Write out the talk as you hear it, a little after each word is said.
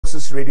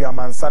Success Radio,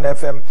 Amansan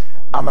FM,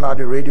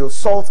 Amanade Radio,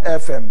 Salt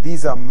FM.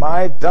 These are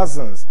my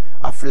dozens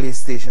affiliate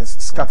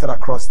stations scattered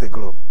across the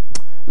globe.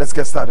 Let's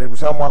get started.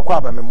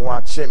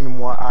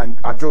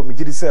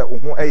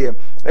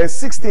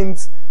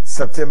 16th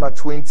September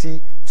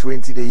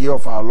 2020, the year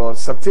of our Lord.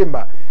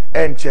 September,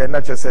 and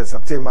nature says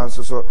September,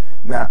 so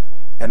na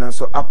and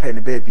also up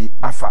and baby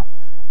afa.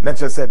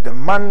 Nature said the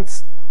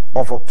month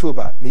of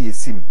October ni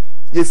yesim.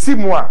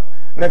 Yesimwa,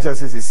 nature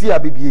says, see a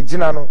baby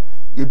jinano,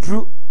 you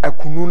drew a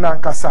kununa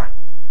nkasa.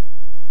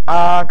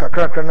 Ah,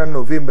 kakrakana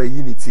November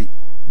unity.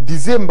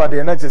 December,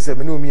 the nature said,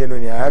 Menumi and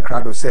Onia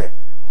crowd say.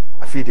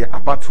 Afide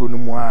abatu no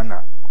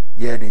muana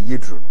ye de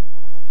yedru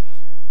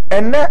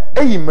enne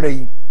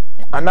eyimrei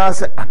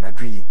anase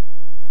anadwi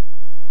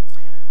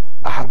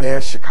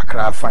ahabe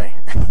shikakra fine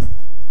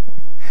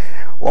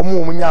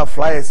omo munya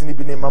flyers ni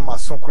bi ne mama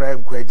so kra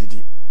nkwa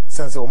adidi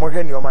sense omo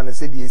hwe ne oma ne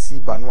se de esi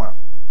ba no a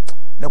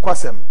ne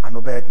kwasem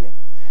anobed ne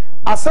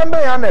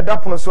asembe ya na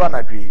edapono so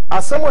anadwi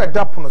asemo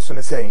edapono so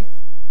ne say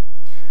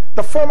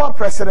the former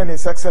president,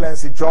 His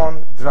Excellency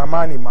John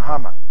Dramani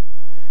Mahama.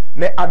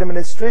 The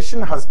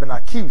administration has been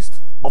accused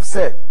of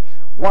said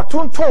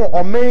watonton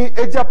omei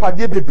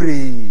ejapade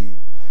bebre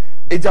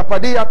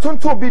ejapade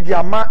yatonton bi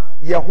diama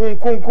ye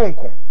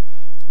honkonkonkon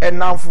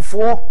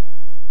enamfofo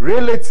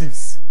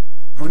relatives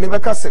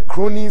bunebeka se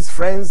cronies,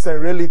 friends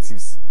and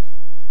relatives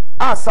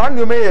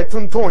asanyo ye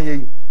tonton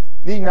ye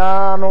ni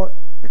na no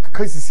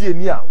kasisi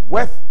eni a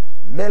worth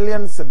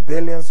millions and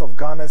billions of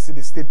Ghana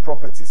city state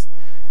properties.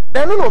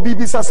 Then no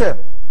BBC say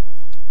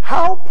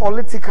how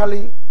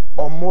politically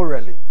or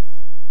morally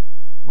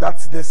that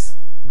this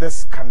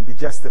can be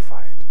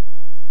justified.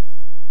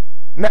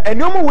 Now, and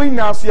no way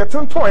now, so you're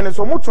tonton and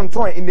so much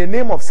tonton in the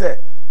name of say,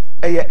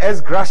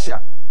 S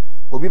Gracia,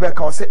 or be back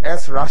on say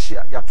S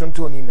Russia, you're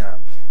tonton in now.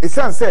 It's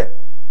say,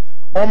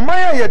 on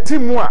my ya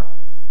timwa,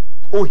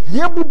 or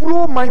here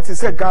bubro might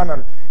say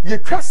Ghana, ye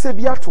trust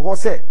Sebia to her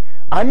say,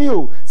 and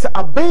you say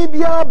a baby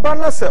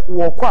banner say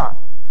walk,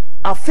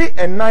 a feet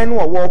and 9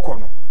 walk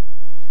on.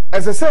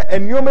 As I say,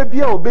 and you may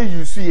be obey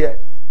you see at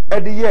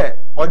the year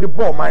or the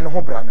ball mine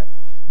home brand.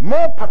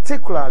 More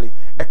particularly,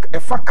 a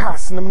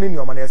facas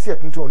nomination man, I see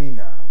it in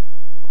Tonina.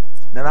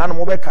 Nana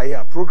Mobeka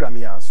ya program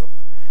ya so.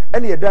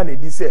 And ye done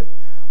it, say,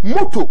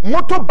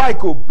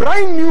 motorbike,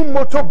 brand new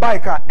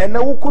motorbike, and a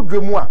wuku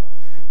dremua.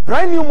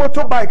 Brand new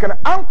motorbike and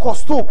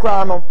uncosto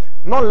crown,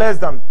 not less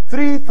than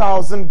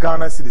 3,000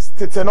 Ghana cedis,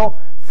 Teteno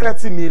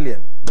 30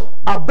 million.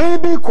 A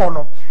baby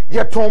corner,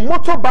 yet on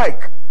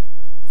motorbike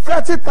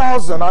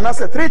 30,000, and I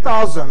said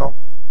 3,000, no,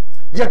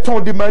 yet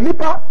on the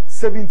manipa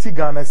 70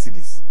 Ghana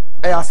cedis.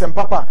 Asem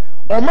papa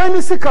o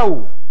mani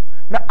sikawo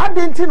na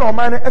adenti na o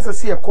mani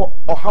esese ekọ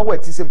o hawa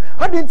etisem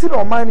adenti na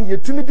o mani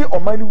yetumi de o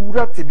mani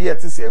wura tebe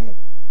etisem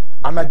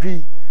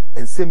anadwi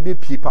ensembe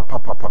pie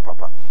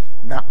papa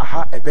na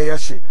aha ebeya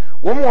hye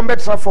wo mo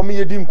betra for me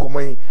yedi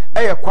nkomo yi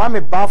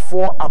Kwame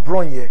Baffoe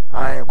Abronye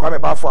Kwame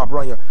Baffoe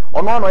Abronye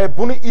ono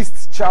Ebony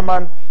East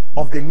chairman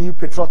of the New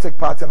Patriotic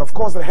Party and of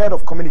course the head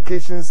of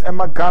communications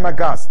Emma Ghana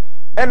Gas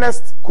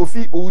Ernest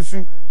Kofi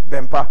Owusu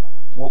Bempah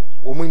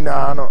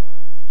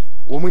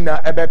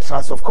Omina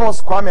Ebetras, of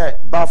course, Kwame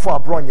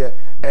Baffoe Abronye,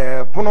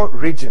 Bono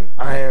region,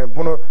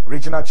 Bono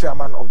regional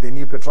chairman of the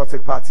New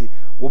Patriotic Party,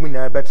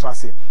 Omina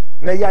Ebetras.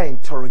 Now, you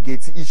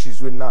interrogate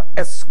issues with now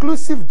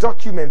exclusive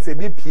documents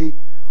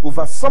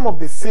over some of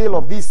the sale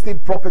of these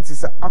state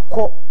properties.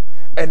 Akko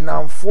and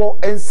now 4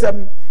 and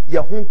 7,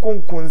 Hong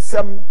Kong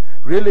consem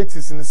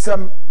relatives in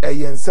some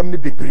and some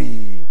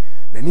degree.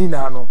 The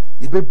Nina no,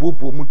 you be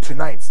bobo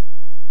tonight.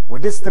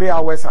 With this 3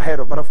 hours ahead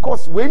of, but of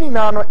course, when you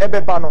know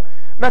Ebebano.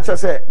 Nature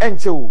say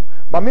enchewu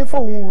mamefo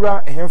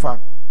hunra ehemfa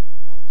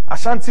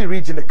Ashanti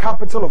region, the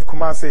capital of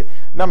Kumasi,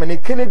 na mene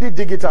Kennedy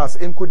Digitals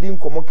enkodi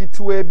nkomoki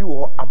tuwe bi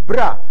wo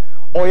abra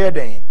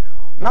oyeden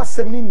na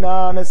semni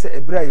na se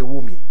ebra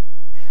yewomi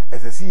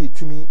esesi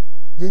yetumi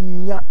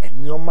yenya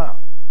enioma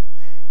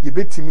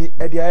yebetimi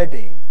ede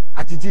ayeden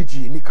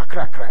agigigi ni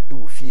kakrakra e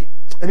wo fie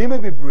eni me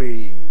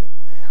bebre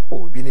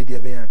o bi ne de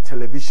ben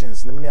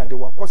televisions na mene ade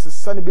wakose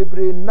sane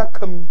bebre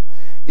nakam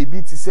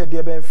ebi ti said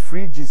there been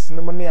fridges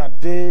no money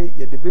ade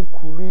ye de be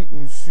kulu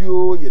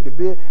insuo ye de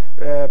be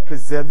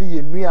preserve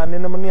ye nuane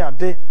no money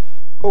ade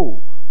oh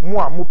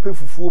mo a mo pe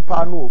fufuo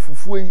pa no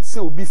fufuo yi se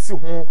obi si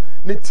ho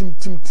ne tim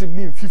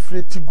ni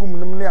mfifire tigum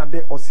no money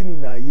ade osini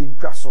na ye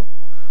ntwa so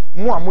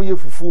mo a mo ye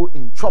fufuo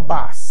in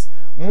chobas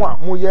mo a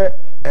mo ye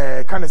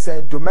can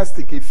say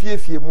domestic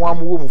efie mo a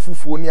mo wo mo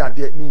fufuo ni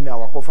ade ni na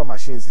wakofa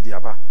machines di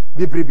aba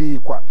bebrebe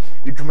kwa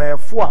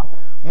edwumayefo a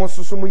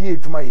Mosusu mu ye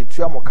edwuma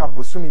yetua mo ka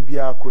bosumi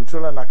bia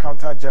controller and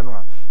accountant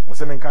general o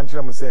se men kan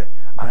kire mo se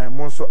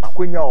mo nso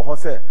akonya o ho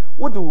se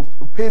wo do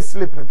pay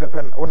slip ne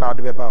pepen wo na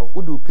de be ba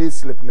wo do pay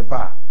slip ne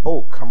ba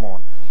oh come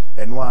on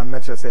and one na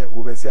che se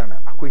wo be se ana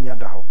akonya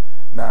da ho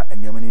na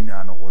eniamani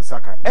na no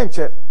wonsaka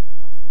enche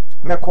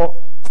meko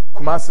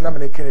Kumasi na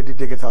mene Kennedy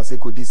Digitals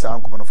eko di sa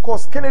anko. Of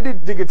course Kennedy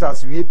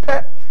Digitals we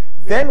pay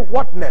then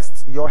what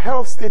next your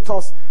health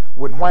status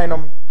with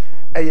Wynum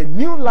a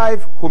new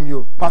life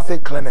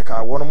homeopathic clinic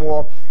one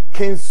more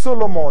King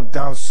Solomon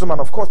Dansuman,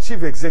 of course,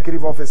 Chief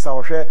Executive Officer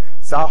of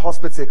Sa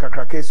Hospital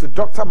Kakrake, so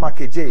Dr.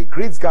 Makeje,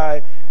 great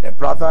guy, a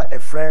brother, a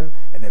friend,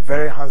 and a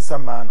very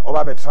handsome man.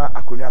 Oba betra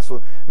akunya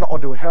so na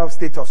odo health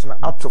status na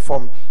up to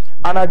form.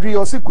 And I agree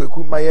also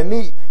kweku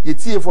mayeni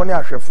yetie for ne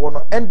ahwefo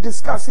no and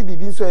discuss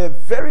it so a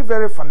very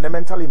very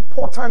fundamental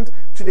important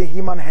to the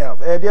human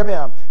health.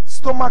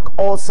 Stomach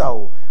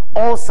ulcer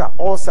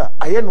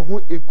aye no ho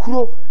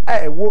ekuro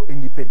a ewo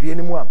enipedue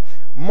ne mu a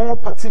more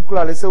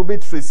particularly say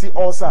obe tracy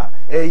ulcer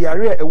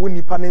yare ewo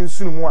nipa ne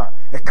nsunu mu a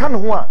e ka no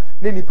ho a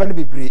ne nipa ne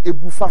bebre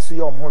ebufa so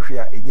ye omhwe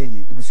a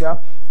enye ebusua.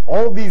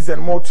 All these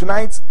and more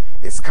tonight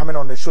is coming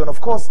on the show, and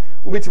of course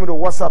we'll be to the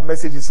WhatsApp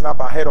messages now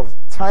ahead of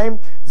time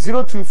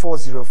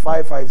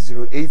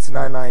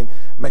 0240550899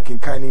 making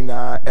kindly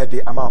na at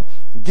the amount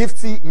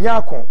gifty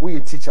nyako we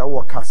teacher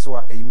wo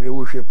kaswa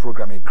emire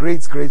programming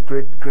great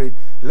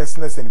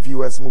listeners and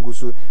viewers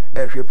mugusu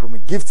program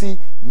gifty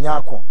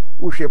nyako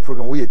we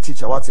program we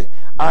teacher what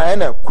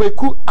ana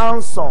kweku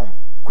anson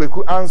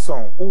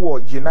who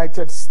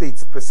United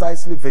States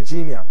precisely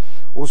Virginia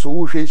also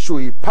we show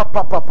you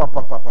papa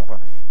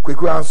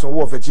kweku anson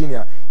wo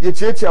Virginia ye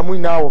cheche amu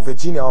na wo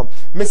Virginia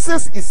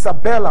Mrs.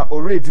 Isabella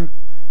Oredu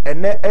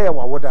ene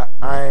wawoda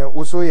I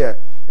also a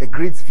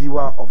great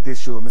viewer of this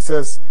show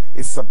Mrs.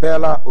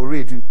 Isabella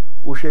Oredu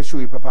wo hwe show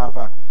you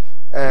papa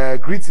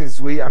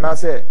greetings we and I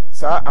say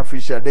sir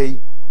Africa day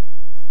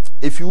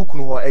if you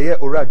kunu ho eye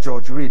ora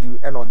George Oredu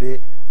and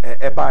ode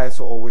eba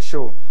so or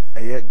show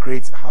a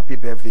great happy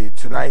birthday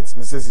tonight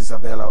Mrs.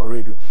 Isabella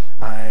Oredu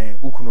I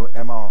ukunu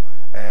ema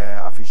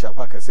Afisha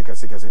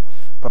kase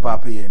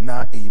papa ye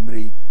na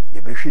emre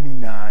ye behwini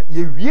na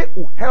ye wie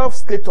health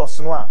status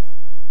no a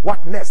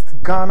what next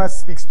Ghana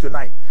speaks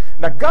tonight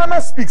na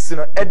Ghana speaks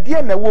no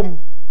ede na wom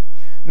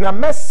na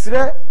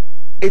mesre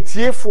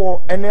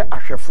etiefo ene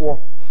ahwefo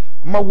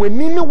ma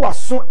weni ne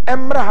waso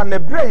emra ha na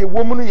bra ye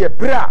wom no ye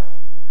bra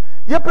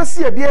ye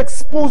pese ye de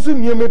expose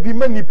niema bi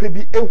manipa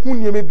bi ehu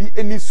niema bi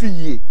enisu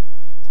yie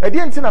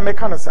ede ntina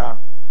meka no saa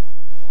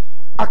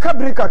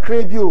akabrika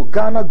krebio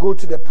Ghana go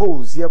to the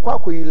polls ye kwa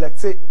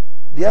elect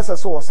the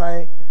SSO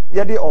sign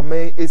ye de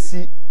ome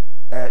esi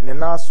ne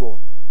naso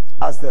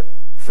as the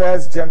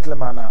first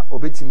gentleman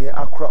obetimi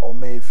akra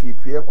ome fi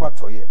pie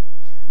kwatoye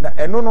na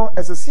eno no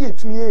esesi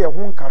etumi ye ho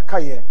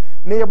nkakaye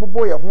na ye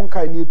bobo ye ho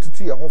nkai na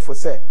etutu ye ho fo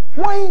se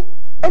hwan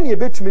ene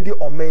ebetumi de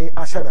ome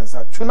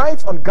ashadansa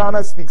tonight on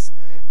Ghana Speaks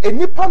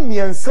enipa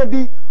miensa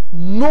bi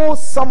know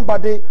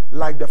somebody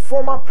like the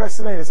former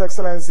president His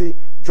Excellency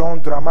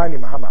John Dramani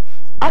Mahama.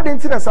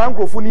 Identity and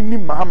Sankrofuni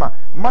Nim Mahama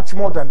much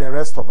more than the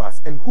rest of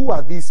us. And who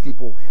are these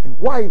people? And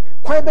why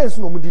Kwame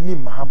no mudi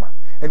Nim Mahama?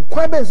 And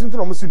Kwame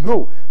no must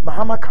know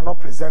Mahama cannot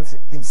present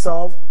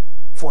himself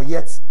for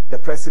yet the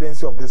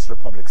presidency of this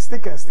republic.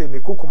 Stick and stay.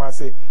 Mekukuma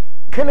say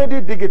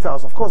Kennedy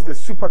Digitals, of course, the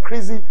super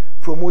crazy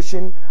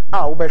promotion.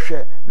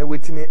 Obeshe na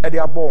wetimi ede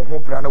abo ho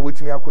bra na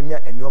wetimi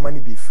akonya enoma ni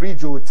bi free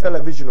Joe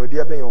television odi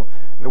abenyo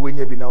na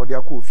wenya bi na odi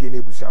akofie na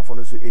ebusuafo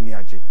no so eni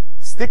age.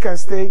 Stick and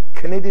stay.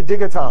 Kennedy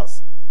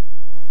Digitals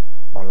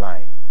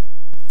online.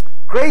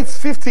 Great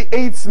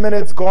 58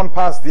 minutes gone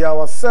past the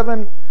hour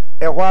 7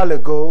 a while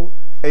ago.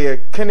 A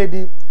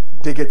Kennedy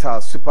Digital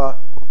super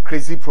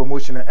crazy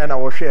promotion and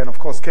our share, and of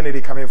course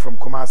Kennedy coming from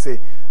Kumasi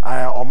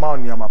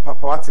Oman Nyama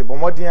Papa Wate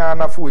Bomodia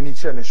na fu ni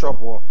chair ne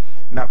shop wo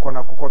na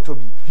kona kokoto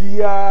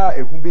bibia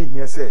ehu be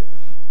hia se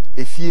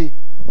efie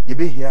ye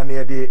be hia na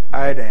ye de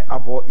aiden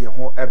abo ye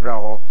ho ebra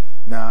ho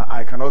na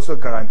I can also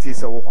guarantee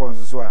say wo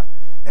konso so a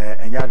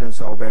enyadon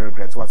so very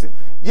regret what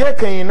ye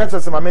can not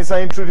just my mention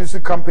introduce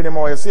company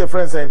more you see a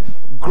friend saying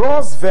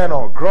Gross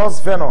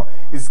Venor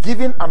is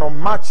giving an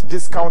unmatched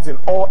discount in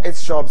all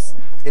its shops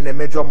in the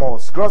major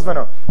malls. Gross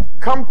Venor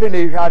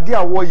company had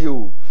dia wo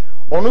you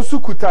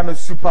onusu kuta no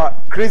super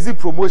crazy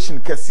promotion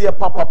kese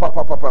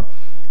papa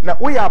na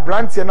we are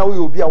brand na we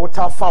obi a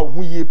water fa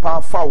hu yi pa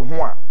fa hu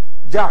a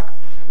jack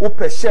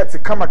ope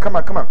shirt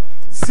kama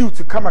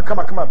suit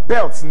kama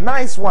belt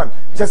nice one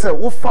just say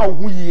wo fa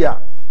hu yi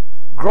a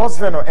Gross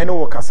Venor ene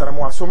wo kasara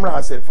mo asomra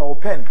ha say fa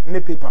pen ne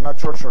paper na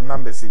church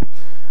numbers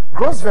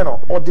Gross Venor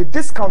or the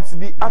discount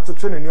be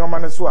atoto ne nyoma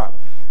ne so a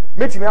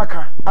metimi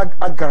aka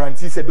a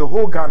guarantee say the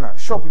whole Ghana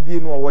shop bi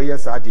no wo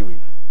yes adewe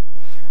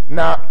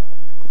na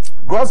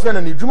Gross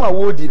Venor ni djuma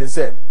wo di ne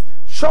say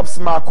shops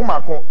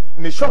mako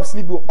ni shops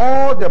ni bi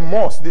all the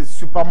malls the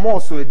super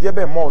malls so de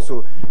be malls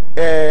so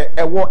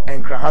ewo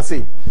enkra ha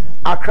say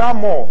Accra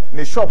Mall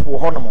ni shop wo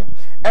honom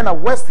and a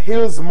West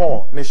Hills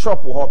Mall ni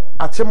shop wo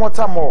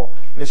Achimota Mall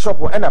ni shop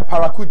wo and a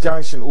Paraku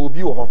Junction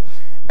obi wo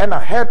and a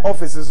head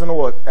offices no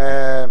what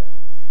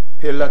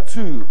Pillar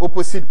 2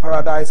 opposite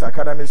Paradise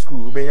Academy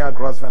School Benya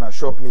Gross Venor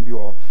shop ni bi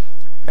wo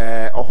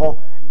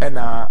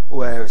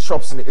and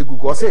shops ni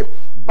egugu say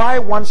buy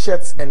one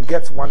shirt and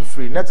get one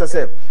free net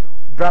say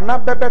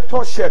brana bebe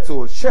to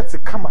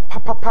shirt kama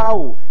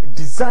papa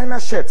designer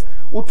shirt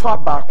uto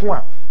abaako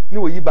a ni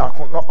we yi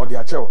baako no ode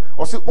a chew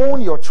or say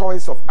own your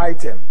choice of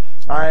item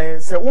I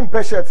say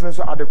umpe shirt no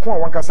so adeko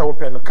one kasa wo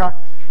pen no ka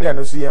na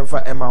no so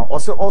yemfa ema or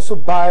say also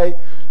buy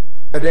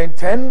then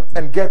 10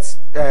 and get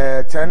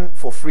 10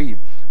 for free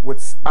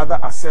with other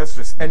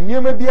accessories and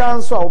niema bia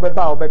nso a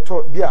wobeba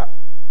obeto bia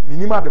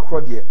minima de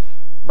krodie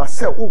ba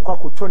se wo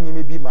kwakoto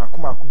niema bi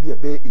maako bia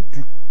be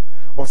edu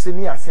o se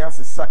ni ase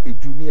asesa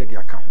edu ni e de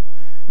aka ho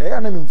na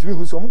ya na mintimi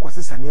hu so mo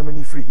kwasesa niema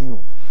ni free hin o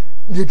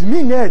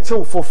yedini na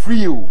eche for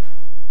free o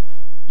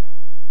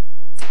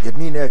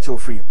yedini na eche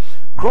free.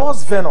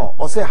 Gross Venor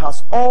also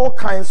has all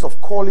kinds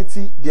of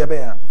quality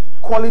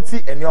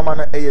quality and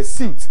a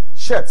suit,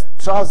 shirt,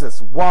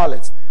 trousers,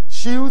 wallet,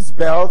 shoes,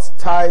 belts,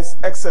 ties,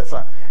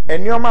 etc.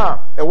 And yoma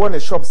a one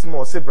shop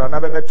small say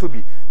brana bebe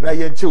tobi na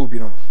yenche obi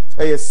no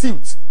a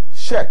suit,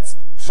 shirt,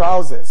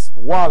 trousers,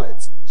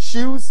 wallet,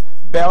 shoes,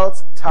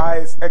 belts,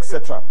 ties,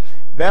 etc.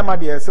 Bema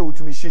dey say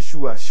utumi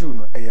shoe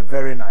no a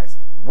very nice.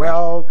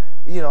 Well,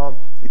 you know,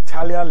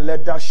 Italian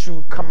leather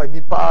shoe kama bi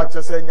pa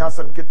just say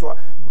nyasan ketwa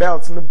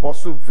belt no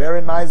bosu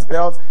very nice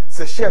belt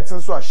se shirt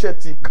nso a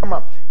shirty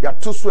kama ya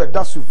to so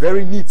da so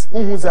very neat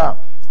unhuza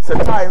se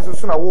tie nso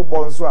so na wo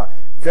bo nso a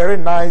very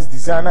nice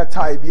designer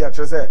tie bi a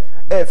just say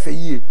e fe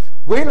yi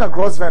we na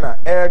Gross Venor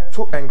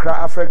to enkra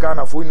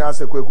Africa for na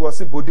se kwaku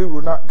se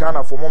bodiru na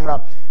Ghana for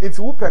momna nti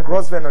wo pe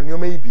Gross Venor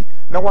nyoma yi bi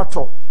na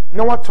wato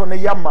ne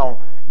yamao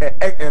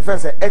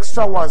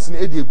extra ones ni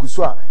edi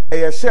eguso a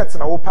shirt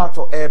na wo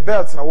pato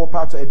belt na wo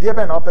pato de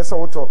be na opese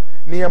woto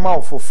ni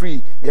yamao for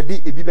free ye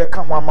di ebi be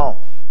ka ho amao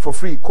for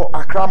free ko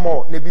Accra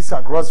Mall ne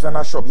bisa Gross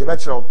Venor shop ye be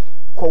kiro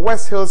ko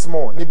West Hills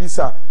Mall ne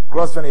bisa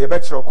Gross Venor ye be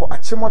kiro ko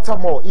Achimota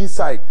Mall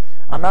inside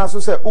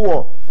anaso se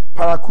uwo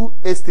Paraku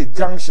Estate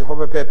Junction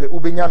ho pepe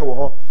ubenya no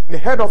ho ne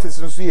head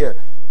office nso ye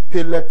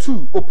Pillar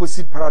 2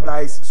 opposite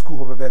Paradise School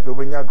ho pepe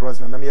ubenya Gross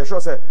Venor na me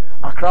sure say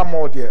Accra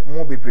Mall de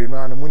mo bebre no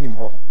an munim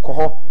ho ko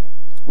ho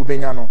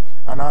ubenya no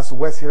anaso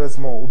West Hills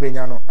Mall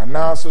ubenya no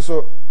anaso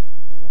so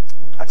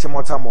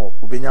Achimota Mall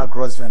ubenya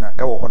Gross Venor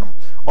e wo honom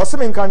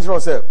oseme nkanjiro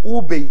se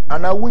ube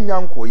ana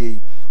wunya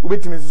nkoye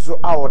ubetimi so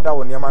a oda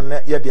wo niam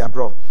na ye de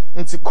abro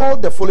nti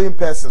call the following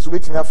persons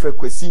ubetimi afre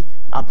kwesi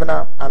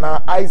apena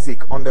ana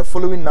Isaac on the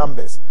following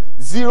numbers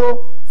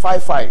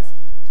 055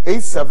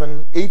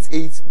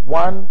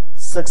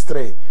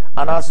 8788163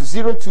 ana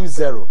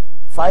 020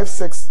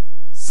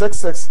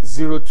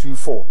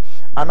 56666024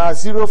 ana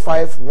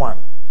 051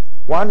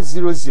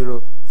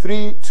 100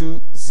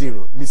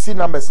 320 misi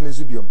numbers ni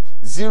zubium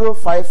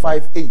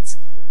 0558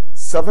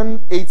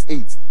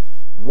 788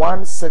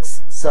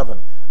 167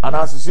 and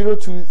as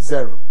 020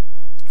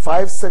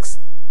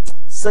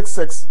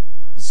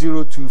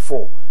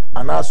 56666024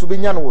 and as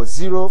Ubinyan was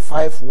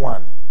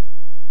 051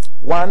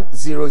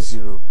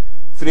 100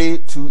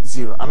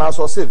 320 and as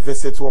also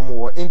visit one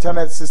more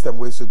internet system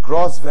where so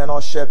Gross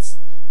Venor Shirts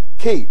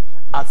K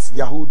at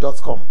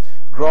yahoo.com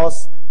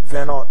Gross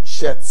Venor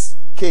Shirts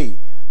K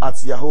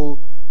at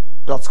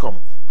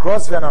yahoo.com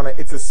Gross Venor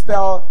it's a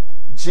spell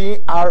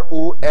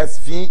GROSVENOR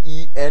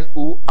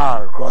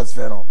Gross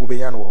Venor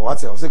Ubeyano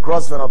what else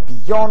Gross Venor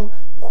beyond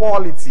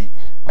quality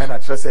and I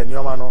trust a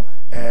nyoma no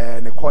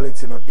the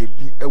quality no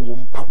ebi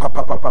ewom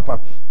papa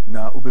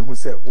na ubehu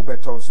se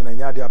ubeton so na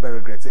nya de abe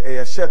regret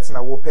shirt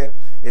na wo pe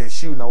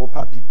shoe na wo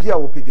pa bibia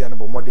wo pe bia no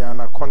modern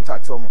na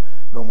contact no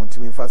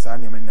muntimi mfasa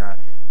na na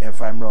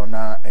enfamro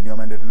na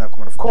nyoma de na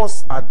come of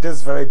course at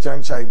this very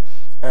juncture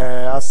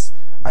as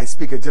I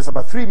speak just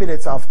about 3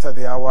 minutes after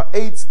the hour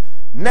 8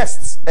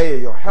 Next,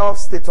 your health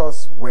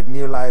status with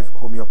New Life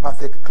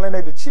Homeopathic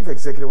Clinic, the Chief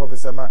Executive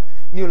Officer,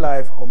 New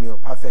Life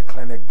Homeopathic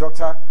Clinic,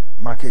 Dr.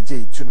 Marke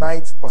J.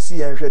 Tonight,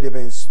 Osi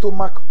Enrede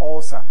stomach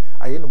ulcer.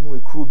 I know who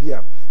a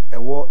crubia, a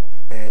war,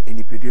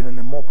 any pedino,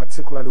 and more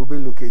particularly, will be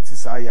located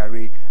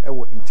Sayari, a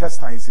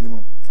intestines in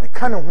him. A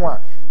kind of one,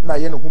 na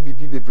yen who be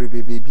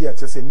baby, I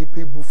just say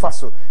nipe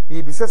bufaso.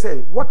 He be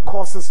says, what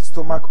causes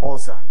stomach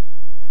ulcer?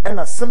 And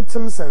the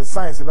symptoms and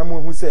signs of them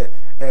who say,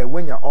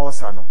 when you're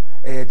ulcer, no,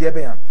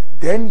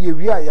 then you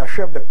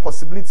have the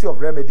possibility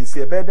of remedies.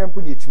 You better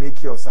put it to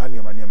make your son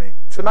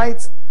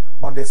tonight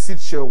on the Seed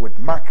Show with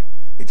Mark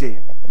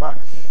AJ. Mark,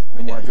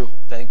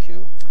 thank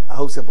you. I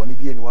hope so. Bonnie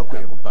be in work.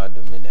 Great.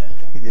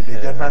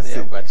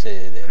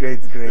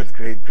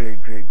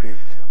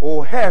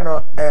 Oh, hey,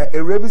 no,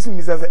 a rebellion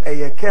is as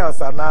a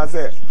chaos and as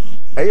a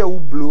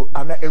blue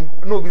and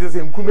no business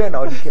in Kumen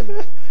or the Kim.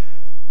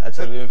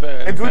 Actually,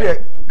 and do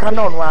the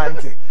canon one.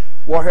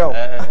 What help?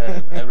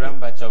 A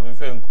rampage of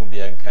infant could be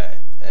unkind.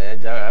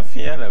 I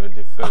fear of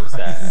the first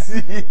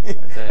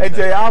a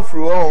day after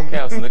home.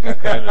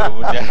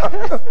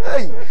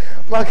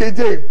 Mark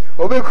AJ,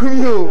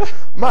 Obeku,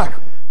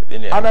 Mark,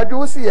 and I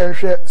do see and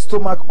share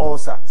stomach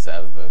ulcer.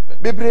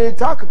 Baby,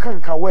 talk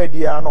can't wear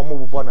the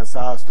normal bonus,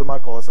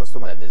 stomach ulcer,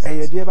 stomach.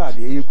 A dear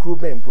body, you crew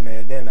men put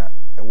a dinner,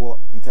 a war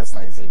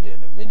intestines.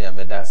 Many of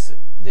us,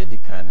 the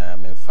decana,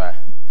 Memphis,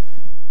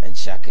 and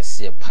Shaka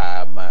see a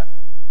palm.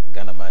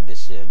 Ganama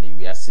this year,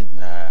 we are sitting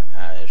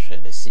share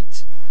the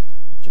seat.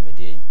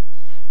 Jumedi.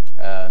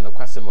 No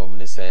question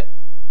moment say,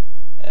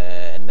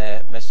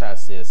 ne mesha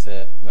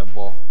say,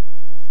 mebo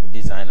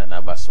design and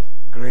abaso.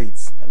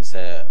 Great. And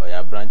say,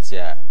 oya branch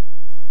here.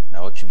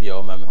 Now what should be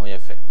all mammy who your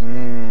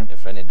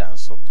friend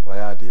dance so. Why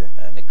are dear?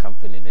 And the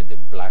company need the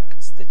black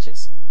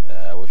stitches.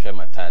 We share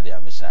my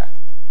tadia mesha.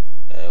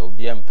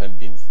 obi empam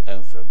bi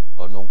emfrem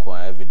ono nko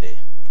every day.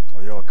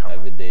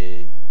 Every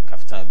day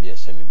kaftan bi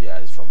shemi bi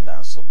is from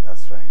Danso.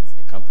 That's right.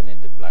 The company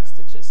the Black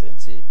Stitches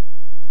enti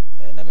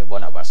na me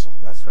bona baso.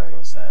 That's right.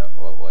 Because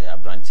o ya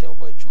Abronye o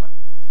boy twuma.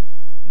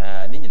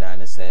 Na ni nyina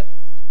ne se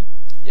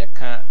ye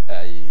ka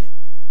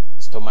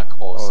stomach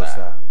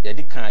ulcer. Ye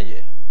di kan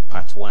ye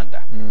part 1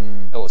 da.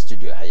 E was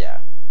studio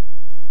haya.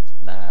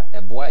 Na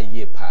eboa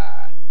ye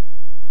pa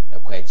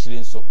ekwa akiri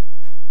nso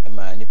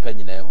ma nipa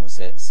nyina ehu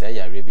se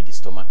ya rebi di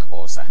stomach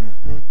ulcer.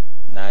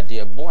 Na de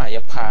eboa ye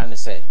pa ne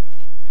se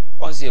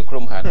onse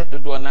ekrom ha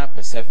dodo na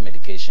self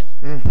medication.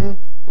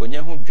 Onye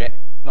hu dwe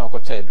na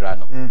okoto edra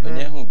no.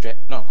 Onye hu dwe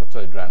na okoto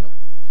edra no.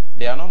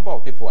 There are a number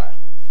of people are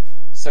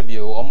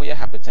sabio omo ye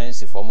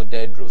hypertensive omo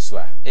dead so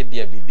a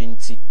ebia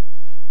bibinti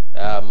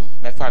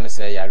me fa ne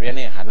say yare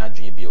ne ha na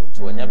dwen bio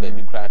to onya ba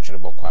bi kra atwere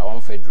bokwa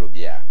won fa duro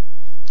bia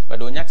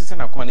but onya tese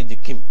na koma ne di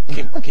kim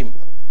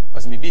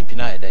was me BP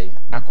na edai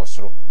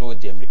akosoro no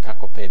di America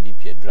kopa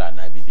BP adra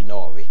na bibi na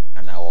owe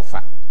ana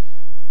ofa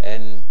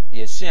and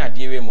yesu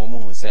ade we mo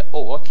hu say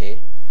oh okay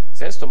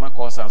say stomach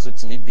ulcer so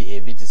timi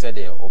behave to say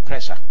the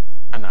pressure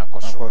ana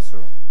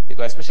akosoro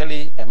because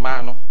especially a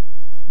man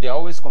they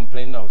always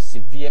complain of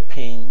severe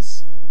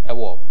pains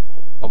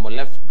on my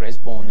left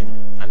breastbone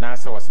and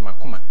answer was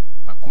makuma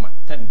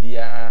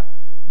tambia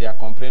they are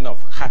complaining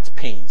of heart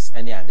pains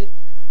any other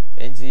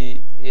and the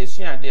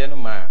issue and the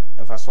ma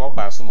so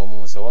ba so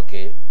mo say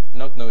okay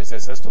not knowing say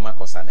stomach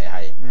ulcer na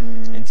high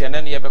and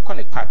then you be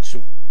call part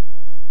 2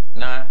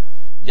 na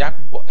yak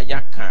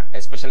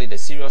especially the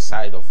serious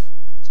side of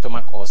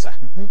stomach ulcer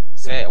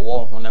say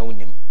wo ho na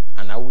unim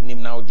and I would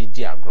name now the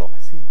diagro.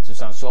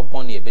 So so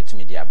upon a bit to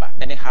me diaba.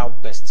 Anyhow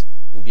best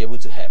will be able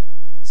to help.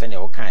 Send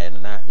your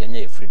kind na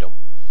yenye freedom.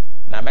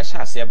 Na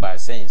mesha say by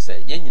saying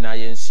say yen na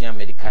yen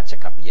medical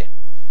checkup ye.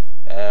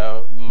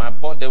 My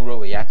body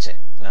row yache.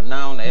 Na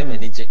now na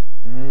emenije.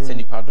 Send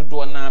the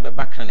padudo na be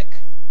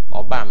clinic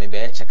or ba me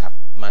be checkup.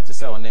 Ma to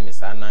say on name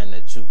is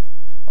 992.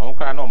 On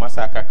cry no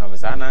masaka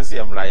comes Nancy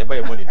am right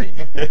by money day.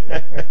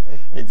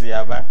 It's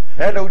yaba.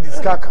 Hello,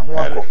 discuss.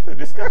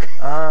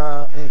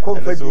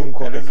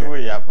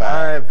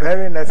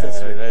 Very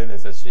necessary. Very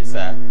necessary,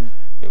 sir.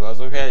 Because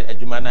we have a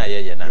Jumana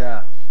ye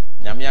na.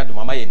 Nyamia do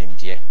mama ye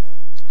nimdie.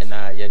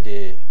 Na ye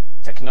de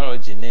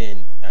technology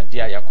ne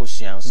dia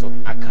yakosuan so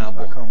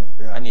akabo.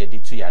 Ana ye di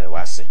tu yare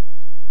wase.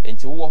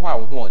 Enti wo ho a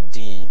wo ho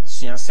odin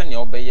suan se ne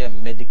obeye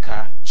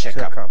medical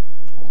checkup.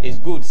 It's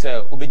good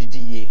sir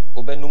obedidi ye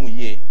obenum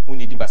ye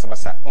unidi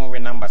basabasa onwe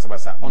na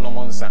basabasa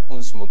onomonsa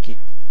unsmoky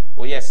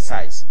oye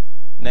exercise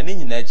na ni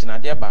nyina achi na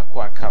de ba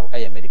ko aka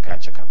e medical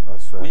checkup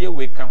we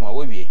we ka ho a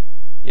we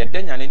ye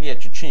danyane ne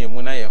atwetwe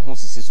mu na ye ho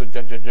sisi so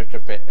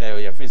dwedwedwepe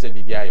ye freeze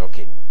bibia ye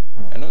okay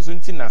eno nso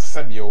nti na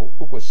sabio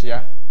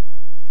ukohia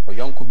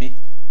oyonko bi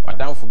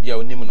wadamfo bia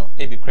onim no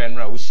e bi kra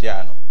nra wo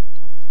hia no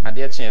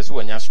ade achi so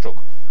wanya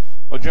stroke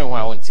odwen ho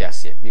a wonte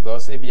ase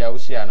because e bia wo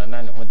hia no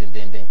na ne ho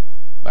dendenden.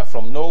 But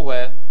from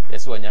nowhere,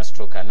 yes, when you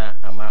stroke na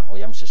ama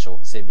oyam shisho,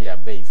 say be a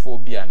bay,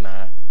 phobia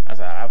na as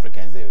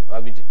Africans,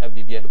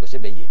 be because she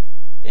be.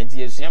 And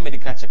the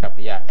medical checkup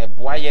ya, a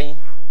boy,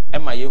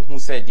 Emma, who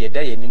said the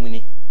day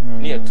nimuni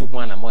near 2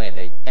 more a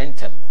day,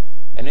 entem,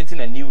 and it's in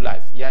a new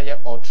life, ya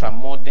ultra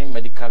modern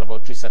medical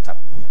laboratory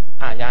setup.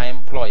 I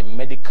employ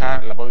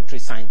medical laboratory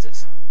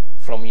scientists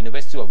from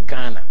University of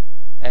Ghana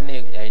and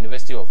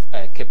University of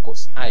Cape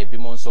Coast. I be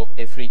monso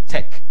every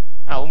tech.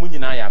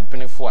 Munina ya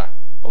benefua.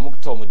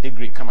 Omukutomo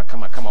degree kama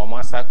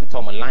omasa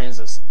kutomo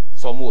lenses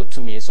so mo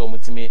to me so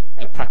mutime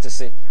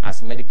practice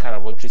as medical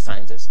laboratory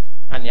scientist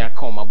and ya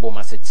come abom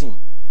as a team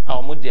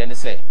omudi ne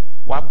say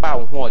wa ba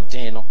ho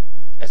odin no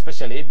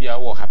especially ebia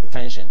wo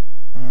hypertension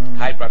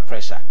high blood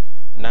pressure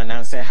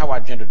na say how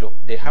adwen do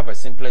they have a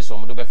simplest so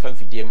mo do be fan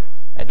fidiem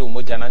e de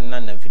omoja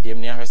na fidiem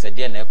ne ahwese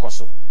de na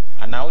ekoso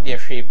and now they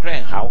hwe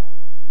kran how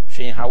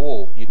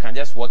you can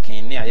just walk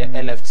in near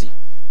LFT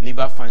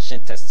liver function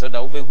test so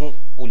that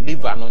we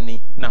liver no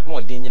ni na ho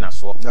odin nyina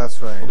so. That's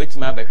right.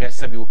 Obetima abehwe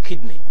sabi o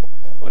kidney.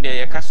 O de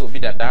ye kaso bi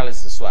da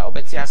dialysis so a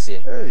obeti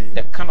ase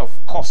the kind of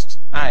cost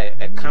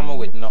I come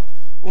with no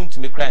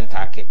untumi kra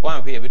ntake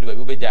wan hwe ebedu ba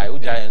obeja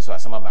ujaa enso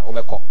asama ba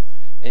obekọ.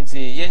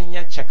 Enti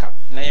yenya check up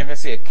na ye hwe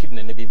say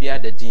kidney na bibia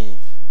da din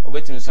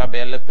obetimi so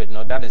abel lipid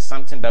no that is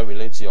something that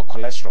relates to your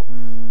cholesterol.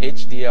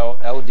 HDL,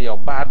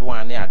 LDL bad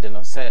one ne ade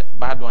no say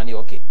bad one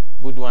okay,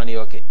 good one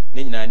okay.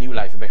 Ni nyina new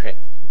life behwe.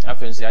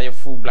 After say I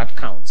full blood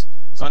count.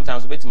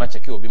 Sometimes we better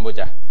check obi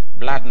moja.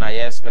 Blood na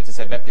yes, but it's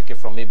a pick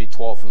from maybe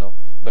 12 no,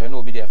 but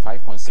no be there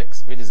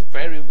 5.6, which is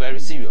very, very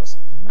serious.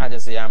 I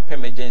just say I'm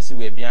emergency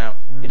we be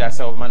either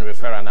self man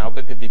referral now,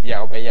 be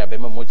bibia obey ya be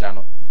moja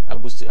no. I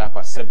boost up a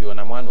sebio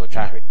na one or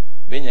try.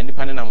 When you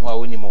depending on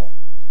how anymore.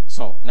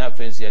 So now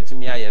friends here to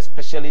me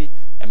especially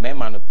a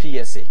member of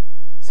PSA.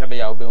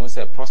 Sabia obey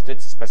say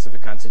prostate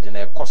specific antigen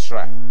a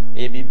costra.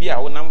 A bibia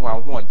o nam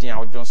ho din a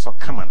ojon so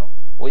kama no.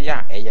 O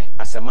ya eye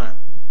as a man.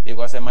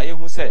 Because my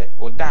who say,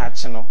 O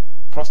Dutch no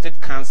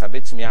prostate cancer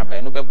bet me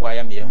abe no be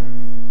boya me ho.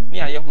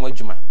 Ni aye ho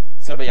adwuma.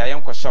 Sebe ya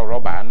yen kwasha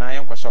rubber na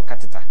yen kwasha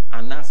catheter.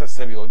 Anasa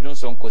sebe o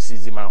Johnson ko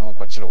sizima ho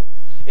kwachiro.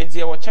 enti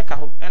ye wo check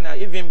out and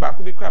even back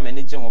we cry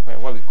manage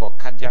what we call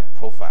cardiac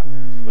profile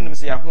when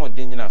say ho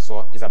den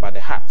so is about the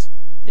heart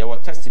ye wo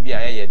test bi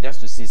aye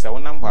just to see say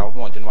won number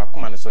ho den wa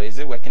come so is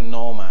it working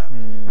normal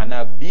and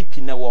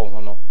BP na wo ho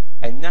no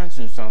anya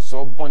nsunsun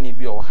so boni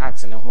bi o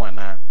heart ne ho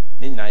ana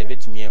ne nyina ye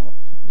betumi ho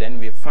then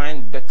we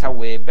find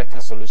better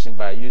solution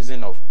by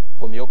using of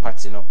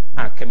homeopathy no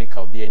and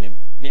chemical be enim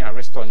ni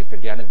restore ni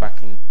pediane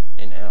back in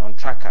on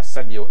track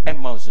sabio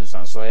amounts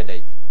and so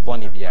e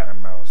boni bia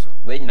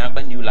we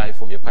nyina new life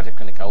homeopathic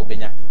clinical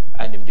obenya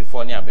and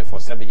before ni abefore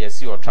sabia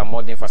see or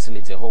modern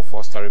facility whole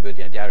 4-story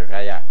building dia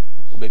raya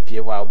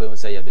obepie wa obe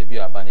say ya baby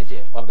abane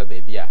de oba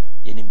baby a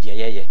yenim de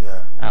yeye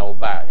a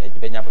oba e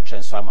benya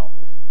botren so ama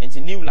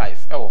enti new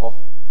life e wo ho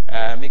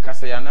make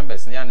us your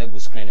numbers na na go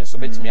screen so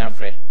betimi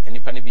afre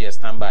enipa ne be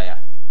standby a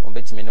on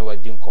betimi no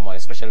wadi nkomo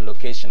especially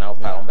location out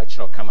pa on be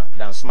chiro kama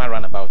dan smart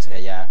runabout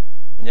ya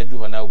onya du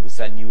ho na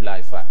obusa new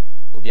life a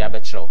obi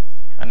abechiro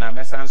and na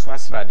mesan so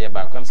asra de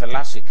ba kwam say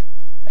last week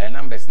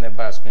numbers na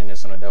ba screen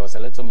so no there was a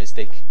little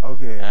mistake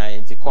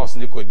enti course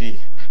ni kodi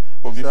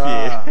obi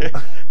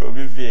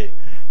vie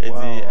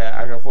enti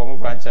agrafo mo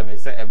francha me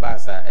say e ba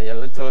sa a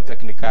little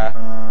technical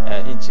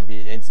inch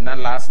be enti na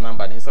last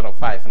number instead of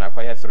 5 na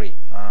kwaya 3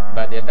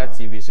 but the other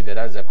TV so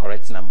that's the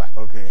correct number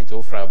enti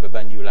ofra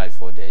beba new life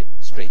for the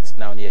straight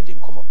now near dim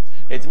komo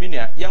enti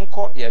minia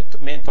yanko your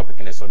main topic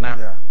ne so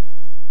na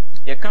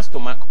your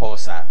customer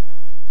ulcer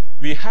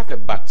we have a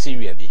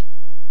bacteria be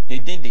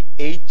within the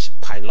H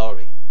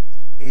pylori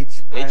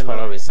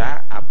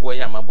sa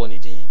aboya maboni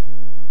din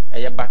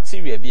a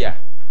bacteria bia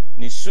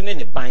ni sune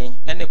ne ban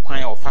ene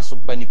kwan of faso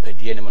bani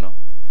padue ne no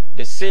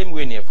the same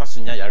way ne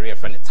faso nya yare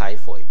friend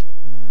typhoid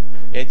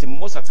and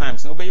most of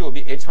times no be you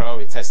be H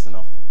pylori test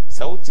no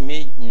so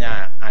ultimately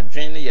nya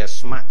adwene ye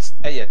smart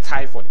e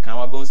typhoid kan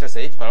wa bon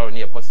say H pylori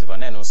ne positive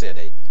na no say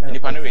dey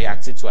nipa no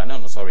react to and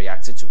no so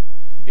react to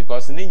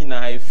because ni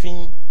nyina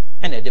efin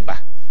ene de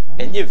ba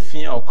enye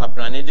efin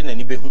okwabrane de na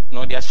ni behu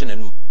na ode ahye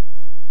nanum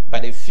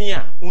but efin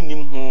a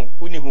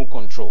uni hu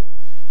control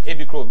e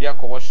bi kro obi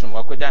akọwọshun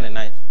wakoja ne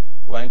nan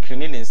wan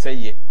cleaning say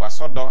ye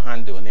wasodo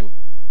handle nim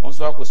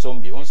onso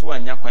akosombi onso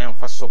wanya kwan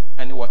amfa so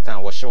ane water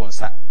wo hye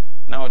wonsa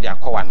na ode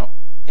akọwa no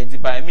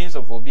and by means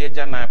of obi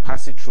eja na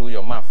pass it through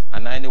your mouth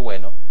and anywhere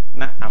no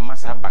na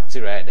amasa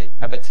bacteria dey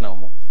abetina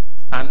omo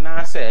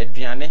ana say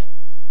aduane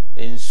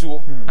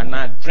ensuo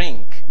ana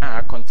drink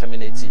are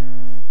contaminated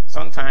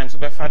sometimes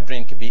we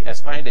drink be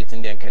expired date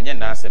in the Kenyan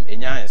nasem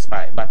enya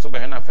expire but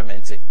we na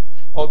ferment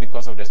all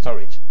because of the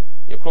storage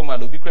your chroma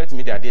will be create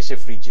media dish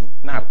fridge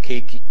now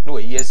cakey no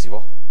yes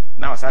you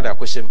now as other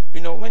question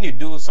you know when you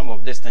do some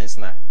of these things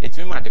now it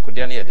mean the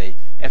kodiana day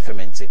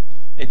ferment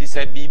it is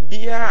a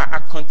bibia a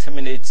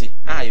contaminated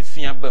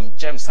ifia bam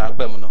germs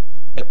album no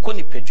e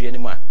koni pedue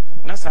anymore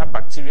na sa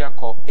bacteria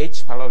called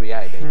H pylori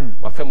day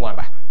wa fem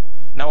aba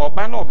now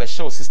oba na obe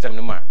show system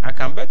no ma I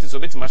can bet it's a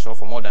bit much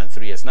for more than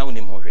 3 years now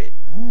nim ho hwe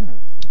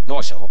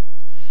no show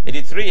it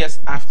is 3 years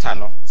after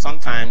no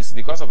sometimes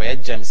because of a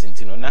germs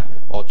intino na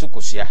or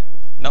tukosia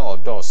na or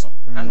dorso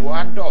and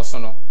what dorso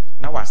no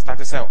now I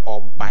started say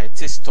or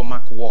bite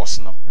stomach walls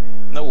no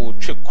na wo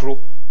twekro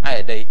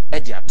ayedai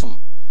edi atom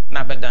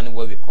na bedan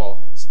what we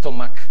call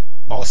stomach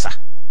ulcer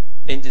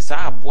and this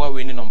aboa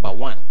we number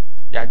 1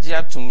 ya gi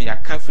atom ya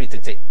kan free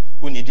tete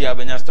unidi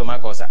abenya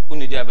stomach ulcer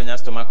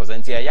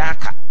ntia ya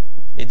aka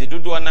edi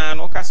dodo na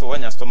no ka so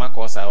wanya stomach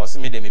ulcer o se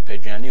me de me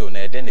paduane o na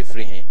ede na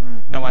free he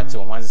na wate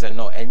o wan say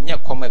no enye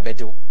koma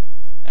bedew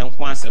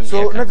enko asem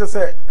so let us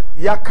say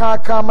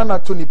yakaka mana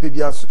to ni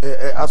pebi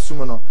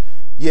asum no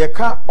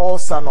yeka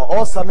ulcer no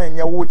ulcer na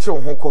enye wo che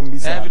ho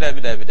kombisa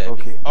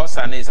okay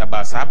ulcer is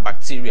about sa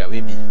bacteria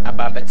we be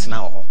about betina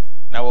ho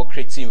na wo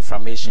create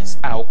inflammations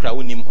okra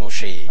wonim ho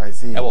hwe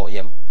e wo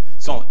yem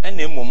so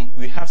enemum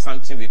we have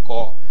something we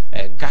call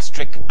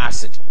gastric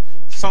acid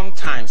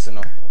sometimes you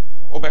know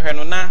obehwe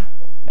no na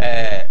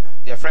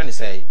your friend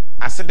say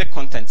acidic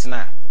content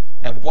na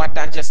what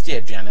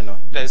digestive aduane no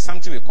there is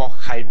something we call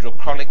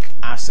hydrochloric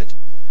acid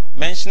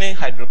mentioning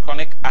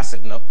hydrochloric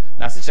acid no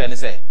na say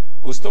say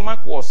o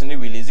stomach walls ni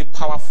release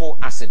powerful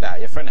acid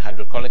your friend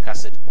hydrochloric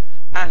acid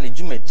and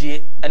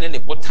djumadie ene ne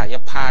botaye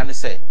pa ne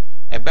say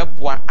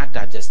ebeboa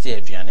digestive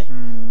aduane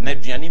na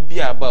aduane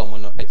bia ba mu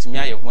no atimi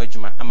aye ho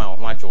adwuma ama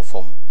ho adwo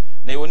form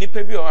na yo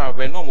nipa bi o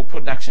awe no mo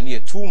production here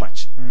too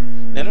much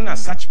na no na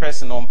such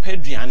person on pa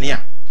aduane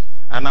a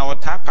ana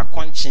wotapa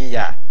konchin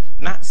ya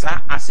na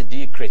sa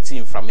acid create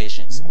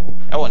inflammations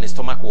e won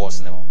stomach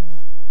walls no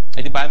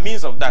and by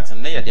means of that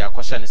na ye dey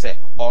question say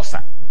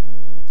ulcer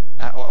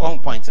one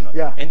point no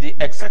and the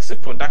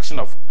excessive production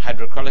of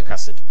hydrochloric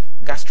acid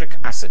gastric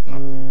acid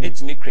no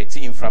it may create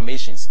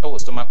inflammations e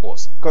stomach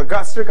walls because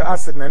gastric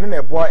acid na na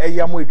ebo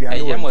eyamo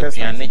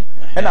aduane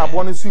and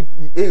abo no soup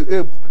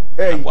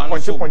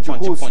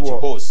punch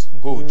hose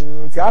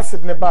good the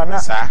acid ne ba na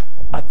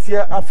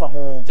atia afa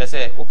ho just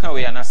say o kan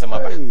we ya na asema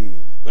ba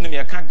unim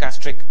ya kan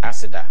gastric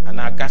acid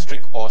and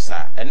gastric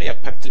ulcer and ya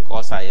peptic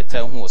ulcer ya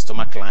tell hu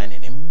stomach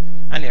lining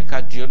him and ya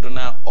ka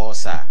duodenal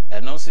ulcer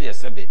and also ya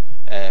say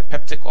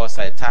peptic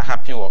ulcer it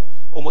happen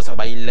almost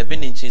about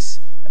 11 inches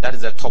that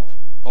is the top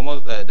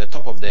almost the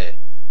top of the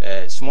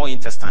small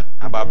intestine,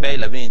 about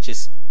 11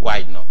 inches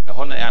wide. No, a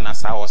honor and a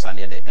sauce and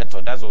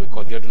that's what we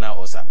call duodenal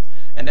ulcer.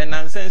 And then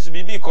nonsense will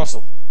be because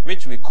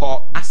which we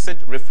call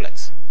acid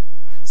reflux.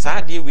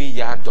 Sadly, we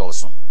yard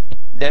also.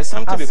 There's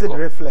something acid we call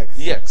reflux.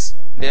 Yes,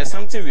 there's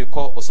something we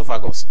call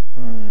esophagus.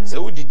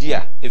 So we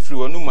did if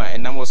you numa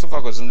and now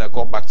esophagus and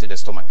go back to the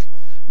stomach.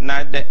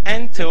 Now the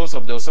entails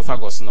of the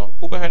esophagus no,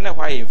 ubehene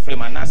why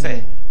inflame and I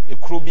say a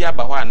crubia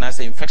baho and I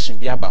say infection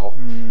be abaho.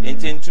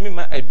 Intend to me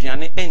ma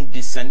aduane and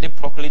descend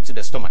properly to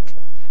the stomach.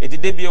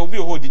 It did be obi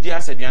ho did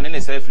acid aduane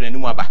and self in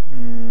numaba.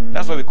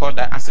 That's what we call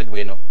that acid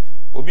way no.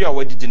 Obi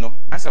a did no,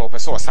 I say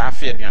opeso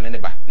safi aduane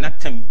neba, not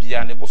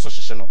tembia ne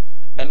boso no.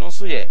 And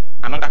also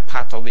another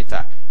part of it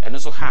and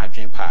also hard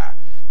drink power.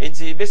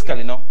 And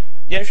basically no,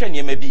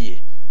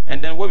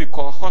 and then what we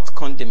call hot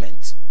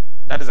condiment.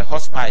 That is a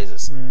hot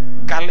spices,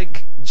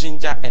 garlic,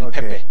 ginger, and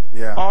pepper.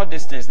 Yeah. All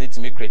these things need to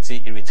make create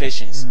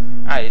irritations.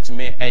 It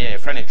may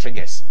friendly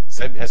triggers,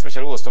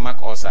 especially with stomach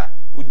ulcer.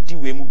 Would do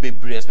we move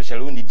be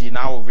especially when the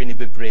now really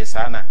be brace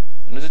sana.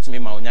 And also to me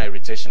my own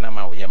irritation. I'm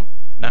out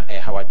now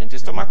how I drink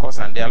stomach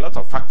ulcer, and there are a lot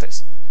of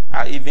factors.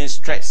 Even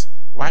stress.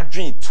 Why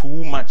drink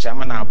too much?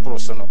 I'm an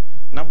abrosono.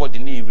 Nobody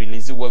need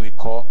release what we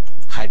call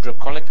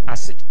hydrochloric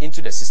acid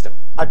into the system.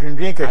 I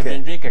drink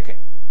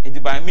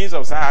it by means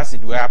of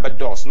acid where but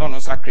doors, no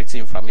create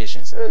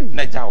inflammations.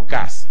 Najao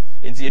gas.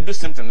 And the do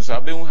symptoms so I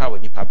be how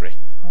any pabre.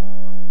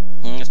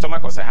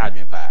 Stomach was a hard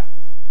power.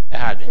 A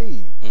hard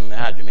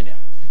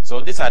So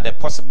these are the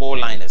possible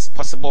liners,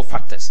 possible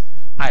factors.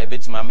 I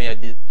bet my mayor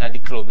the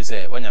club is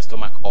when your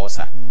stomach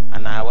ulcer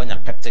and I when your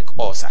peptic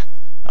ulcer.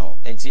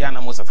 And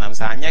Tiana most of the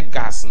times I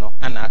gas no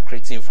and are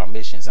creating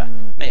inflammations.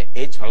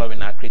 H. pylori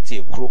na create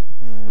a crow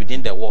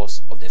within the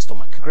walls of the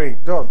stomach.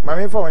 Great, dog. My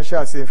main for one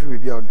shall say free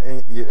baby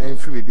and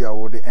free baby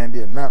would end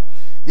here. Now,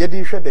 you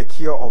did share the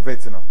cure of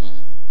it. No,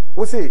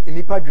 we say in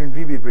Nipa dream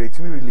break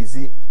to me release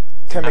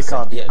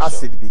chemical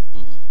acid be.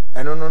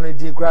 And only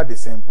degrade the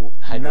sample.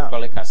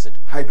 Hydrochloric acid.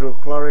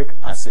 Hydrochloric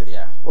acid.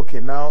 Yeah. Okay,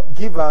 now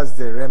give us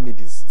the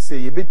remedies. Say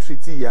you be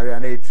treated yare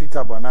and a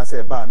treatable and I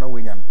say ba no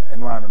win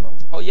and one no.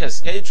 Oh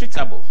yes, a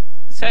treatable.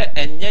 Say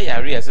and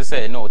yare as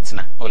say no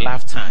tina or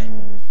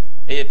lifetime.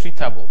 A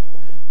treatable.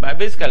 But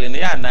basically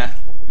na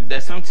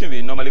there's something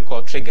we normally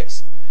call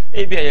triggers.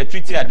 A be a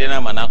treaty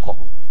adena manako.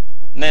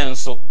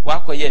 Nenso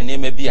wako ye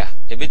name bia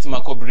a bit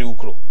mako bri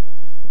ukro.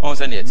 On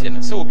send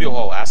it so be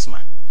ho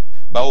asthma.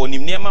 But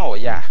onim niema o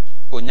ya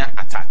onya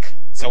attack.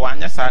 So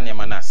wanya sa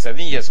niema na 7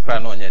 years kra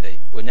no onya day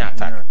onya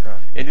attack.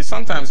 And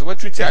sometimes we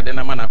treat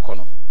adena manako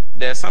no.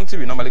 There's something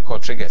we normally call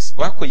triggers.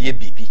 Wako ye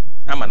bibi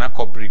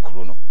amanako bri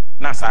ukro no.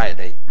 Na sa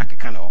day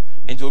akeka no.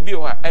 And to be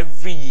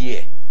every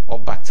year or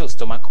battle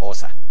stomach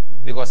ulcer.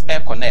 Because air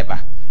coneba,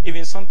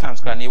 even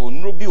sometimes can you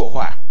will be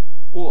or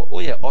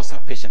yeah, ulcer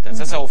patient and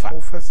says offer.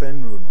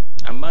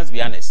 I must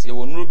be honest, you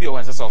will not be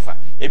or says offer.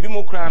 A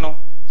bimo crano,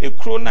 a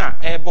crona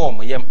air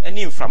bomb,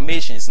 any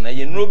inflammations, and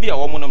you will be a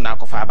woman of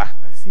narcofaba.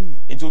 I see.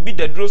 It will be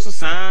the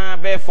drosus,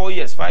 4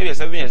 years, 5 years,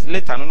 7 years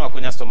later, no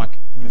on stomach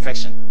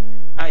infection.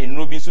 I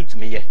know be suit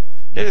me.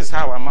 This is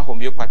how I'm a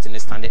homeopathy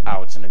standing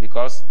out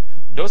because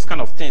those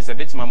kind of things a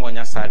bit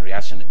my side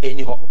reaction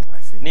anyhow.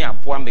 Near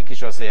poor making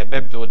sure say a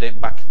build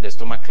back the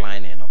stomach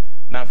line, you know.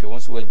 Now if you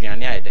want to work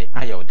behind the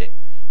eye day,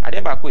 I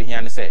never go here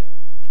and say,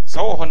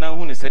 so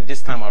who said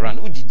this time around,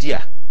 who did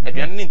dear? And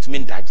you need to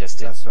mean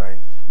digested. That's right.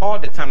 All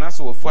the time, that's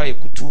what you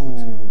could do.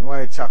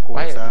 Why charcoal?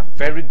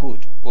 Very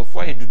good.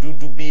 Before you do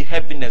be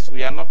heaviness,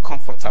 we are not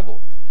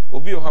comfortable.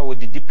 Obi how would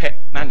the depend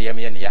Nani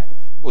Yamia?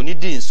 Only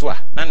din swa,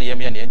 Nani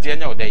Yamia, and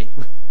Jania day.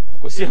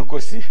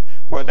 Kosi,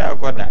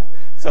 Goda.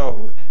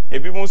 So, a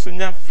bit more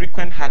soon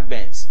frequent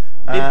heartburns.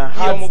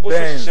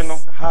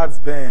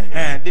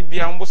 Heartburns. They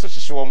be almost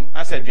such a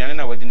I said,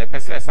 Diana, within the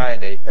pestle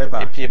side,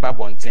 a pea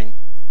babonting.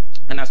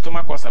 And a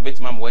stomach was a bit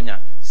mamma,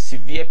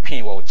 severe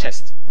pain or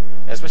chest,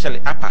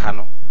 especially upper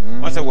hano.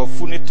 Once I was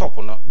fully top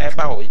on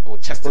or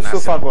chest and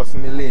esophagus.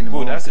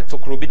 Good, that's a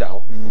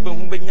tocrobidao.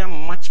 But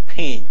much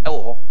pain.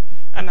 Oh,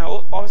 and I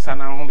also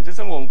now just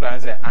a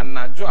moment and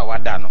I draw our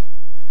dano.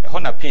 A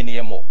honor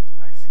pain more.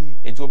 I see.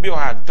 It will be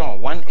hard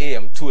done 1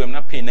 a.m., 2 a.m.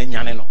 not pain and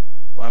yaneno.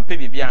 One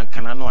baby beyond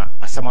Cananoa,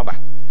 a samaba.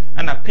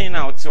 And a pain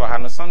out to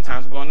her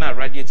sometimes but not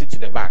radiated to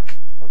the back.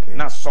 Okay.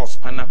 Not sauce,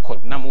 panna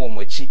cord, no more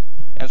mochi,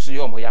 and so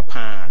you're my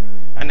pan.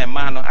 And a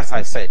man, as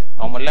I said,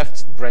 on my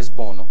left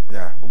breastbone.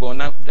 Yeah. But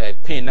not the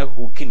pain of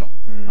hookino.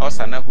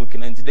 Also, not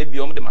hooking until they be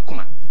on the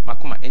Makuma.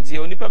 And the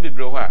only probably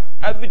broha.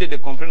 Every day they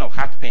complain of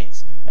heart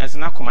pains. And so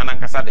now Kumana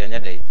Casada any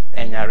day,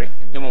 and Yari.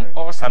 No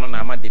all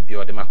Sanama de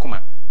Bio de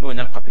Makuma. No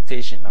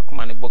palpitation.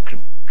 Nakumani bo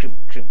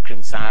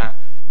cream, sa.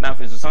 Now,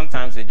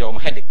 sometimes a job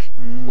headache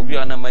will be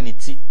on a money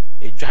tea,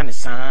 a Johnny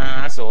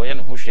or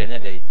any who share a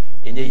day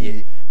in a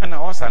year. And I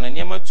also an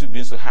near to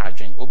be so hard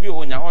drink. Obi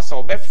when you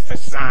also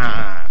Beth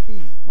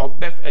or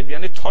Beth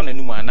Adrian ton and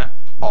Numana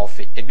off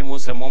it. A bit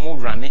more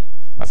running,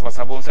 as was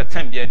about a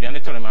 10 year Adrian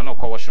tournament or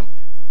caution.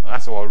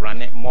 As well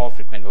running more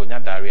frequent on your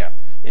diarrhea.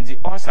 In the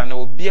also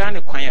will be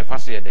an quiet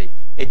faster day,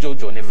 a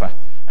Jojo never,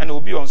 and will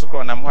be also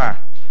crown Amwa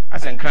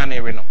as in Cranny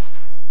Reno.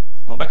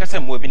 bɛka sɛ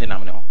mmoa bi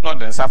nenam ne ho na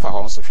ɔde nsa fa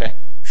hɔ nso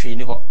hwee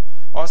ni hɔ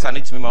ɔsa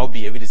ne tumi ma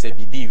obi evi de sɛ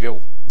bibi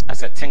wew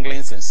as a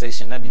tingling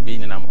sensation na bibi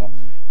nenam ho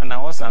and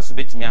ɔsa nso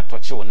betumi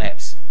atɔkye wo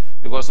nerves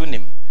because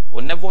wonim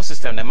wo nervous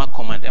system na ma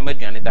command e ma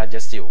duane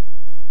digest you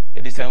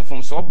e de sɛ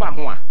mfom so ɔba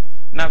ho a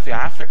na afei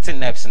affecting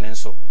nerves ne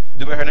nso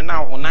de bɛhwɛ ne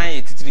na wo nan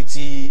yɛ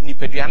titiriti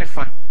nipaduane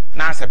fa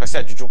na asɛ pɛ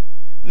sɛ dwodwo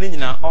ne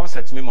nyina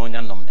ɔsa tumi ma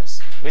onya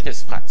numbness which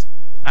is fat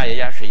a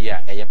yɛ ahwɛ yi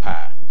a ɛyɛ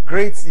paa.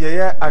 Great,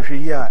 yeah,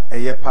 Ashia,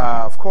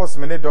 Eyepa. Of course,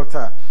 many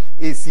doctor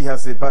AC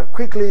has it, but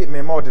quickly,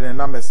 me more than the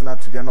numbers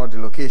not to get not the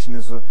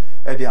location so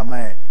at the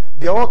Amaya.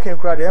 They all can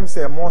cry, them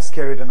say more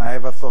scary than I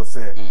ever thought.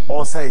 Say,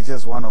 also is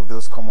just one of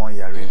those common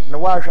yari. Now,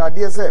 why should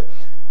I say,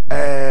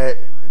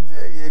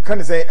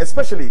 can say,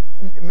 especially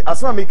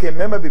as I make a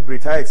member be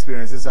British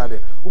experiences are there.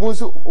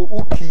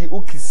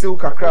 Uki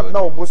silka crap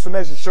now,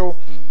 Bosunesh show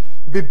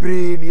be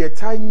brainy a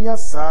tiny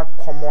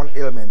common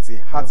ailments,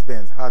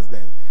 husbands.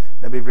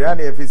 Na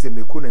bebrani efisi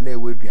mekuna na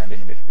eweduane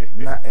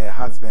na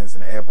husbands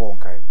na airborne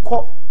kai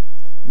ko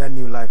na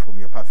new life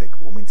homeopathic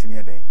womentimi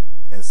eden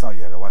ensa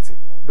yere wate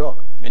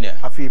doc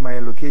afi my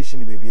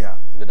location baby a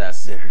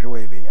medase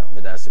hwehwe ebenya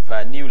medase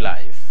pa new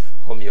life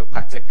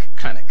homeopathic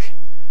clinic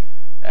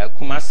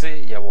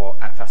kumase yewo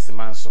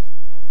atasimanso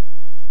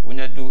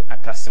wunyadu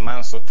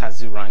atasimanso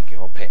tazi rank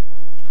ope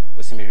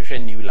osimi hwehwe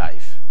new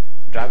life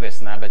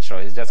drivers na betro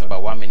is just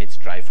about 1 minute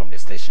drive from the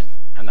station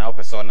and now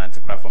person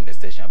nanti from the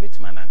station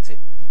abetima nanti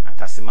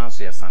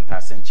atasimanso ya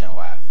santase nchen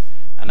wa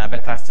and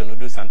abetaste no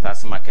do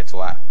santase market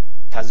wa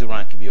tazi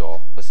rank bi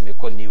o osimi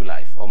ko new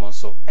life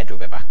omonso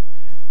edobeba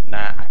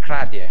na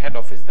Accra the head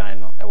office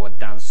dino e wo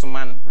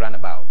Dansuman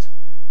roundabout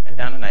and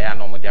dano na ya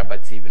no mo dia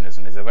TV no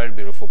so is a very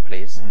beautiful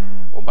place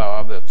oba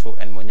wa be to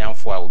and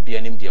monyamfo a obi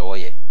anim de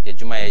oye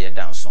ejuma ye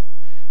danso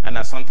and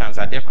sometimes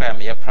I dey cry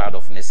me proud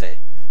of ne say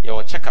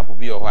your check up will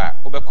be or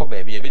obeko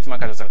baby a bit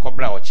makers a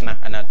cobra or china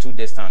and 2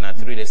 days time and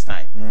 3 days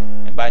time.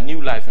 And by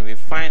new life we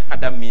find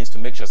other means to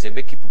make sure say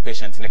be keep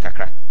patient in the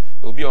kakra. It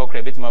will be all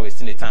credit ma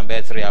wasting the time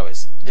by 3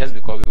 hours just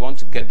because we want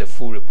to get the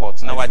full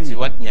report. Now what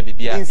nya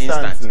bibia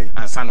instant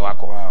and san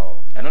wako. Wow.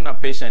 And on a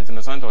patient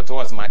no something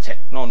towards my check.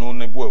 No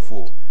bu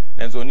full.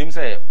 Then so nim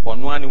say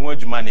onu ani ho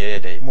adwuma na ye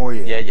dey.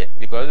 Yeah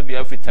because be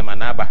every time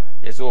anaba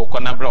yes o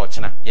kona bra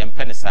ochina ye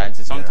mpene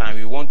science sometimes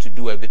we want to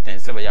do everything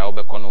so we ya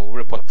obeko no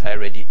report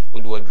ready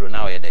we do adro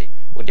now ye dey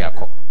we dey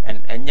akọ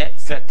and yet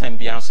certain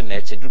bi anso na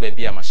eche duru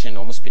ba machine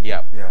no speed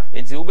up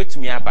enti we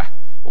betumi aba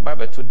oba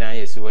beto dan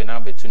yes we na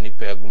beto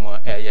nipa agumo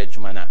ye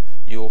adwuma na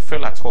you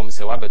feel at home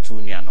say wa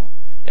beto nuanom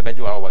ye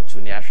beje wa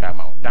watu ni ahwa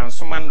ma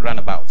Dansuman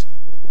roundabout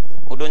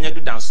odonya do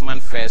Dansuman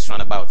first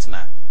roundabout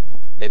na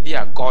baby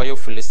a Goyo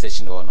filling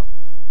station no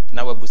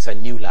na wabusa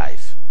new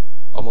life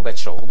omo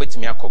betro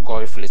obetimi akọ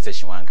Goyo filling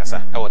station wan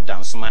kasa e wo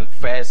Dansuman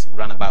first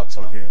roundabout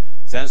no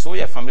since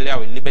we are familiar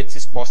with Liberty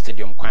Sports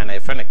Stadium kwan na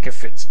friend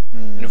Kefit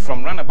and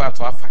from roundabout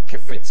to afa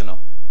Kefit no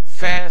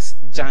first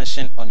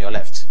junction on your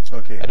left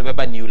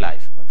edobeba new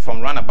life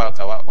from roundabout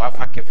to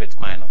afa Kefit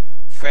kwan no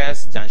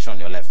first junction on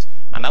your left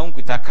and na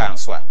unkuta car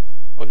so a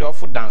ode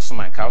ofu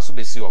Dansuman ka also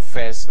be see your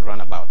first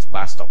roundabout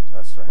bus stop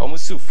that's right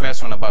almost see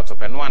first roundabout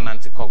up and one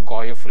anti-call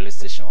Goyo filling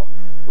station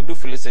we do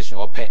filling station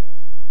or pay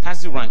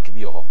tazi rank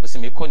bi ho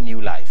we me call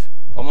new life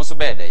almost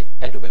be day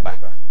edobeba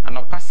and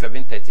up past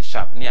 7:30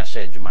 sharp near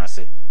share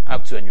jumase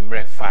up to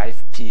anumere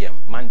 5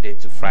 p.m. Monday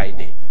to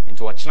Friday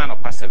into a channel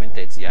past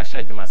 7:30 ya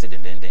share jumase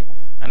den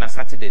and on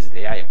Saturdays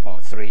they are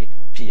upon 3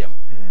 p.m.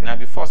 Now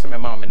before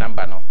some my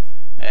number no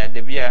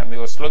the bia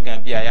me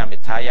slogan bia ya me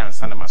tire and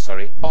sanama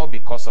sorry all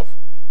because of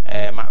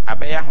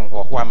abeya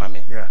ho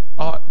mame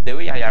or the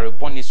way I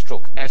reborn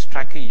stroke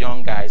striking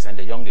young guys and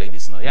the young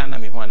ladies no ya na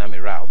me ho na me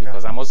raw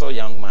because I'm also a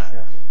young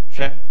man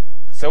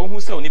so who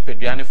say oni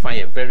peduane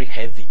fan very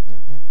heavy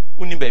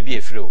uni baby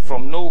efiro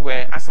from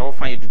nowhere as I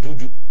fan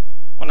dududu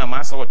ona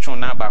ma sa otwon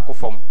na ba ko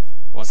fom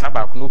on sa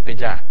ba ko no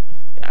peja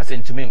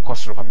asentumi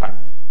nkosoro papa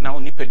na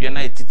oni peduane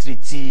na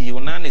titriti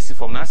ona na si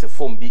fom na se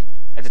fom bi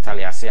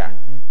etetale ase a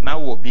na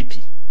wo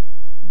BP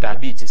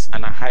diabetes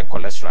and a high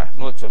cholesterol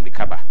no to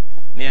recover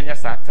na anya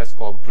sa test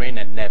called brain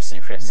and nerves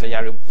in so ya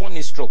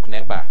reborn stroke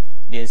never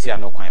na ensi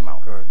ano kwan ma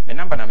the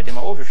number na me dem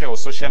o hwehwe o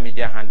social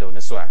media handle ne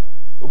so a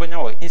obenya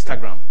o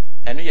Instagram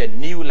eno ye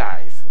new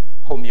life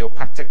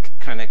homeopathic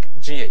clinic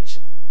GH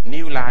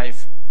new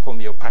life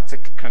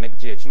homeopathic clinic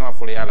GH no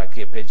afole ya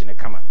like page ne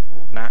kama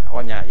na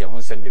onya ye ho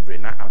nsem bebre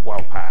na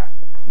aboa pa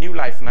new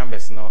life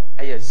numbers no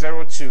eye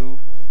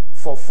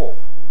 0244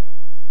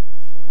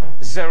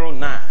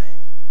 09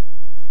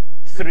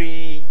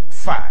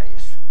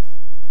 35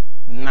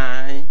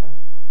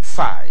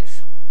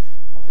 95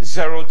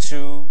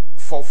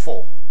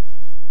 0244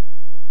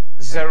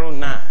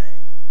 09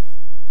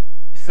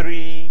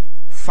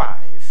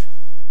 35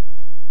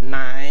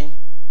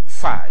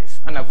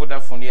 95 and a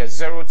Vodafone here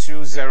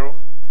 020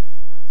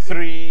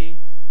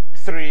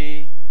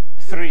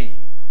 333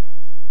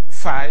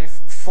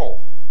 54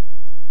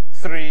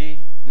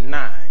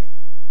 39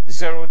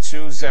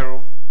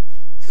 020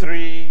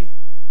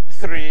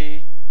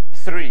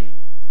 333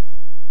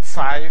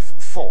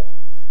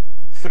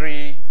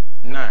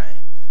 5439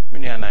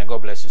 Miniana,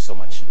 God bless you so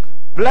much.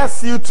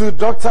 Bless you to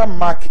Dr.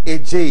 Mark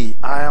AJ.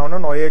 I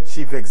am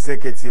Chief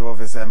Executive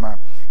Officer,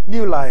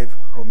 New Life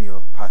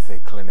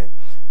Homeopathic Clinic.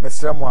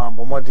 Mr.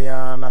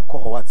 Bomodiana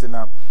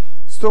Kohowatina.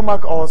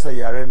 Stomach ulcer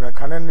yare no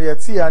kanen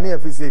yeti ani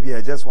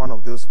efisebia just one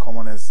of those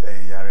commonest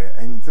yare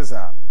and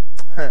tisa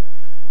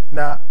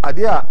na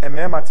adia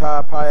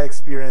ememata pa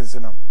experience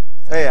no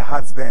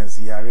husbands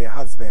yare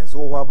husbands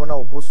wo abona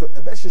oboso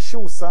ebe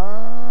hihyew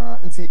saa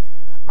nti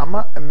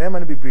ama emema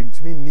no bebre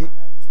ntimi ni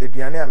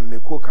eduane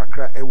ameko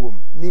kakra ewom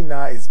ni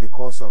na is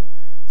because of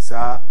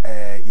sa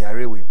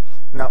yare we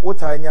na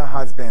wotanya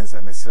husbands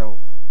amesrew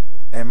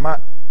ema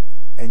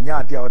enya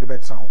adia ode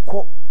betra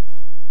ho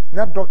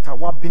na doctor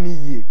wa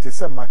bini ye te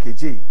se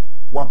makeje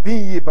wa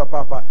bin ye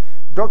papa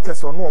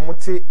doctors ono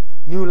omote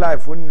New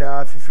Life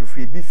na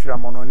free be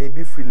framono ne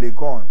be free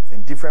Legon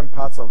in different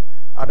parts of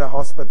other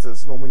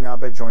hospitals no munya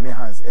be joining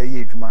hands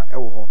eye adwuma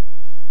ewo ho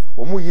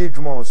omo ye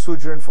adwuma on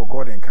soldiering for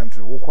God and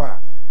country wo kwa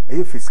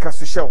eye fisika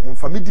so hye ho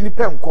famidi ni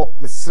penko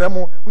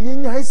mesremo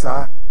unyenya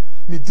isa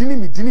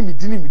midini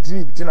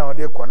na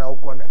ode kwa na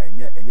wo na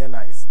enye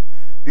nice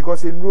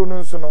because enro no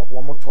nso no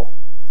wo moto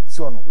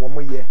so no wo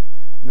mo ye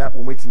na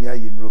umetimi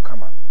aye nro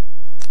kama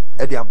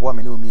e de aboa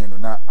me ne omienu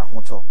na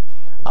ahoto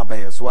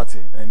abaye so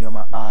wate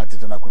enioma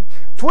atetenakwem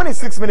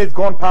 26 minutes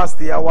gone past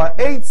the hour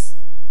 8.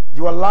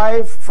 You are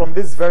live from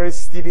this very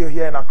studio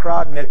here in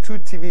Accra, Net2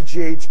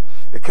 TVGH,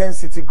 the Ken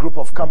City Group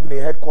of Company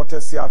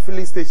headquarters here,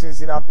 affiliate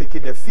stations in our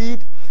picking the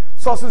feed,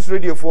 Sources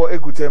Radio for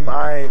Ekutem,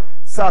 I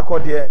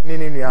Sakode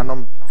Nini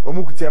Nianom,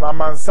 Omukutem,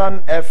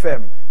 Amansan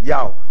FM,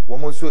 Yao,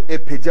 Womoso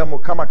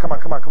Epejamo, kama,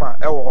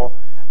 Ewo,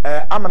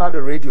 Amanado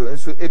Radio, and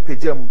so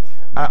Epejam,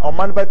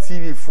 Omanba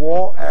TV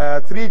for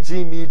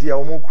 3G Media,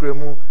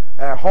 Omukremu,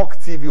 Hawk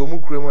TV,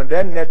 Omukremu, and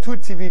then Net2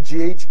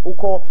 TVGH,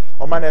 Oko,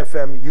 Oman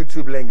FM,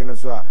 YouTube link, and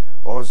so on.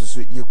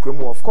 Also,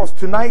 of course,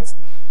 tonight,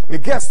 the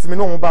guest,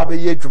 Mino Baba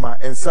Yedruma,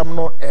 and some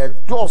no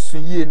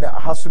Dawson Ye,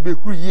 has to be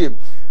who ye.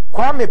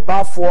 Kwame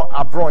Baffoe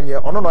Abronye,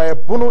 Onono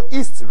Bono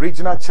East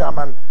Regional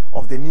Chairman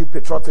of the New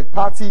Patriotic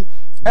Party,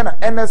 and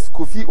Ernest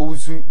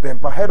Owusu,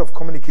 Bempah, Head of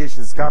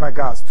Communications, Ghana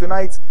Gas.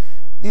 Tonight,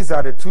 these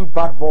are the two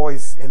bad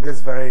boys in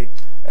this very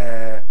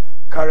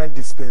current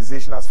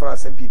dispensation as far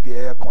as MPP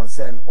are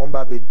concerned.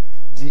 Ombabe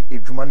di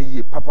Ejumani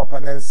Ye, Papa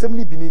Panan,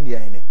 Semli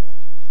Binini.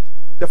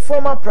 The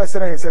former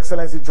president, His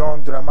Excellency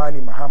John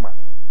Dramani Mahama,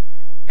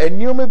 and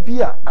Nyome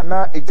Bia,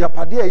 ana a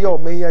Japadia, yo,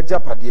 Maya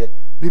Japadia,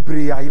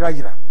 Bibri,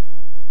 Ira.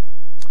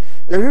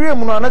 The Hiri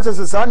Munanajas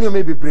is Anyo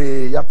may be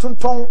brave,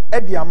 Yatunton,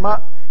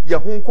 Ediama,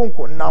 Yahun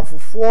Konko, now for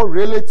 4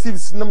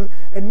 relatives, and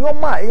your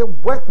ma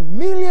worth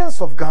millions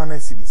of Ghana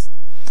cedis.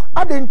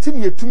 I didn't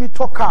think you to me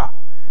talk,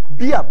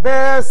 Bia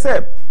bear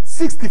said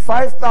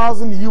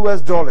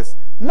 $65,000.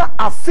 Na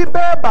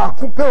afibe ba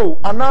kupeo,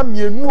 ana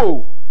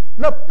mienuo,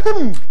 na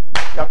pim.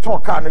 Ya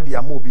talk na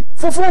dia mobi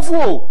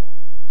fofofo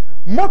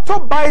motor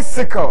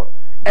bicycle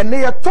and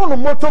they ton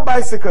motor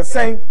bicycle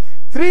saying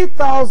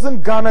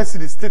 3,000 Ghana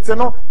cedis tete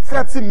no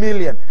 30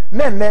 million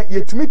nene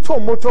yetumi to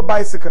motor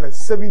bicycle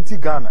 70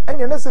 Ghana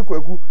enye na se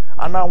kwagu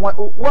ana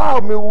wow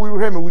me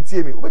we he me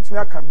wutie me obetumi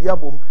aka bia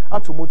bom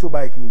ato motor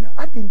bike ni na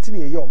adinti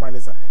ne ye o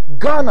manesa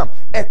Ghana,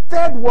 a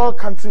third world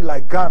country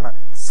like Ghana,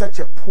 such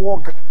a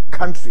poor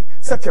country,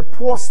 such a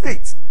poor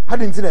state,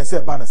 adinti ne se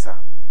banasa.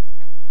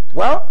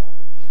 Well,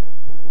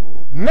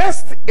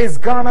 next is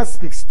Ghana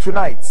Speaks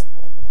tonight.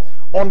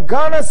 On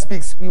Ghana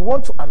Speaks, we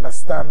want to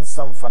understand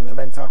some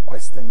fundamental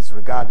questions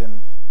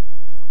regarding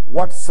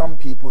what some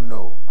people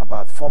know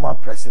about former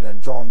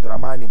President John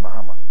Dramani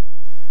Mahama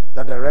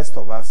that the rest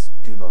of us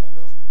do not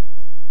know.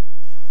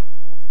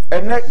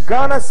 And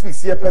Ghana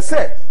Speaks here per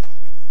se.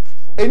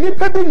 Any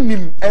people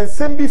nim and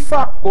sembi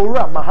fa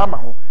ora Mahama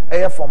ho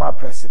a former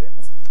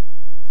president.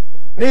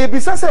 Ne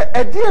bisa se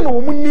edie no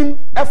mu nim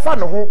efa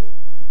no ho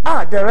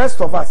the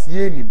rest of us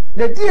ye nim.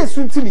 Ne die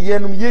sunti ni ye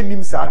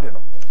nim sa de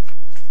no.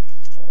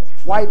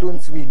 Why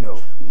don't we know?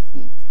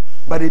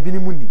 But ebi ni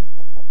mu nim.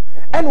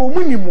 And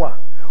omu nim wa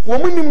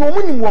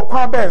wo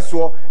kwa ben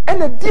so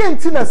and the die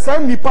nti na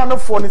san nipa no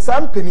fo ni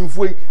san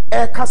penimfo yi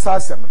e kasa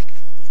asem.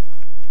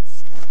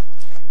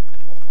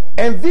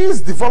 And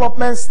these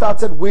developments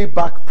started way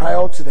back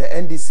prior to the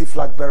NDC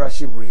flag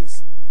bearership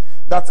race.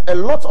 That a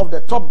lot of the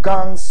top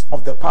gangs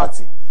of the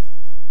party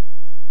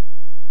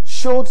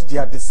showed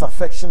their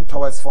disaffection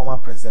towards former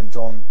President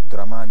John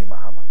Dramani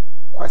Mahama.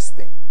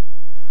 Question: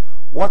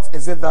 what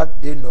is it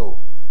that they know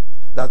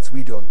that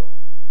we don't know?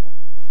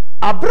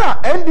 Abra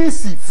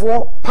NDC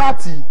for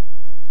party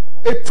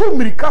etu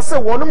mirika se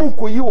wono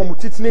koyi wo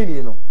mutitine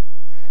ni no.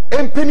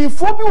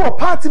 Empenifo bi wo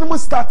party no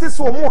start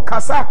so wo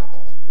kasa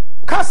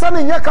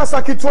ne nya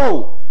kasa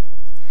kitwo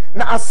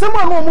na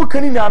asema no mu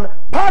kani na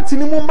party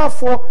ni mu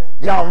mafo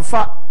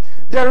yamfa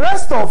the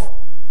rest of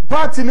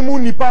party ni mu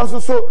nipa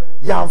so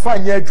yamfa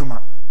nya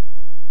adwuma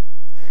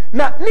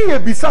na ni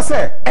ebisa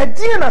se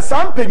edie na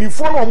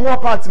sampenifo no mu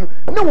party no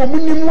na wo mu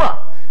nimu a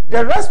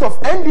the rest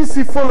of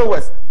NDC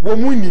followers wo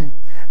mu nim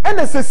and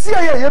as a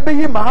CIA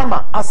yebeyi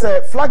Mahama as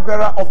a flag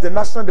bearer of the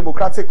National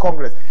Democratic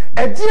Congress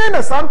edie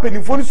na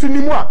sampenifo no so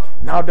nimu a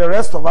now the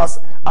rest of us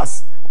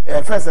as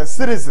first as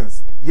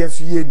citizens,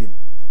 yes, yenim.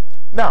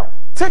 Now,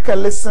 take a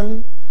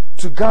listen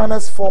to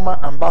Ghana's former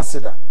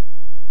ambassador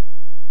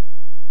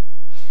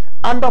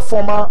under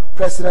former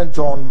President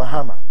John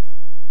Mahama.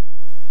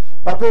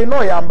 Papa, you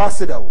know your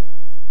ambassador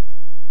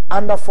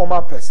under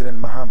former President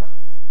Mahama.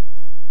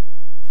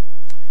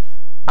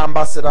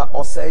 Ambassador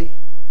Osei,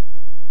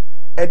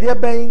 Edia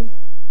Bain,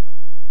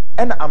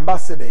 and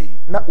ambassador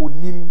na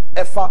unim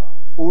efa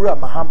ura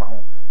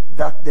Mahama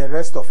that the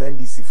rest of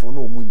NDC for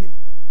no munim.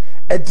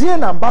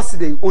 Edian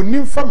ambassador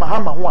onim fa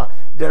Mahama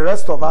the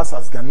rest of us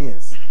as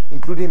Ghanaians,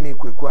 including me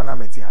Kwekwana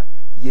Metia,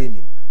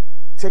 yenim.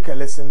 Take a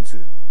listen to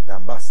the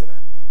ambassador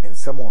and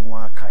someone who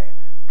are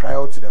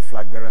prior to the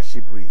flag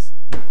bearership race,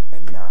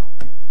 and now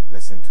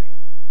listen to him.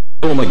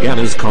 Former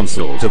Ghana's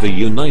consul to the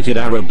United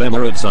Arab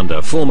Emirates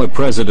under former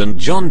President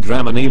John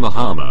Dramani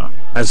Mahama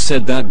has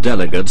said that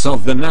delegates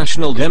of the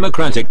National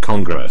Democratic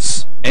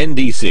Congress,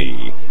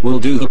 NDC, will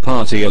do the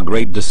party a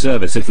great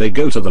disservice if they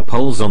go to the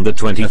polls on the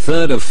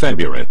 23rd of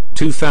February,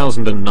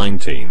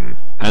 2019,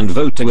 and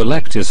vote to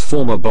elect his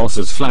former boss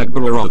as flag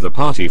bearer of the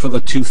party for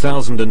the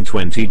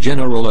 2020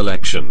 general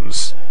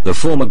elections. The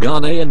former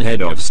Ghanaian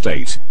head of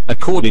state,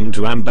 according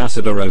to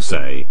Ambassador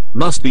Osei,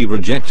 must be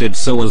rejected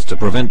so as to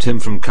prevent him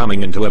from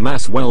coming into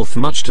amass wealth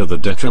much to the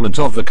detriment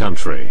of the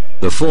country.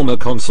 The former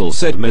consul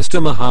said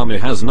Mr. Mahama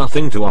has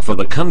nothing to offer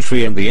the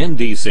country and the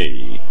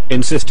NDC,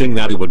 insisting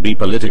that it would be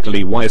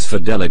politically wise for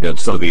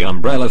delegates of the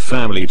umbrella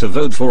family to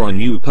vote for a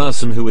new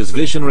person who is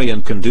visionary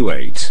and can do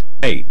 8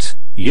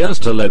 years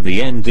to lead the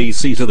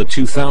NDC to the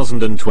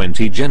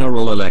 2020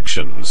 general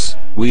elections.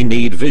 We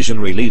need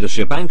visionary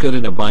leadership anchored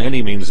in a by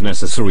any means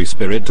necessary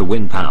spirit to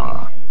win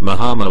power.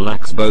 Mahama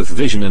lacks both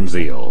vision and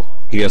zeal.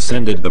 He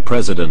ascended the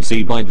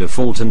presidency by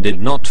default and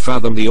did not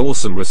fathom the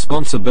awesome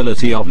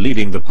responsibility of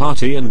leading the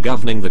party and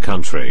governing the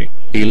country.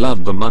 He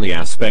loved the money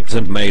aspect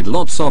and made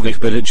lots of it,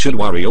 but it should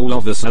worry all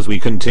of us as we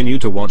continue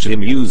to watch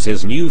him use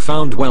his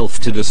newfound wealth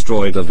to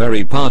destroy the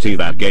very party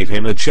that gave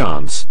him a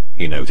chance,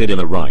 he noted in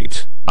a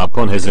write-up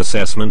on his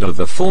assessment of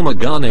the former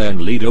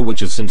Ghanaian leader, which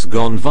has since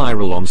gone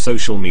viral on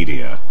social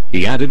media.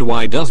 He added,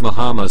 "Why does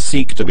Mahama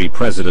seek to be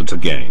president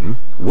again?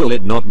 Will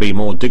it not be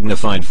more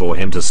dignified for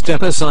him to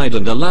step aside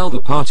and allow the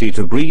party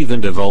to breathe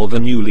and evolve a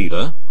new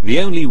leader? The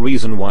only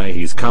reason why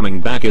he's coming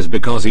back is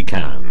because he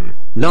can.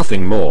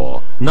 Nothing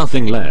more,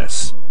 nothing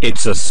less.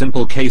 It's a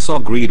simple case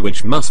of greed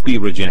which must be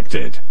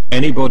rejected.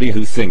 Anybody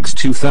who thinks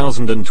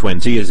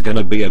 2020 is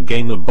gonna be a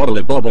game of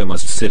bobble bobble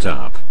must sit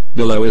up."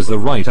 Below is the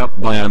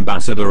write-up by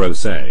Ambassador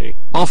Osei.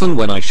 "Often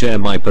when I share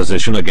my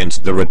position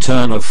against the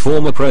return of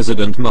former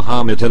President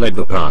Mahama to lead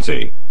the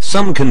party,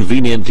 some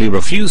conveniently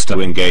refuse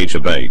to engage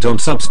debate on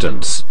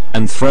substance,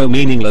 and throw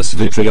meaningless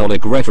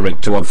vitriolic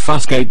rhetoric to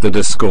obfuscate the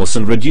discourse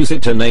and reduce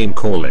it to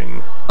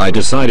name-calling. I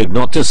decided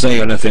not to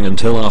say anything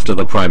until after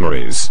the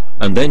primaries,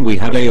 and then we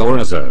had a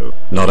Owusu.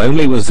 Not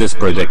only was this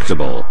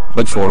predictable,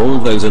 but for all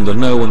those in the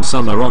know, and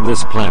some are on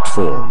this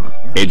platform,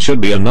 it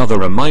should be another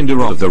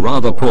reminder of the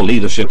rather poor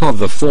leadership of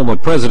the former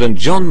President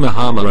John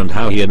Mahama and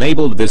how he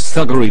enabled this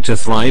thuggery to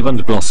thrive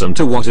and blossom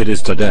to what it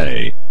is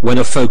today. When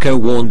Baffoe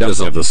warned us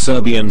of the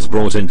Serbians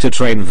brought in to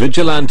train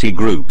vigilante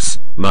groups,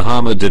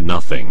 Mahama did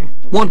nothing.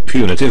 What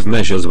punitive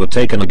measures were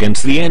taken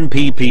against the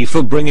NPP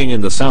for bringing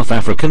in the South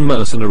African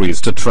mercenaries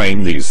to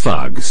train these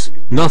thugs?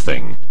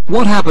 Nothing.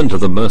 What happened to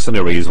the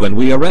mercenaries when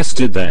we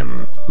arrested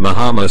them?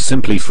 Mahama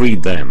simply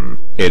freed them.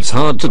 It's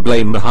hard to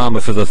blame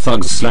Mahama for the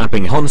thugs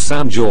slapping Hon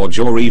Sam George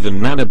or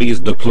even Nanabe's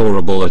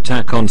deplorable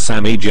attack on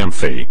Sammy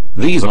Gyamfi.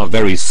 These are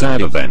very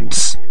sad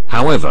events.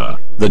 However,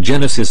 the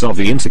genesis of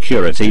the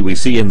insecurity we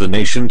see in the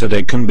nation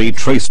today can be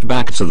traced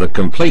back to the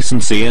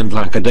complacency and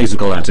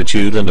lackadaisical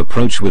attitude and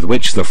approach with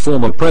which the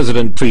former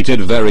president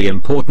treated very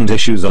important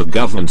issues of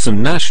governance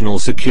and national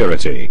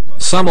security.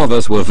 Some of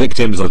us were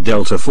victims of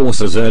Delta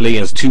Force as early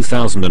as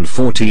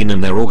 2014,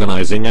 and their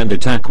organizing and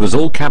attack was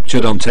all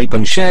captured on tape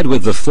and shared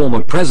with the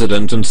former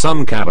president and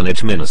some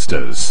cabinet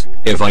ministers.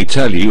 If I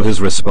tell you his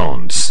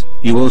response,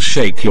 you will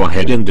shake your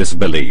head in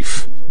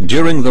disbelief.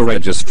 During the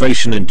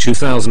registration in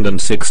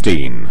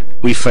 2016,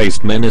 we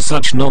faced many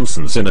such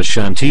nonsense in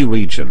Ashanti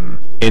region.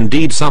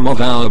 Indeed, some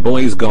of our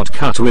boys got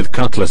cut with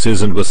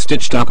cutlasses and were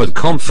stitched up at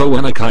Komfo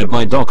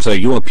by Dr.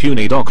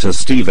 Yorpuni, Dr.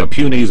 Steve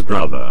Apuni's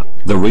brother,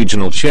 the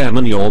regional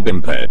chairman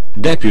Bempah,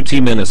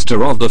 Deputy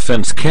Minister of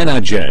Defense Ken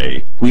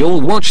Ajay. We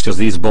all watched as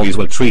these boys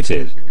were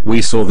treated.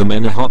 We saw the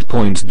many hot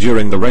points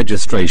during the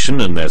registration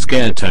and their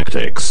scare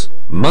tactics.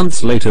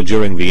 Months later,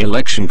 during the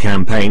election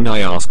campaign, I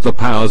asked the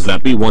powers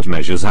that be, what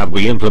measures have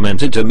we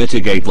implemented to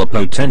mitigate the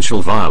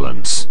potential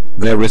violence?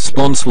 Their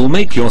response will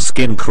make your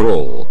skin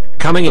crawl.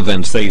 Coming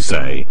events, they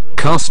say,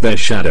 cast their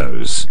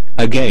shadows.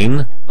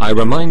 Again, I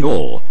remind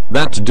all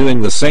that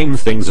doing the same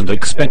things and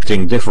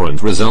expecting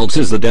different results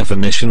is the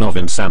definition of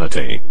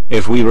insanity.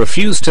 If we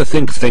refuse to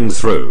think things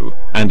through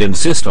and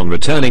insist on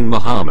returning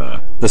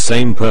Mahama, the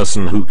same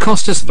person who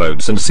cost us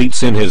votes and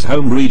seats in his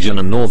home region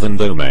and northern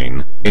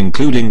domain,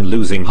 including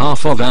losing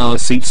half of our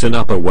seats in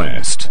Upper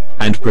West,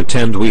 and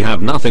pretend we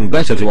have nothing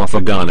better to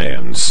offer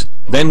Ghanaians,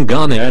 then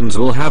Ghanaians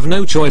will have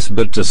no choice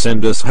but to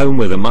send us home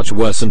with a much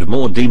worse and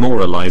more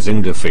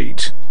demoralizing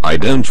defeat. I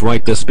don't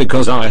write this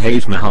because I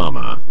hate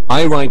Mahama.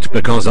 I write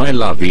because I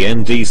love the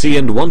NDC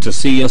and want to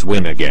see us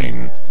win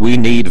again. We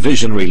need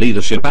visionary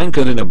leadership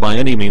anchored in a by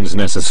any means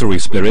necessary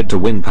spirit to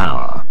win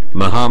power.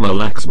 Mahama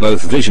lacks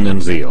both vision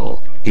and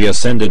zeal. He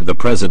ascended the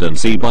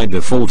presidency by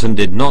default and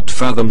did not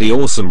fathom the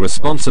awesome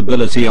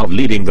responsibility of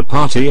leading the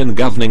party and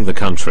governing the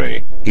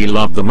country. He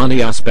loved the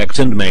money aspect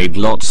and made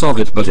lots of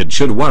it, but it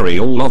should worry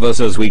all of us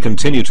as we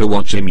continue to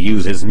watch him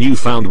use his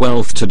newfound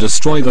wealth to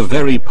destroy the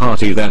very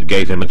party that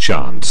gave him a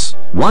chance.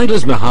 Why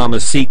does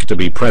Mahama seek to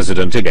be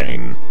president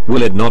again?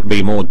 Will it not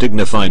be more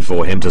dignified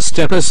for him to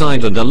step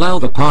aside and allow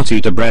the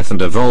party to breathe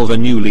and evolve a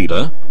new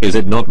leader? Is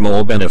it not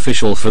more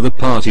beneficial for the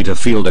party to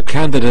field a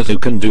candidate who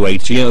can do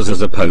 8 years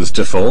as opposed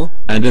to 4?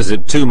 And is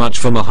it too much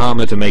for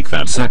Mahama to make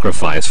that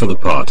sacrifice for the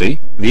party?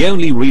 The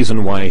only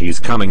reason why he's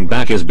coming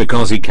back is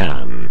because he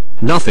can.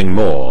 Nothing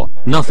more,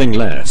 nothing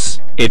less.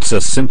 It's a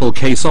simple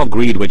case of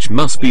greed which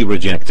must be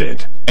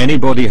rejected.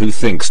 Anybody who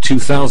thinks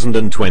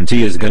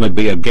 2020 is gonna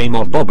be a game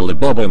of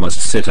bobble-a-bobble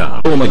must sit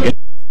up.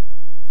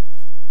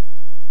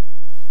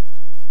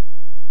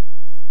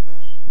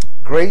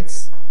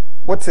 Great.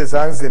 What is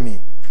answer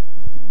me?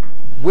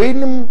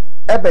 When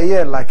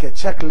ebe like a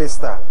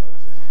checklist.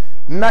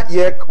 Not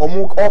yet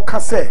omuk or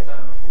kase.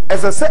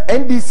 As I say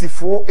NDC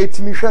for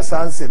 80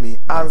 answer me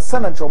and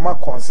San Antonio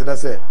consider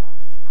say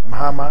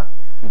Mahama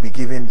will be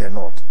given the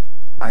nod.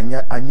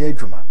 Anya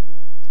Juma.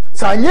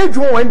 So Anya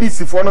Juma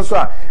NDC for no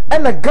so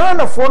and the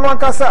Ghana for no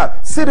kasa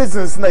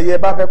citizens na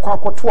yeba be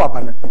kwako to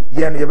abana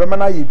yen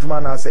yebemana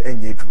yejuma na say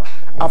Anya Juma.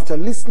 After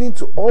listening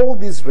to all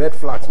these red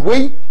flags,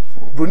 we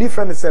Bruni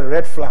friend said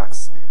red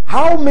flags.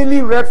 How many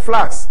red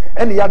flags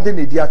and yade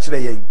ne di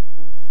achire yen?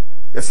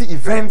 You see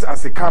events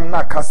as they come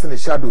now casting a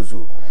shadows.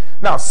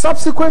 Now,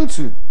 subsequent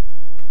to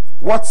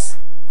what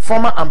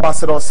former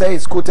ambassador say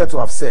is quoted to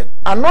have said,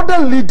 another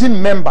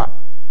leading member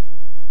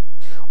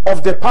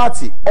of the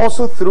party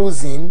also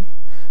throws in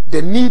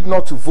the need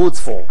not to vote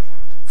for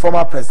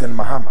former President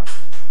Mahama.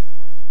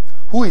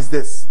 Who is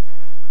this?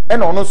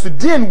 And also,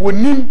 Dean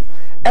Wunim,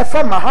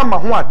 Efa Mahama,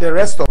 who are the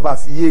rest of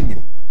us,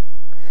 Yenim.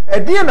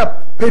 A Dean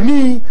a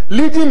penny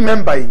leading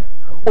member,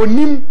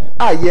 Onim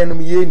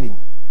Ayenim Yenim.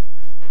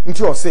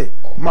 Into your say,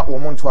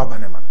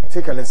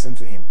 take a listen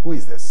to him. Who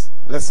is this?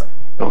 Listen.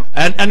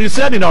 And you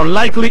said in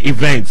unlikely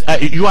events,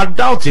 you are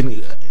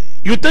doubting.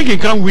 You think he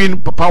can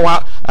win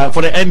power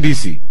for the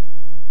NDC?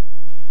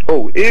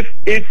 Oh,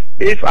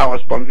 if I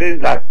was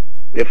convinced that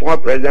the former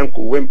president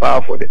could win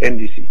power for the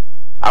NDC,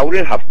 I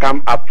wouldn't have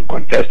come up to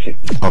contest him.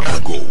 Okay,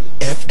 go.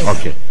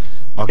 Okay.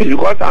 It's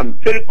because I'm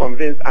very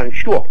convinced and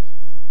sure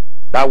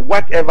that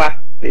whatever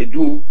they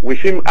do with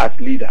him as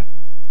leader,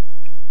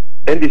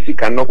 NDC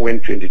cannot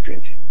win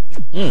 2020.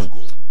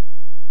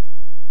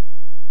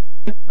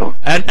 No.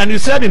 And you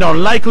said in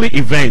unlikely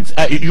events,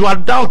 you are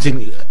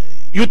doubting.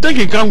 You think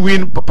he can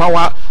win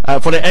power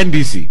for the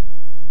NDC?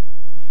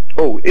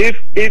 Oh,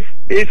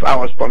 if I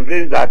was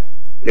convinced that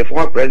the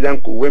former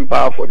president could win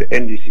power for the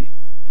NDC,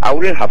 I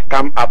wouldn't have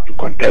come up to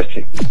contest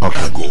him.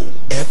 Okay, go.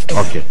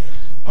 Okay.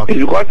 It's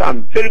because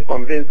I'm very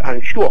convinced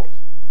and sure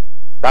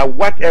that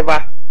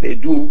whatever they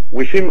do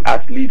with him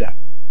as leader,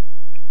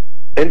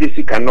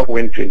 NDC cannot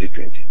win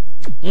 2020.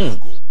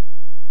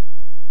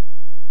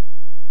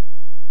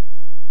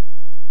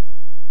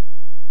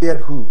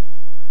 Who?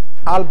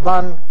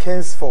 Alban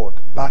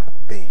Kingsford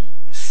Backbane.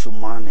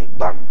 Sumani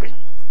Backbane.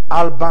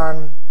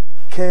 Alban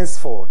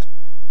Kingsford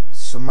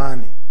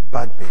Sumani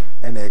Backbane.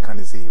 And I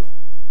can see you.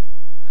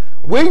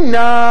 We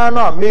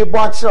now may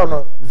watch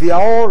on. They are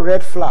all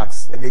red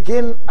flags. And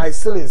again, I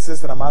still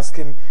insist that I'm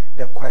asking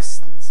the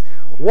questions.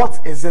 What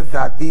is it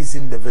that these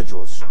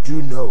individuals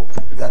do know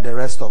that the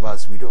rest of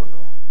us we don't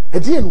know?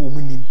 Again,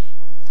 woman,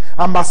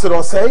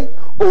 ambassador say,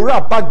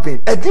 Ora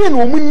Backbane. Again,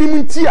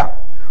 woman, tia.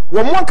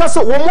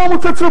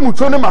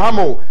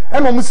 Mahamo,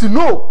 and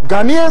no,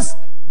 Ghanaians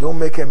don't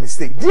make a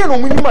mistake.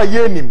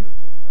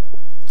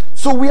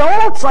 So we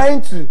are all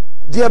trying to,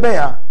 dear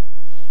Bear,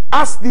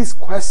 ask these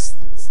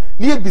questions.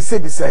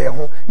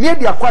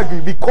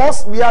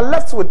 Because we are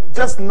left with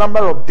just a number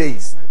of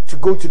days to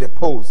go to the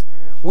polls.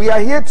 We are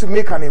here to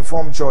make an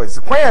informed choice.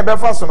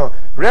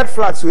 Red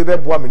flags.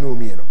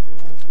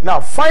 Now,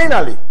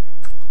 finally,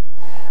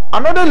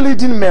 another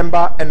leading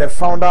member and a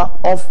founder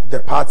of the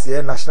party,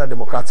 National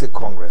Democratic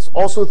Congress,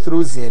 also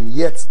throws in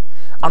yet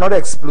another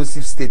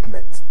explosive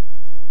statement.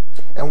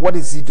 And what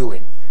is he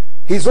doing?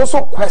 He's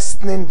also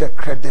questioning the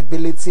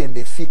credibility and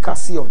the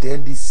efficacy of the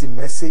NDC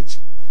message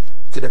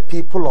to the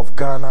people of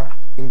Ghana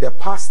in the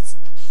past,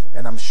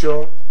 and I'm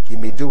sure he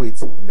may do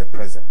it in the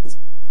present.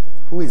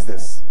 Who is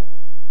this?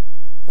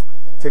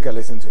 Take a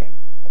listen to him.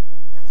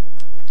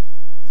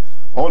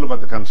 All over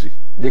the country.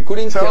 They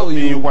couldn't tell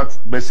me you what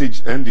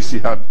message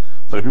NDC had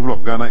for the people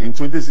of Ghana in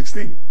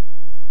 2016.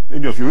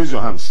 Maybe if you raise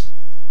your hands,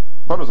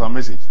 what was our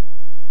message?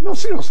 No,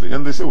 seriously.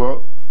 And they say,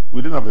 well,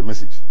 we didn't have a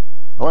message.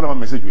 Whatever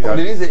message we had.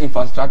 There is the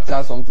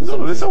infrastructure, something.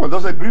 No, they say, well,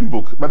 there's a green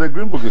book, but the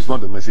green book is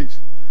not the message.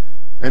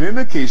 And in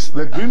the case,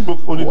 the Green Book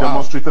only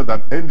demonstrated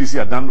that NDC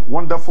had done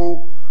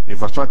wonderful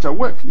infrastructure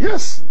work.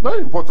 Yes, very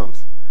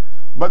important.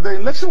 But the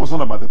election was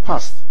not about the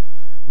past.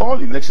 All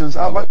elections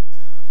are about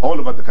all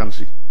over the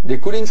country. They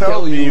couldn't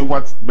tell me you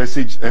what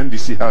message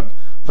NDC had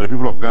for the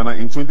people of Ghana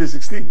in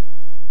 2016.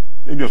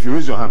 Maybe if you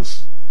raise your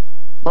hands,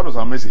 what was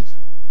our message?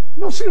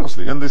 No,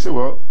 seriously. And they say,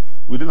 well,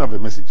 we didn't have a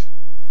message.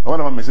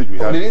 Whatever message we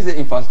had. They didn't say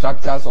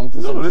infrastructure,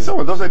 something. No, they said,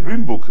 well, there's a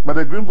Green Book, but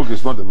the Green Book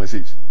is not the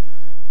message.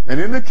 And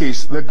in the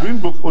case, the Green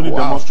Book only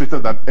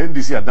demonstrated that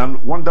NDC had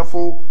done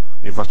wonderful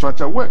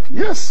infrastructure work.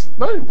 Yes,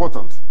 very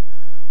important.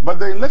 But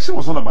the election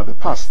was not about the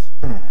past.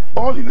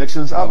 All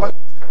elections are about...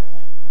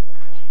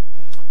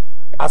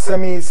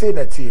 Asemi say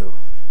that to you.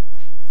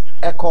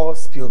 Echo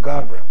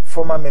Spielgabra,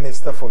 former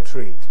Minister for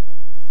Trade.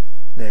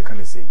 There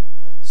can say.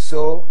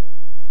 So,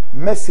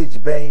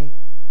 message bang,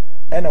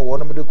 and a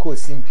one of the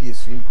course in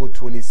PSU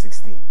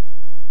 2016.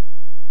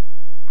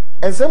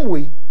 And some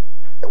way,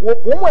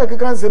 one way I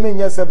can say, many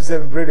years of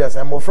 7 brothers,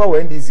 I'm of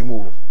our NDC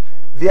move.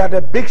 They are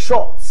the big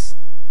shots.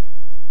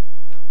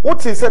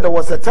 What he said, there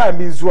was a time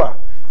in Zua,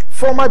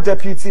 former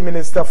Deputy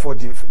Minister for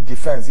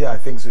Defense, yeah, I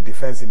think so,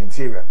 Defense and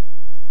Interior.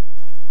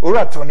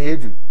 Ora Tony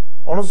Edu,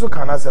 also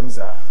can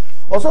azamza.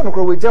 Also, no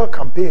we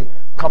campaign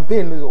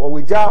or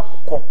we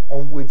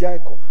on we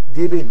jako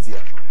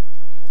debentia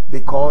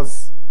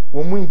because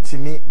when we to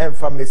me and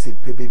message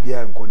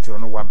PPBI and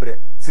continue wabre.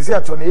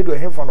 Sisi Tony Edu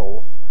him for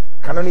no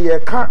can only ye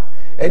can't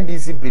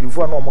NDC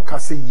before no more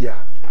case year.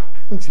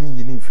 Intimi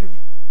yin free.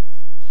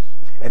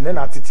 And then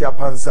at Titia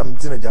Pansam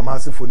Tina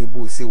Jamasi for the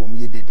boo say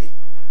ye did.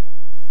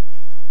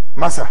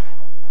 Massa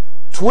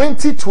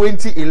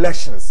 2020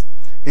 elections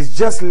is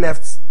just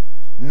left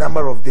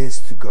number of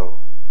days to go.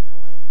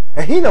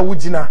 And here na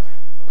wujina.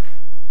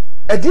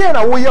 Ediye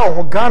na woye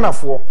o Ghana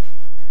for.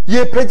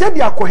 Ye peje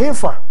dia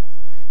kohemfa.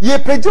 Ye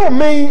peje o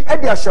main e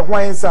dia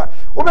hwehwansa.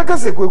 Obeka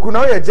se kweku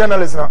na ye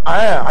journalist na.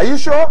 Are you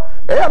sure?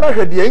 E na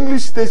hwe the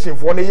English station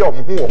for ne ye o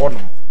ho wo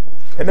honom.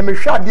 And me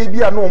hwa de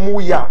bia na o mu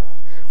ya.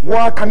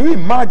 Wow, can you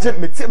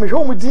imagine me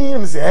home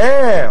din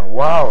say,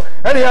 wow.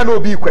 And ya no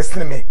be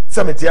question me.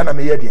 Say me dia na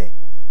me ye den.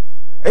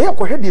 E ya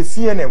kohwe de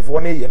CNN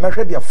for ne ye na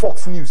hwe de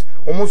Fox News.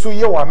 Almost a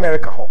year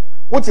America.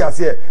 What you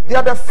say? They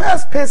are the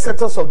first pace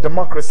setters of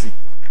democracy.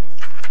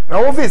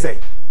 Now, what is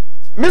it?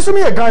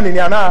 Misumi a gun in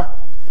Yana.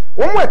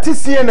 One more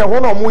TCN and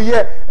one or more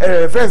year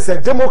events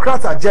and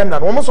Democrat agenda.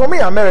 Almost all me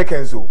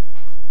Americans.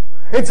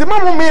 It's a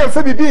mamma me and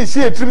Fabi being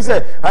she a trim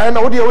say, I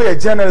know the way a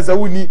journalist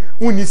who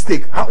need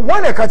stake.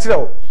 One a catch it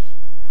out.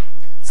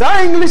 So,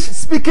 English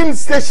speaking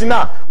station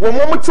now, one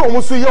moment to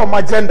almost a year my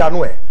agenda no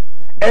way.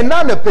 And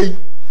none a pay.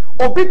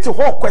 Obi to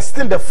ho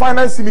question the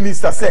finance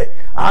minister say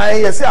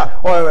yes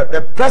or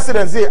the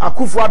president say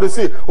Akufo-Addo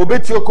say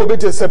obi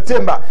to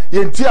September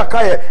yentu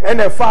akaye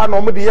NFA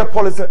no mo de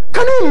policy.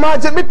 Can you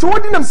imagine me to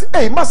what them say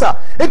hey massa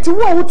enti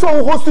wo to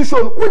host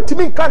show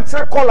won't can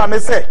call and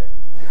say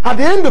at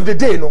the end of the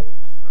day no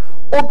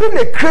obi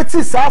ne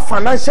create our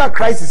financial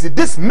crisis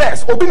this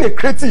mess obi ne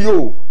create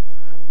you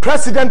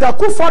President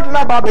Akufo-Addo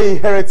na ba be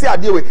inherit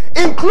adewe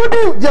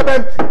including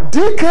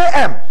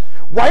DKM.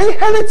 Why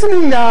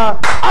anything na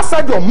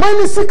aside your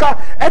money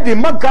sika e de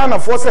magana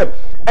for say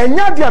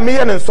enya dia me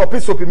ye ne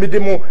sopi me de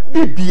mo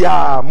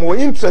bibia mo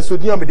interest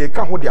odi am de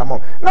ka ho dia mo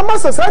na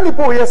masa sa ni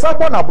po ye sa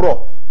bo na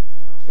bro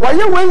why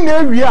when na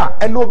ewia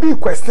and obi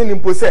question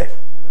impo say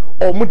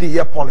o mu de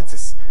ye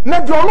politics na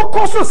de ono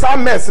koso sa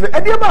mess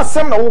e de ba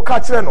sem na wo ka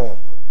kire no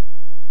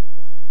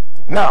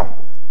now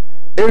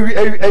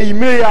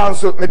me ya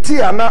anso me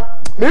ti ana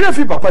me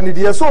refi papa ni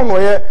de so no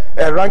ye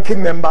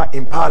ranking member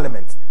in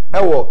parliament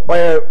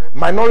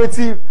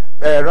minority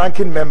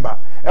ranking member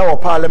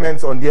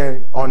parliament on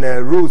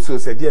rules so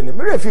said me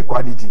refi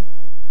kwadidi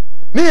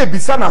me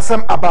ebisa na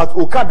sem about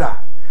Okada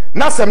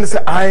na sem say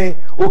I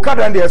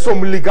Okada and they so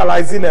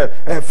legalizing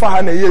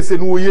fa na yes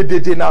no ye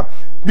dede na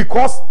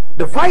because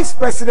the vice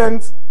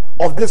president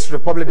of this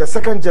republic the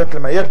second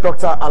gentleman yet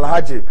Dr.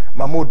 Alhaji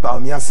Mahmoud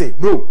Bawumia say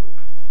no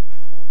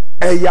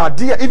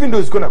even though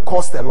it's going to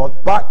cost a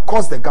lot but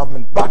cost the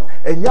government but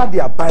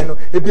dia buy no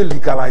e be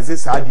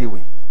legalizes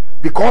way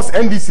because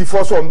NDC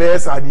force on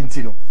bears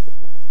adintino.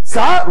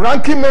 Sa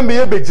ranking member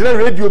ye be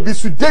radio be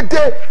su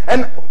dede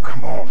and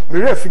come on,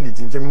 me refini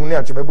jinje me huni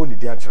anche mebo ni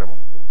di anche mo.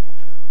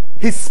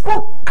 He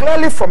spoke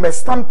clearly from a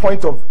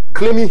standpoint of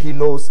claiming he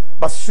knows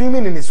but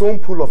swimming in his own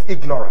pool of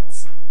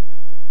ignorance.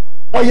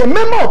 Or a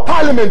member of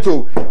parliament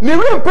o ni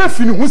rempe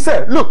fini who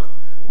said, look,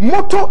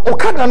 moto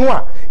Okada no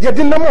a ye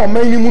de nam o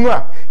man ni mu no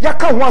a ya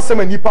ka ho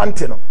asem nipa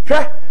nte no.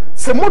 Hwe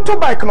se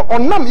motorbike no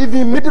onam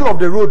even middle of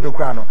the road no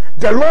kra no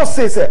the law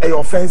says it's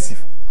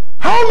offensive.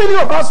 How many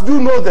of us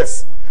do know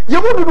this?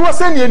 You would do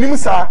say ni enim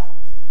sa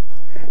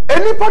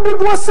anybody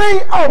do say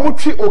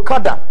mutwi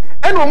Okada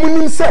and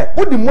omunim say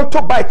wo the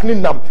motorbike ni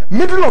nam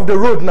middle of the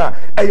road na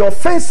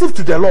offensive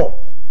to the law.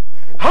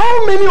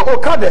 How many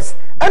Okadas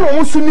and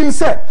omusunim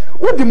say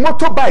wo the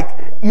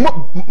motorbike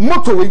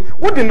motorway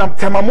wo the nam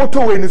tema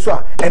motorway ni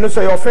so and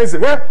so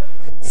offensive.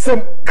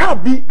 Some car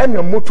be and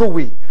a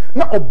motorway.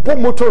 Now, a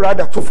bomb motor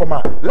rider to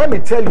former. Let me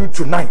tell you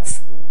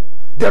tonight,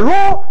 the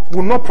law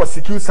will not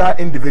prosecute that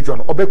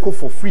individual obeko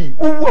for free.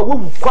 We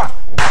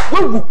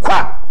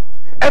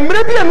and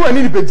maybe I know I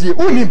need to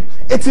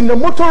it's in the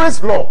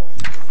motorist law.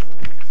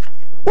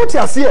 What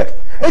you see here?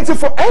 It's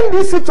for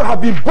NDC to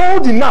have been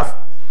bold enough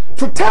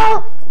to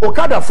tell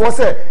Okada for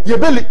say, you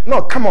belly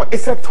no, come on,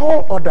 it's a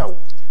tall order.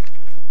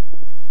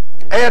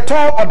 A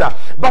tall order,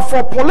 but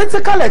for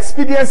political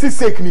expediency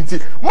sake,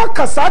 what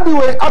Kasadi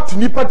way up to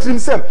Nipa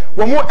Trimsem,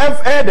 one more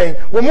F.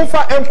 One more for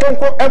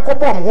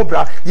Enkobom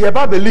Hobra, ye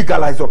about the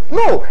legalizer.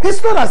 No,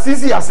 it's not as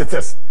easy as it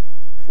is.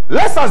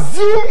 Let's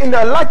assume in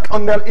the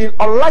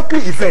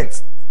unlikely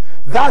event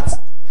that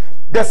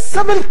the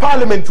 7th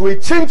Parliament will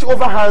change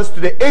over hands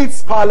to the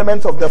 8th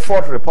Parliament of the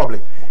 4th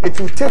Republic. It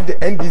will take the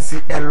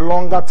NDC a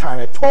longer time,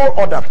 a tall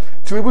order,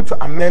 to be able to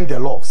amend the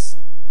laws.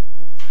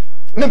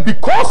 Now,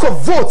 because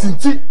of votes in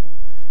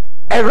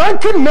a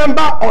ranking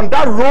member on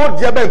that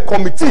road Yeben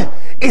committee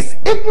is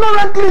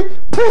ignorantly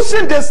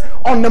pushing this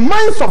on the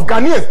minds of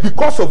Ghanaians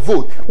because of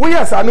vote. We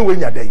are saying when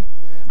you're there.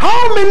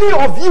 How many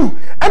of you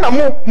and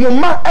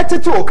Mumma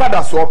Etiti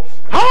Okada so?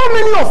 How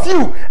many of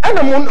you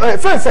and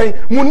friends saying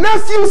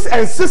nephews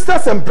and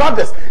sisters and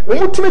brothers?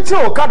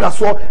 Okada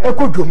so?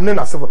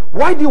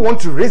 Why do you want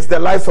to raise the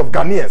lives of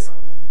Ghanaians?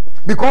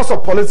 Because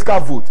of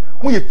political vote.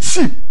 We are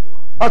cheap.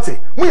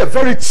 We are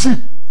very cheap.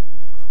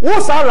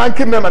 What's our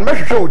ranking member?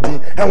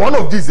 And one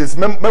of these is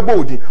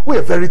we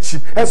are very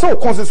cheap. And so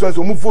constituency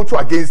will move vote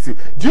against you.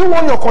 Do you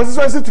want your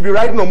constituency to be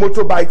riding on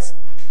motorbikes?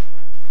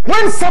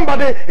 When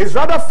somebody is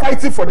rather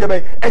fighting for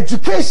their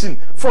education,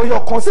 for your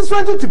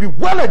constituency to be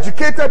well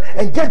educated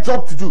and get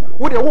job to do,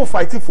 what they all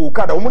fighting for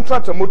Okada,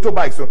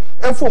 motorbikes,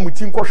 and for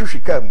meeting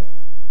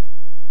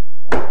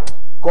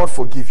God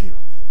forgive you.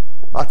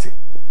 Ate.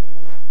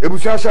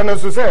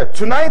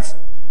 Tonight,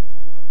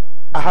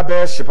 I have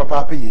a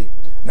shipapa.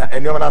 Na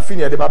anyone na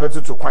fini de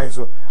babeto to kwan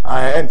so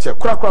enche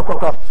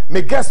kra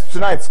me guest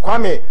tonight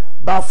Kwame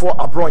Baffoe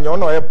Abronye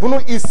ono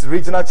Bunu East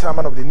Regional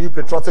Chairman of the New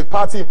Patriotic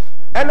Party,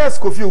 Ernest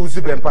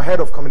Owusu Bempah, Head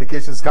of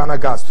Communications Ghana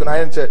Gas.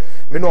 Tonight enche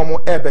me no mo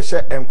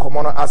ebeshe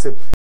enkomono ase.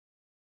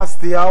 That's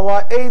the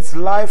hour 8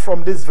 live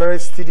from this very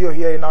studio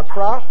here in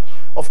Accra.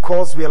 Of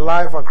course, we are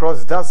live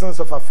across dozens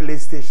of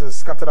affiliate stations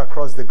scattered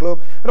across the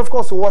globe. And of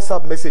course, a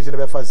WhatsApp message in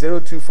the Bempah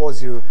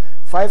 0240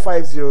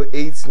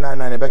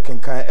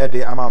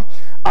 550-899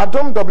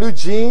 Adam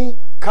WG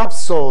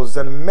capsules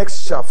and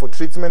mixture for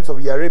treatment of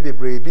Yarebe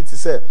Braby to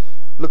say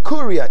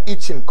Lucuria,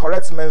 itching,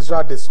 correct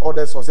menstrual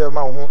disorders or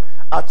Zelma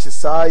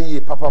Achisai,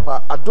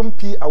 Papa, Adam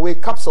P away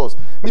capsules,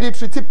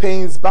 treat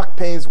pains, back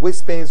pains,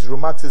 waist pains,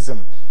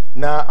 rheumatism.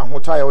 Na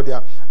Ahotaya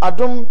Odia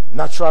Adam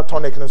natural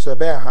tonic no so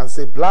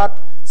enhance blood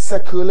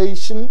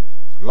circulation,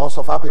 loss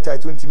of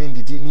appetite,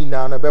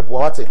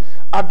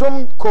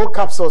 Adam cold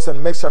capsules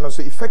and mixture no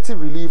so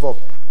effective relief of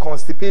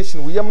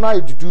constipation. We am now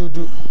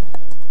do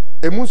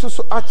emuso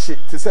so ache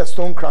to say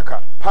stone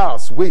cracker,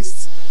 pulse,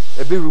 waste,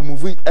 a be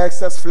remove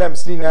excess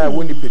phlegms ni na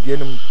woni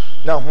pedianum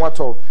na ho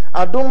ato.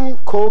 Adam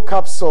cold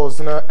capsules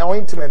na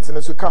ointment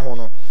na so ka ho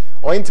no.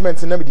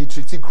 Ointment na me di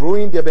treat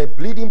growing there be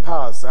bleeding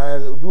pulse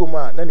obi o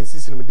ma na ne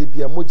sisi no de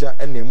bia moja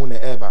na emu na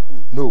eba.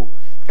 No,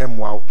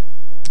 emwa.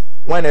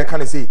 When I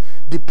can say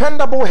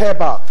dependable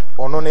herbal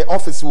on the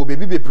office will be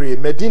bebre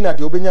Medina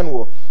the Obenya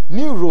no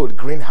New Road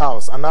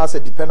Greenhouse and I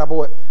said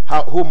dependable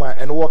home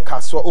and work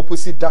castle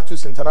opposite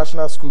Datus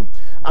International School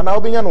and I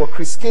Obenya no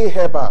Chris K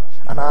herbal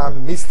and I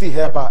Misty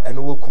herbal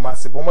and wo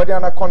Kumasi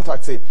Bomodiana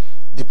contact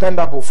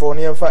dependable for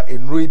Niemfa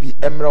in Ruby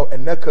Emerald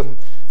and Necum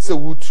se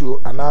wutu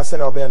and I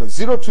send Obenya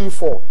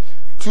 024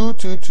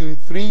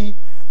 2223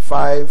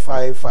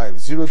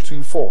 555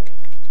 024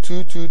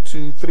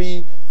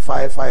 2223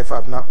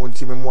 555 na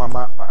ontime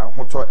muama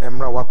hoto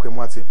emra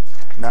wakwemwate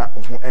na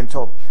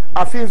ento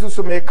afinso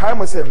so me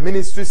kaimo say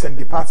ministries and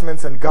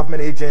departments and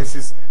government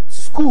agencies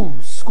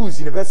schools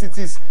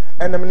universities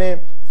and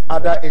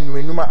other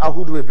enwenuma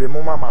ahudu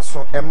ebremoma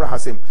maso emra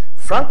hasem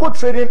Franco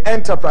Trading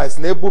Enterprise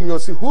na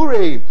ebomyosi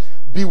hooray.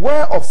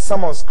 Beware of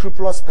some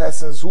unscrupulous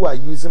persons who are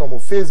using on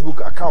Facebook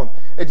account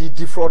the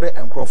defrauded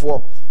and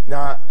crowdfunded.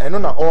 Now, I know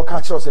now all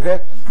catchers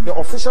here. The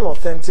official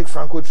authentic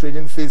Franco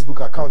Trading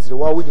Facebook account the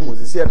one with the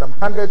Moses here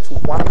 100 to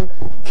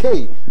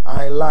 1K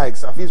I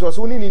likes. I feel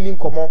so in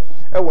common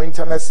our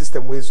internet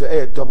system with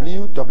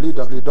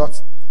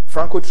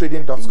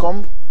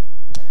www.francotrading.com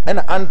and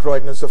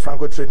Android so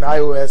Franco Trading,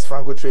 iOS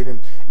Franco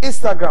Trading,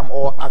 Instagram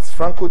or at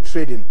Franco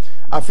Trading.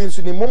 I feel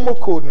so the Momo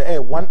code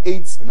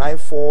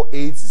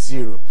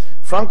 189480.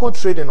 Franco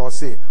Trading or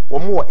say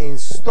one more in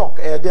stock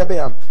there be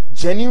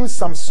genuine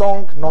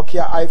Samsung,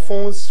 Nokia,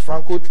 iPhones,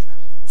 Franco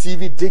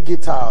TV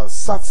digital,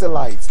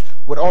 satellites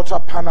with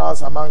ultra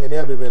panels among any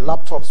other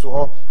laptops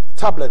or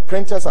tablet,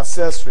 printers,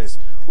 accessories.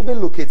 We be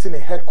located in the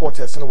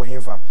headquarters in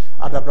Omanfm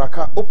at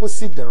Abraka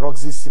opposite the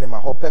Roxy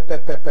Cinema. Ho pepe.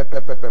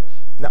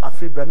 Na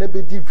Afribra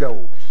nebe di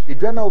dwawo.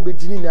 Idwana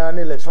obedini na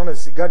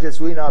electronics gadgets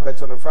we na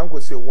better no Franco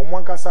say wo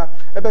mwankasa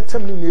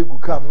ebetem ni egu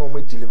kam no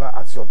me deliver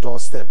at your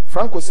doorstep.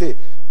 Franco say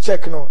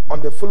check no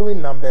on the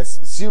following numbers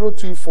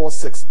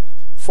 0246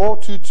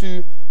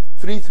 422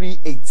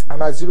 338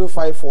 and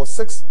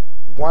 0546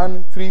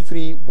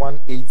 133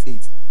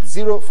 188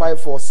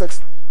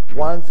 0546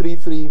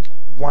 133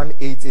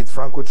 188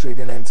 Franco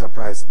Trading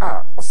Enterprise.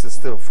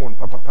 Still phone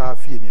papa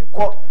fini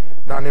ko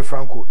na ne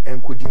Franco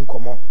enkodi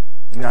nkomo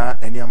na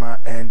eniama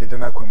and the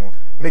na komo.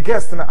 Me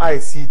guest na I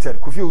seated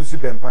Kofi Owusu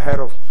Bempah, head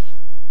of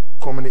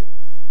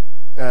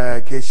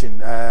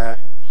communication.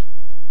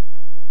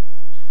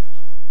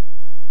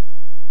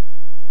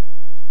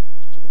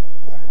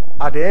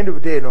 At the end of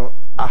the day, no,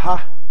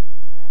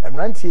 I'm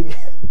ranting me.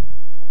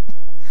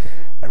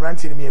 I'm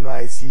ranting me, no,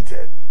 I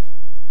seated.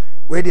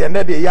 Where the end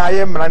of the year, I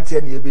am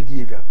ranting you be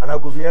diga, and I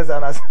go for years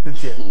and I said,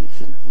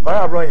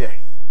 but Abronye,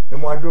 the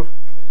Moadro,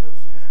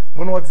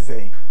 you know what to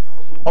say.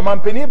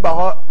 Omanfm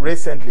Baffoe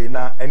recently,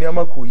 na any of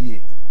my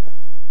kuyi.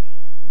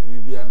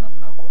 Bibia na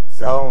mnakwa.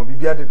 So,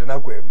 Bibia did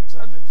not go.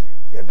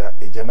 Yeah, that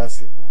a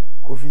genasi.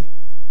 Kofi.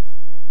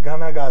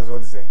 Ghana guys,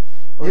 what to say.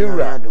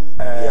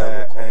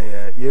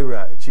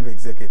 Yera chief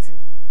executive.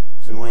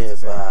 So no ye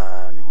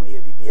ba ne ho ye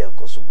bibia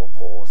koso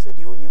boko se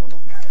di onim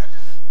no.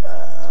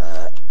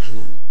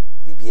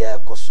 Bibia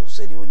koso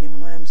se di onim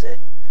no em se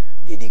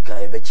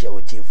dedika e be chia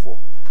wotifo.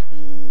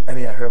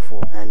 Any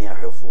ahefo.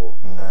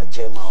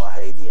 Chairman wa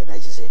haidi na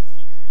jise.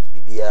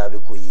 Bibia be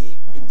koyi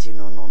nti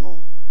no.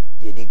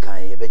 Dedika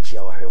e be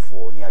chia wa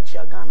ahefo ni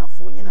achia Ghana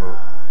fo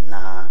nyina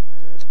na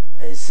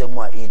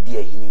semwa edi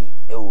ahini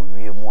e wo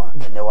wie mu a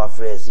ne wa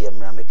phrase ye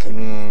mra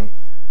mekani.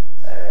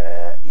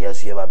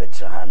 Yes, you have a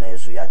betra, and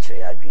so you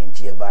actually are doing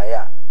tea by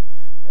ya.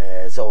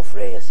 So,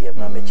 phrase, you have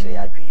not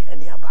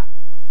any other.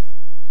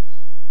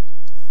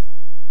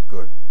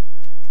 Good.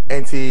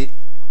 And he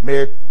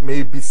may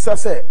be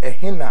sase a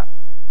hina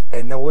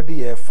and no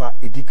dear fa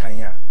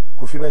edikanya.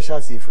 Kofi Mesha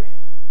Sifre.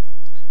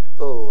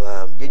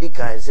 Oh,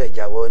 Didika said,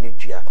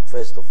 Jawonitia,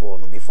 first of all,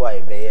 before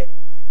I bear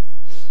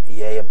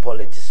ye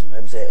politics,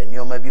 and say, and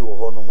you may be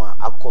Honoma,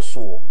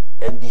 Akoso,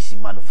 NDC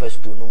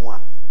manifesto no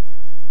more.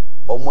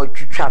 Omo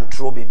twitwa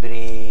ntro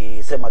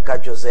bebre se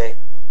makajo say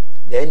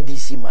the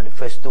NDC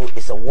manifesto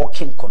is a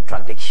walking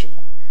contradiction.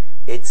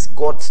 It's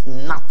got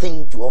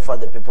nothing to offer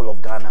the people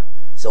of Ghana.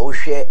 So we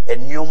share a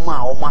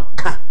nyoma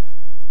omaka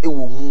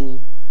ewo mu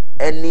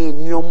any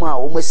nyoma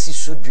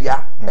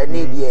omasisudua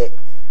any the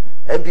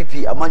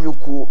MPP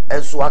amanyuku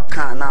enso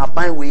aka na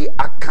aban we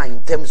aka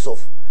in terms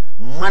of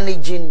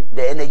managing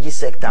the energy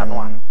sector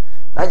no.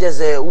 Na just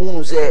say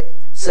unu say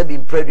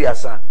sebin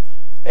preduasa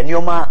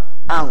enyoma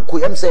anko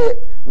yam say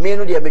me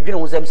no de medwene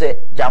ho sem say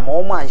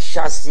jama man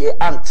hyase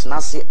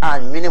antnase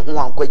anwene ho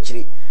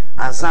ankwachiri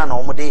ansa na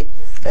omo de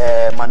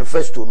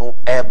manifesto no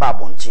ba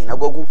bontin na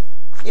gogu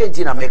ye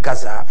nti na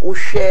mekasa wo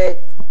share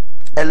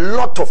a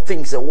lot of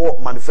things the war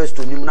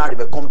manifesto ni na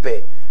be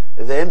compare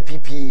the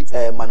MPP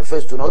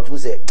manifesto na to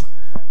say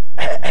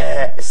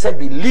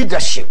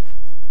leadership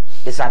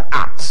is an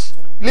art.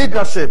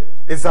 Leadership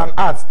is an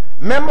art.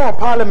 Member of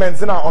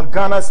Parliament now on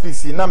Ghana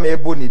species na me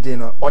ebo ni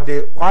dino or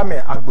the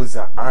Kwame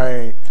Agboja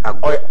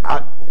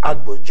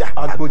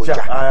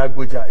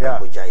yeah.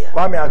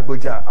 Kwame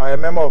Agboja I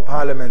member of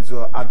Parliament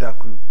or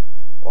Adaklu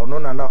or no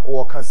na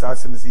o kan sa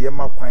asem ye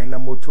ma kwan na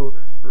moto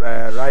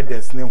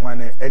riders ne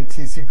hwane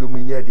NTC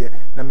dwomunye de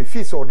na me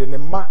fi so de ne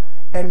ma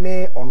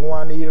ene ono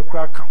an yire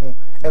kra ka ho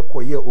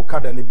ekoye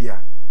okada ne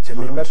bia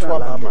cheme meto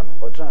abama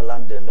otra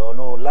London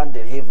no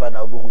London haven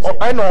na obo say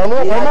I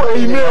no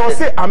email or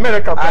say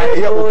America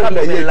ye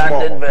okada ye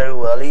London very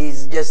well.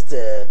 He's just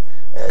can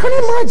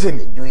you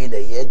imagine doing a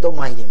year? Don't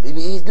mind him.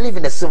 He's living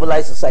in a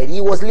civilized society.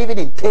 He was living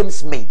in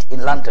Thamesmead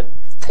in London.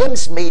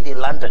 Thamesmead in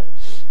London.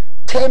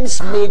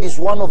 Thamesmead is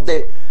one of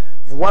the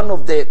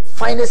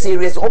finest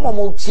areas.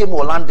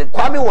 London.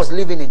 Kwame was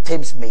living in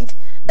Thamesmead,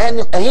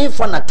 and he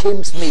found a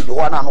Thamesmead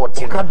one and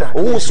what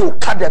also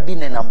Kada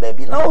bin and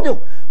baby. Now,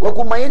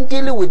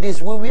 dealing with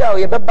this, we are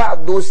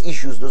about those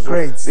issues,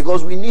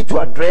 because we need to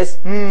address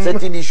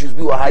certain issues.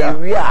 We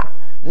are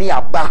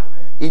near back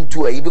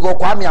into a because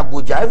Kwame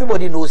Agboja,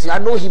 everybody knows him. I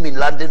know him in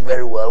London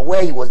very well,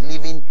 where he was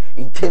living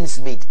in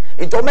Thamesmead.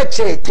 In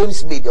Tomeche,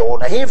 Thamesmead, or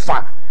the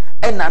Hefa,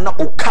 and Nana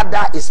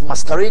Okada is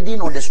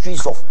masquerading on the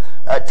streets of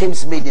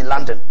Thamesmead in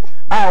London.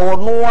 Or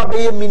no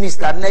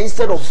minister,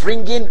 instead of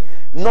bringing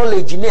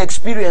knowledge and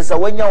experience,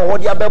 when you are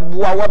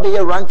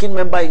a ranking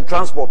member in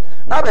transport,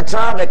 now the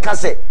trial the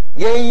casse,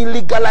 ye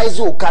legalize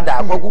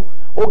Okada.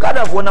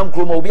 Okada for nam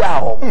kroma obia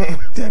home.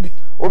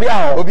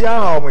 Obia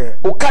home.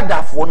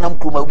 Okada for nam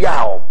kroma obia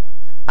home.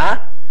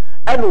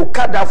 And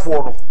Okada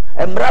for no.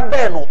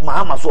 Emrabe no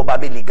Mahama so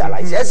baby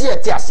legalize. Yes,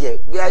 yes,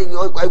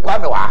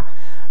 Kwame wa.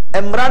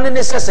 Emrane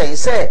ne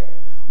say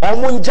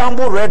omun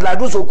jambo red light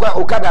do so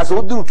Okada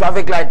so do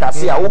traffic light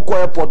as ya wo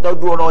airport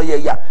do no ye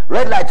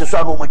red light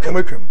so no mo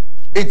twem.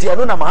 Enti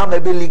no na Mahama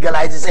be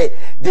legalize say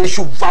they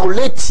should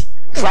violate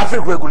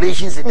traffic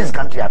regulations in this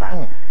country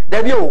ana.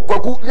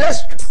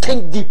 Let's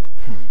think deep.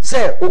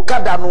 Say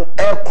Okada no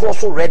air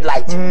cross red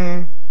light.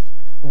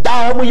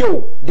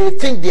 they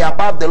think they are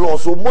above the law,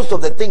 so most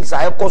of the things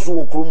are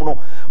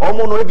criminal.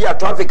 Be a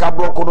traffic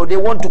block, they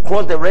want to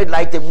cross the red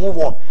light and move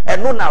on.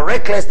 And no na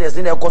recklessness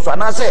in the course.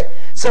 And I say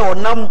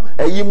onam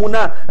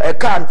yimuna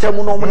can't tell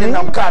no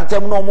can't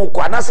tell no more.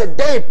 And I said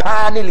they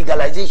pay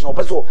legalization or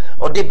person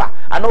or deba.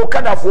 And no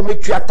kind of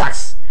make your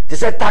tax. They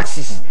say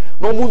taxes.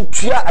 No moon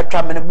tia a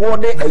tramen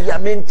one day a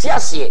yamin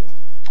tiasie.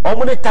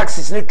 Omone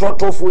taxes ni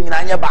trotro for in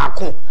anya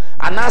baku.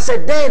 And I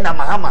said, then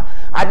Mahama,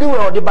 I do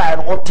all the buy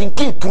or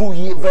thinking through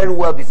ye very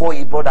well before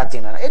he brought that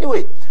in.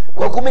 Anyway,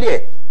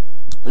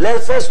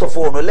 let's first of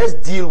all, let's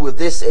deal with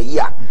this a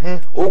year.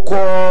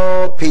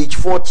 Oko page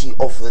 40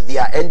 of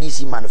their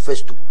NDC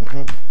manifesto.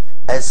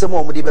 And some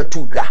of them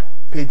two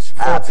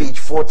page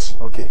 40.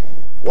 Okay.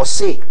 Was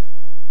say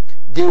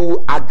they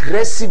will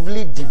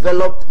aggressively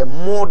develop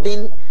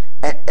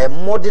a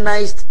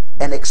modernized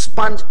and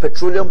expand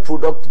petroleum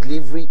product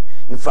delivery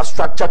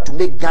infrastructure to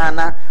make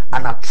Ghana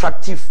an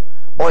attractive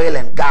oil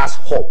and gas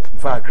hub.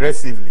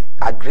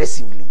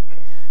 Aggressively.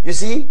 You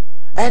see,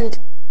 and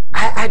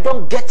I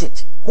don't get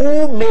it.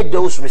 Who made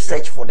those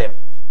research for them?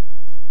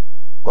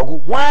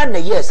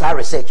 1 year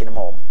research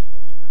anymore.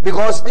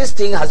 Because this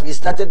thing has been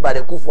started by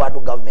the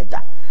Kufuor government.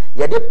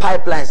 Yeah, the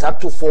pipelines have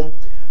to form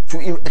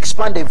to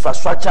expand the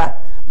infrastructure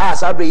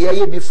as every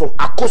year be from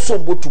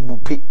Akosombo to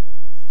Bupe.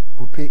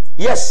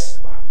 Yes.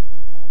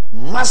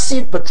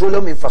 Massive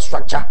petroleum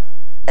infrastructure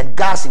and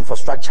gas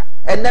infrastructure.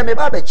 And then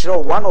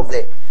one of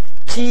the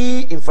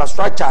key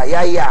infrastructure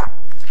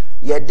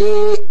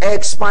they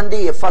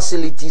expanding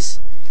facilities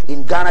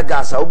in Ghana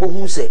gas.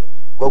 Really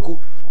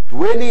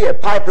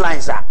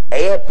pipelines are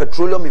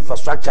petroleum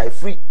infrastructure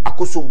free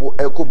Akosombo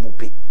Eko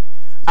Bupe.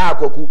 A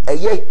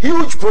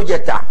huge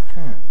project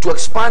to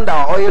expand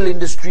our oil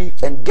industry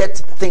and get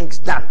things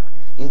done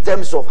in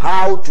terms of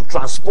how to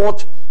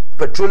transport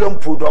petroleum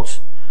products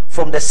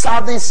from the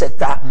southern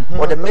sector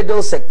or the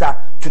middle sector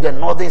to the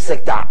northern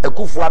sector. A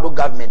Kufuor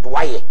government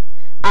why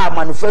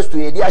manifesto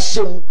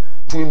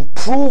to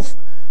improve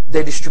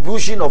the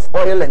distribution of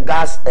oil and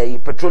gas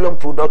petroleum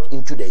product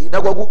into the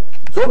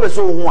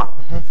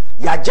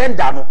the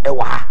agenda no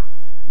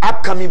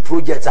upcoming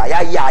projects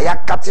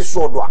kati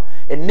sodwa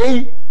and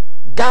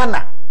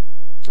Ghana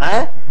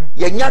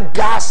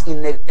gas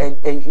in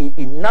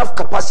enough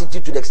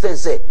capacity to the extent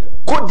say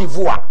Côte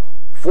d'Ivoire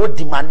for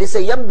demand they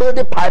say build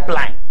a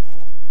pipeline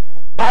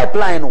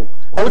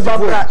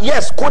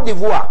yes, Côte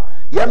d'Ivoire.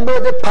 You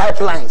build the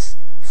pipelines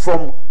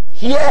from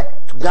here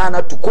to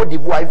Ghana to Côte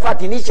d'Ivoire. In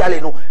fact, initially,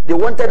 they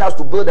wanted us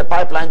to build a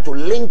pipeline to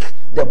link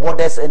the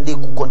borders and they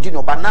could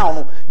continue. But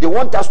now, they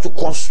want us to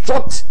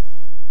construct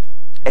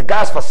a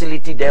gas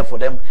facility there for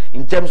them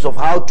in terms of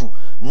how to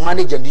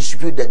manage and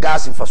distribute the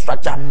gas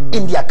infrastructure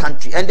in their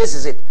country. And this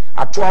is it.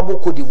 Atuabo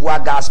Côte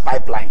d'Ivoire gas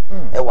pipeline.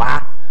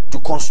 To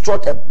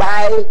construct a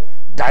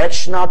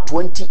bi-directional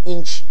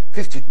 20-inch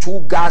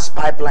 52 gas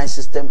pipeline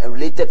system and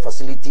related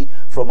facility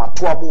from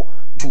Atuabo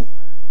to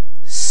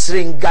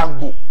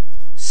Sringambu.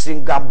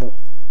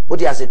 What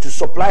they say to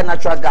supply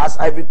natural gas,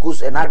 Ivory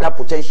Coast, and other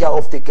potential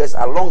off-takers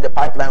along the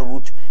pipeline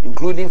route,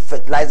 including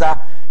fertilizer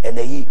and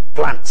a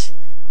plant.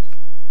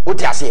 What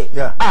they say?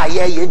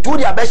 Into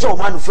the Abesha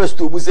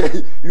manifesto, we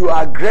say you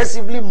are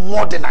aggressively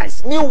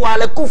modernized.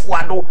 Meanwhile,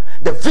 Kufuor,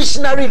 the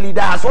visionary leader,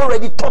 has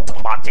already thought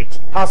about it,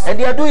 and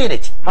they are doing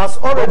it. Has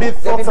already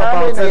thought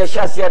about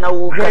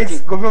it.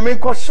 Great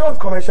government short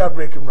commercial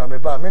break.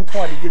 I mean,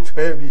 to get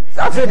heavy.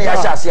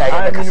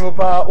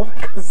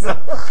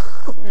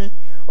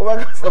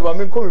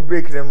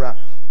 Break them.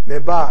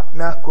 Meba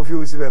na Kofi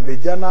Owusu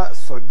Bempah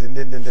so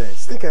den.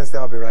 Stick and stay.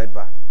 I'll be right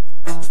back.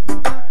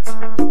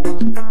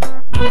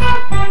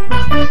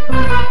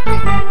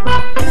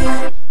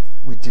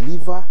 We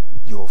deliver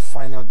your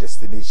final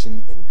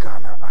destination in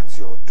Ghana at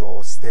your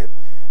doorstep.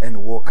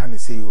 And what can I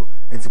say you?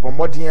 And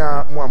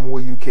Tipomodia Muamu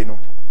UK no.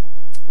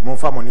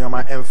 Monfa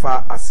Moniama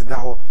Emfa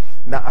Asidaho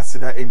na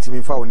Asida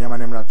Entiminfa Oniama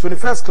Nemna.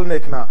 21st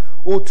clinic na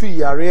O2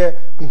 yare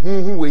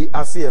we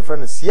ase e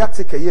friend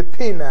sciatica ye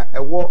pain na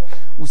ewo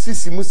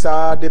usisi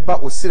musa de ba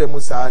osire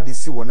musa de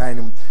si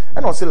wonan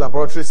and also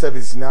laboratory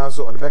service na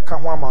so o de beka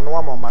ho ama no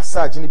ama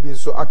massage ni bi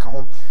nso aka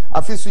ho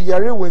afisu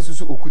yare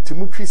wensusu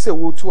okutimu twi se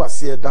O2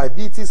 ase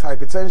diabetes,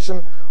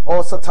 hypertension,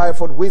 ulcer,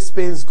 typhoid, waist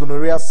pains,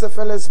 gonorrhea,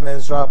 syphilis,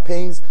 menstrual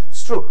pains,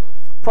 stroke,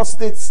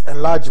 prostate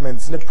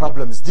enlargements, ne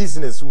problems,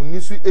 dizziness,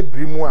 unisu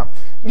ebrimua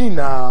ni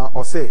na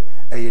o se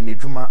ne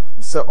dwuma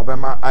se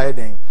obema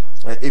ayeden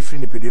efri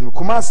ni pedenu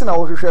Kumasi na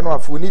wohwehwe no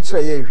afo ni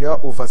kire ye hwea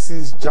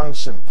overseas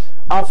junction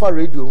Alpha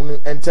Radio no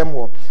entem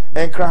wo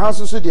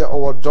enkrahanso so de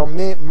owo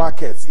Dome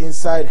markets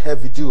inside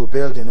heavy deal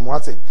building mo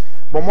ate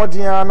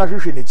bomodian na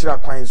hwehwe ni kire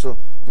kwan so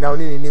na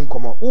oni ni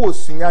nkomo wo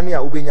sunyane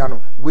a obenya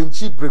no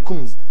wenchi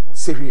brekum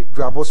sehi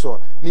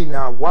dwaboso ni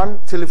na one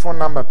telephone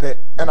number per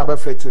and about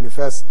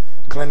 21st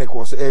clinic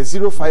was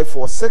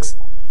 0546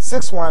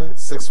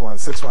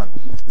 616161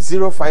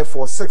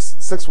 0546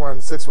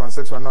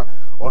 616161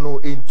 ono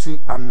into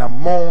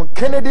Anamon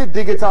Kennedy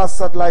Digital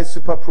Satellite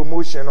Super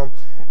Promotion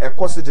a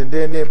cost in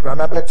the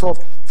Brana Beto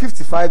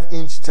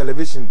 55-inch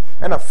television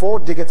and a 4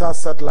 digital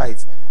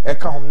satellites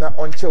eka hom na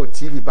onche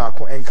TV back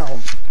enka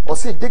hom o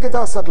say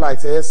digital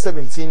satellite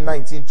 17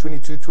 19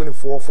 22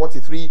 24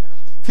 43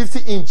 50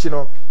 inch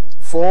no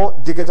for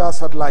digital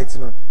satellite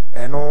no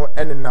eno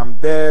enam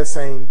there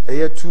saying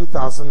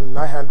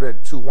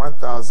 2,900 to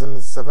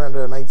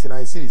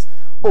 1,799 cedis.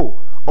 Oh,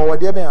 or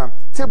there be a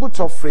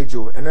tabletop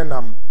radio and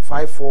enam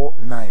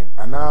 549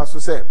 and also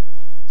say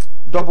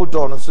double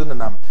door no so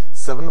enam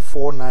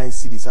 749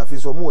 cedis. I feel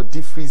so more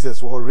deep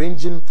freezers were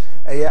ranging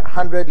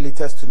 100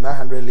 liters to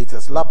 900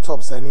 liters.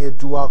 Laptops are near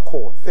dual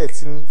core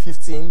 13,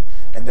 15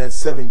 and then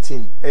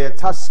 17. A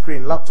touch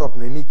screen laptop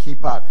na any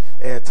keypad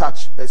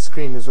touch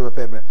screen is over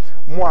payment.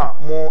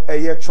 More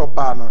a chop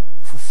bar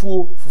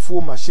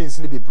fufu machines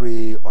ni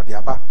bebre or the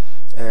aba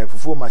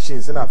fufu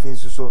machines na afin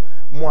so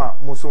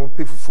mo so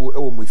pe fufu e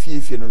wo mo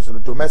fie no so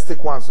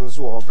domestic ones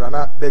so o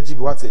brana beji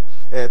bi wate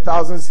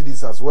 1,000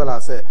 cedis as well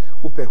as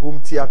upe home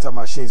theater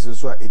machines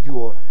so ebi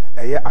wo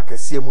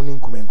akase mu ni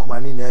nkumenkuma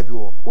ni na ebi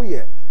wo wo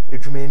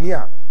edwumani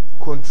a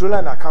controller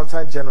and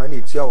accountant general na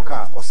etua wo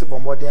ka o se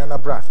bomodin na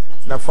bra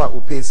na fa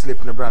upe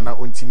slip na bra na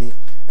ontimi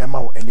ema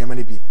wo enema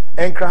ni bi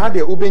enkra ha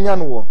de ubenya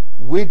no wo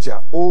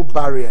wager old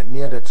barrier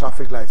near the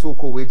traffic lights so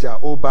ko wager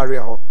old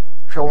barrier ho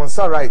hwe won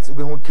sa right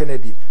ubehu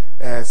Kennedy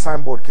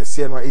signboard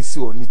kese no esi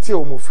o nite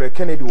o mu frɛ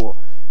Kennedy wo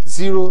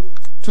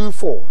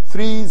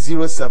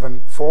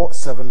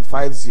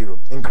 0243074750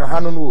 enkra ha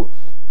no no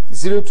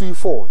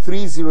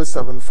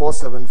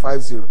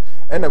 0243074750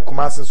 and a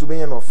Kumasi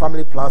Subenya no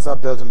Family Plaza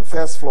building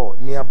first floor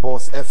near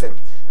Boss FM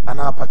and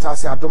our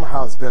Patasi Adom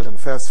House building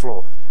first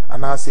floor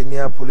and I say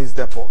near Police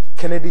Depot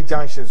Kennedy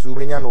Junction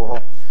Subenya no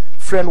ho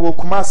friend wo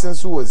Kumasi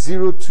Su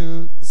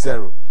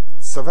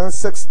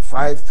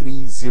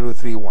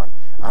 02076533031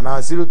 and our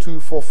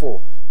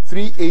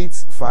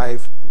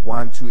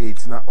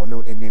 0244385128 na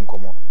ono ending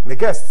komo my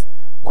guest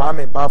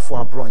Kwame Baffoe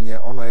Abronye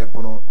ono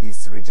Bono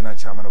East Regional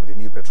Chairman of the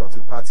New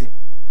Patriotic Party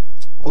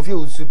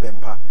Owusu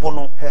Bempah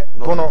Bono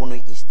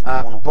East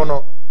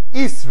Bono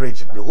East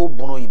Regional the whole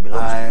Bono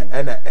belongs to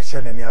and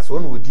Esheneni as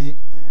one would di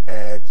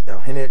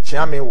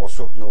Chairman was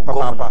so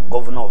governor of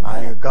Bono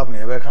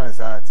governor we can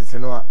say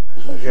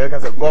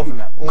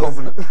governor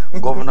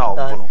of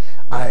Bono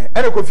I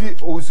Kofi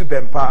Owusu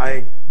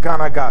Bempah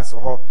Ghana gas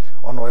or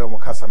ono yo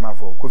mokasa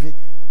mafo Kofi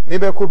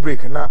nebe ko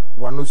break na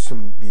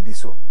wanusum bibi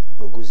so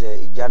because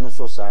ijanu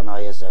so sa na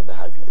yes be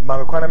hadwe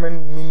ma kwana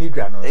men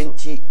minidwa no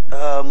enti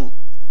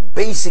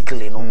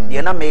basically no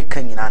the na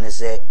make nyina ne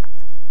say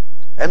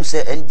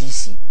say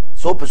NDC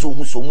so person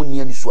hu so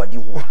munni ani suade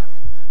hu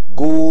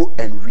go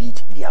and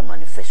read their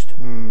manifesto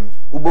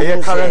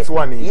current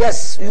one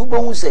yes you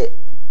who say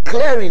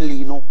clearly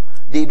you know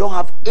they don't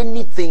have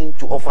anything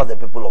to offer the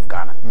people of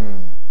Ghana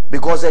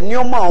because the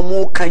new ma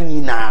omo kan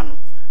nyina no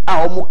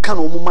a omo kan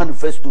omo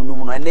manifesto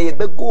no and they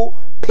go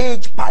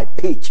page by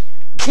page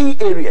key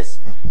areas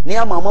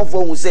near mama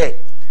for who say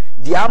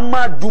the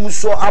ama dum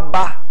so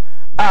aba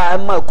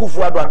ama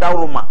kufu ado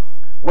adawroma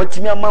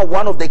watimi ama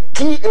one of the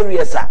key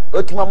areas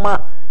watimi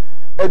ama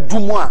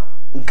edumu a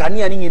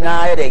nkania ni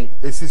nyina ayede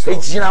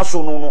ejina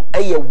so no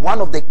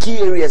one of the key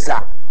areas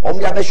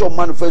omo ya be show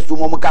manifesto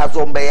omo ka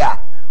so mbe ya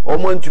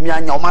omo ntumi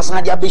anya omo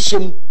asan dia be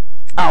shem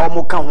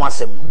omo kan ho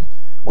asem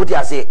what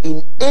you say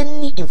in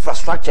any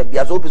infrastructure be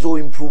as also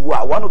improve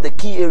one of the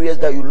key areas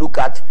that you look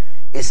at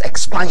is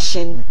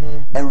expansion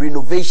and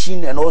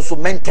renovation and also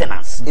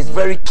maintenance is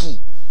very key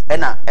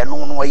and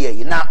no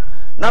ye na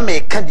me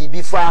can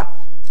be fa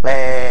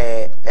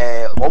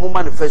omo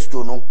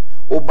manifesto no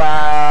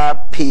over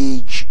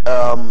page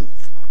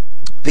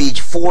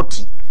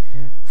 40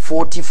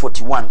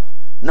 41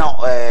 now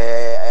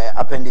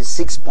appendix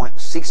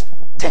 6.610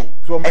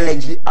 so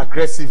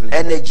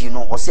energy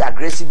no or say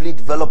aggressively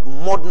develop,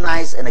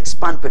 modernize and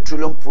expand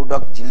petroleum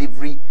product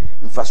delivery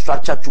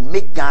infrastructure to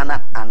make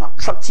Ghana an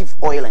attractive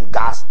oil and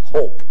gas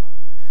hub.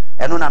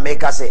 And on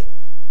America say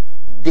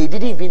they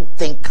didn't even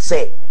think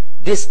say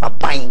this a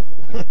buying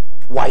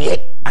why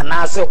and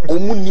I say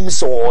omunim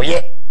so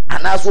ye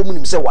and I say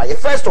omunim say why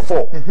first of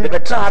all the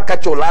betra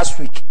catch you last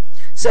week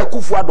say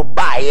Kufuado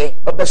buy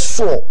a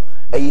so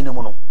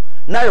no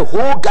now the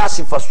whole gas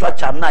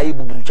infrastructure na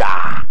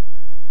ibubuja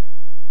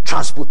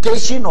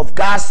transportation of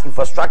gas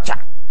infrastructure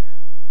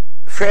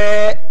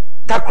fair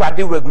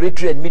takrade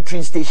regulatory and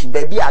metering station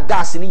baby a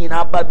gas ni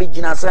nyina ba be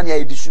gina san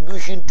ya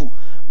distribution to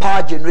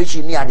power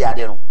generation ni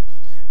ade no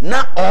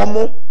na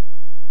omo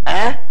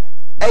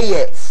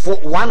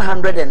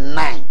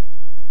 109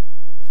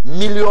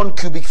 million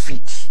cubic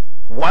feet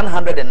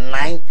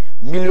 109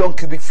 million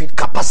cubic feet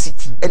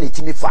capacity and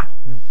etimi fa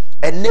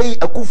and nay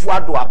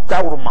Akufuado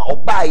abdawroma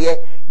obaye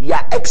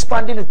ya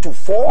expanding it to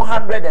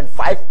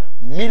 405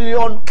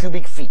 million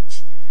cubic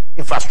feet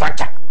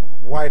infrastructure.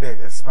 Why the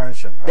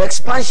expansion? The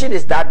expansion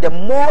is that the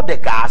more the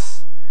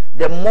gas,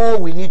 the more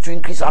we need to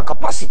increase our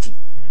capacity.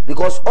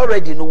 Because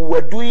already we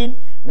were doing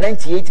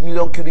 98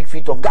 million cubic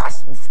feet of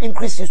gas.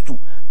 Increases to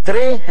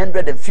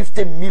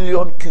 350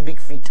 million cubic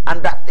feet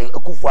under the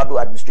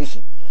Akufuado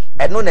administration.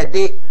 And on a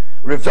day,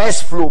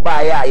 reverse flow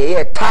by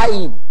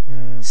tie-in,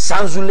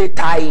 Sanzule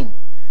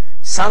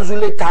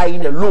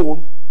tie-in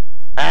alone,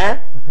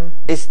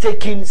 is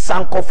taking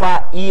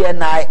Sankofa,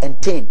 ENI,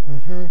 and TAIN.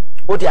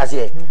 What you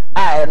say?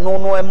 I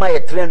no am I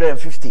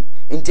 350.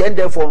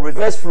 Intended for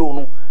reverse flow.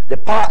 No, the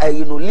power,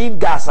 lean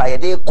gas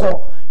they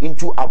call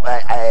into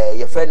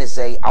your friend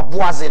say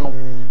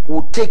Abuazeno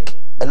will take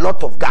a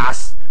lot of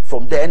gas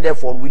from there, and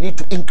therefore we need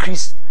to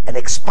increase and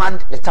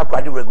expand the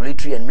Takrady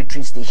regulatory and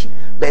metering station.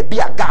 But be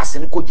a gas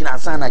and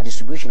Kojina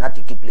distribution at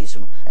take place.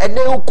 And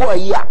they will call a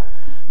year.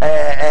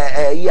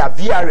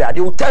 VRA, they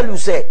will tell you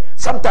say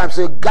sometimes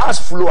the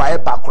gas flow are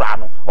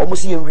background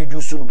almost even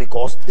reduce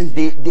because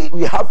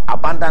we have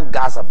abundant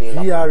gas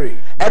available. VRA.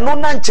 And no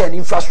nonchain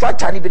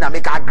infrastructure even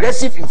make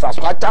aggressive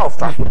infrastructure of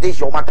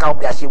transportation or account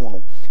be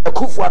ashamed.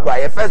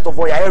 First of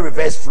all, you have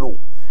reverse flow,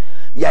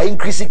 you are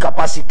increasing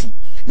capacity,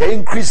 you are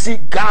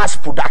increasing gas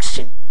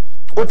production.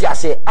 What you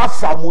say?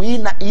 After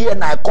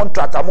na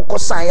contract, I'm going to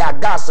sign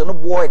gas and no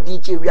boy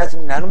DJ we are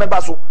no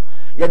remember so.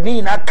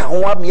 Yadina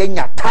Kawa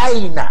Mienya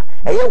Taina,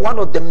 one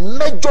of the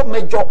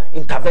major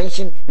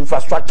intervention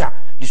infrastructure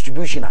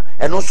distribution,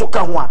 and also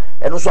Kawa,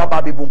 and also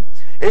Baby Boom.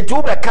 And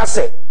to be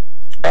Casse,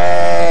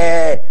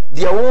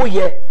 the old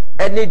year,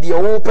 and the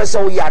old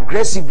person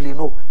aggressively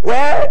know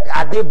where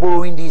are they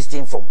borrowing these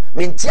things from?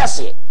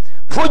 Mintiase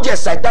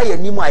projects like that,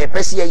 Nima, a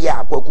Pessia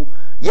Yaku,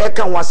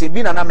 Yakan was a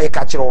bin and I make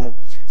a chron.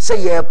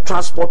 Say, ye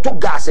transport to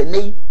gas and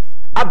nay,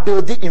 I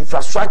build the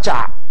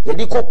infrastructure,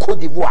 Yadiko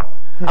Cote d'Ivoire.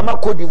 Ama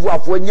Cote d'Ivoire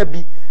for any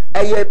be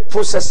a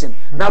processing.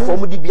 Now for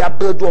me be a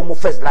build or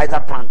fertilizer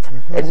plant.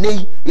 And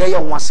nay, ye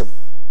once.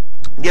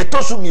 Ye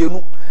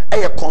tosum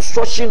a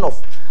construction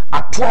of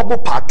a trouble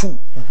part 2.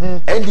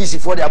 NDC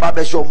for the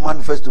Ababesho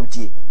manifesto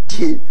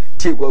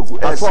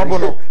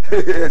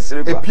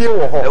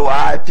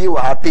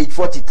page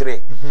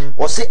 43.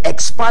 Or say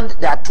expand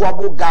the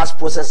Atuabo gas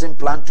processing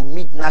plant to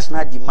meet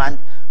national demand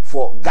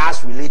for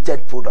gas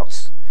related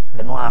products.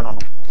 And no.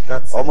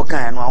 That's so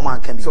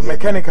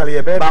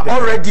mechanically but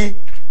already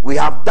we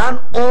have done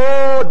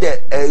all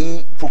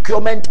the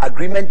procurement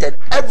agreement and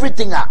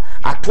everything.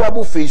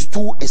 Atuabo phase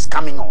 2 is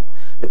coming on.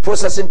 The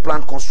processing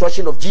plant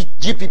construction of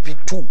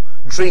GPP2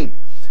 train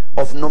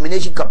of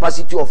nomination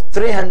capacity of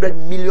 300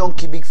 million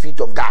cubic feet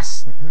of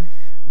gas.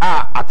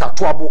 At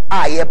Atuabo,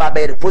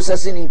 the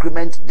processing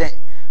increment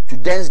to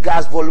dense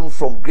gas volume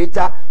from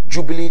Greater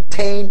Jubilee,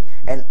 Tain,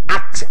 and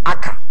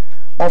Aka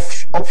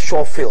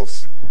offshore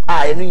fields.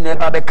 You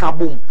never become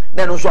boom.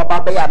 Then also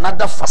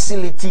another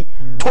facility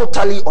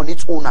totally on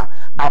its own.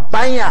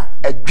 Abanya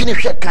a Guinea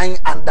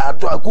kind and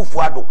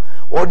Kufuado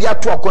or the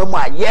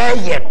Atuakoma.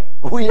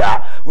 We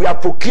are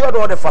procured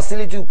all the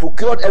facility,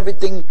 procured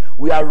everything.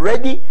 We are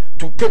ready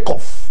to take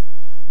off.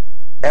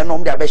 And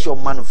on the Abesho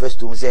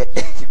manifesto say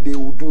they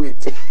will do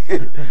it.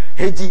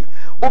 Heji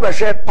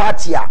overshare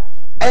party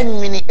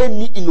any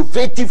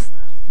innovative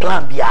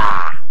plan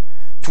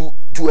to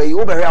a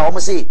over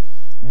almost say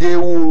they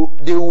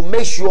will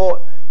make sure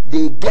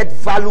they get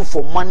value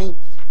for money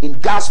in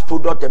gas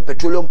product and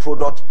petroleum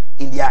product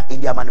in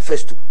their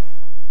manifesto.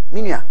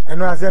 Minya.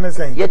 And what I'm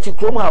saying? Yet you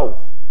come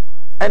out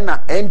and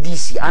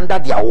NDC under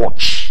their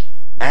watch.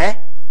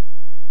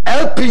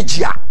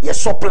 LPG ye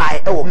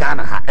supply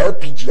Ghana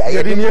LPG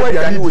ye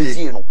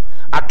didn't know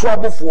at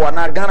trouble for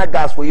an Ghana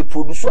gas where you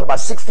produce about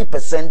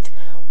 60%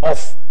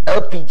 of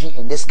LPG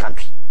in this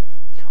country.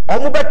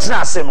 Almost better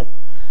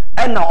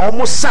and now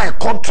almost sign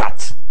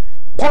contract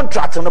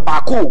on the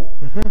Baku.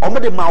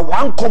 Almost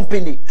one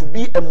company to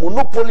be a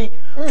monopoly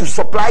to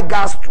supply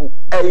gas to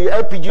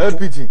LPG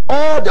to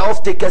all the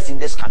off-takers in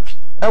this country.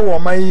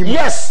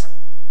 Yes,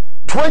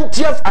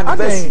 20th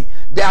anniversary.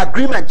 The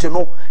agreement,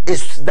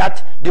 is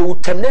that they will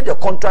terminate the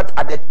contract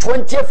at the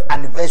 20th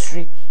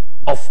anniversary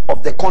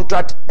of the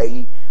contract.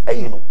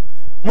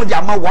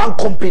 One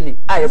company,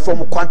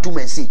 from quantum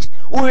message.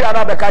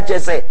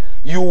 Say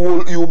you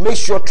will make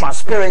sure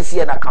transparency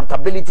and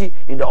accountability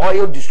in the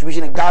oil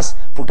distribution and gas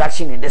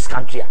production in this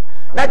country.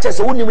 Not just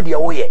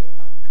the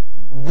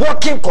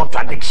working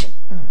contradiction.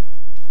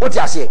 What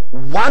I say,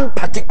 one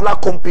particular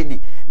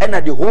company and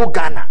the whole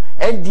Ghana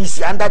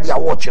NDC under their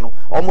watch,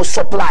 almost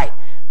supply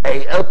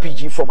a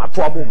LPG from a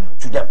trouble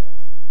to them.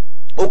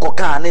 But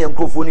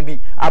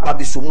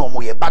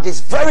it's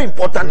very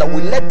important that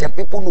we let the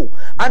people know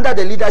under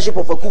the leadership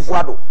of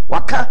Akufo-Addo.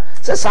 Waka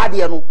says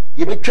Sadiano,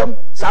 you become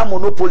some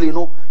monopoly,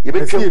 no, you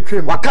become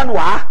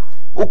Wakanwa,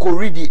 Oko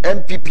read the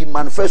MPP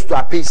manifesto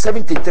at page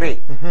 73.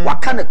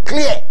 Wakana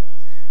clear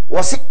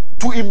was it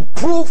to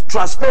improve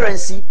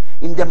transparency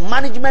in the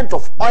management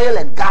of oil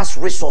and gas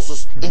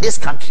resources in this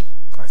country.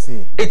 I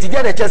see.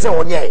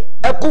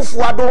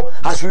 Akufo-Addo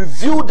has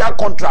reviewed that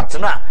contract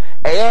now.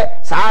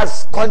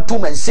 Has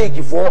quantum and say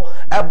for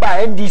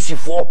by NDC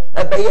for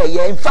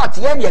in fact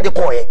and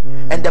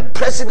the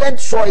president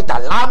saw it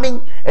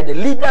alarming, and a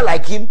leader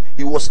like him,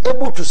 he was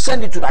able to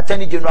send it to the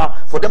Attorney General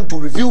for them to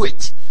review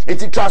it.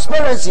 It's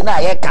transparency now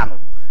can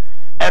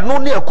and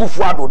only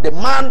Akufo-Addo, the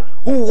man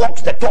who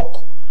walks the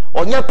talk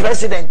on your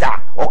president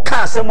or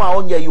can't say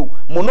on you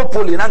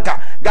monopoly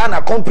nanka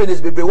Ghana companies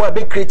be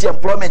create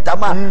employment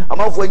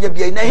for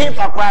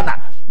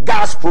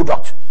gas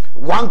product.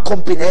 One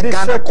company,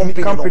 Ghana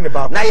company.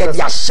 Now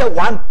you share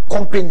one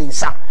company,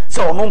 sir.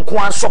 so no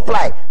can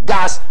supply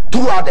gas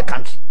throughout the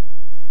country.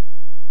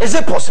 Is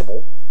it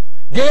possible?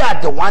 They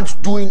are the ones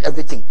doing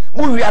everything.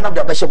 We are not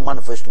the best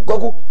manifesto.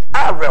 Go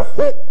are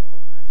whole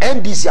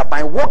NDC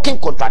by working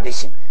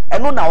contradiction.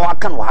 And no now I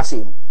can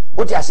say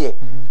what I say.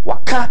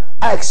 Waka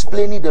are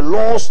explaining the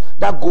laws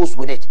that goes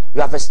with it. You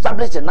have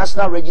established a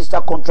national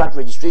register contract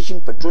registration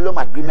petroleum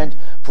agreement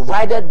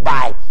provided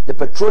by the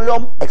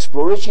Petroleum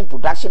Exploration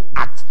Production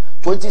Act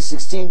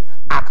 2016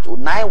 Act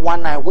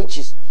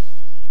 919,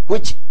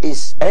 which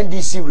is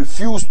NDC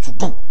refused to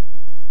do.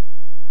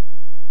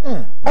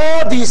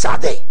 All these are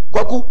there.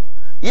 Kwaku,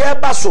 yeah,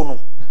 basono.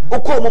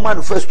 Oko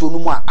manifesto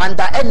numa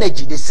under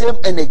energy, the same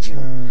energy.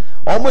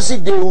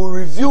 Almost they will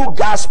review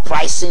gas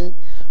pricing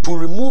to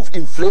remove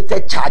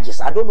inflated charges.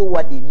 I don't know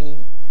what they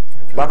mean,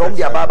 but on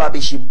the ababa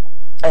bishim,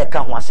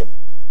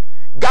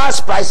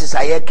 gas prices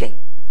are yeking.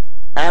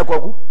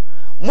 Kwaku,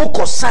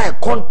 moko sign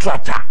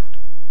contractor.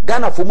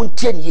 Ghana for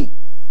 10 years.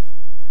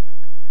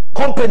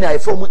 Company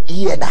for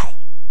ENI.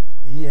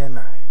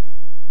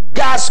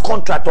 Gas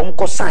contract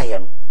on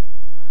sign.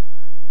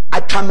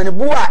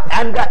 Atamenebua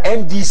under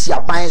NDC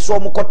aban so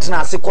mo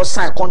kotena se ko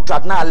sign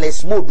contract na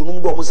less mode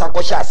num do mo san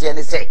ko sha se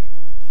ne say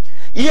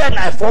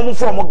ENI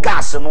from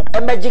gas no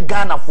emerge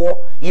Ghana for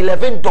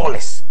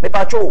 $11 me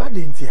pacho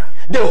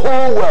the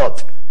whole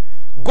world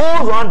go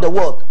around the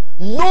world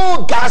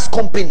no gas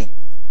company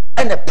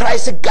and the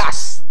price of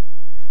gas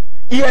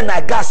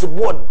ENI gas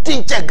board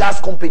didn't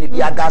gas company be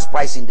a gas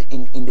price in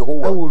the whole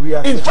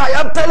world. In fact,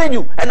 I'm telling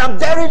you, and I'm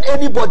daring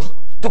anybody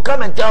to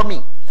come and tell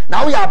me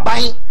now we are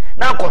buying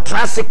now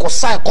contract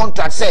sign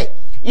contract say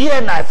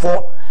ENI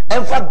for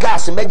and for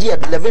gas maybe at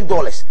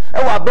 $11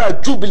 and we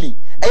about Jubilee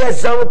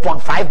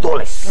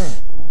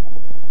 $0.5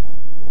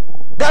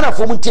 Ghana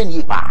for 10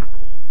 years.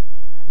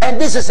 And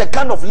this is a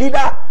kind of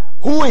leader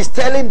who is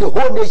telling the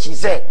whole nation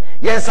say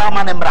yes I'm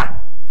an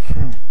embra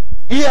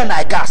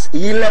ENI gas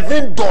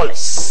 $11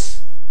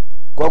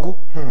 Kwagu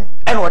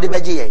and what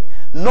the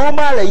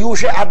normally you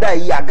should have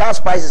that gas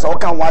prices all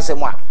can once a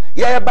month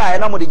yeah buy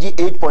na mo de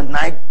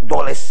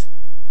 $8.9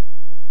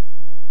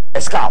 a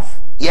scarf,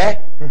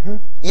 yeah?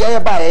 Yeah,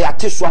 buy a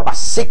tissue about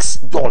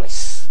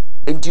 $6.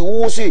 And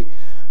you see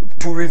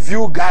to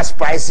review gas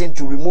pricing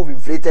to remove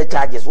inflated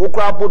charges. What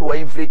crap would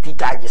inflated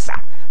charges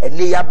are? And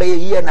they are paying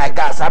here and I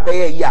gas, I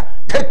pay here,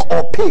 take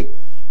or pay.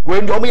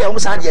 When you me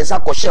almost had yes,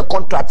 I share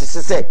contract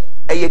say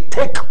a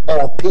take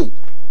or pay.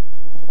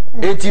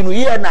 18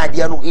 year and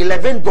idea no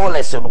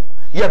 $11 no.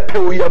 You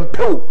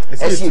pay,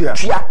 as you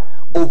try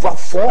over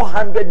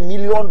 $400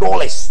 million.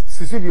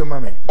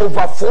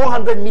 Over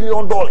 $400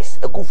 million.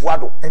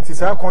 Ekufuado. And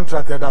it's our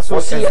contractor that's so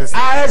sensitive.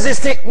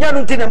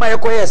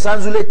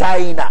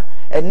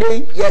 And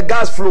then your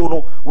gas flow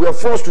no, we are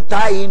forced to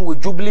tie in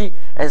with Jubilee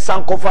and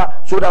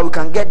Sankofa so that we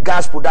can get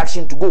gas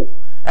production to go.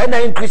 And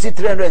I increase it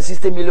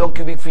 360 million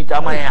cubic feet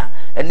amaya.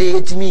 And they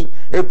hit me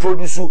a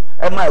produce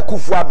my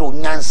Kufuado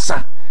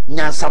nyansa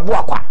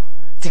buakwa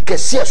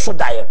tikesia so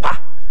daepa.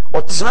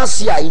 Or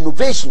transia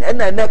innovation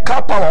and then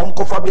car power on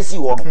Kofabesi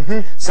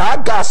one. So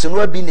gas and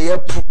will be near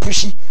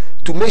pushy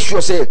to make sure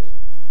say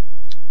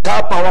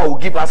car power will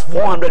give us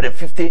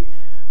 450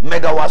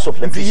 megawatts of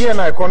electricity. The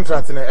ENI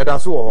contract in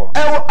Edaso.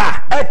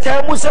 A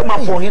term was a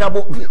man for him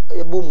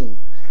boom.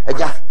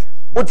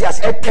 What has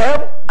a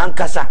term and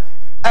Casa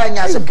and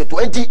Yasaka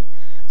 20.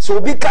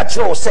 So be catch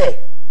or say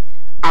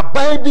a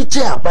baby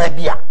chair by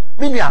Bia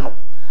Miniano.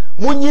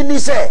 Munini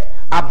say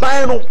a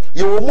bino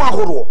you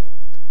mahoro.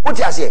 What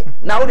you say?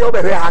 Now the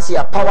over here has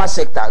a power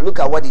sector. Look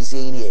at what he's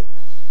saying here.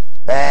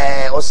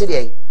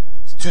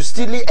 To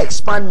still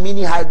expand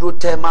mini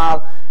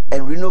hydrothermal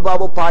and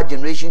renewable power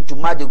generation to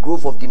match the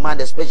growth of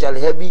demand, especially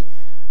heavy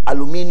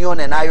aluminium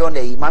and iron.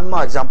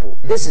 My example.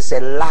 This is a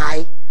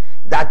lie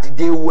that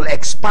they will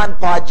expand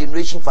power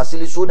generation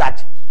facilities so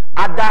that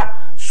other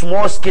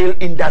small scale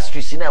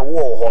industries in a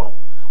war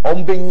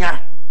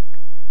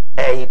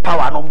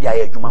power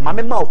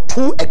no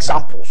 2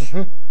 examples.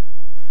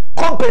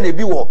 Company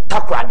be wo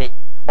takrade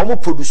omo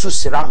produce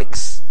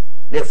ceramics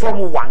they form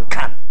one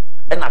can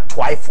and a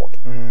Twyford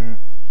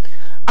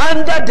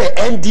under the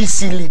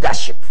NDC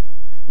leadership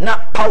na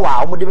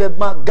power omo de be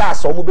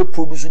gas omo be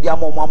produce dia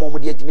omo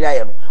de etimi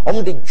aye no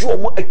omo de jo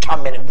omo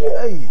atwamenebo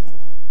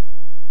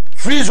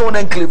free zone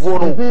and clevo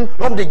no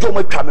omo de jo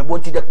omo atwamenebo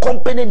until the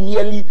company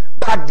nearly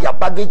packed their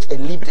baggage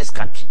and leave this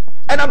country.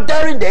 And I'm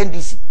daring the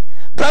NDC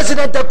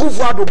President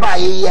Akufo-Addo ba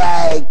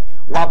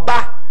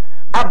waba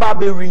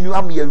Ababe renew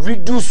a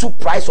reduce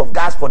price of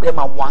gas for them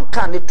and one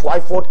can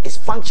Twyford is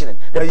functioning.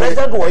 The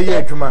president was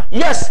there.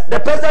 Yes, the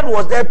president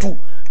was there to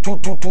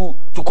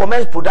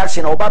commence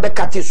production. Obabe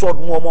Kati sword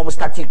more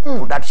starting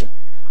production.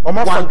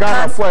 One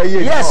can,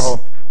 yes,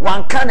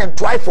 one can and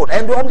Twyford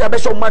and the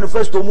Omniabesho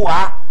manifesto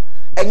mua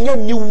and ye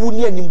new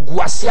wuni and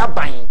Guasia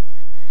buying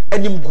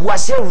and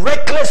Guasia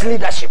reckless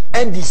leadership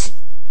NDC.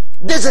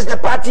 This is the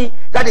party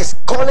that is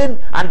calling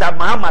and that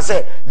Mahama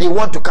said they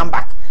want to come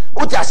back.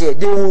 What I say,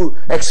 they will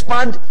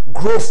expand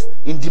growth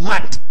in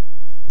demand,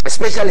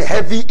 especially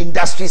heavy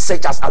industries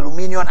such as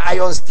aluminium,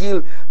 iron,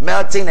 steel,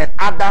 melting, and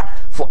other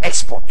for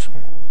export.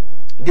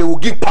 they will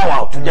give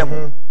power to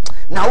them.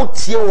 Now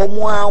tie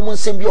omo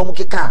nsem bi omo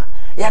keka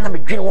ya na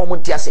medwene omo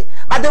ntiase.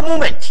 At the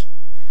moment,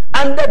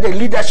 under the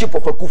leadership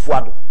of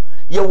Akufo-Addo,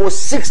 there was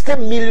 60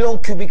 million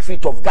cubic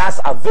feet of gas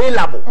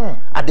available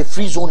at the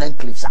free zone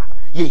enclaves.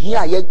 You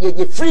hear,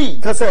 you free.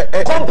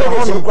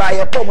 Companies in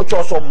Graya,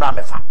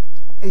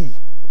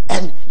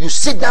 and you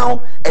sit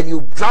down and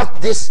you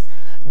draft this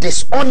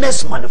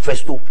dishonest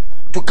manifesto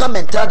to come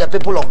and tell the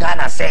people of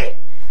Ghana, say,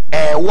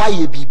 why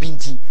you be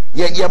binti,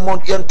 ye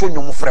monto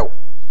nyumfreo.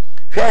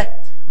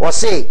 Or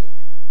say,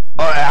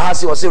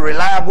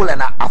 reliable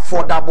and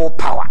affordable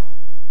power.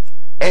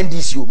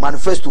 NDC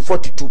manifesto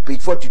 42,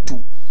 page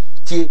 42.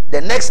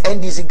 The next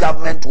NDC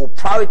government will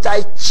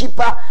prioritize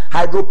cheaper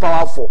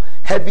hydropower for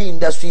heavy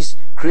industries,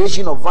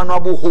 creation of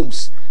vulnerable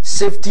homes,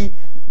 safety,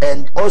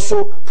 and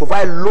also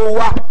provide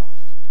lower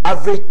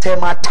average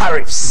thermal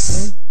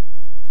tariffs.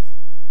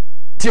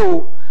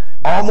 Till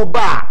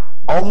Omoba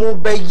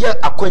ye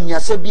akonya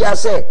se bia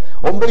se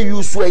ombe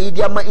use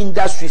Idiama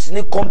industries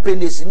ni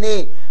companies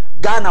ni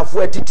Ghana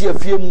for titi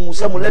afie mu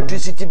some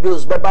electricity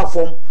bills beba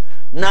from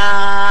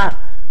na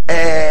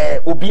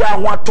obia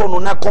ho atono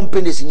na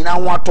companies nyina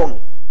ho atono.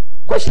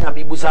 Question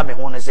abibusa me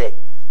ho say,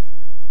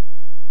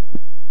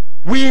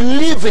 we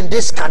live in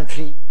this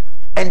country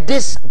and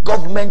this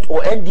government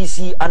or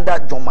NDC under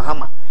John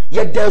Mahama,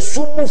 yet there's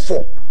sumu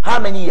for how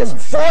many years?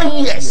 4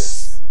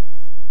 years.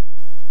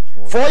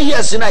 4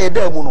 years in a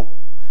year.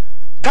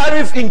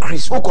 Tariff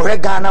increase okore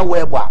Ghana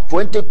weba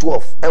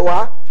 2012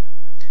 ewa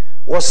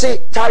was say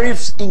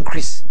tariffs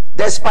increase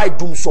despite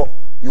doom so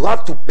you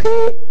have to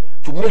pay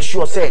to make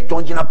sure say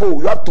John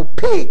Jinapo, you have to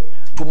pay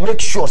to make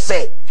sure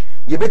say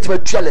you better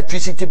pay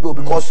electricity bill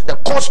because the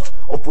cost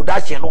of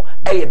production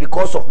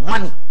because of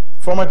money.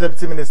 Former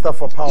Deputy Minister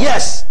for Power.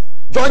 Yes,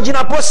 John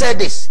Jinapo said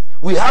this.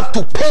 We have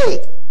to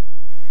pay,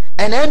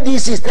 and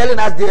NDC is telling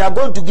us they are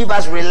going to give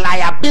us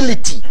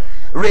reliability.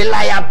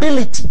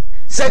 Reliability.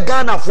 Say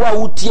Ghana for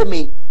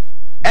me.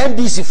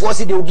 NDC force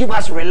they will give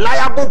us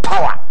reliable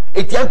power.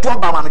 They are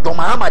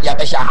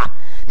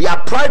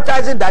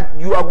prioritizing that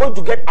you are going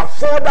to get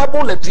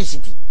affordable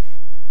electricity.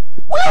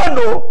 We all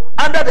know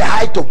under the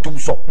height of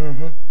Tumso.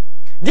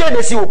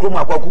 DNC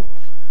Okroma Kwaku.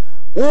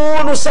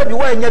 No said you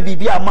were in your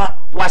BBA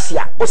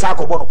Wasia,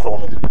 Osako Bono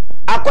Chrono.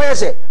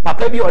 Akoyese,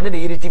 Papa be on the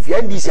irritative,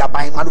 NDC are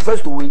buying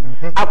manifesto way.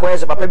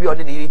 Akoyese, Papa be on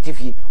the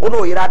irritative. Oh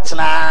no, you're at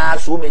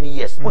so many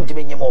years.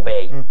 Untiming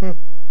obey.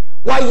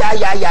 Why,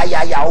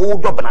 ya,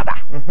 old Dobnada.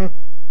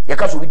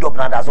 Yakasu with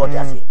Dobnada, so they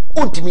say.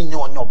 Untiming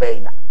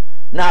obey.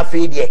 Na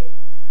fade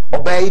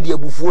obey the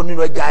Baffoe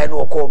no guy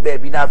no call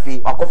baby na fi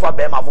akofa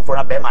bema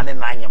fofora bema ne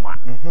nanyema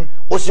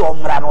osi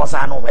omra no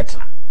sa no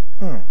wetna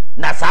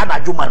na sa na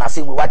djuma na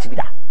se we wachi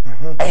bida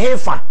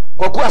ehefa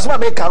koku asema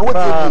me kan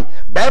wote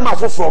bema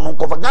foforo no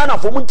kofa Ghana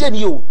for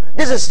munteni o.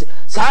 This is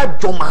Sir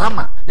John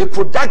Mahama, the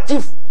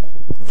productive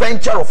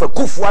venture of a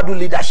Akufo-Addo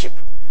leadership.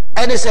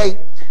 And they say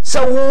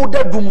wo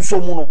da dum so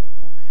mu no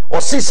o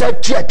si say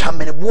tia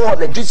kamene bo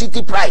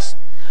electricity price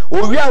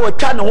o wi a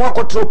watwa ne ho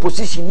control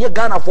position ne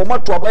Ghana for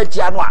mato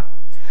abatia no a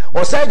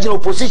o say jino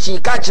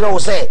position ka kire o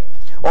say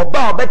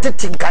oba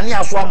obetete nkane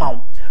aso ama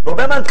wo no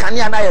be man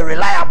nkane na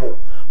reliable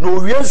no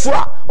wi nso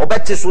a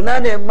obete so na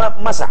na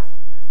masa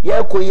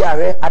ye koyi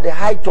are at the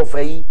height of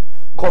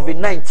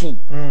COVID-19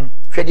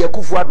 hwe de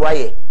Akufo-Addo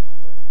aye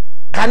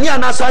kane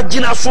na sa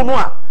jina so no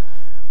a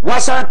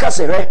wasa ka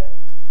se hwe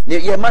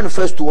ye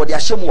manifesto wo de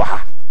ahyem wo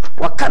ha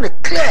wa kind of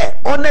clear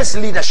honest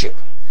leadership.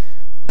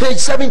 Page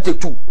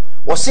 72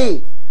 we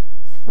say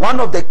one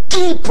of the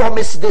key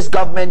promises this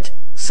government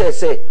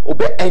says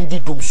obey endi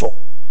dumso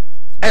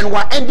and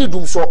wa endi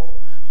dumso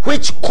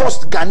which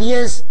cost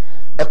Ghanaians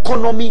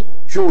economy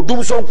show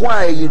dumso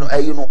kwa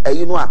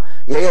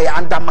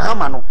under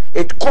Mahama no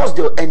it cost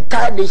the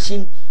entire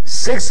nation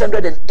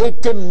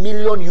 $680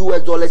 million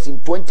in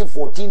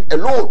 2014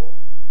 alone.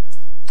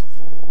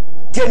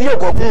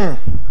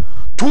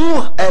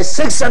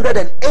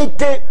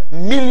 $680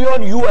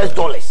 million.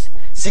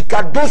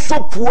 Sikadoso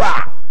poor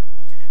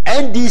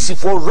NDC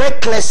for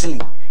recklessly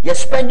you're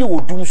spending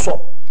will do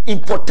so.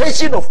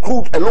 Importation of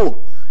crude alone,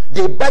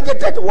 they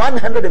budgeted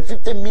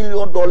 $150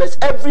 million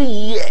every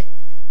year.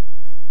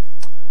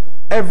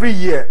 Every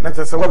year, not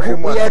just Kwame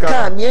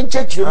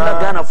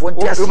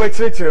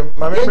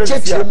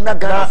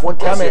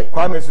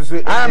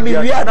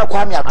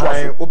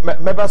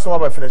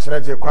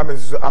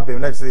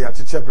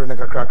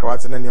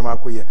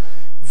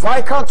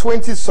Vical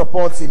 20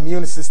 supports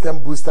immune system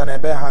booster and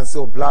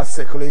enhances blood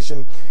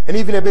circulation and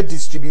even a bit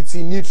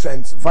distributing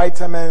nutrients,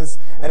 vitamins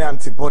and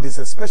antibodies,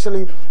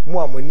 especially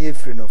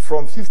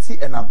from 50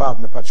 and above.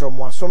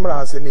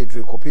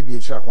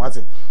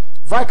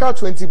 Vical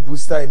 20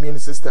 booster immune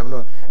system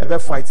no ebe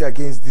fighting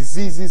against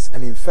diseases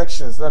and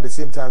infections at the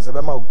same time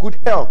ebe good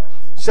health.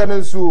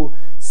 Shannon so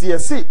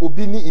CSC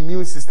obini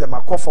immune system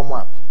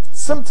akofoma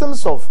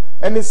symptoms of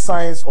any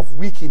signs of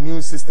weak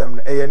immune system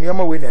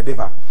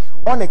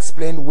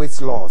unexplained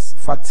weight loss,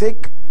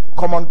 fatigue,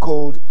 common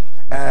cold,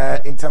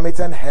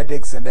 intermittent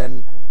headaches, and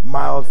then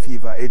mild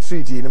fever. A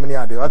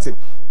 3D.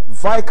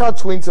 Vical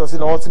 20 was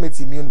the ultimate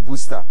immune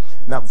booster.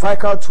 Now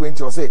Vical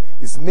 20 or say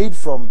is made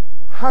from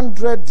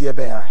 100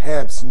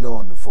 herbs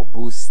known for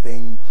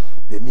boosting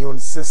the immune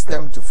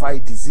system to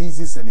fight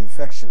diseases and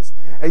infections.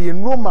 And you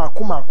know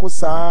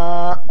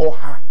makusa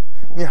oha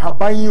ni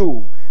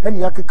habanyo and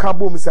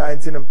yakabo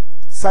misa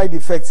side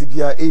effects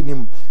via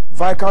enim.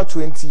 Vical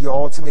 20, your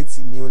ultimate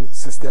immune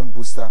system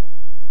booster.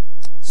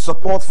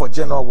 Support for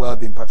general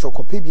well-being.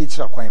 Patroko PBH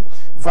Rakwine.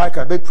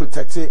 Vical be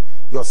protecting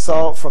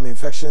yourself from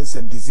infections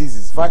and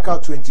diseases.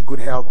 Vical 20 good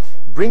health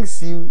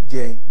brings you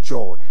the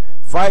joy.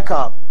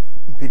 Vical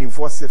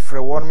Pinifo se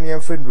fre 1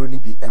 million friend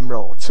Roni bi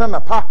Emerald.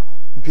 Chana pa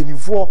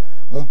Pinifo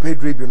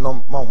Mompedre bi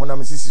no ma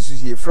honam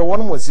sisi fre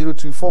 1 was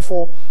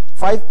 0244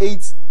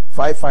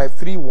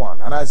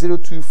 585531 and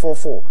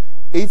 0244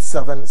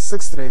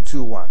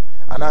 876321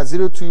 and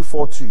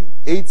 0242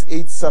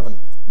 887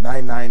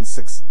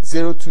 996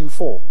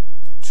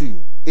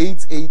 0242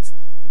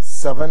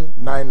 887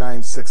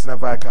 996 na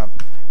Vical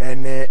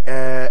and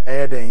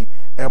Eden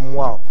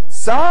wow.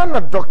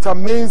 Sana Dr.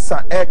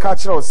 Mensa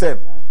catcher or say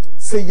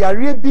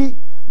yare bi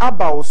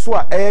aba oso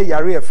a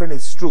yare e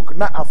friend stroke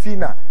na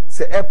afina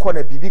se ekọ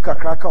na bibi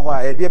kakraka ho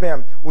a de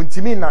bem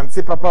untimi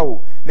nante papa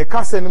o ne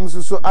kasa nim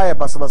so aye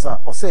basabasa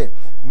o say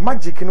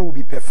magic will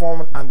be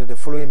performed under the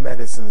following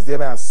medicines.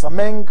 There are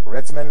Sameng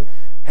Retman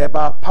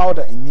Herbal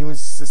Powder Immune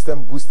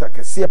System Booster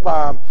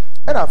Kasiepa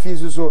and afi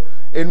so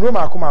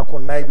enroma akoma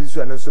na bi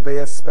so and so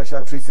be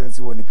special treatments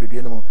woni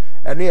pedue no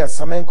and here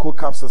Sameng co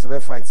capsules be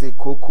fight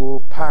cocoa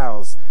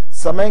piles.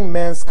 Sameng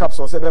men's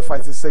capsules be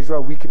fight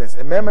sexual weakness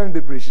and men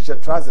be pressure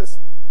trousers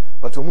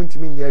but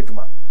omuntimi nya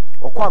adwuma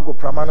okwago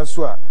pramana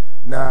so a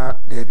na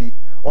debi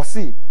o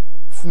si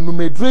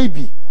numedre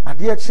bi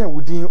ade a chen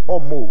wudin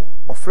omo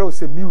ofre o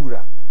se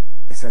miwura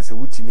esense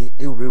wutimi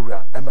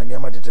ewurawura amani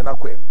amadede na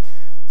kwem.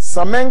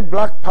 Sameng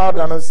black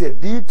powder no say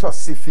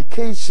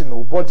detoxification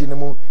o body no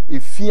mu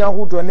efia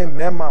hodo ne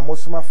mema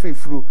mosoma free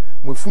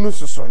mufunu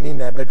soso ni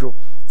na ebedro.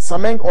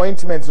 Sameng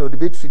ointment no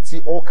dey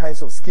treat all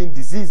kinds of skin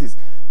diseases.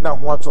 Now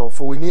what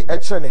for we need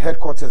actually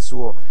headquarters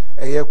so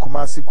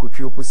Kumasi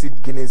Kutri opposite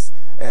Guinness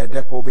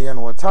depot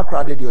Ubenyano or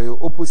Takrade the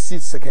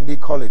opposite secondary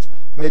college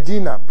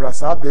Medina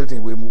Brasa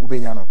building we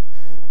Ubenyano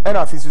and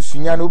office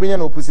Sunyano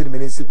Ubenyano opposite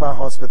municipal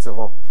hospital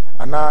hall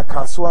ana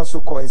Kaswan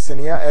so called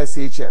Senior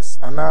SHS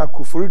ana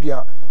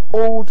Kufurudia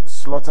old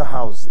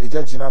slaughterhouse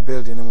Ejajina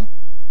building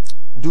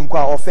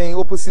Dunkwa Ofeng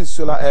opposite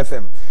Solar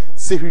FM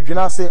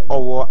Sehidwina say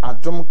or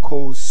Adom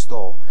Co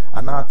store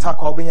and now attack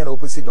Albanian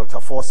opposite Dr.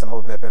 Force and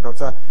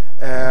Dr.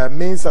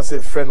 Means as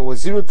a friend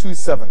was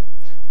 027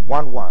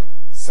 11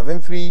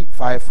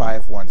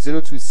 73551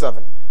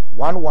 027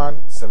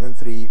 11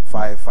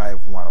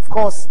 73551. Of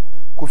course,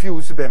 Kofi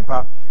Owusu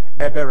Bempah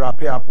ebe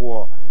wrap up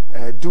war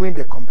doing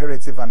the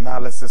comparative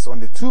analysis on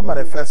the two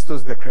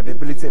manifestos, the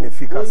credibility and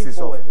efficacies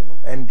of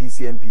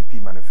NDC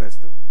NPP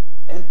manifesto.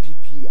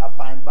 NPP are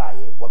buying by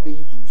what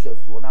they do so,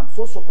 and I'm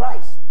so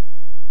surprised.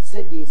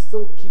 Said they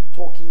still keep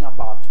talking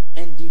about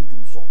ending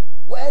Dumso.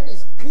 When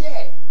it's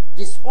clear,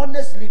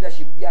 dishonest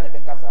leadership here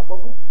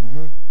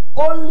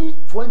only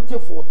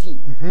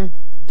 2014.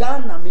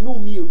 Ghana,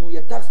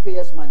 your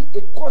taxpayers' money,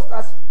 it cost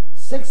us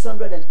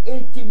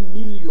 $680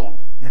 million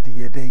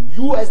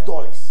US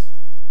dollars.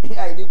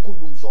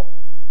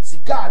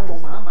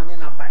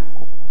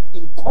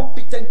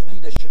 Incompetent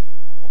leadership.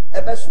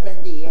 Ever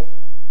spend the year.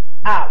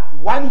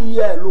 1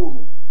 year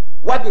alone.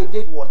 What they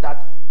did was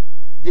that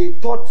they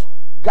thought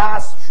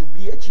gas should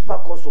be a cheaper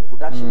cost of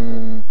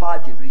production for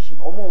power generation.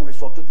 Almost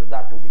resorted to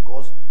that too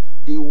because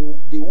they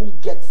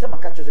won't get some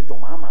catches at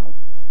Omanfm.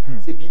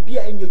 Say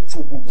Bibia in your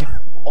trouble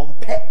on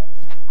pet.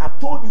 I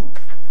told you,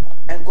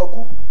 and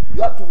Koku,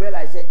 you have to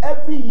realize that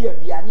every year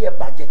we are near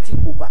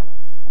budgeting over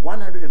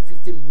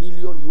 $150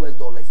 million US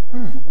dollars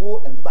to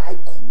go and buy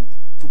crude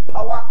to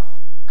power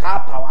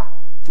car power,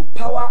 to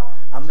power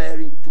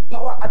America, to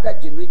power other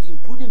generation,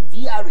 including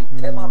VRE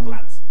thermal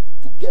plants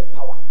to get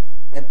power.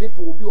 And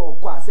people will be all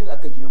quiet saying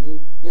like a ginamu,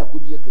 ya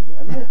could be a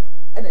ginamu,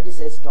 and this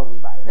is how we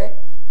buy, right?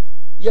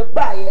 You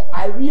buy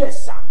a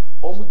Iriesa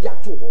or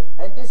Mujato,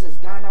 and this is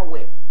Ghana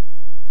Web.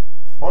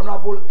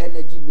 Honorable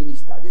Energy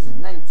Minister, this is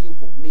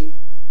 19th of May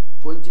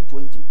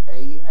 2020,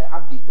 a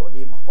update on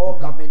them. All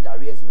government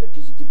arrears in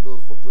electricity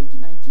bills for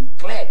 2019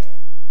 cleared.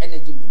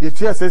 Energy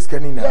Minister.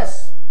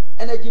 Yes,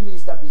 Energy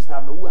Minister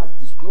who has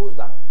disclosed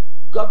that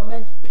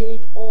government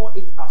paid all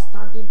its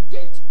outstanding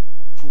debt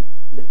to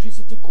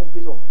Electricity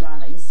Company of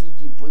Ghana,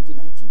 ECG, in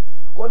 2019.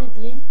 According to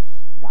him,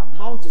 the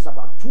amount is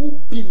about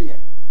 $2 billion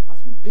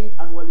has been paid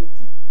annually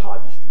to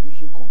power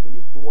distribution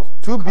companies towards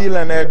 $2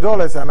 billion and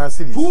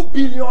 $2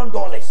 billion.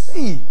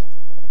 Hey.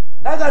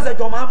 That guy's a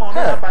Jomama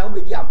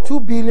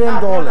 $2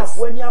 billion.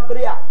 When you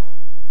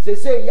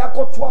say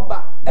Yako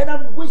Twaba, and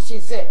I'm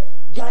wishing say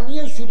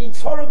Ghanaians should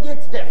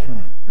interrogate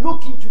them,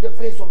 look into the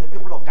face of the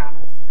people of Ghana.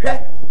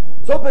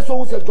 So person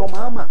who said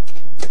Jomama,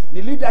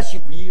 the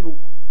leadership you know,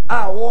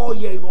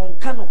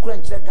 cannot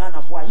crunch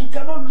Ghana for he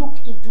cannot look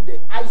into the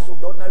eyes of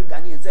the ordinary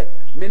Ghanaian and say,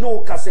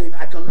 Meno say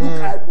I can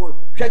look at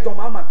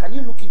Jomama, can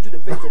you look into the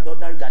face of the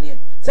ordinary Ghanaian?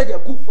 Said a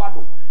good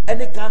fado, and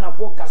the Ghana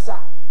for Kasa.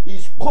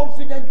 He's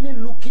confidently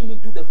looking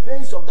into the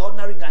face of the ordinary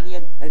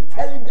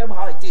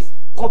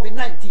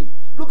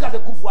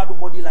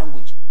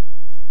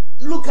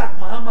Look at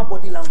Mahama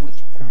body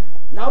language.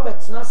 Now,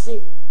 but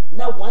say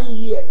now 1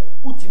 year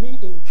put me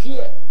in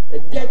care a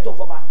debt of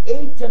about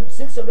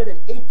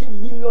 $680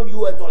 million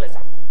US.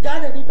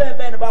 Ghana ni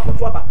ben about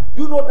Kotwaba.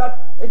 You know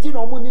that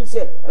Omunim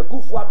said a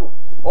Kufuado.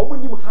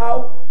 Omunim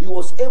how he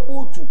was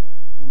able to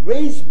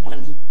raise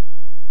money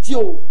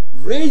to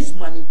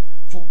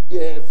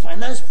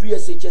finance free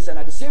SHS and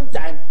at the same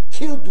time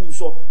kill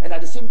Dumso and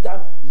at the same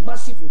time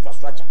massive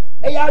infrastructure.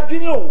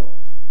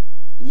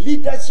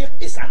 Leadership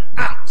is an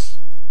art.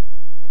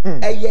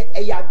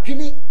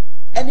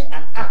 Any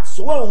an act.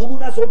 So when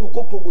we so do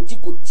go promote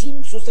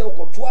team so say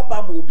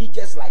Kotwaba will be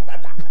just like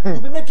that.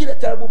 You'll be making a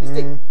terrible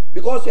mistake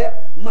because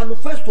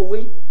manifesto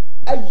way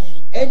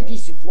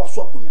NDC for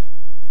Swakunya.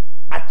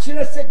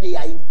 Actually said they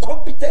are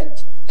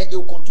incompetent and they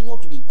will continue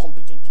to be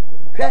incompetent.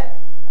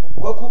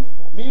 Goku,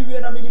 me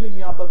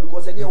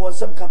because I was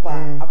some kappa.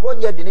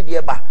 Abronye didn't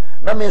hear back.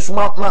 Na me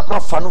suma ma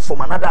fanu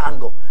from another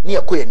angle.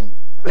 Near Queen.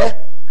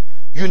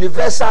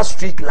 Universal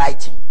street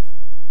lighting.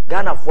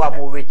 Ghana for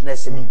more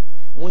witness me.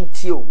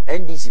 Muntio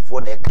NDC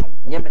for the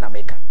Yemen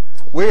America.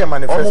 Where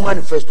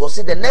manifesto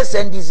say the next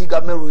NDC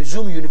government will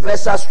resume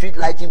universal street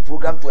lighting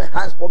program to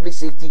enhance public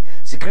safety,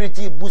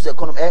 security, boost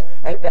economy.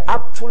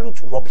 Absolute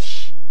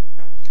rubbish.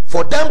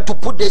 For them to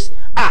put this,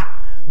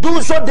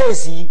 do so they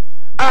see,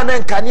 and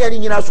then Kanye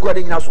in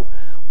Yinasu.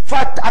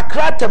 Fat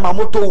Akrate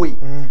Mamoto way,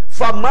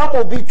 from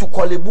Mamobi to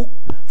Kolebu,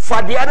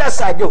 for the other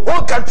side, the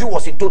whole country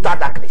was in total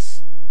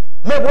darkness.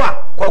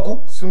 Meboa,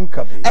 Kwaku,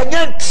 Sunkabi. And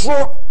then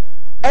throw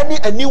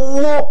any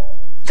war.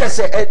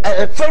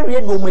 A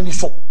very no money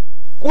so.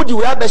 Who do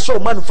we have a show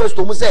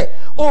manifesto? We say,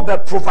 be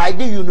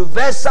providing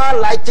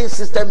universal lighting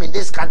system in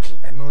this country.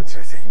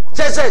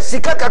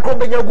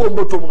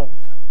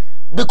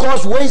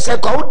 Because we say,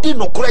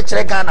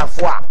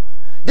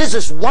 this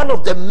is one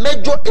of the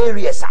major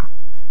areas.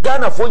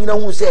 Ghana for you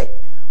know say,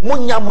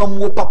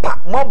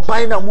 papa,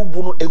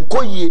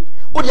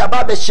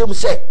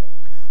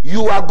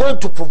 you are going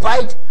to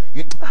provide.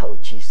 Oh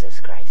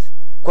Jesus Christ!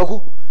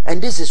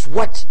 And this is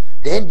what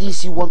the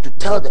NDC want to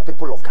tell the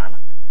people of Ghana.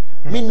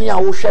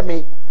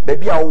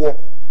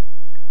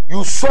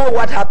 You saw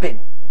what happened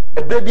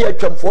a baby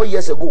at 4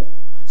 years ago.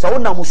 So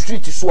on the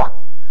street is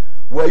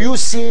were you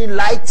seeing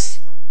lights?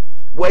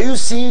 Were you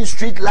seeing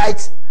street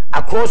lights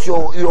across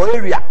your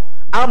area?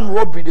 Armed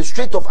robbery, the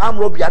street of armed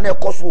robbery, and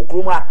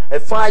a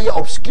fire,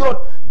 obscured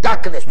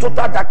darkness,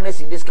 total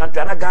darkness in this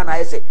country. And Ghana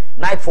is a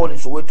nightfall in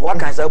Soweto. What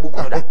kind of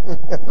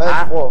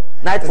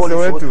nightfall in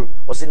Soweto?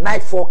 Or say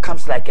nightfall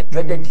comes like a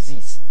dreaded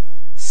disease,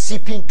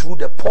 seeping through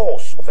the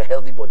pores of a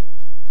healthy body.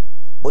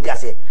 What do I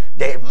say?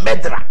 The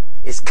murderer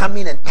is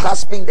coming and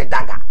clasping the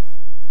dagger.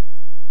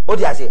 What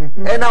do I say?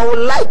 And I would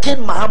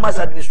liken Mahama's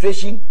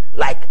administration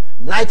like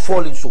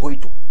nightfall in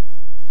Soweto.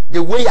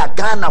 The way a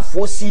Ghana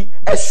foresee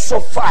a so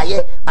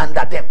fire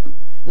under them.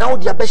 Now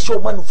the Abesho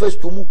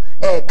manifesto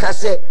can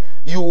say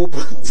you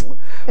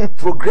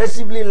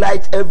progressively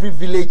light every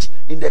village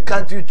in the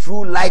country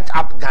through Light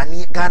Up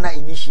Ghana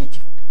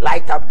initiative.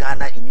 Light Up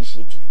Ghana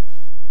initiative.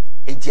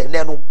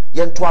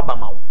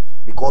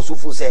 Because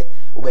who say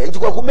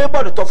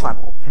remember the tough one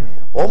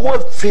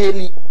almost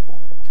fairly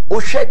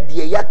shed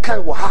the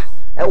yakan waha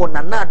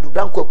nana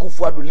dudanko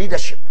kufuadu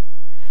leadership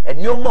and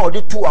no more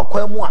the two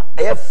akwamua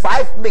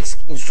 5 mix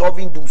in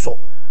solving doom so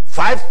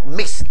 5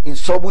 mix in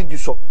solving do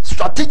so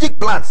strategic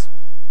plans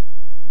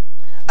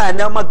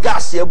and ama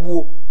gas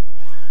yebu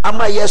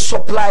ama ye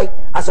supply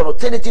as an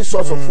alternative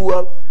source of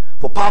fuel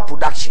for power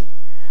production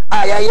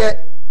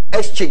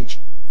exchange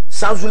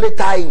Sanzule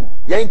time,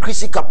 you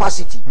increasing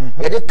capacity,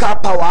 you car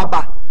power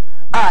aba,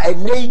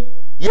 and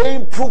you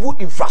improve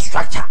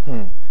infrastructure.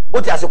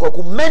 What is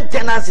it?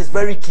 Maintenance is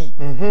very key.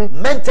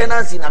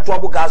 Maintenance in a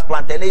trouble gas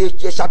plant, and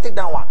you shut it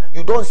down.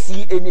 You don't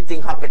see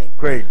anything happening.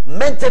 Great.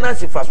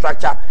 Maintenance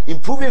infrastructure,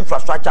 improving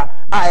infrastructure,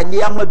 and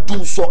you am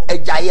do so a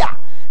jaya,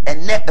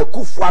 and ne a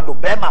kufuado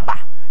bemaba.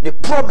 The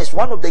promise,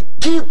 one of the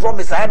key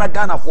promise I am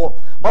Ghana for,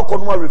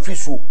 Makonwa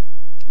refuse to.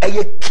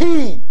 A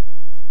key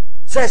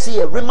says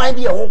here, remind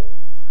you.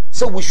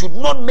 So we should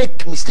not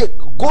make mistake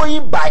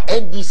going by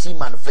NDC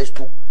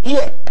manifesto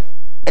here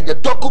and the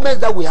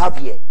documents that we have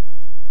here.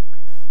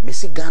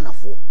 Messi Ghana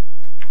for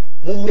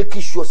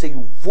making sure say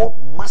you vote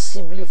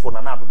massively for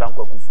Nana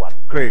Adodankwa Akufo-Addo.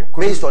 Great.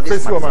 Based on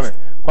this manifesto.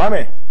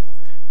 Kwame,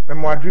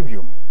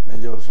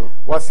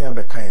 what's in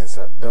the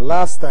cancer? The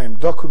last time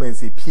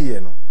documents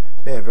appear,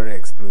 they're very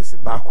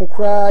explosive. But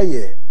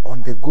cry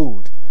on the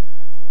gold,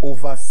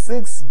 over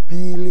 $6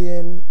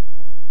 billion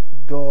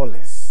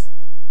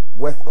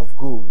worth of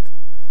gold.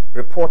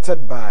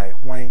 Reported by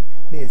when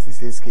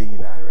NCSK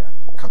in area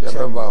captured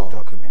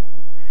document.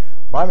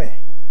 Kwame,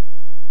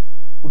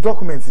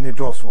 documents in the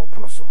draw so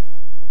proso.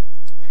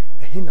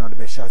 And he now the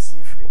best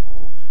free.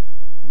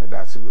 Me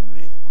that's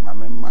my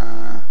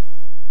mama.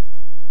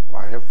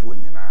 Why have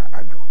phone na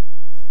ado?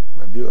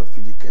 Baby of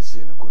Fidi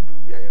Kessi and Kodu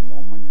be a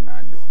moment in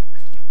ado.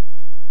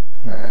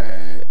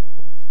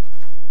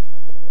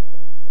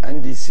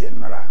 NDC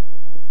and Nara.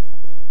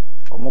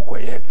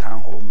 Omokoye town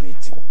hall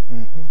meeting.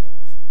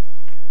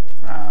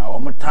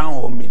 Town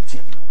hall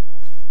meeting.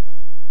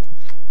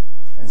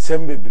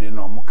 bebre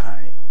no mo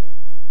kan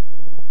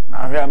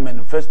na hwe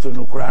manifesto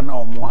no kura na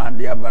omo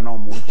ade aba na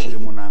omo chire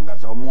mu na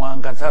ngasa omo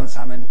angasa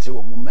nsane nti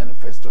omo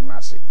manifesto na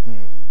ase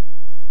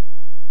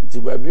nti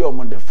ba bi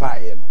omo de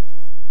fire no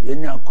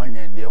yenya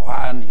kwanya de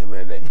hwa na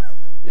yebede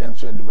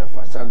yenso de be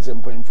fa sanse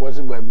mpanyimfo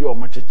se ba bi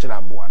omo chechira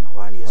aboa no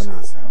hwa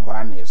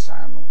na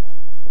yesa no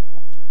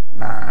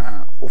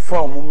na ufa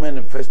omo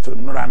manifesto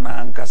nura na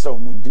angasa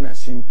omo gina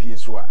simpie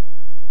so a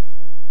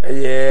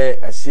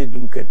Asiedu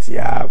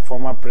Nkatia,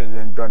 former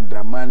President John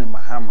Dramani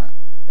Mahama,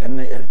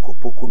 and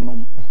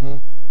Erikopokunum.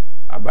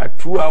 About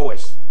 2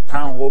 hours,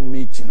 town hall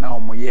meeting now,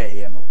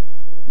 Moye,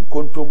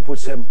 Kontum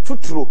Pusem,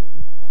 Tutru,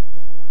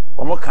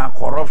 Omokan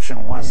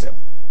corruption once.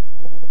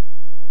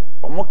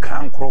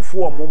 Omokan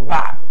Crofu,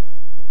 Omoba,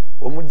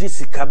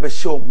 Omudisi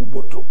Kabesho,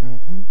 Muboto.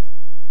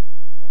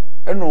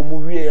 And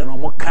Omuye and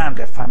Omokan,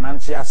 the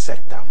financial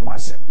sector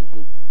once.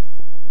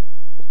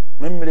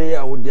 Memory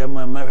I would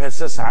my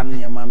verses and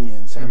your mammy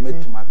and say,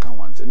 met to my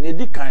account. And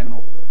the kind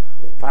of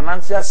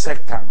financial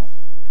sector.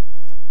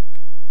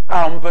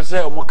 Per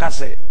se, or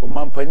Mocase, or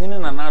Mampanin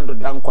and Nado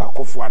Danqua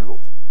Cofuado,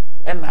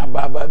 and our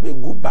Baba be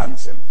good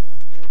banksem.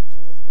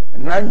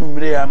 And now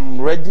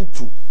I'm ready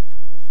to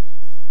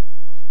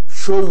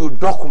show you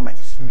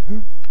documents.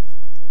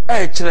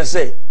 I actually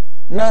say,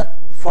 na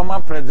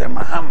former President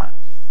Mahama,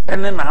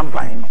 and then I'm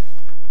buying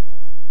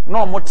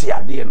no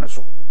motia dear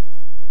so.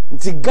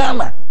 Nti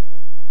Ghana.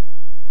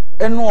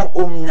 Eno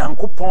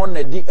Nyankopon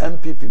na di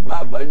MPP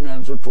baba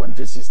nwanso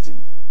 2016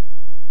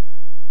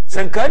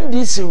 senkan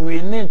disi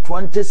win in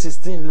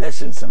 2016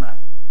 elections na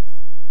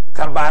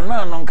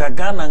kabana no nka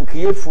Ghana nka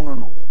yefunu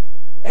no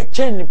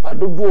eche nipa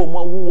dodo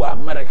ma wu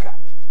America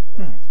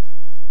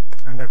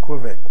under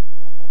COVID.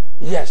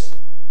 Yes,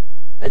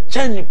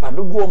 eche nipa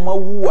dodo ma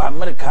wu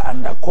America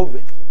under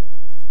COVID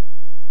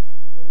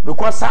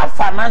because our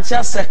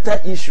financial sector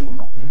issue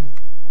no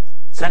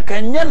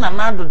senkan nye na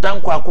nado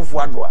danko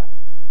akofo adoa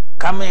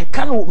Kame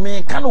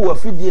kanu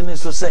wafidie ni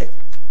so say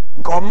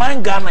nka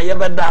oman Ghana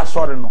yebeda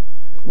asore no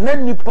na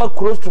nipa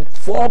close to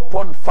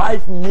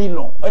 4.5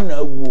 million na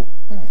awu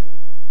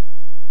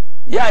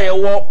ya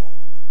yewo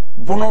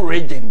bono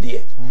region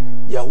die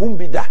ya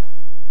humbida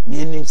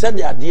ni nim se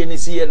de ade ni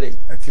si yele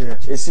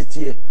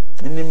esitie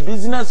ni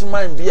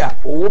businessman bia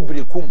owo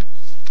brekum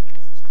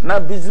na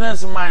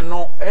businessman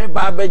no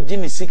ba ba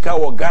gini sika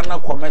wo Ghana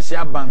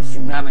commercial bank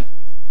sunane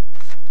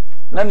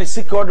na ni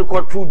sika odi ko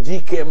 2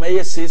 GK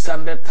meye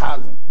 600,000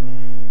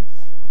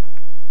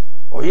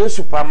 oye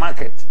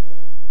supermarket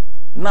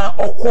na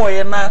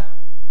okoye na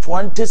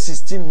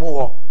 2016 mu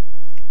ho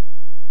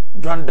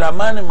John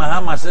Dramani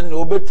Mahama se ne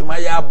obetuma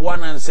ya aboa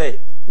na nse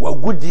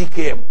wagu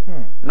DK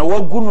na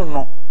wagunu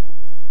no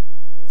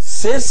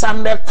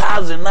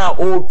 600,000 na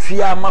o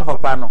twia ma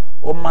papa no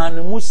o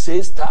mani mu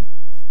 6,000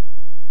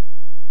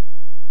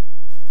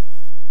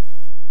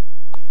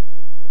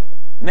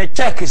 ne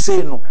check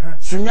say no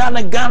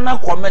sunyane Ghana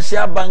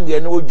commercial bank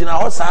ne ogina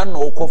ho sa na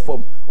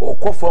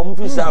okofam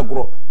fisa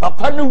agro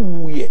papa ne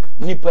wuye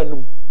nipa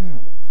num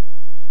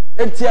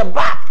etia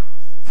ba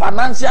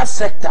financial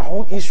sector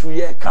ho issue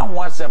ye kan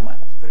ho asema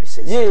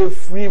ye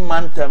free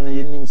mantam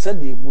ye nim se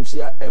de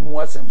musia emu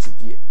asem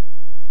sitie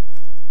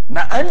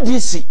na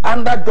NDC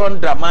under John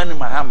Dramani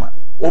Mahama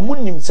omu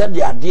nim se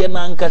de ade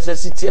na ankasa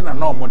sitie na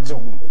na omote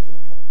ho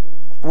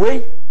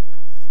we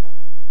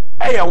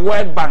aya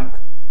World Bank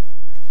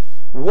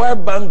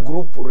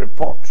Group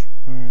report.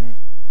 In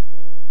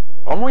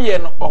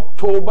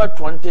October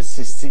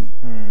 2016.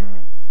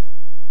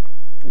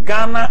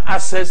 Ghana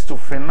access to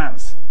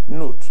finance.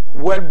 Note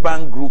World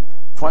Bank Group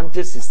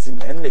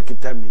 2016. And the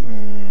kitami.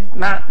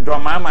 Na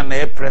Dramama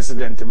na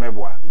president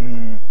mebwa.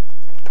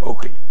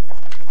 Okay.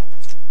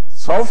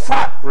 So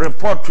far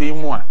report to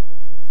him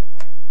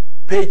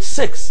page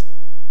 6.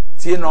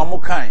 Tie no mo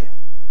kan.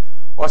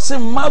 O se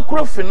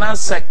microfinance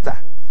sector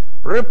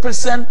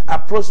represent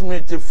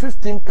approximately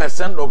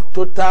 15% of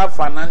total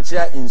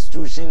financial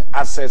institution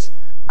assets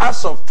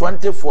as of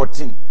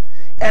 2014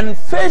 and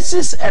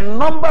faces a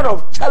number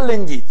of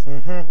challenges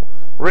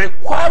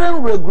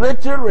requiring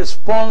regulatory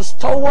response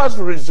towards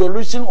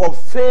resolution of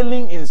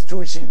failing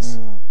institutions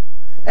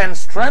and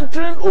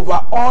strengthening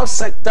overall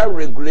sector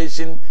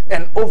regulation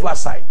and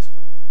oversight.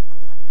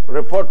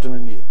 Report to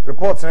me.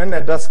 Report and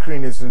that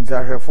screen is in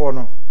the for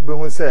no. But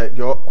we said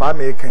your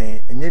Kwame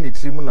can and any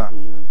tribuna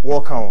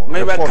walk on.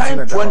 Maybe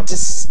kind 20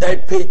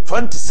 page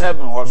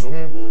 27 also.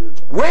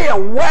 Where a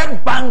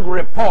World Bank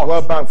report.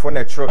 World Bank for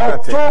natural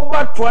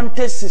October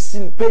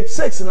 2016 page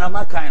 6 in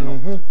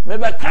Amakano.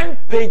 Maybe kind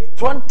page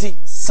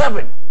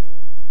 27.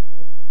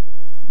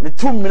 Me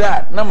 2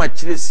 million na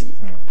chilesi.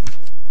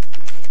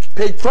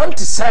 Page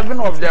 27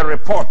 of the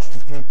report.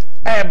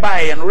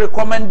 By and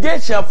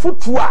recommendation for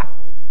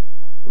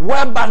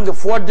World Bank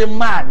for the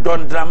man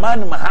Don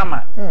Dramani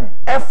Mahama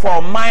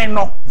for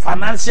minor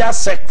financial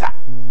sector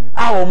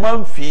our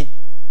Omanfm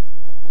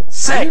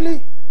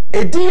say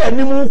edi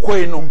animu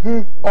koi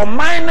no o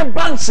minor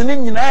banks ni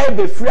nyina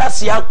be free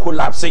asia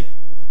collapse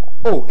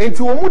enti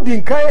wo mu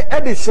dinkan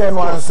e de share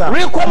no ansa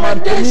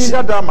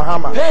recommendation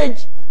Mahama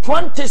page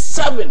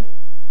 27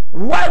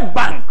 World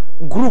Bank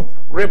Group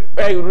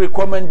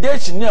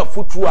recommendation near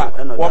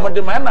Futua, woman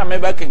the man I may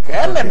back in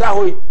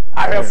Canada.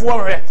 I have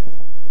one red.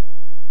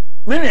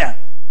 Minia,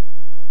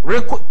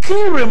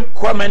 key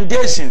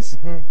recommendations,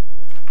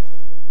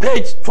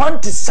 page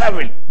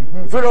 27.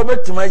 Very over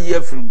to my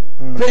year film,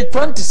 page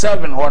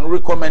 27 on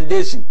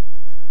recommendation.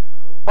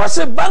 I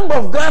say Bank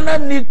of Ghana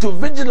need to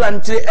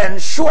vigilantly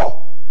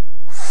ensure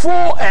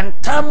full and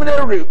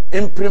timely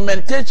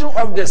implementation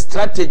of the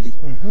strategy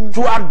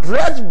to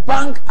address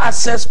bank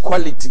access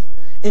quality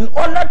in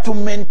order to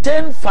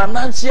maintain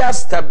financial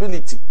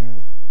stability.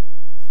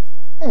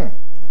 There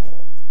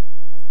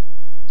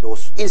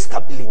was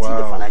instability in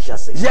the financial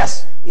sector.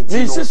 Yes,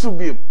 this will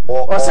be.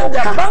 I said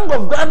the Bank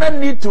of Ghana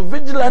need to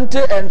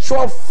vigilantly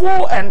ensure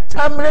full and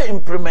timely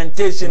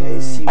implementation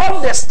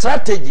of the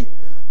strategy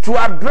to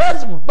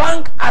address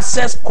bank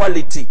access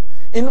quality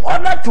in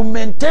order to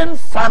maintain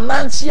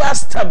financial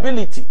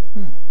stability.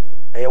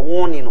 A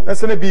warning.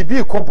 That's a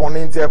BB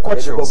component. A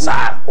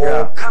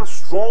or can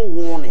strong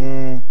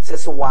warning.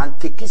 Says one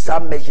take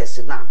some measures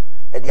now.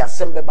 At the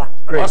assembly.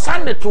 Or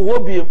Sunday to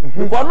Wobby.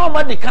 Because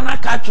nobody can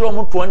catch you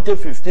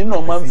 2015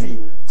 no monthly.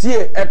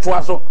 It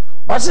was so.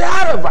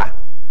 However,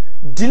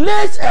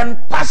 delays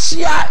and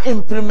partial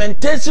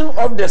implementation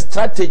of the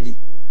strategy,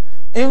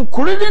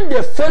 including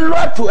the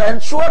failure to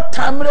ensure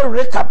timely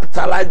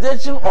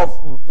recapitalization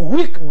of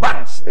weak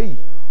banks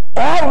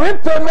or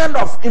repayment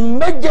of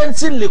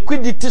emergency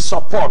liquidity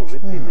support,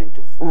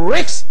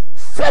 risks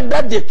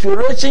further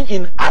deterioration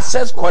in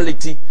asset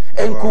quality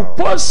and could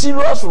pose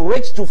serious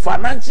risks to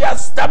financial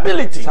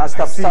stability.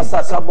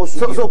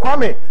 So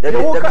Kwame,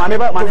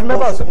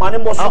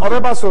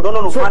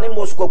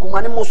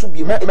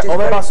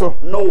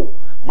 no.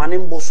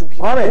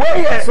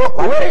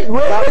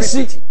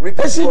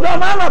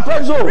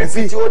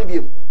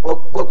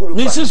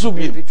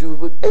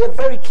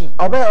 Very key.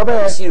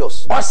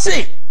 Serious. Or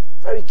see,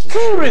 very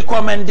key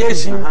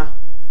recommendation.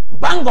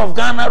 Bank of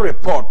Ghana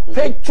report,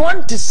 page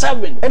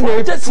 27,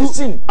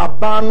 2016.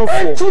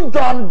 Etu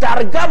Don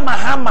Darga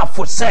Mahama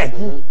for say,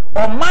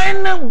 or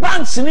mining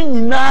banks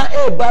in na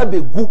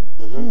begu.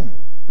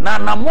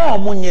 Na mo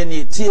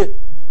munyeni tie.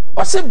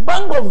 Or say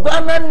Bank of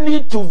Ghana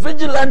need to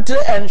vigilantly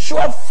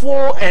ensure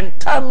full and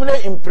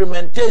timely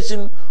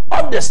implementation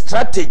of the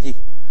strategy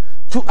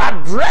to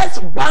address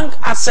bank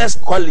access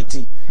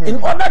quality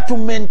in order to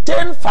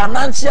maintain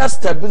financial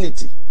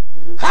stability.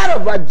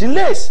 However,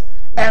 delays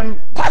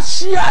and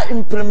partial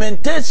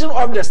implementation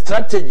of the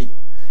strategy,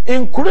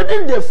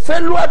 including the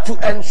failure to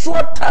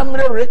ensure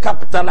timely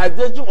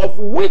recapitalization of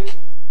weak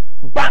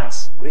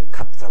banks.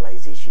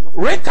 Recapitalization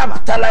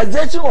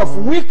of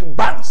weak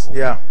banks.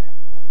 Yeah.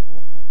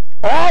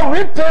 Or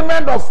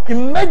repayment of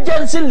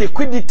emergency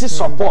liquidity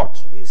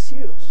support.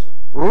 Serious.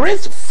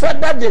 Risk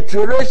further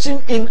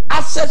deterioration in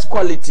asset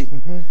quality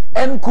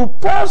and could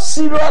pose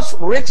serious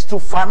risks to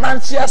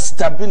financial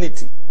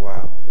stability.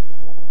 Wow.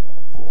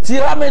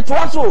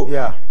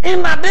 Yeah.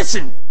 In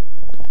addition,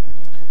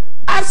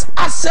 as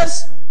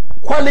assets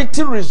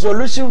quality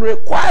resolution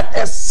required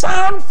a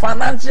sound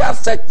financial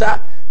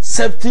sector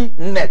safety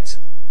net,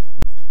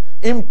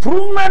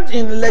 improvement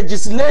in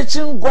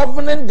legislation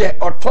governing the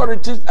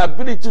authorities'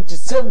 ability to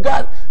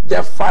safeguard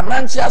the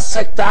financial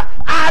sector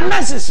are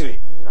necessary.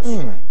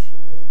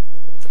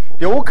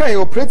 The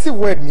operative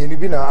word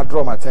mean I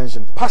draw my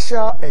attention.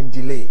 Partial and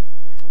delay.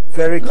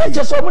 Very key. Let's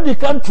just somebody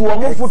come to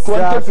a for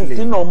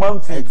 2015 or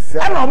monthly.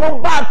 And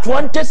I'm back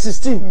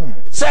 2016.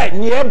 Say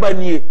nearby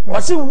near.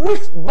 Was it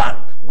weak bank?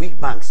 Weak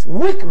banks.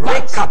 Weak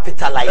banks.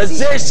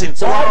 Recapitalization.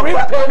 So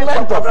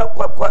repayment of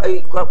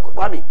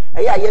Kwame.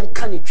 I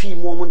can't tree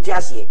moment.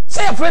 Say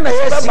a friend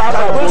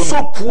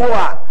also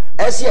poor.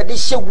 As you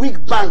this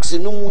weak banks.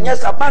 No,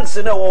 yes, a banks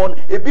in one.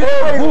 A bit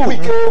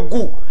weak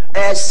good.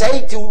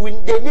 Say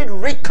they need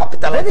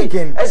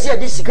recapitalization. As you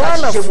this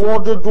Ghana for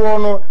the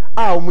door.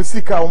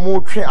 Musika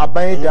mo train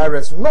aban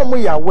DRS no mo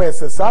ya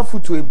west sa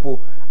futu empo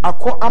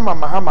akọ ama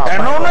mahama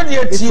and no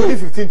dey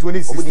 2015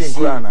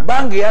 2016 Ghana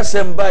bank ya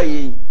semba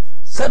yi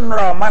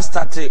senra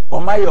master te o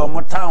ma ya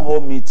o town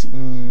hall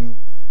meeting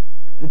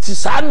nti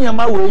sa niam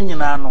we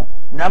nyina no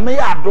nyame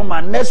ya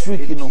adoma next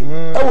week no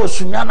e wo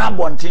sunya na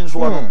abonten so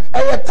no e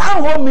ye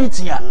town hall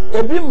meeting a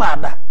ebi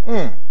mada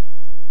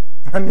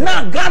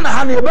na Ghana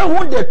ha na ebe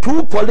hu the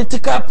two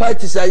political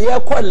parties a ye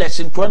call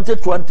election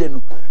 2020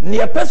 no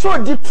ne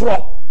person di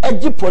tro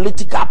edgy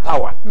political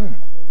power.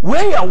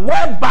 Where a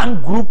World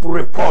Bank Group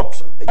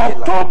report,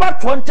 October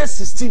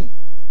 2016.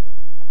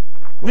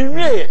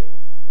 Where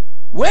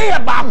a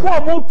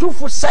Baffoe to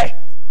for say,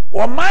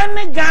 or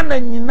mining Ghana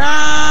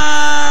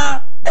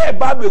nina,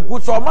 baby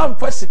goods or man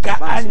for sika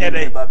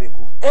anyere.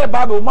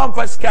 Baby man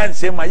for sika and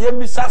say, my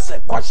yemi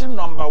question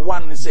number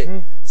 1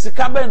 say,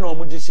 Sikabe no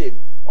mujishe,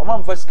 or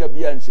man for sika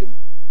be and shame.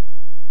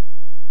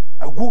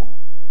 A good.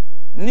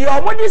 Ni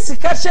omodi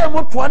sika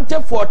shame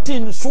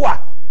 2014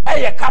 swa.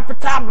 A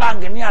capital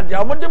bank and the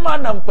Omodima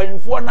and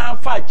Penfo now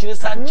 5 Chile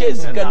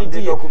Sanchez, any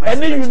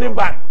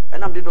Unibank.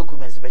 And I'm the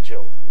documents,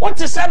 Betcho. What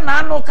is a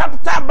nano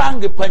capital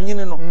bank,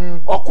 Panino,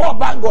 or core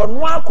bank or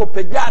Noaco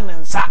Pejan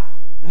and Sa?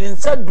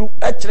 ninsa du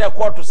ekire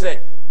court say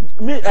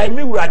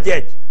me wura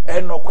judge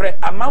enokre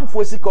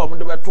amanfo sika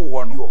omde beto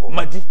ho no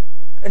madi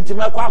enti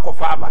me kwa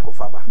akofa aba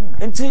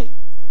enti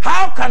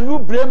how can you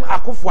blame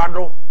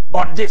Akufo-Addo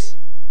on this?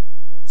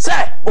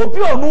 Say obi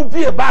onu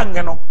bi e bang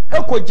no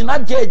ekogina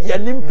judge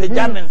anim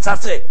pagya ne nsa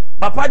say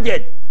papa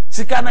judge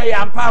sika na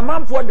ya mpa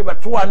amanfo de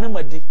beto ane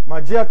madi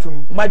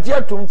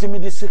magiatum ntimi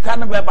di sika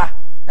na beba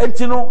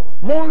enti no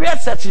monwe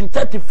section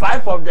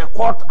 35 of the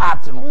court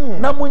act no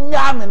na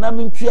munya me na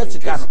mentua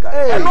sika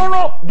no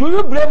no do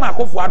you blame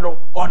Akufo-Addo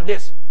on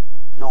this?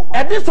 No,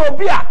 and this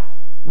obia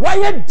why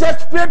you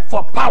desperate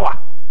for power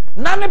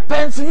nane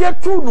pensi ye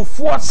tu no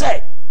for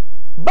say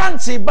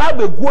banks ba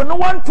be go no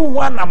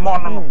 121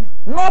 amon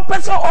no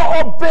person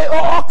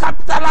or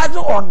capitalize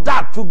on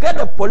that to get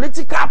the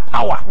political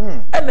power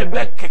and the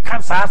black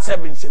cancer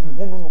 7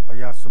 no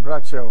ya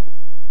subrachel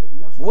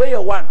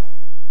where one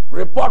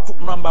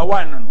report number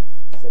 1 no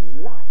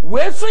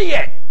where so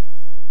ye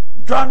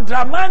John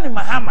Dramani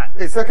Mahama.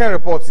 A second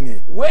report ni.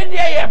 When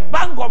ye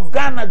Bank of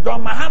Ghana,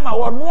 John Mahama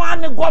was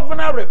one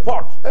governor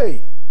report.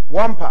 Hey,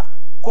 Wampa.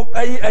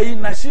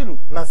 Nasiru.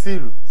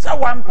 Sa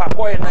Wampa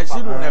boy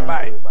Nasiru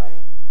nebai.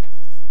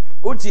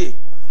 Uti.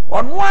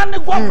 On one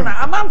governor,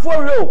 a man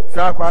for real.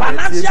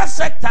 Financial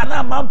sector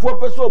na man for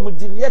person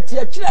mudin yet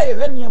ye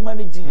money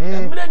managing.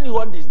 A million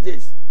what these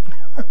days.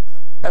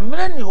 A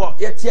million what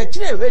yet ye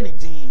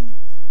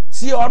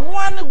see on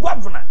one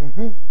governor.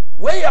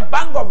 Where your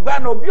Bank of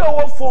Ghana be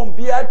over phone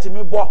be at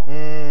me bo.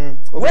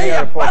 Where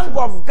your Bank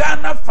of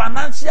Ghana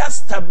financial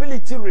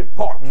stability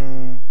report.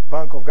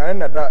 Bank of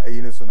Ghana that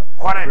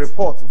correct.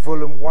 Report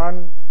volume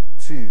 1,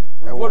 2.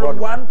 Volume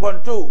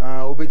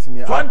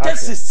 1.2.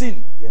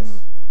 2016.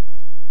 Yes.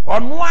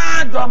 On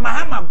one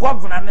Mahama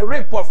governor and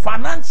report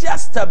financial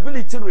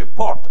stability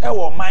report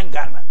ewo man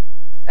Ghana.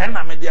 And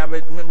na media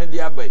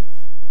bay.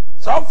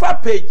 So far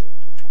page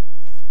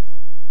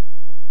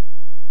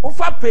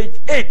over page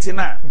 8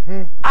 now,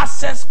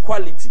 access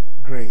quality.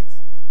 Great.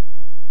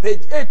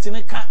 Page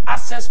 8 can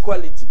access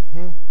quality.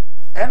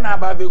 And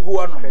ababe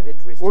go on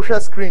credit risk.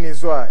 Osha screen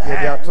is what you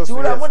are to say.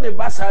 What the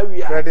basa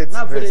we are.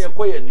 Na fere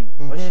yekoyeni.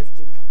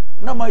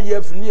 Na ma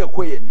yef ni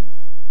yekoyeni.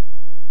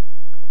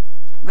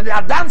 Me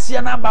the dance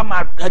ya na ba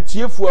ma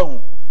atiefu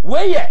ahu.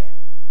 We ye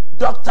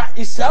Dr.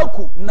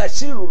 Isaku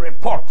Nasiru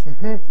report.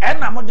 And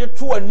na mo de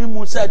to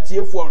animu sa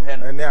atiefu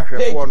ahwe.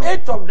 Page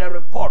 8 of the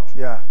report.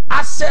 Yeah.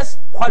 Access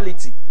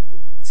quality.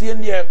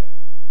 Your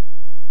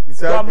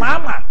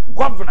mama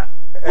governor.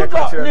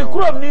 Ni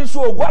krom ni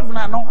so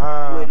governor no.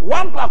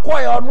 One pa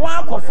koy on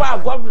one kofa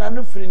governor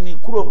no free ni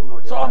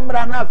krom. So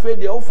mra na fe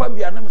de ofa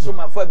bia na so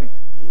mafa bi.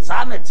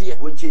 Sa na tie.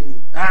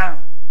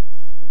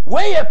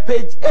 Where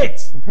page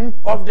 8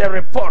 of the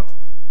report,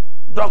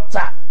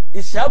 Dr.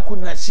 Isaku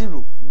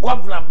Nasiru,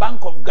 Governor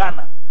Bank of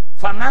Ghana,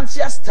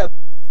 financial stability,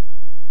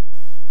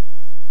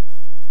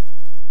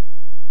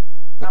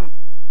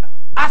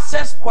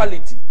 access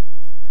quality.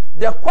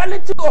 The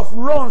quality of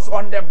loans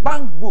on the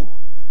bank book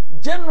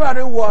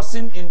generally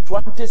worsened in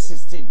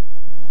 2016.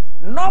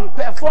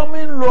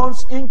 Non-performing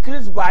loans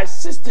increased by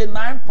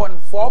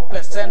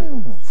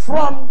 69.4%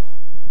 from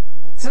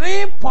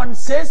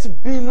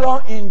 3.6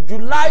 billion in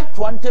July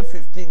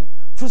 2015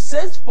 to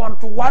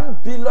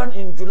 6.1 billion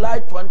in July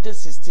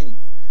 2016.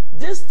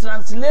 This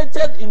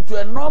translated into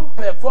a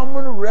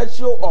non-performing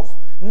ratio of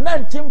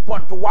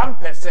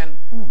 19.1%,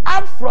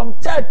 up from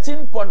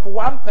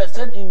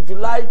 13.1% in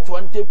July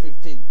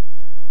 2015.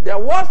 The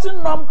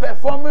worsening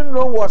non-performing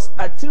loan was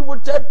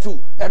attributed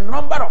to a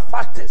number of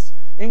factors,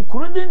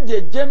 including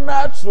the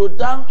general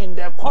slowdown in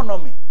the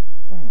economy,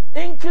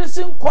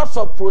 increasing cost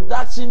of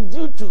production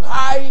due to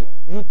high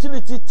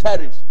utility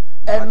tariffs,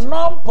 and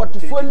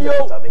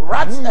non-portfolio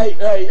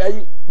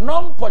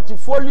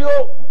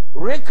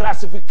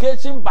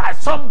reclassification by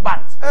some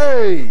banks.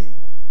 Hey,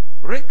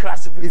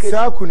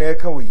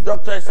 reclassification.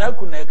 Dr.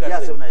 Isaku Neka.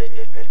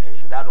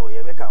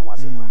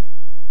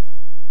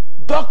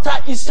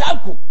 Dr.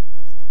 Isaku,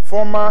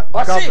 former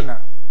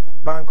governor,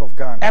 Bank of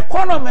Ghana.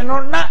 Economy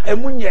no na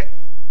emunye.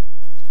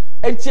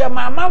 Enti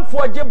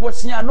amanfo je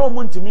bosia na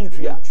omuntimi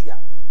ntua.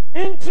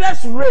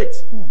 Interest rate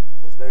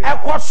was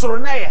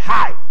very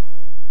high.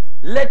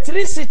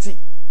 Electricity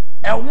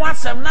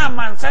wasem na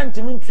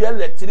amansantimi ntua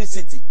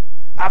electricity.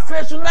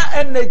 Afesu na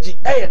energy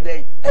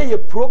eye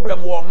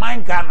problem wo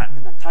man Ghana.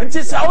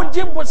 Enti sa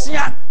oje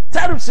bosia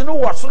tariffs no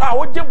was na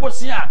oje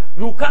bosia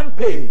you can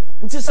pay.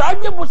 Enti sa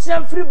oje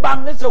bosia free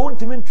bank ne se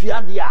wontimi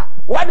ntua de a.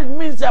 What it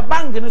means the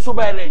bank ni so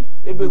by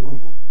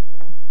ebegu.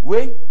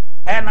 We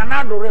and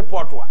another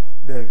report wa.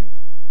 David.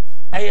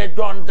 Aye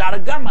John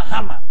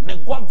Mahama ne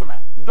governor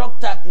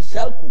Dr.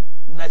 Isaku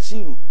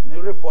Nasiru ne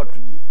report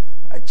ni.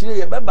 Actually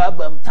ye baba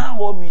abam town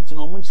hall meeting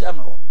no muncha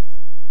me ho.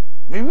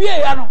 Me wie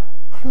ya no.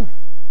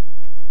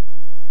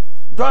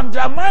 John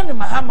Dramani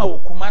Mahama wo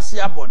Kumasi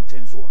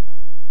abonten so no.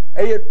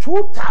 Aye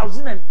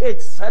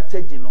 2008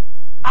 strategy no.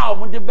 A o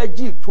mo de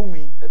beji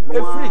tumi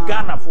every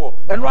Ghana for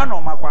eno na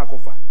o makwa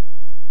akofa.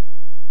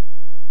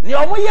 Ni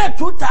omo ye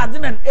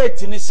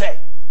 2008 ni say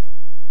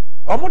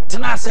omo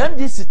tenase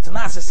NDC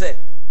tenase say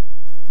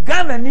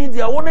Ghana need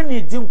their one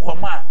need dim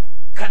kwama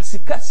can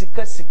sika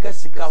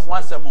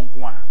once a month.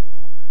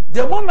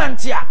 The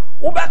moment ya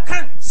uba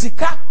can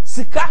sika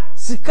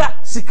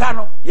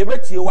no ye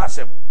beti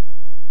wasem.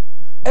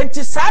 And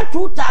to say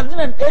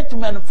 2008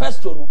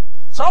 manifesto no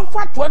so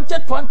far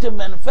 2020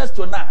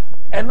 manifesto na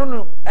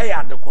no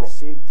the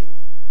same thing.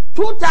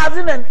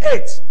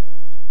 2008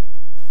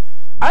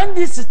 and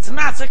this is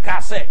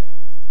Nasika say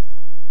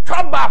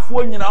Trouble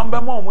for you know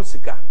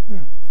musika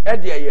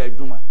Edia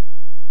Yaduma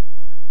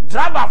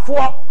Driver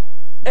for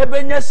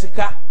Ebenya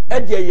Sika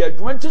Edia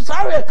Yaduma to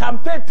sorry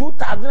campaign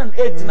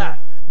 2008 na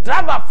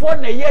driver for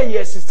na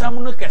ye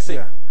system no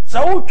kese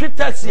so who treat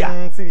us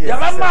ya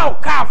Yama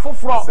car for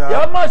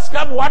Yama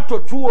scam 1 to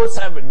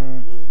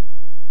 207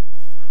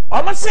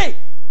 almost say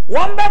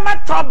one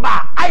bema trouble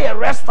I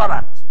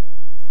restaurant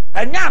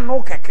and ya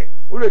no keke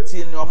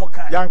uleti ni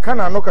omoka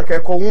yankana no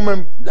keke ko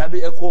woman that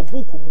be a ko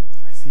book mu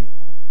I see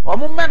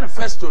Omo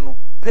manifesto no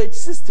page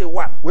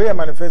 61 where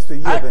manifesto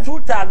year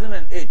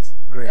 2008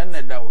 and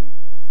that way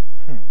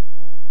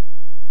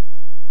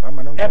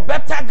a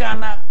better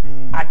Ghana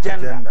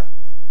agenda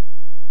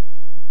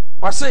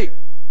was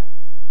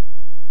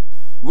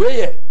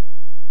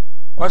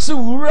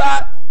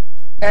rural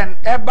and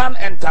urban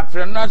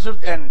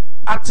entrepreneurship and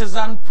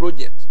artisan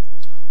project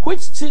which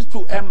seeks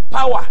to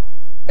empower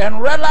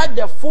and realize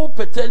the full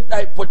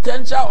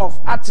potential of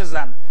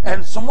artisan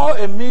and small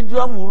and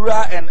medium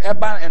rural and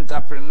urban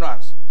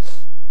entrepreneurs.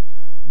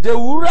 The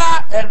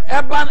rural and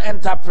urban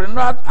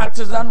entrepreneur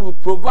artisan will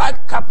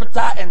provide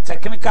capital and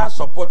technical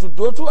support to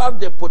those who have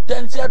the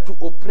potential to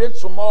operate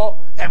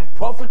small and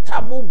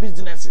profitable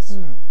businesses.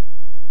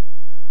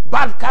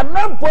 But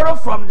cannot borrow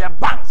from the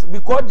banks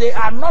because they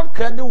are not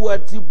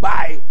creditworthy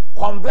by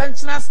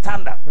conventional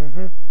standard.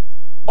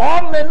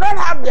 Or may not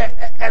have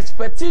the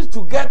expertise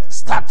to get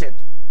started.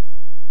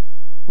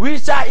 We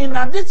shall in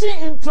addition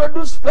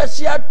introduce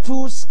special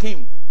tool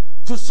scheme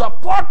to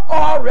support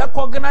all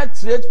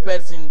recognized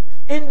tradespersons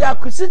in the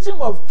acquisition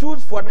of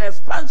tools for the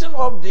expansion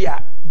of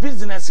their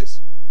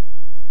businesses.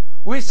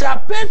 We shall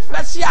pay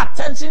special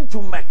attention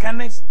to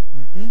mechanics,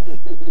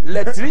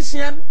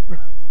 electricians,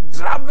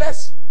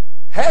 drivers,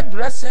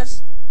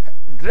 hairdressers,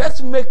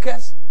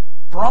 dressmakers,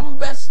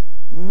 plumbers,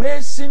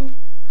 masons,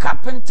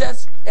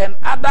 carpenters, and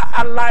other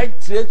allied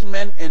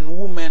tradesmen and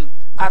women,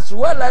 as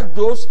well as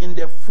those in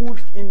the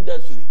food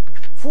industry.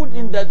 Food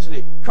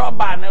industry,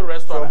 trouble and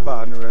restaurant.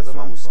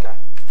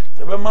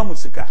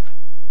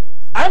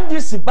 And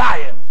this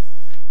buyer,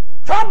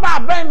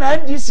 trouble ben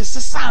and this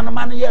is a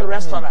man here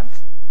restaurant.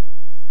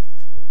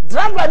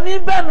 Driver ni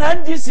ben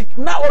and this is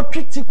now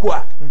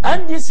criticua,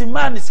 and this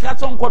man is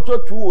Caton Quarter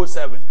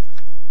 207.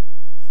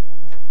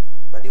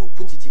 But they will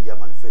put it in their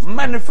manifesto.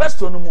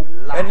 Manifesto no more,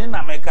 and in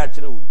America.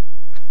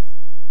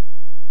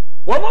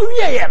 One more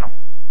year.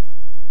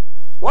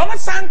 One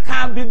son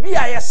can be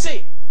I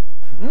say.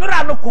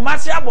 Nura no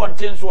kumasi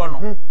abonten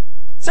no.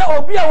 Say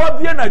obi a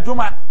wabie na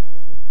dwuma.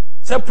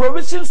 Say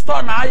provision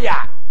store na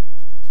aya.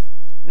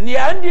 Ni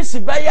andi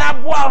sibaya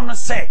aboa no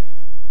say.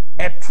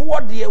 Eto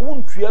de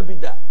wontua bi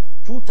da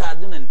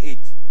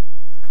 2008.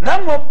 Na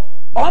mom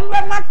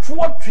ombe ma to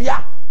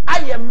tua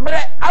aye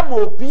mre ama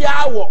obi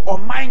a wo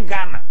oman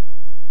Ghana.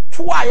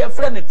 To aye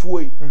frɛ ne to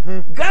yi.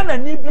 Ghana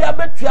ni bia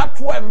betua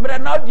to mre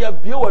na de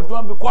abie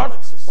wadon because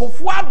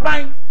kofu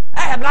aban I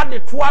had not the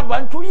 12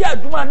 and 2 years.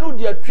 Do I know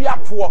the 3 or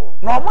 4?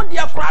 No more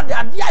dear crowd,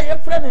 dear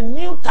friend,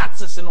 new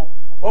taxes. No,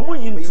 or more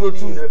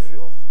introduce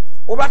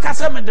over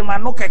Casam de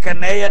Manoka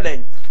can air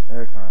then.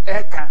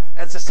 Eka,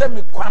 as a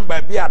semi quan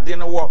by beer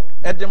dinner walk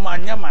at the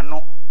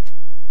Manyamano.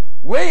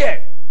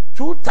 Where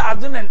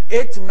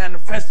 2008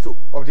 manifesto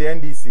of the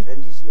NDC,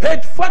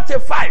 page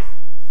 45.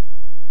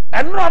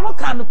 And no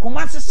can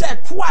Kumasi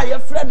said, 2 year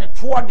friend,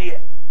 2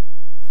 dear.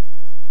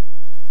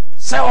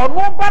 Say or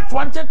no but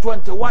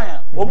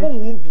 2021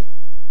 Omunbi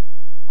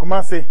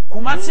Kumasi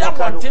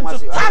wanting to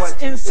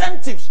tax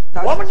incentives.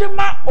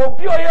 Womjima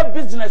obioye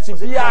business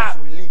bia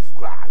relief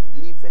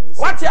and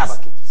what yes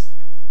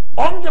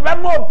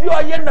omjema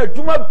obioye na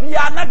dwuma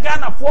bia na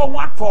Ghana fo ho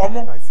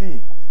atomo. I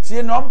see.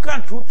 See no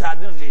kan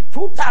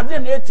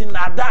 2018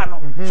 na da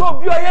no. So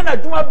obioye na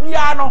dwuma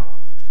bia no.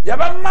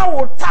 Yabema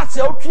wo tax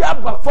e otua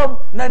Baffoe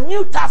na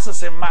new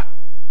taxes ma.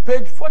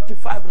 Page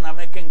 45 na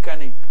making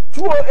canning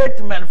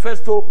 208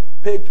 manifesto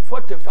page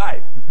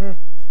 45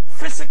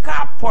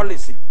 physical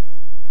policy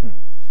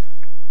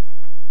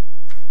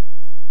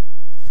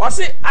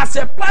as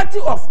a party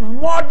of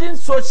modern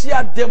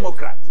social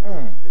democrats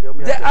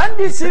the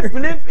NDC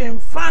believe in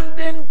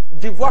funding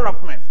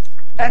development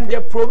and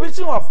the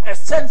provision of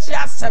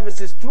essential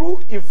services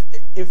through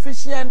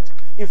efficient,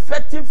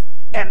 effective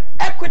and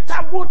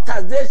equitable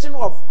taxation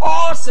of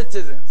all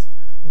citizens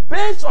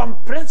based on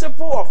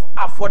principle of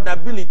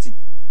affordability.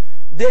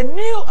 The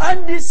new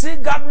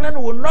NDC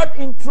government will not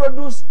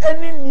introduce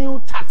any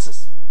new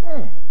taxes.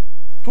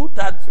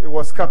 It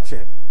was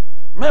captured.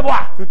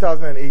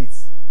 2008.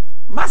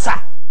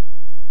 Massa.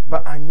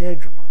 But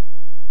Anyejuma.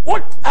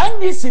 What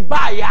NDC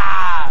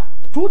by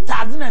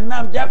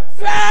 2009, the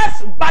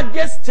first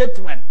budget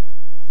statement.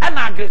 and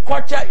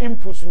agriculture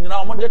inputs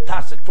nyina omo de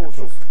tax to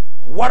so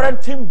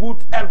warranting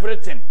boot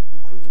everything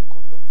including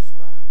condoms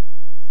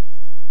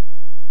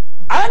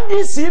and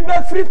this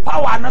be free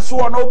power na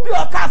so no obi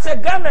o ka say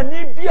Ghana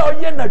ni bia o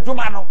ye na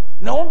dwuma no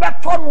na wo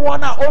beto no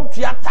na o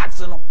tua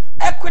tax no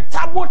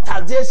equitable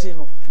taxation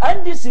no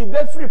and this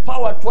be free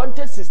power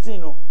 2016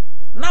 no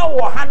now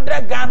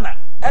 100 Ghana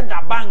at the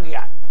bank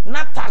ya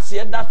na tax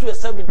ya that to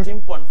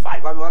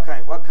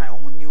 17.5 what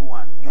kind new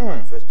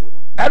manifesto no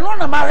and no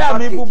na mara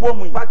me bubo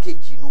mu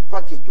package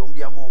om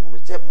dia mo no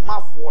say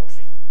mouth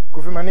watering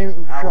Kofi Mani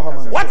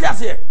what you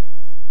say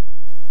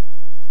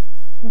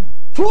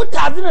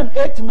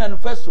 2008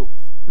 manifesto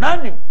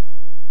nanim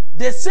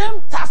the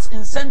same tax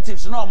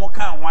incentives no mo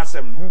kan ho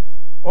asem no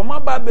o ma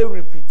ba be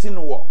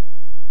repeating wo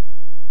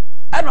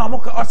and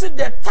o say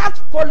the tax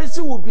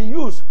policy will be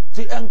used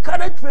to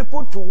encourage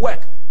people to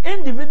work.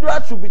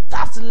 Individuals should be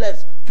taxed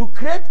less to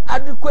create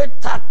adequate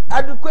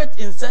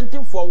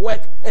incentive for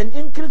work and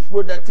increase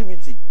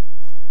productivity.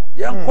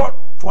 Young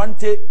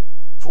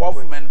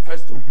 2012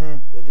 manifesto.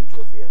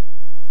 2012 yeah.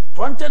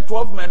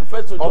 2012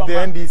 manifesto of the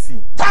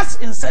NDC. Tax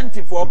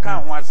incentive for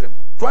can once.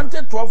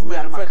 2012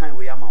 manifesto.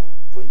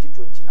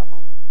 2020 na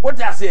amount.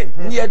 What I say?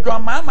 Near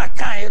drama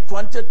can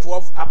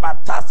 2012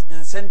 about tax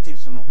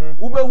incentives no.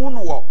 Ube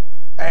hunu wo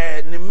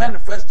ni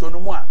manifesto no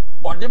mo a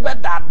or the be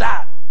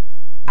dada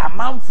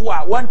amanfo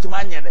a want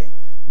man ye den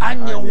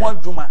anye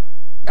won dwuma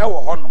e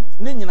wo honom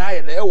ni nyina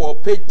ye de e wo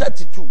page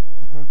 32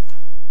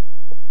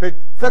 page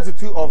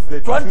 32 of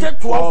the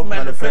 2012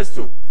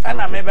 manifesto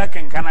and I maybe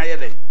can ye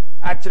den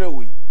akere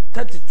we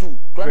 32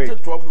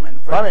 2012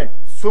 manifesto Kwame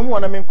so mo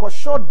na me ko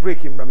short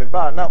break him na me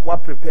ba na wa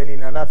prepare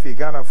na na fi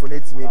Ghana for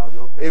netimi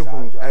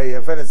ehu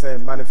e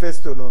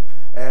manifesto no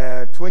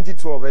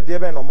 2012 e de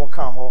be no mo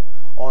kan ho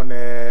on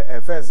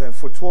fence and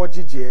photo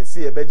gigi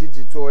see a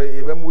begigi to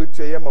e be mu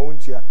etu ye ma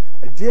wontua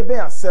e de be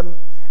asem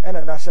and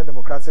a National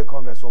Democratic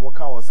Congress omo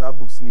kan was our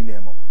books ni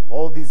name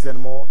all these and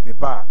more me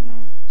ba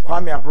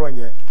Kwame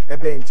Abronye e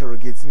be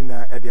interrogating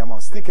na e de am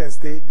stick and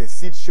stay the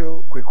seat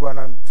show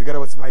Kwekwana together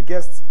with my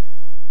guests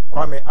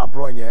Kwame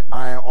Abronye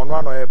I on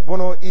one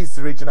Bono East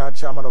Regional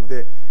Chairman of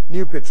the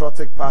New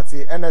Patriotic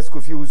Party Ernest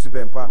Owusu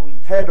Bempah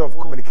head of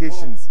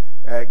communications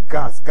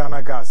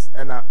Ghana Gas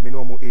and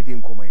Minomu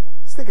Edin Komai.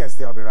 Stick and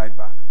stay, I'll be right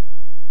back.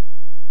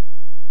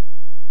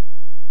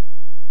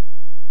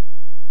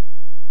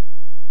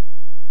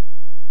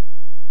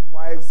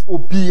 Wives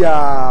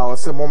Obia or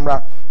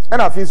Semomra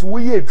and I think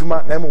we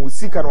Juma Nemo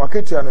Sika and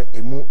Waketia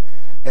Emu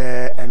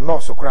and no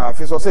so cry. I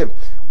think so say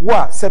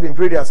what 7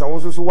 prayers and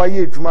also why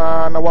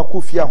Juma na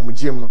Wakufia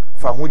Mujim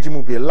for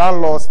Hujimu be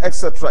landlords,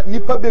 etc.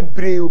 Nipa be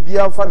brave be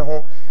fan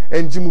home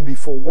and Jimu be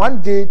for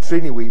 1 day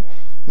training way.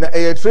 Na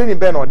training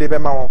ben or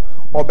debema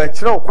or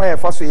betray kwan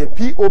fa so ye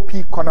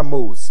POP corner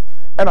moles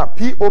and a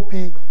POP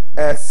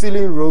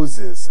ceiling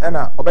roses and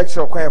a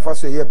betray kwan fa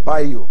so ye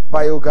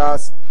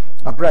biogas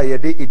abra ye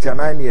de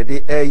ejanan ye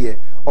de air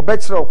or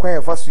betray kwan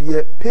fa so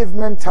ye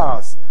pavement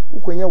tiles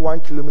ukonye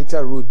 1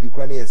 kilometer road bi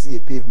kwan ye see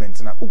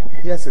pavement na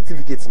ukupia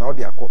certificate na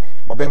odi akọ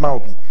obema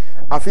obi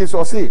afin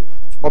so say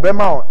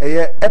obema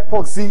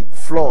epoxy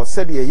floor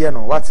said ye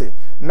no wate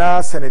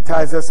na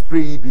sanitizer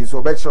spray bi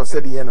so betray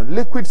said ye no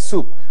liquid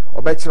soap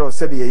Obetro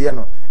said ye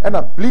no and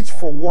a bleach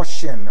for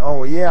washing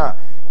oh yeah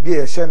be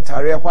a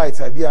shentare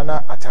white bia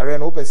na atare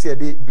no opese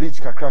de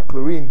bleach kakra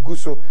chlorine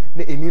guso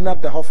na enina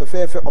da ho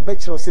fefefe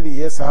obetro said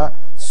yes ha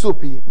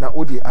soapy na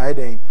odi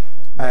aiden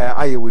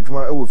aye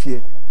wedwuma e wo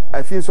fie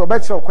afin so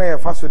obetro kwan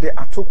fa so de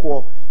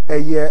atoko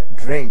eye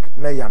drink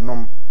na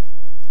yanom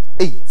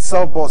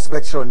self boss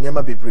betro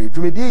nyama bebre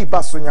dwumedi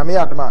baso nyame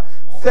adama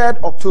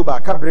 3rd October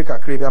ka break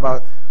akre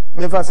about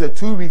never say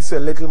 2 weeks a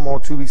little more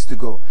 2 weeks to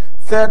go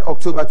 3rd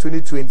October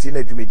 2020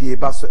 na dwumedi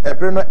baso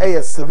ebreno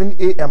 7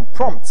 AM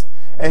prompt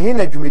and here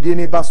na dwumedi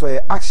ni baso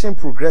Action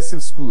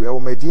Progressive School e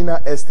Medina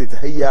Estate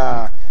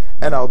heya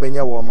and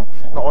obenya wo mo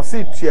na o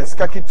say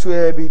tuaska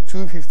kitua bi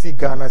 250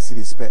 Ghana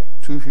cedis pe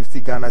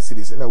 250 Ghana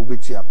cedis na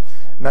ubetua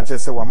na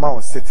chese wa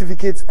ma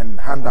certificates and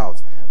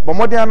handouts but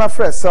modern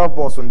fresh self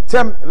boss on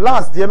tem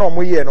last day no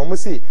mo ye no mo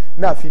say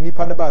na afi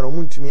nipa na ba no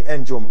mo ntumi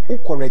enjom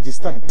uko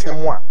register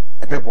tem a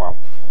ebeboa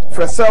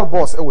fresh self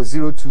boss e was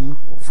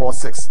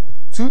 0246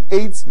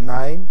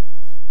 289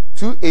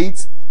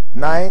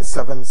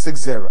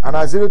 289760 and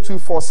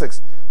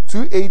 0246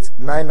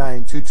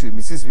 289922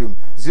 Mrs. Bium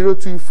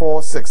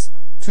 0246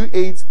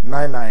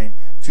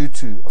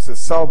 289922 also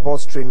self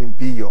boss training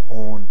be your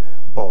own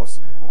boss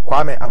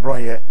Kwame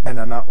Abronye and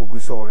Nana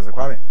Owusu was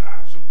Kwame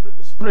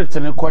spirit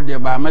ne kode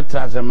ba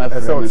metra ze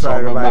mafre so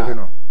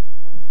ba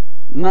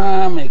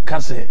na me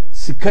kase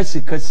sika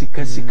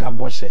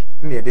bose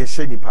ne de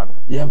hye nipa no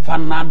ye fa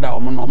nada o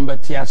mo no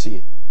mbeti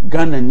ase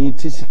Ghana ni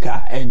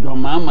tisika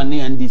edwoma ama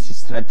ne NDC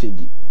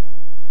strategy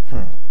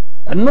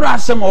enura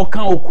asem o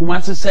kan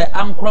okuma se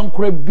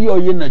ankorankora bi o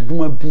ye na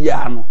dwuma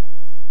bia no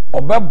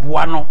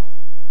obeboa no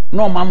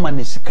na o mama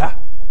ne sika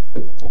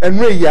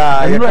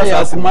enura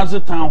ya kuma se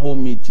town hall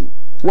meeting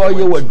wo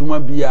ye wadwuma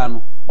bia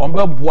no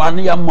obeboa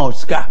no ya ma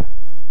sika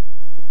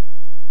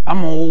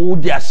ama wo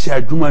di ase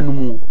adwuma no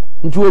mu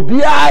nti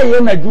obi a ye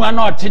na adwuma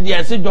na ote de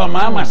ase do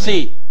ma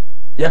se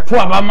ye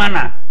to abama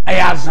na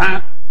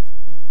ayazan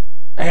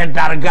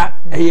darga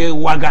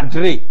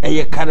wagadre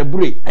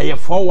karabure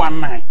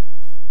 419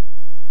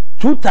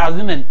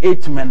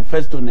 2008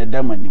 manifesto ne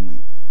damanimu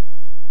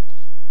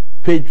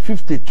page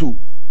 52.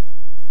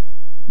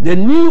 The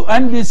new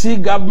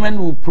NDC government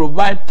will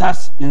provide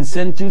tax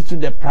incentives to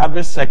the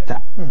private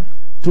sector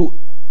to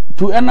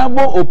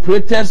enable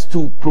operators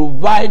to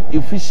provide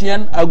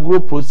efficient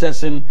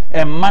agro-processing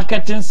and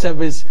marketing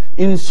service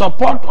in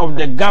support of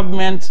the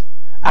government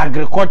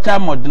agriculture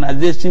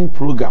modernization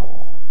program.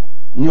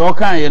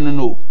 Nyoka yenu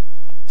no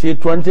ti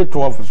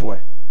 2012 so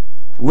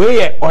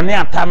we oni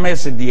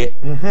atames de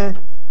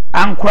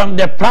ankram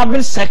the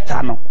private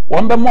sector no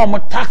won be mo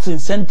tax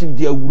incentive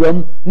de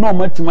awuram no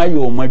matima ye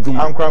o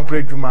madwuma ankram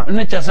kra dwuma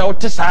ne chese wo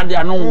te sa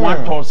de no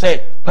nwa to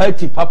se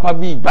party papa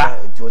bi ba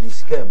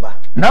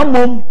na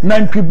mom na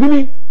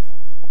ntwibini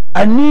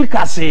ani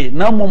kase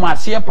na mom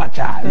ase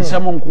pacha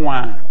nsem nko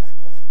a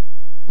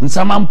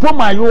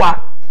nsamampom ayoa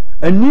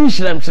ani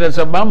hirem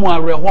se ba mu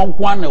awre ho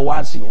nko a na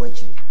wase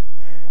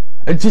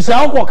enti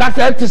sa ko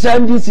kata eti sa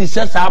NDC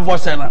se sa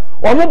abose na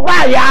omo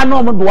ba ya na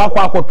omo do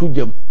akwa akoto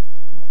jam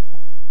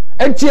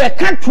enti e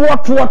ka to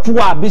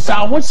a bisa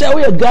ho se wo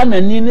ye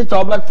Ghana ni ni to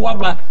obeto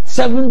aba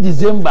 7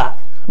 December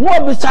no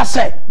bisa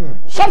se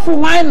so fu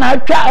man na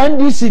atwa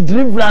NDC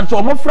deliverance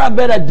omo fra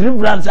better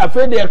deliverance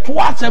afa de to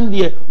asem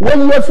de wo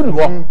ye firi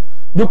ho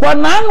because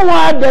na no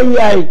ada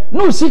yai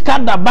no sika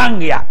da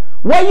bang ya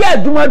wo ye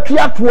aduma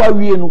tua to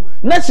awie no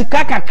na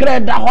sika kakra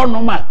da ho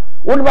no ma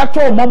what about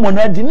all Momo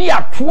Nadi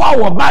near 2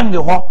 hour bang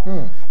ho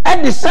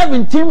at the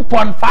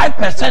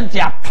 17.5%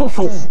 ya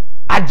toso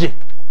aje.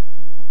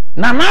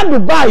 Nanadu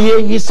ba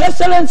ye, his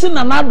excellency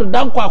Nanadu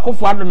Danko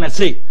Akufo Addo na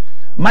say,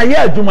 my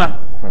year Juma,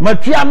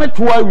 Matia me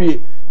to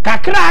worry,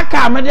 Kakra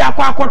aka media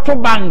kwakoto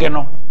bang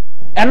no,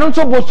 and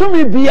also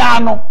Bosumi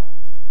Biano,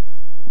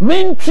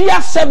 mean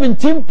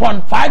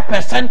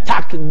 17.5%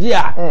 tax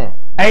dear.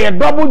 A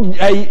double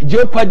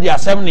jeopardy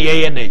assembly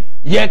a day.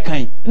 Ye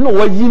kind no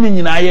what yini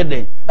in a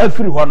day.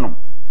 Every one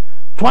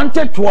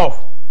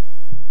 2012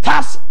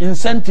 tax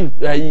incentive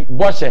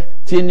Boshe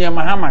Tinia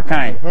Mahama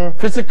kind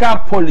fiscal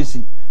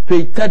policy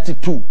page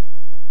 32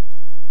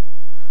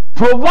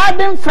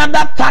 providing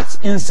further tax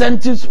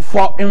incentives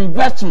for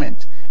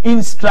investment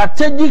in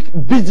strategic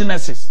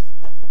businesses.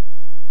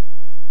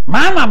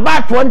 Mama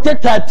ba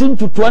 2013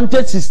 to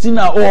 2016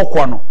 are all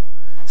corner.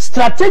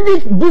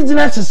 Strategic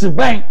businesses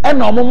bang and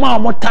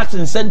no tax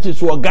incentives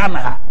for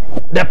Ghana.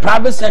 The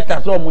private sector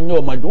so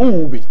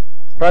be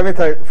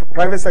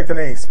private sector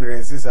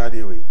experiences are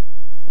the way.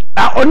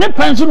 Only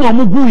pension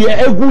no gu ye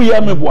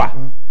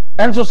meboa.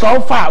 And so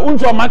far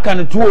unto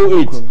makan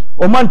 208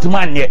 o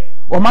man ye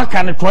o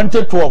makan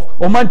 2012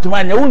 o man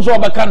ye unso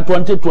makan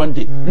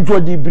 2020 into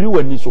the bri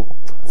wani so.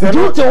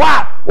 Do to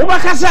wa o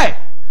baka say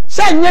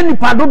nye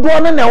nipa dodo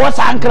no na wo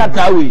sa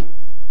ankrata we.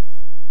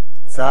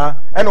 Sa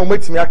and o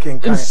metimi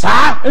akenkan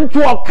sa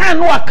ntu o kan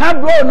no aka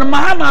bro no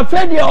mahama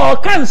fedi o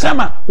kan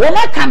sama wo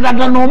maka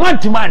dada no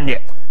mantimanye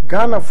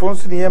Ghana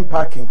fonso ni em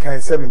parking kan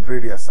 7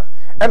 prediasa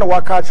and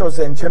waka cho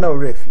se nche na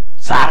orefi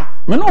sa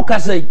me no ka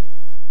say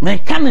me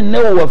kan ne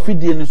wo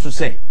afidie ni so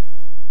say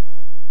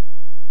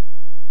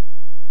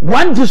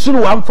one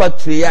disuru one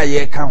factory ya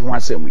ye kan ho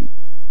asem yi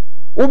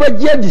wo be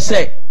gia di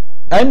say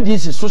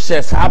NDC so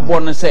say sa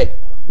abon say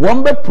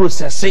won be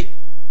process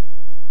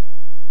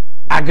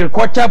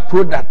agriculture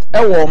product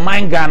ewo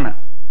man Ghana.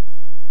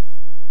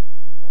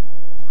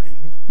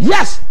 Really?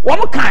 Yes,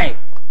 one kind.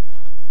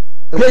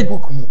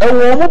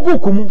 Ewo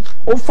book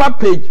ofa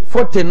page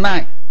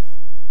 49.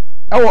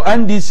 Ewo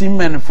NDC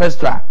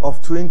manifesto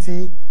of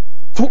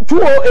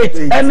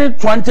 2008 and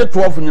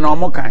 2012 nyina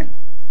omo kind.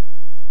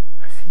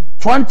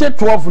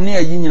 2012 ni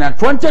ayi nyina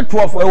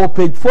 2012 ewo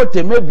page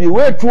 40 maybe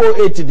we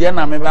 208 there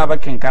na me ba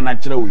kenka na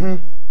kire we.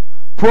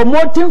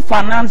 Promoting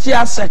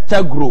financial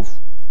sector growth.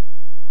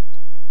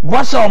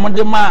 What's our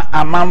ma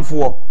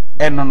amanfo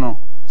eno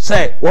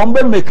say won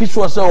be make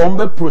sure say won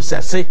be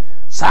process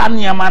sa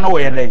niam na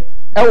we den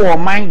e wo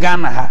man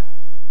Ghana ha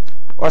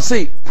or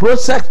say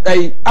process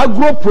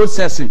agro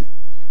processing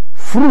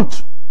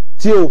fruit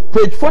till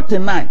page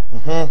 49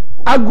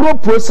 agro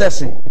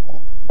processing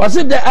or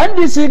say the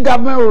NDC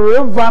government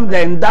will revamp the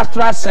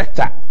industrial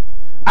sector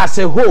as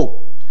a whole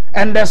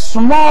and the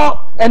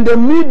small and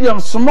the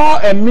small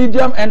and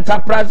medium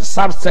enterprise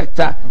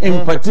subsector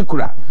in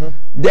particular.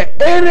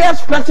 The areas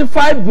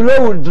specified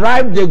below will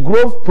drive the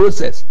growth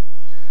process.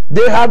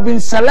 They have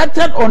been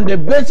selected on the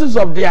basis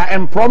of their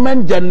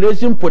employment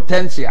generation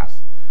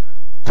potentials,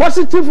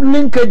 positive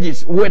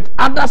linkages with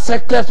other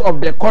sectors of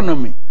the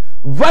economy,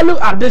 value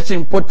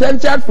addition,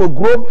 potential for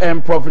growth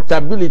and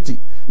profitability,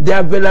 the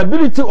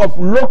availability of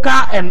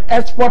local and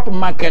export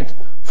market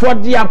for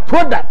their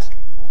products.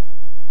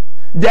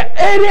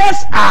 The areas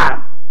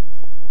are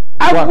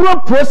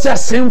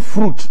agro-processing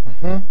fruit,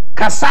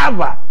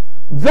 cassava,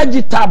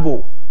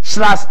 vegetable,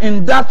 /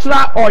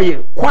 industrial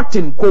oil,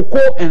 cotton,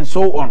 cocoa, and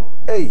so on.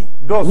 Hey,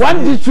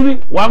 one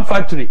distillery, one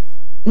factory.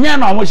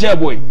 Nyana mo share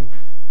boy.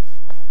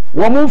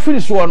 wo mo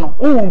firi so no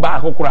wo ba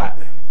akokora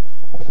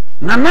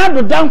na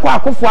nado danko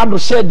akofo ado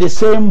share the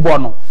same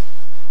bono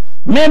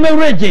meme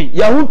region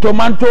yahu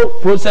tomato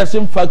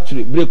processing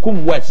factory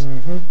Brekum West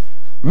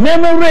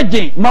meme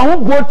region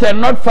mahu bote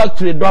not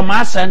factory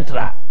Doma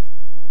Central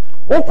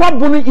okwa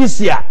bunu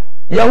isia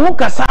yahu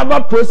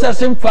cassava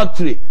processing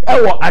factory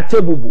ewo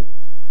Atebubu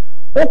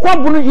okwa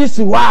bunu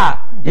isi wa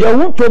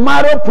yahu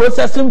tomato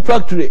processing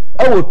factory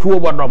ewo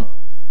Tuobodom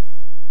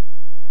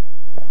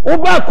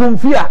oba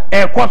kumfia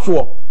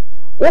ekoso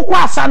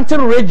okwa Asante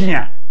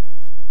region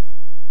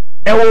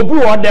ewo bi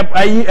wo de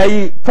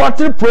ayi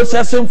poultry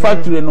processing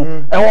factory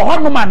no ewo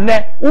hono ma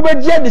ne wo be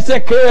gye de se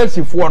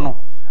KFC fo no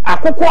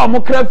akoko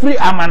omokra free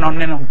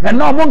amanone no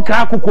na omo nkra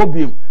akoko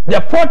biem the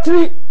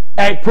poultry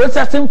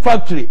processing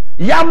factory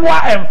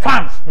Yamwa and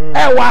farms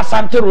ewo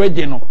Asante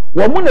region no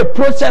wo mu ne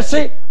process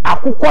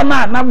akoko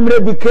na mre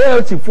bi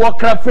KFC fo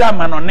kra free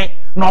amanone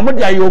na omo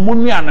de ayo mu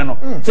nuane no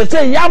se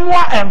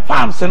Yamwa and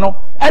farms no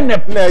ene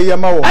na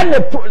yema wo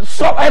ene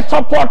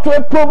support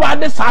to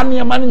provide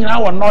sanema nyina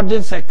wo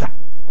northern sector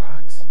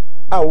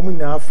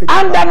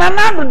and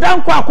another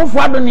danko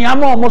akofo ado ne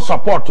ama omo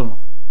support no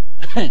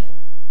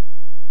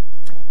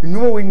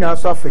no we na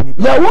so afani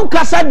ya won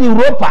kasa di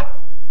Europa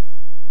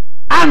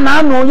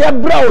ana no ye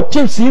bra o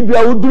chiefs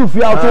bia oduru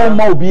fi ato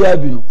ma obi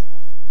abi no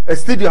a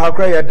studio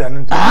hakra ya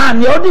dan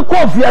ne odi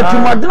ko fi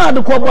atwumodena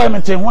de ko boy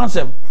meten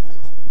wansem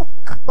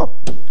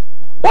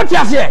what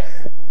you say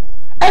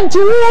enti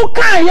wo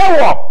kan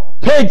ye wo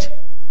page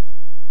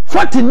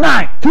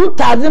 49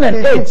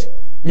 2008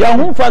 ya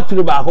hun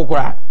factory ba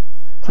akokora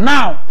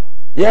now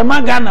ye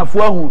magana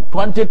fo ahu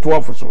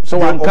 2012 so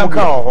one can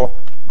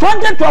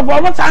 2012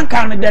 almost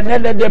ankan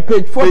the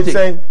page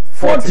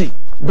 40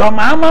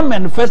 Domama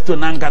manifesto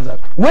nankasa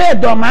we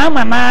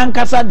Domama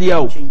nankasa dia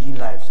o changing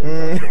lives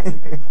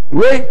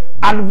we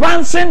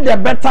advancing the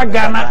better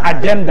Ghana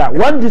agenda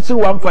one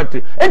district one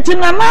factory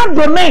etina na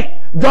done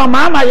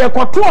Domama ye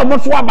koto omo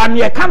so aba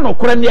ne ka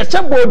nokore ne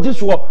chebo odi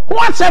so ho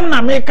asem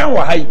na me kan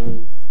wo hai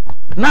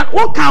na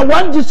wo ka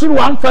one district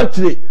one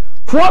factory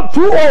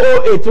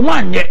 2008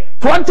 manye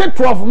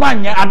 2012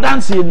 manye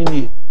adanse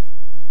enini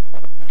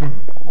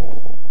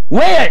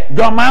where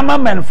Domama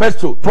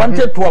manifesto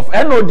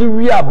 2012 enodi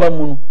wi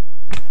abamu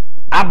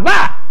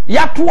aba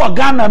ya to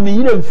Ghana me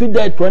yire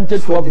mfida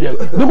 2012 there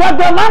because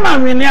Domama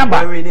wini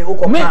aba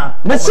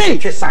me say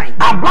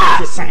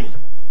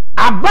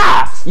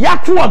aba ya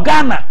to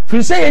Ghana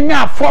fi say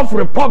enya fourth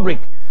republic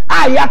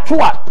ya to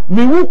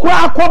me wukura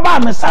akoba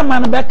me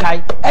saman be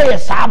kai eye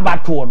sa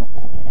abato no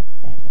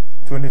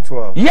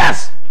 2012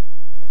 yes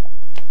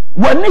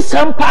wani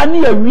sampa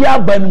ni awi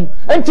abanu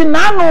enti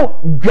nano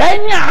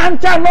dwanya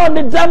anta no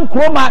de dam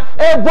kroma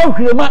bo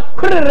hwirema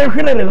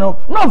hwirere no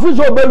no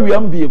fizo ba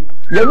wiam biem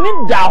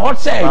yeni da ho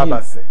sei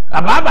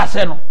ababa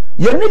se no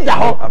yeni da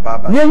ho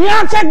yeni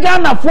anta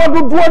Ghana fo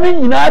dodo ni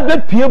nyina be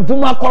pie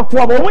buma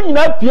koto ba mo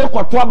nyina pie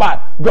koto ba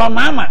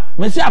Domama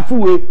me se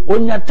afuwe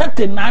onya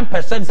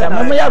 39%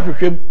 amama ya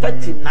hwehwem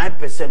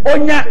 39%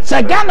 onya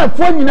se Ghana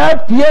fo nyina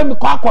pie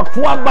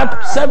koto ba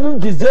 7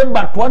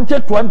 December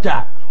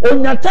 2020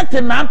 onya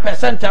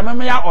 39%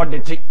 amama ya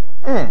audit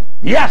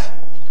yes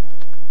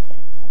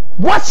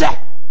what's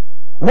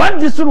one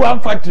district one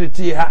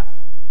factory ha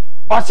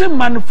or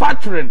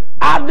manufacturing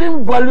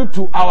adding value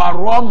to our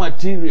raw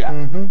material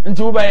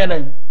nti wo ba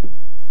yedan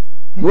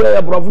we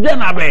profit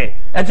na be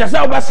e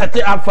tese wo ba set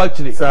up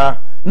factory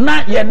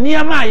na ye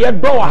niama ye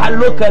do ha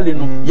locally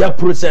no ya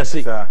process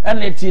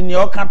and it ni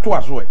o ka to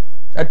aso e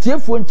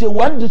atiefo nti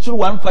one district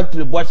one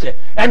factory boche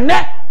and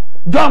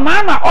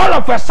Domama all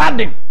of a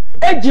sudden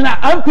ejina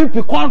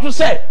MPP kwanto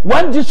say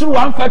one district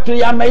one factory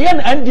ya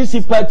meyen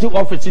NDC party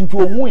office into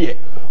omuye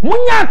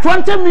munya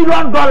 $20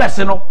 million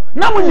no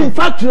na munyi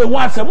factory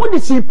one say mu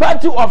DC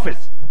party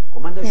office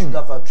Commander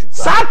Sugar Factory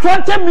sa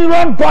 $20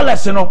 million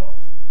no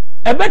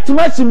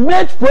ebetima si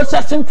meat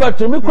processing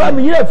factory mi kwa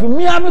mi yire fi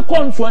Miami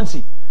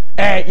constituency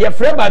ye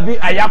freba bi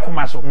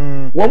ayakoma so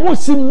wo mu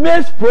si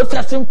meat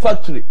processing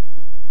factory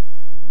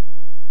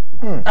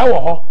ewo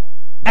ho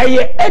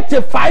eye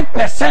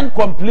 85%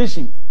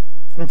 completion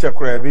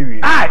nchekura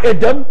bibi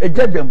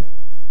edem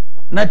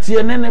na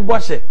tiene ne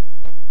bose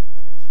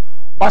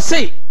o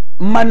say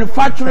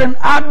manufacturing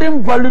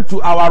adding value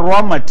to our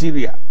raw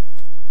material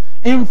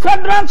in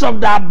furtherance of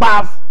the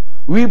above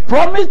we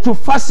promise to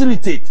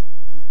facilitate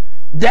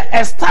the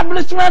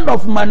establishment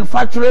of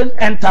manufacturing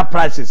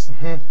enterprises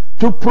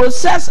to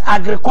process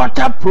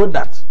agricultural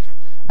products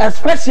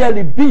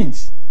especially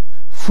beans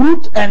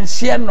fruit and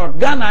shea nut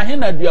Ghana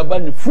hina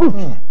duabani fruit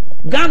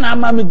Ghana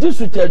mama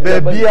disu te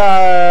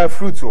bia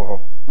fruit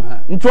wo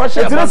nto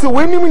she ba so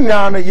wenim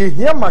na na ye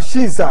hia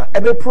machines a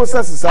ebe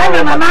process sa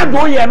na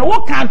do ye no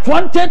wo kan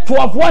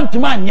 2012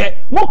 wantima anye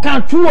wo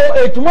kan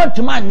 208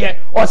 wantima anye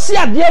o si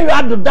ade yu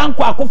ado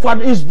danko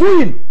akofo is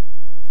doing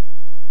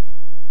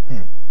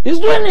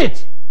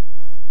it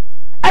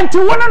and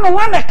to one no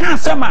one can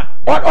sema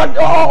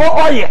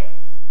o ye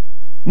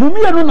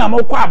mumie no na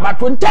moko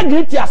abato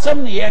integrity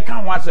asem ne ye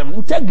kan ho asem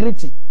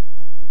integrity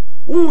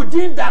u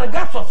din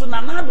darga soso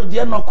na nado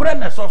de no kore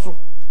ne soso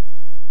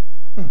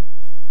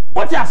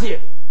What you say?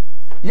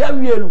 Ya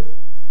wielu.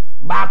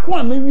 Ba ko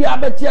am wi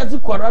abetiazi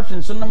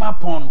corruption so na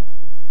mapon.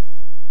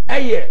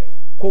 Eye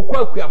kokwa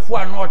akuafo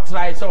a no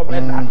try say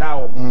obedada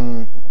o.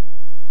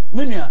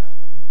 Minia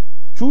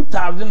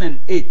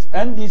 2008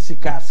 NDC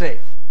ka say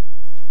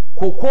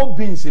cocoa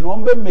beans in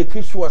one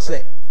make sure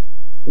say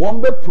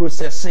one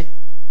process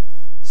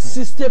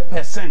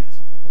 60%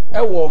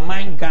 ewo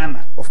mine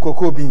Ghana of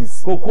cocoa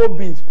beans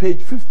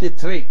page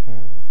 53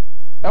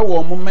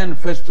 ewo mo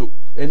manifesto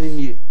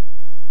enini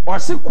or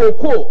say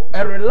cocoa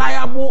a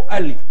reliable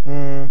ally.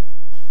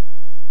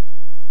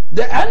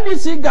 The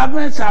NDC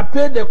government shall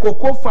pay the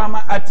cocoa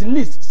farmer at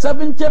least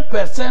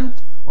 70%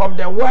 of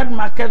the world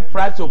market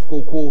price of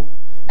cocoa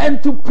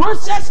and to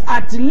process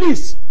at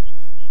least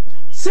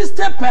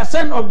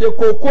 60% of the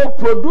cocoa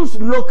produced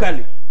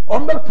locally.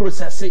 Ombe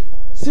process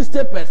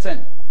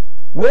 60%.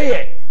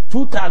 Where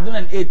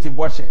 2008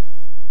 Boshe.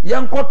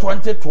 Yanko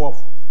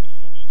 2012.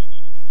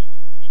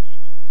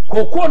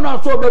 Cocoa now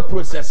so be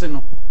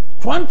processing.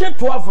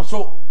 2012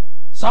 so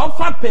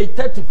far pay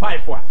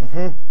 35 wa.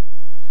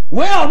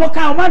 Where we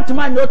can want to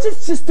man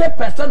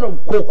 60%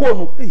 of cocoa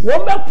no.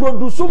 Wombe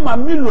produce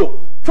mamilo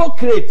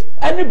chocolate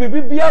any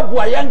baby bia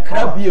boyan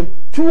crabbium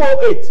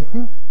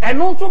 208.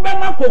 And also be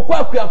ma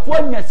cocoa akuafo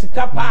nya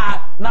sika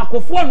pa na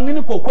kofo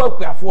mini cocoa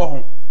akuafo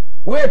ho.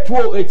 Where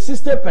 208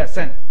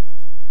 60%.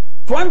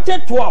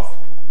 2012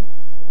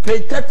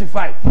 page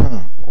 35.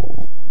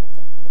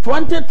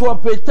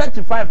 2012 page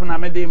 35 na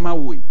me dey ma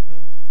wo.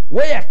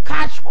 Where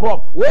cash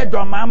crop where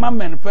do mama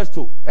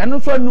manifesto and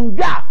also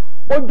nungya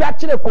odwa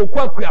kire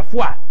cocoa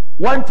akuafo a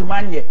want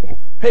man ye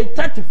page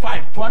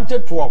 35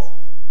 2012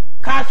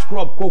 cash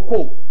crop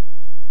cocoa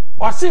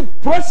or see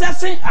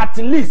processing at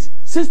least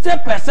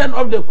 60%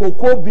 of the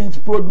cocoa beans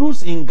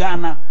produced in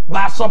Ghana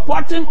by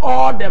supporting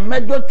all the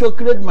major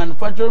chocolate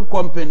manufacturing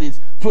companies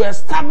to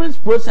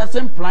establish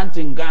processing plant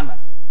in Ghana.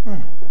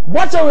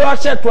 What we all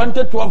share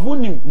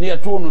 2012 near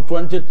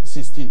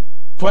 2016,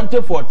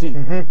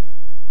 2014.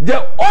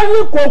 The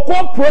only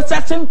cocoa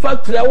processing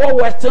factory in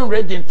Western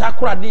region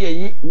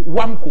Takoradi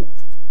Wamco,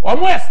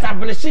 almost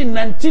established in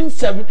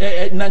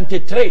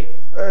 1993.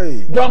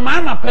 The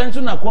mama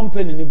pension a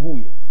company ni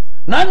guye.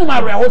 Nanu ma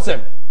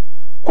rehosem.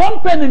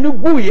 Company ni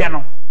guye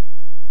no.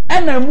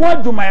 Ena mu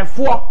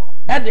adwumayefo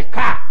e de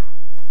car.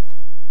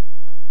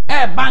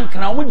 Bank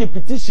na omo de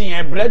petition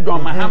e bread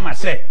on mahama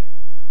say.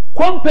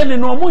 Company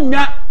no omo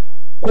nya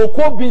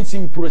cocoa beans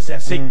in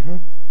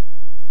processing.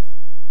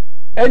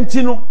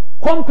 Entino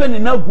company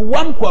na gu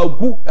wam kwa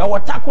gu e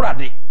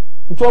wotakorade.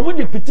 Nto omo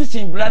de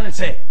petition brand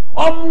say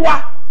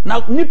omwa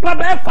na nipa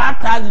be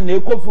 5,000 na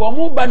ekofi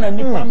omo ba na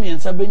nipa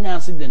miensa benya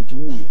accident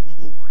wuye.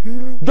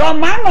 Don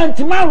mama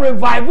ntima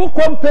revival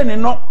company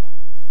no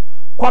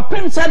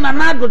kwapem se na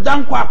nado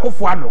danko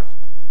akofo ado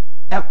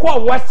e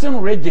ko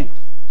Western region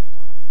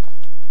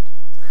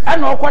e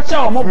na okwache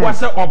omo bo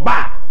se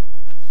oba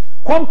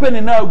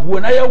company na aguo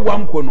na ye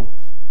wamko no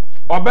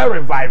oba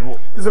revival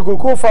is a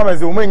cocoa farmers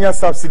they will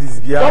subsidies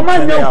bia o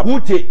man na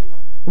gute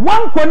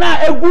wamko na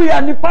agu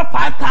ya nipa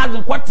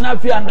 5,000 kwatena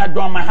fi anda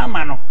don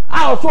mahama no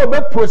a so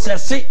oba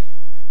process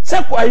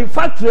se kwa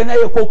factory na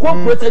ye cocoa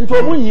process nto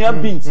omo nya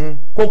beans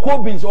cocoa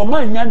beans o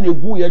man nya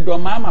negu ye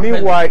don mama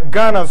meanwhile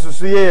Ghana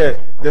so ye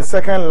the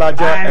second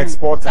largest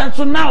exporter and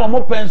so now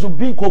omo penso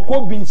bean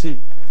cocoa beans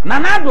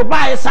na do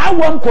buy sa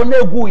wamko na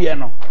egu ye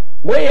no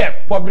where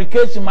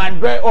publication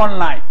man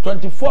online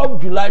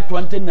 24th July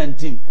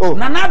 2019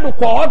 na do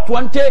ko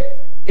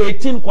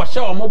 2018 ko she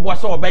omo bo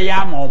se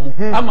obeya ama omo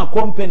ama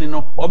company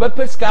no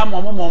obepeska ama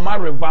omo ma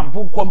revamp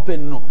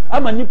company no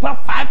ama nipa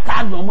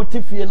 5,000 omo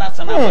tifie na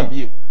sana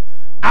babie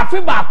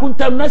afi ba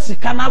kuntam na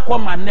sika na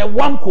akoma ne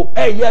wamko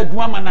ye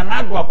aduma ma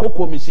na do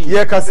akoko machine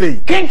ye ka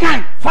sei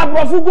kenkan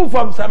fabrofugu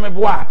from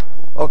sameboa.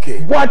 Okay.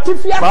 But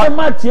if you have a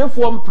match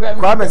from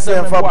Kwame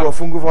say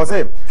Fabrofungu for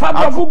say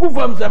Fabrofungu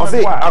from Zamboa.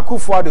 Say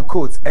Akufo the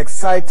quote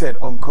excited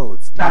on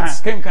quote.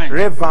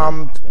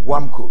 Revamped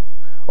Wamco.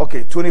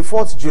 Okay,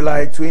 24th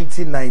July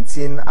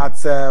 2019 at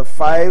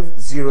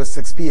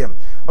 5:06 p.m.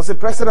 Also,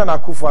 President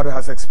Akufo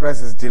has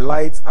expressed his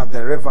delight at the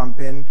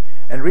revamping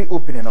and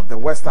reopening of the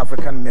West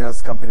African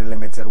Mills Company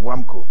Limited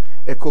Wamco,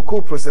 a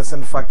cocoa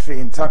processing factory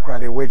in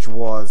Takoradi which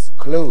was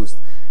closed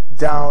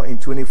down in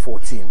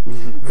 2014.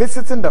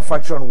 Visiting the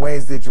factory on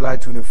Wednesday, July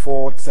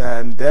 24th,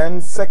 and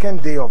then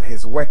second day of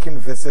his working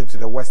visit to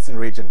the Western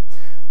region,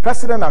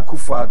 President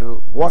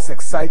Akufo-Addo was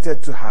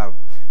excited to have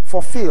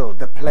fulfilled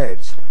the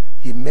pledge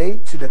he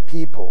made to the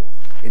people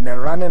in the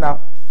running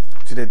up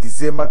to the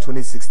December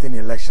 2016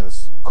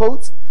 elections.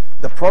 Quote,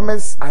 "The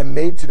promise I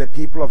made to the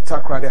people of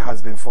Takoradi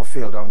has been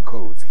fulfilled,"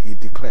 unquote, he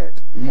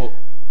declared.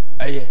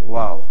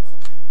 Wow.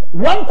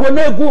 One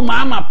konegu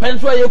mama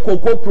penso ye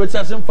cocoa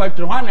processing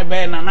factory one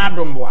be na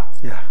nadomboa.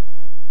 Yeah.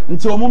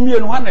 Nti omumie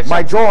no one.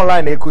 My draw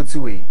online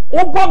equity.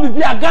 Opa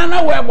bibia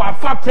Ghana we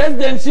afa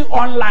presidency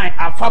online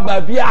afa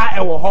ba bia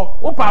ewo ho.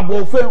 Opa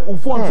bo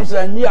phone to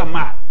say ni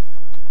ama.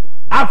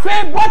 Afa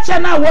bocha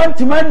na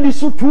want man ni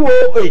su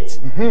 208.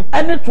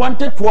 Any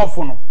 2012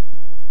 no.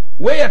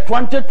 We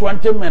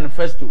 2020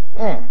 manifesto.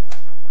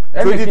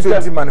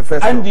 2020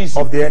 manifesto NDC.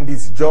 of the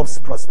NDC, jobs,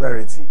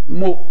 prosperity.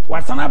 Mo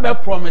wasana be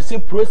promise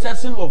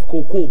processing of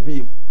cocoa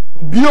biom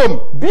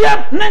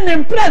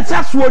ne place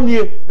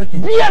aswonie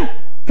biom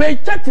page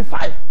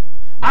 35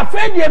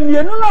 afed ye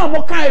mienu na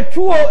mo kan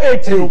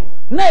 208 no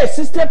na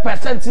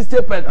 60%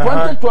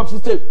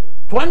 2012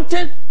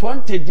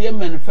 2020 the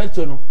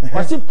manifesto no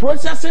was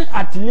processing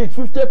at least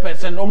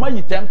 50% or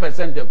maybe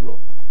 10% develop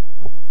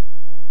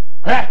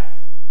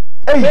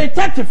page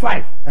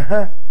 35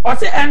 or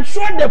say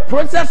ensure the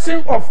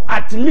processing of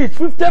at least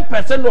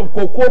 50% of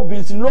cocoa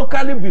beans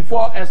locally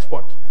before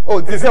export. Oh,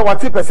 they say what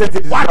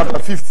percentage is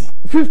about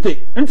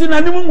 50 until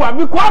nanimu wa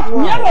because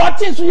nyama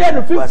what is here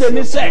the 50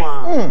 ni say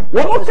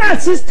wo kan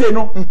 60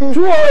 no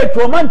 208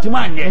 wo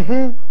mantima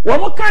anye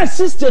wo kan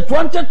 60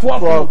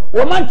 2012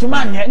 wo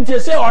mantima anye nti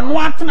say ono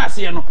atena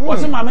se no wo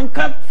say ma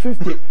menka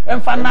 50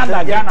 emfa na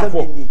da Ghana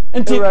for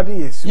nti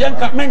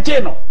yenka menche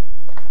no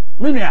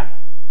minua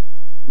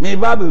me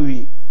baba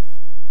wi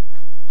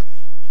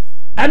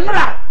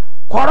enra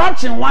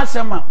corruption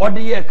wasema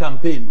ode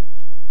campaign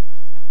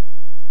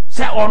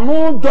se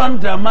onu John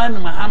Dramani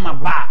Mahama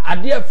ba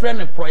ade afre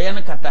ne proye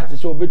ne katase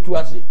se obetu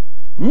ase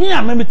mi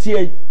a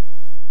memetie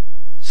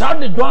sa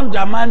de John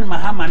Dramani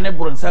Mahama ne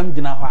bronsam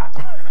gina ho a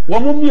wo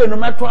mo mienu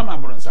meto ama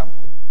bronsam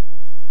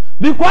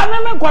because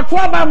na me kwato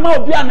aba ma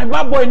obi a ne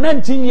ba boy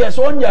 19 years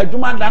on ya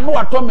adwuma da no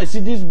wato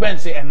Mercedes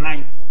Benz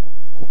E9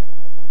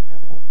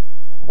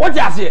 what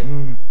you say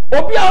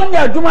obi a on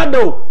ya adwuma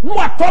do no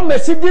wato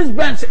Mercedes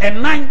Benz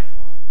E9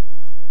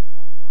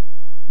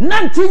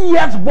 19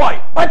 years boy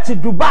at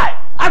Dubai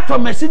after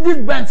Mercedes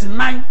Benz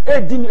 9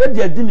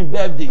 edini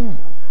birthday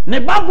ne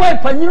ba boy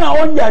panyina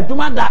onye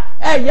aduma da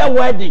ye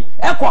wedding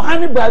ekọ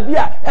hani baabi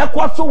a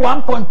ekọ so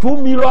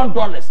 1.2 million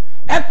dollars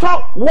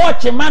eto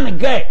watch man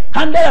get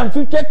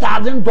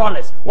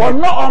 $150,000 or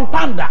no on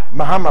panda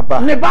Mahama ba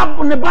ne ba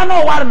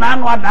no war na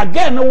no ada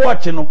get no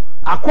watch no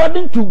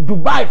according to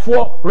Dubai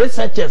for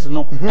researchers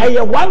no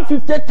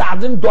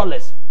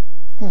 $150,000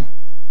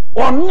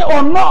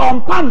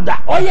 on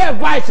panda oye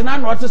vice na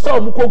no se so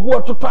omukogu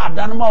ototo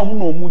adan ma omu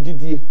na omu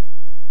didie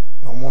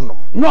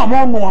no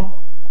mo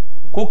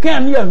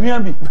kokan ne ahua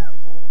bi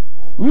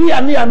wi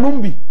ane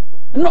anum bi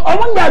no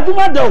omu nya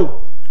aduma da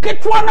o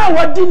ketwa na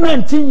wadi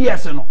 19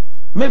 years no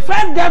me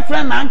friend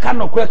girlfriend na anka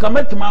no kwe ka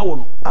metima wo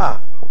no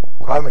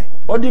Kwame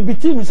odi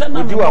biti mi se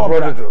na me mo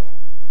brother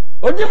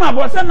odi ma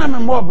bo se na me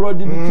mo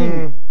brother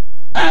biti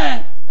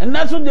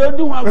enna so de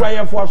odi ho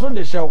agwaye fo so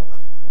de hyew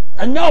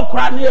anya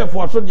okra ne ye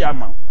fo so de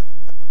ama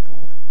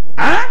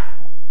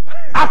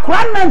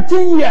akwa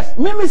 19 years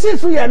mimi si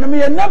so ye no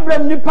me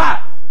nabram nipa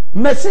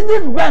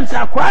Mercedes Benz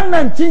akwa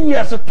 19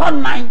 years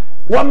ton 9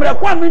 wo mre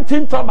kwa me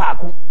tinto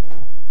baako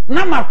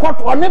na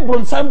makot one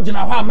bronsam gina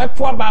ho a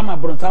meto ba ma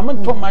bronsam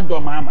nto ma do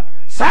ma ama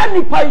sa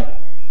nipa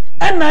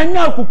ena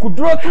anya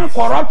kukuduro kan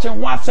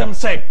corruption ho asem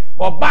say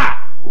oba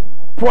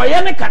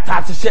proye ne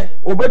katasehye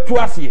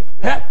obetu ase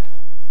he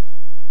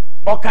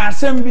o ka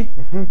asem bi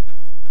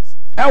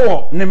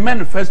ewo ne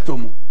manifesto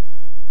mu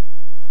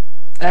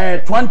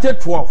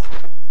 2012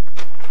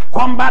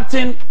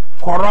 combating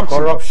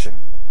corruption.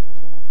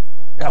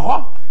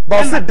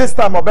 But see, this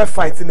time I'll be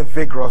fighting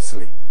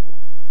vigorously.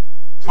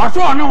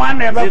 Also, no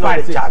one ever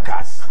fighting.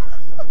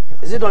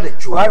 Is it not a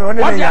true?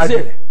 What you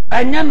say?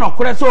 And you no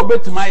credit so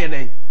bet my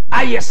day.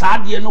 I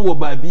sad you know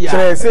about be.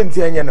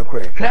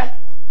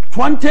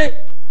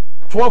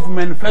 2012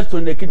 manifesto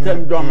ne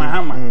kitan do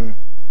Mahama.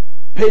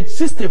 Page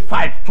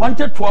 65,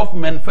 2012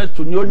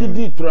 manifesto ni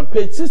odidi from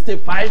page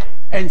 65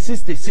 and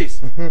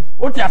 66.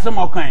 What you say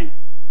kind?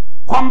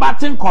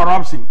 Combating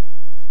corruption.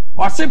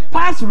 Or say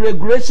past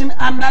regulation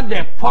under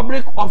the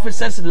Public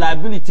Officers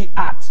Liability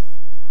Act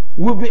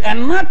will be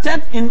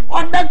enacted in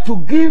order to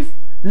give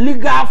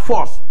legal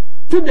force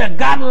to the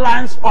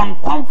guidelines on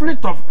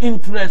conflict of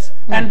interest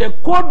and the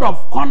code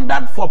of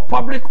conduct for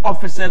public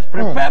officers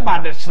prepared by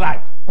the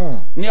Shrine.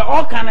 Near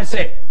all can I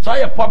say, so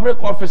a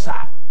public officer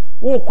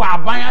who kwa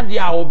banya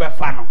dia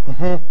obefa no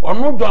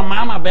onu do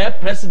mama be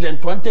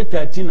president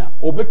 2013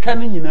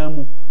 obekani nyina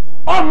mu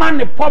o man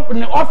the pop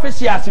ni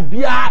officials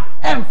bia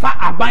emfa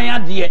abanya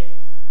de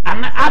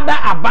ana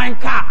ada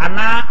abanka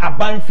ana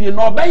abanfie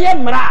no obeye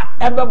mra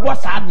ebebo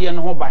sa de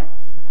no ho ban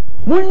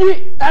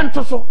munyi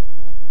entoso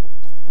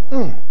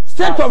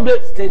state of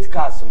the state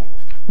council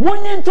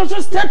munyi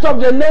entoso state of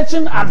the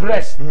nation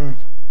address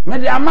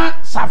mediama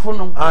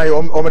safono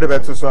o me de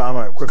beto so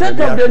ama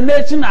state of the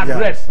nation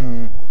address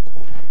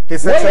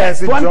His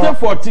Excellency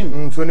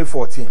 2014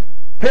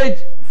 page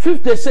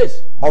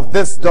 56 of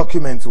this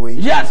document we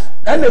yes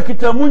and the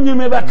kitamunyi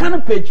me ba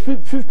kan page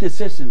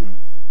 56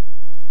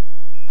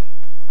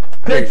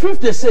 page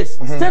 56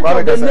 state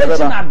of the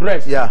nation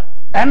address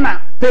and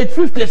page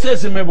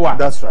 56 me boa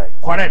that's right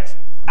correct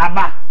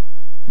aba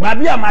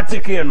babi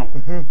amatike no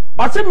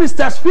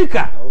Mr.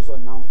 Speaker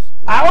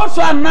I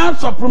also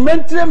announced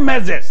supplementary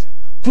measures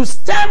to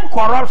stem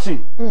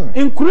corruption,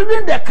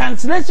 including the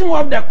cancellation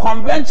of the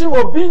convention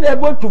of being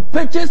able to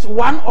purchase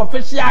one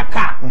official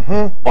car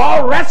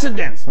or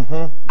residence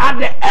at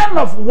the end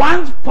of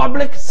one's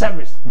public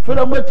service.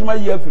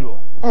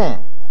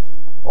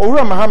 Oh,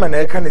 Owura Mahama na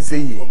eka ne say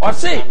yi. O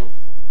say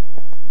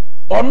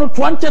onu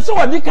 20 so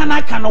wadi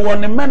kana kana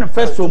won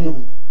manifesto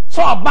mu.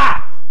 So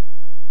ba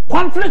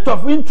conflict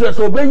of interest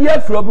obey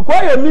afro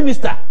because you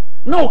minister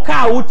no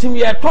ka wutim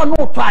ye to no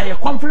to aye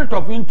conflict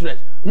of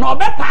interest. No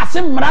be pass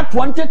mra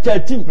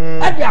 2013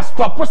 e dia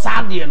stop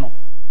saade no.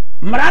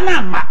 Mra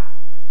na ma.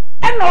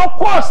 And of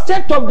course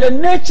State of the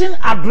Nation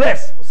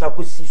address.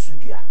 Sakosi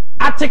Sudia.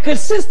 Article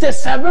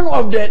 67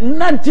 of the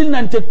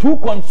 1992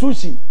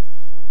 Constitution.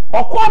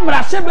 Okwa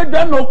mrasebe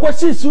do na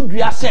okosi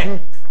Sudia say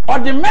or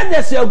the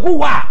measures egu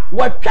wa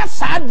watwa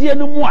saade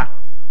no mu a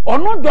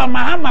ono do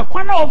Mahama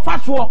kwana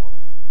ofaso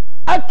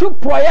atu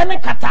proye ne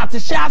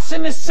katatehye ase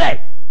ne say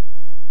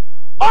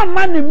o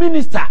man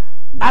minister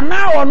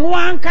ana ono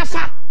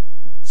ankasa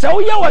se wo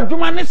ye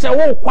wadwuma ne se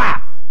wo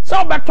kwa se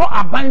obeto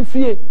aban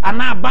fie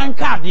ana aban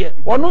card ye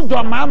ono do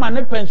Mahama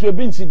ne pension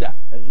bi nsida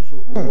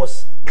it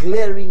was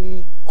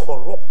glaringly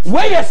corrupt.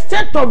 Where a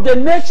State of the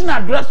Nation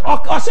address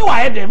or say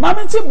why dey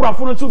mama nti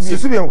brofo no to bi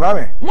Sisu bi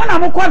Kwame mo na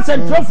mo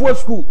concentrate for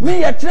school me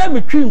ye tire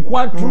me twi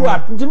nkwa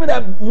throughout nti me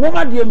da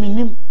moma de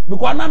minim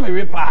because na me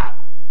repa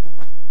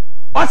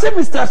or say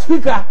Mr.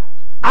 Speaker,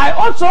 I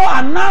also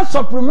announce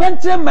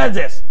supplementary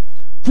measures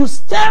to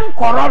stem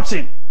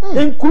corruption,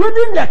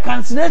 including the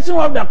cancellation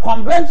of the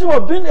convention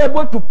of being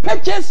able to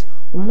purchase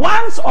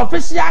one's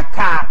official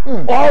car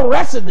or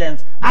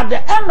residence at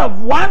the end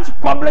of one's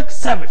public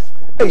service.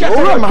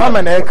 Owura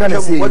Mahama na eka ne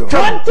say yo.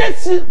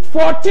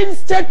 2014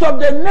 State of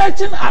the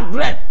Nation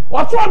address.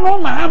 What's one no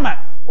Mahama?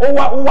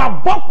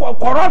 Owa bok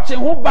corruption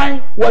ho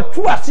ban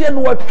watu ase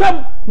no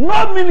watwam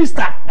no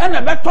minister and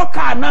a better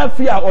car na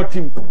afia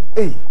otim.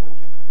 Hey.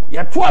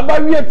 Ya to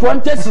abawie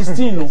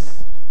 2016 no.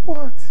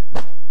 What?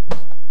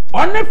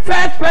 Only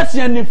first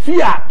person in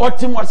fear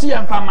otim wasi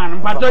yemfa man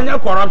mpatonye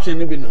corruption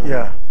ni bi no.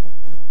 Yeah.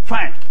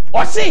 Fine.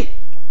 Or see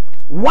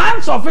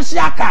once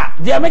official car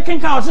they are making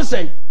car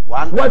say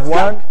One.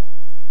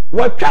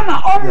 Watwa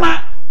na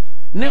oma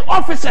ne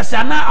officers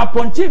ana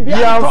appointee bi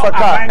anto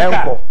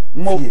abanka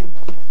mo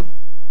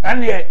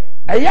ane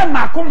eye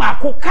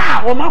mako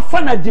car o ma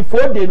fa na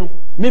difode no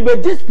me be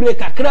display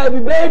kakra bi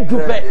be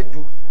dupe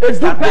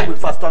edupe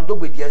Fast on do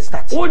with the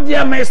start. o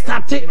dia me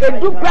start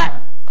edupe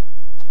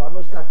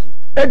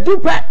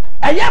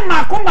eye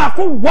mako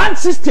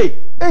 160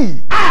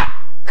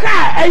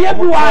 car eye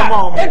bi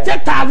wa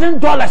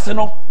 $80,000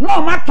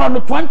 no ma turn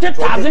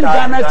 $20,000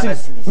 Ghana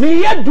cedis me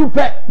ye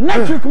dupe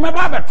next week me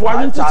ba beto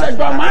an ti say do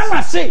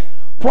ma say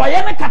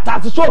proye ne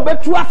katase so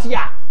betu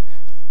afia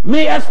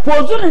me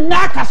expose ni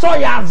na ka so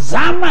ya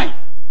zaman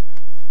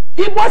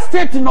Igbo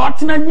state no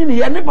otena nyini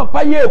ye ne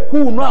papa ye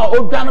ku no a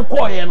odwan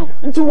ko ye no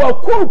nti wa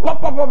ku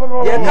papa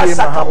ye ka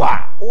satawa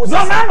do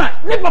mama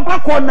ne papa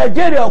ko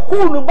Nigeria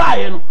ku no ba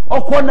ye no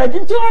okọ na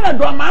nti no na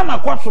do mama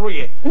ko soro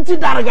ye nti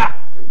darga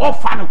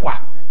ofa ne kwa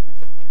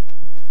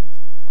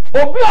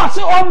obi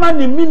ose o man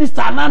ni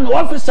minister na no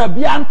officer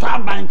bi anto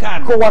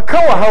abanka Ko waka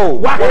wa ha o.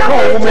 waka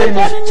o me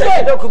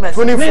documents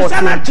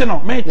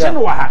 2014. me chino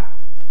wa ha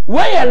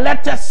where a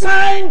letter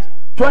signed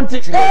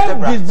 28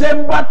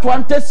 December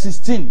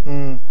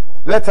 2016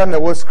 Letter na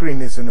was screen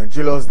is no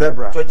Julius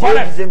Debra.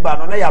 28 December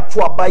no na ya to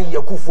abayi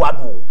yakufu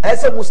ado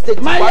ese mu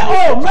state my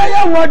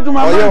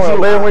waduma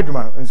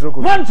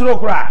man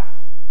kra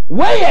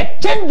where a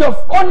change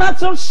of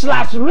ownership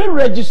 /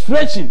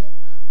 re-registration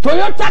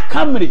Toyota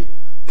Camry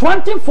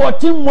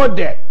 2014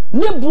 model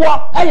ni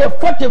boa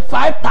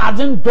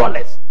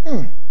 $45,000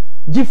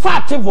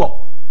 Gifativo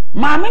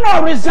Mama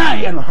no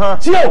resign no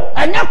tio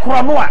enya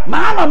kro no a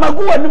Mahama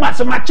magu wani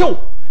masemacho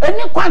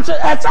any kwanse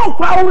some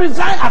crowd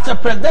resign as a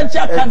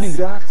presidential candidate.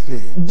 Exactly.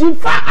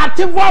 Gifa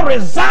Ativo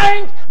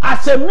resigned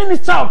as a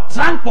minister of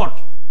transport.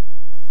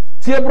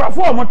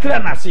 Tiebrafo mo tire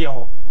na se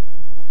ho.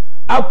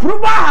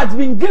 Approval has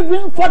been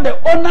given for the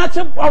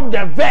ownership of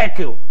the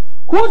vehicle,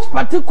 whose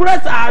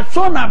particulars are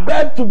shown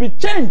above to be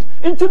changed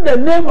into the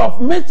name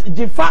of Miss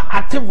Gifa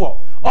Ativo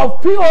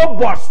of P.O.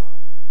 Boss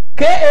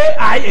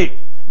KAIA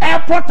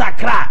Airport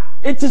Accra.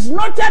 It is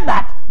noted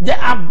that the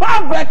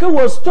above vehicle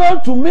was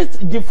sold to Miss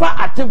Gifa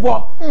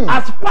Ativo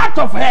as part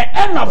of her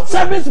end of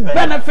service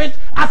benefit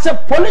as a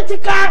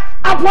political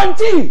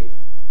appointee.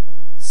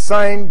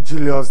 Signed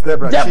Julius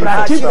Debra,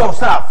 Chief of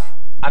Staff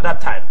at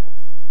that time.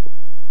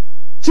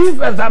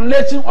 Chief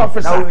Examination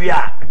Officer. Now we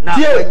are. Now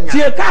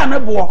tie car ne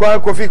bo.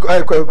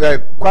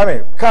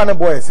 Kwame, car ne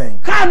boy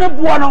saying. Car ne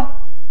bo no.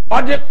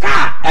 Or the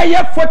car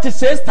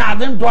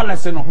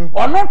 $46,000 no.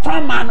 Or not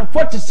turn man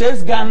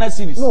 46 Ghana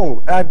cedis.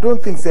 No, I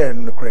don't think so.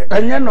 No cra.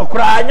 Enya no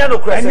kra.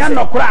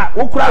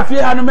 Ukra fi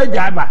ha no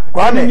meja ba.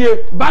 Kwame,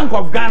 Bank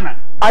of Ghana.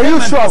 Are you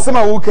sure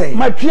Asema okay?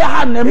 My pia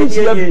ha na mi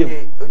ti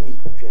labie.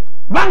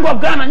 Bank of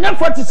Ghana nya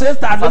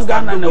 $46,000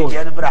 Ghana no.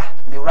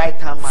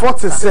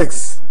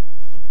 46.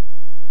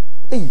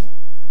 Hey.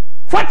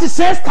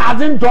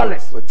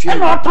 $46,000.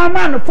 And all time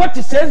man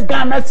 46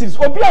 Ghana cedis.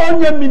 Obi a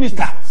onye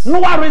minister no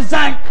wa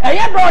resign.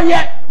 Eye do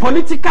ye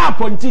political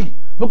appointee.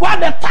 Because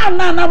the time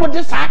na mo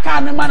de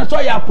saka ne man so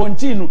ya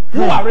appointee no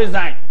wa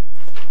resign.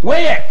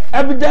 where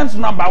evidence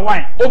number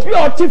 1 obi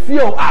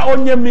otifio a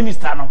onye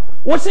minister no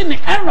what's in the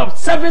end of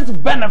service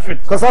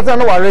benefit because I don't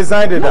know I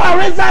resigned no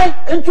I resign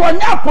into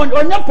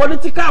onye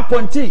political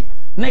appointee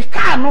ne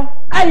car no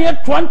aye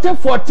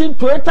 2014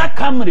 Toyota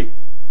Camry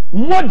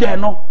model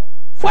no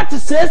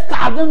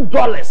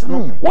 $46,000 no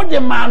what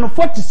the man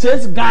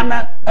 $46,000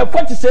 Ghana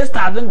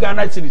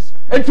cedis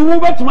and to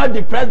move to my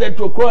the president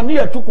to crown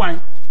near to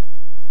kwan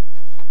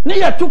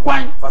near to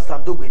kwan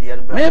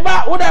maybe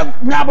what I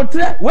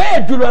nabotre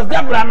where Julius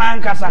Debra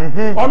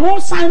nankasa or no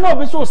sign no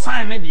be so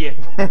sign it here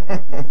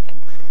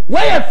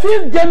where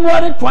 5th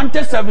January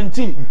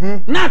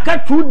 2017 na ka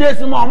 2 days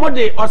more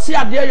dey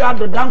osia dey you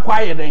ado dan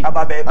kwaye den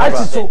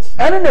so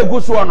ene na go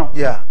so no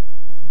yeah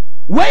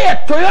where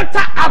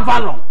Toyota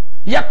Avalon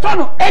you turn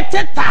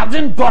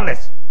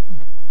 $80,000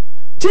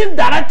 chief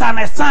director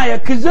na sign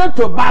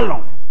Kizoto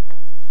Ballon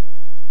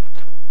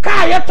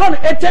car you turn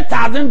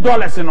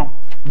 $80,000 no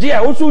je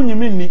Owusu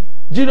nyimi ni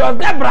Julius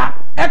Debra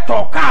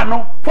eto car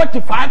no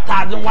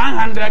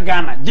 45,100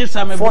 Ghana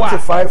jisame boa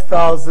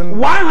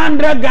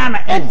 45,100 Ghana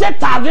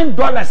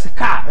 $80,000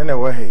 car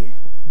anyway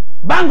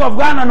Bank of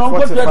Ghana no go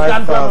to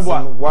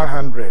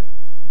 45,100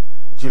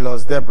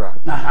 Julius Debra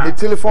the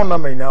telephone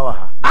number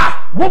now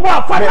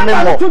Bobo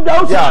father to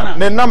the yeah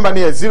the number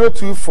here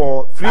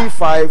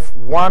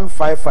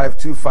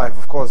 02435155525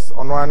 of course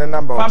on one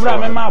number Fabra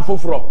me ma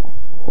foforo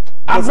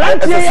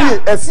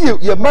Abronye I see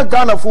you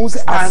Ghana phones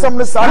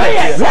assembly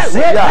yeah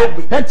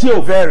that's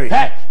you very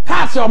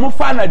cast your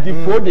mufana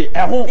difode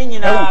ehun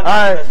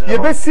you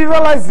be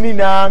serialize ni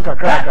na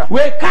kakra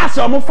we cast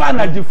your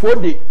mufana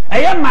difode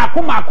eye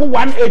mako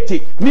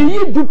 180 ni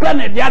yi dupe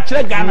na dia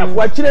kire Ghana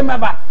fo akire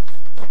meba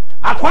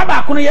akwa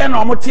ba kono ye na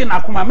omote na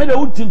akoma me da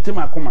utintim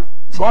akoma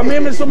so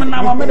me so me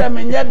na me da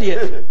menye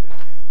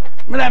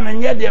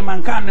de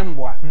man kan ne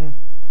mboa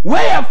we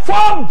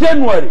 4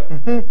 January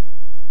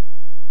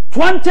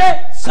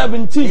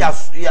 2017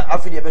 yes yeah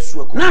afide be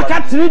so na ka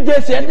 3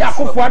 days e de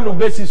akofo ado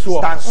besi so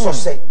stand so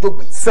say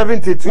dogbe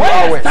 72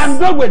 hours stand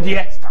dogbe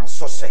de stand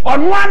so say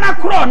onu ana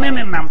kro ne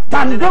nam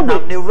stand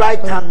dogbe the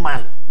right hand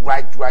man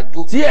right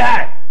do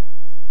yeah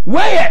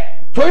we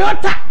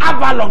Toyota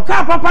Avalon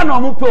ka papa na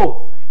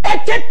omupo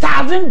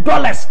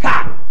 $80,000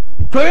 car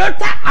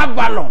Toyota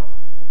Avalon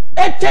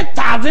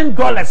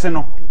 $80,000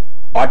 no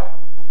or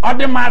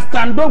the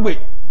master ndogwe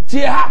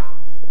tie ha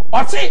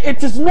or say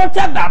it is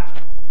noted that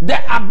the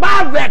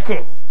above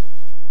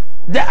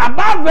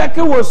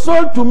vehicle was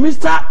sold to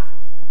Mr.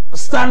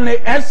 Stanley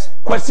S.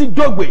 Kwesi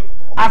Dogwe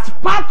as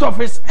part of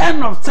his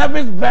end of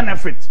service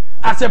benefit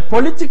as a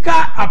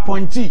political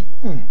appointee.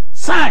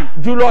 Signed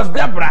Julius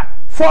Debra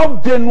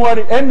 4th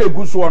January and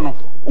Negusuano.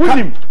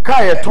 Unim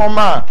Kaya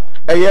Toma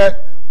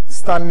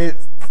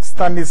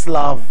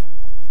Stanislav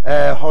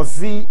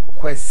Hosi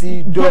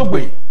Kwesi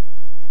Dogwe.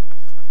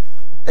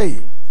 Hey.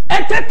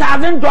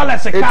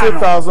 $80,000 a car.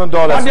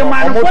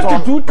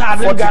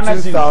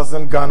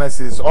 $42,000 Ghana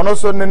cedis.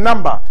 Also the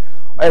number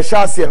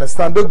chassis and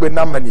stand dogbe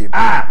number name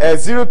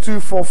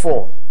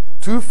 0244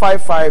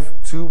 255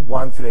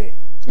 213.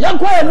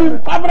 Yanko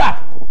elu abra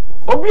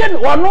obi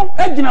ono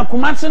ejina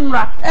Kumasi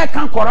nra e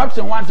kan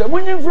corruption once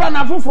munyi fura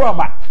na fufuro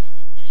ba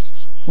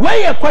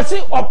we ye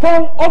kwesi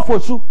opon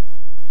ofosu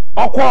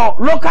okwo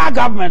local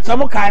government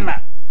samo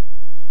kaina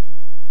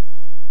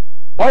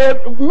oye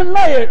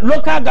no ye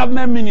local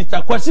government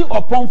minister kwesi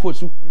opon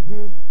fosu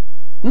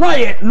no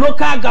ye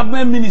local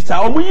government minister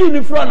omuyi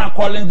ni fura na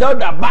Collins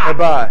Dauda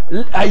ba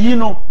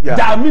ayino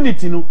da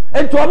minute no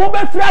ento omo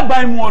be fura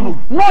ban mu no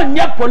no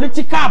nye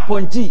political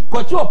appointee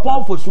kwesi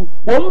opon fosu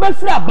omo be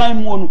fura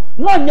ban mu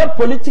no nye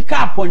political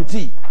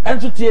appointee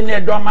ento tie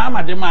ne do ma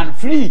amade man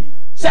free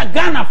se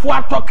Ghana fo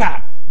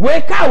atoka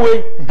we ka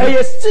we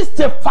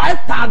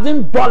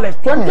 $65,000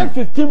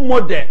 2015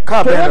 model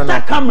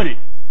Toyota Camry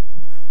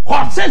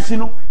horses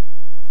no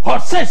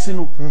horses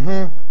no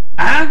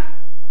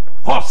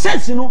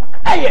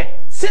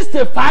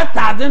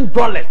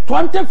 $65,000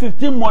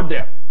 2015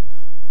 model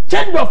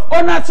change of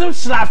ownership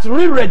 /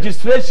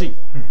 re-registration.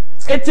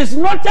 It is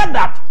noted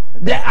that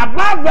the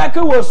above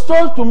vehicle was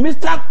sold to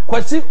Mr.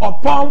 Kwesi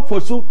Opon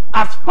Fosu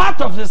as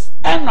part of his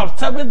end of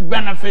service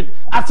benefit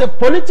as a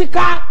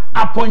political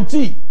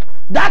appointee.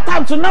 That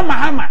time to na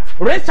Mahama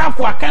Rachel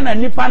for Akana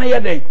Nipana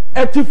Yede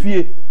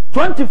etifie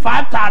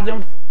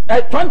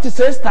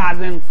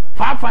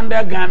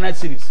 26,500 Ghana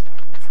cedis.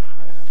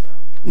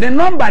 The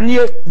number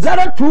near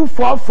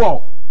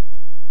 0244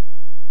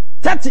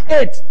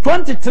 38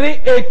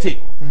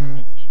 2380.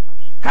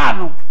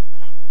 Kano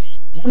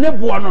ne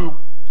buono no.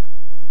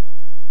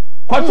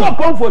 Kwato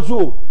Opon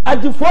Fosu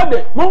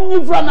adifode mon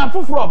yifra na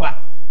fufuro ba.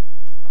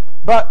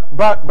 But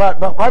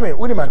Kwame,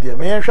 udi my dear,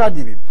 me hwa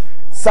dibi.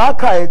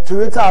 Saka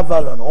Toyota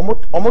Avalon where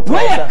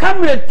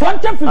Camry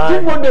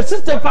 2015 model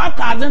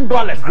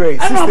 $65,000.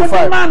 Great, and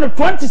 65.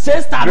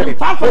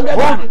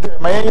 26,500.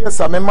 My yes,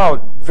 I'm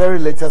out very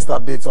latest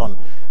updates on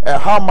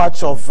how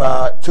much of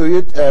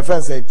Toyota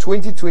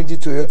 2020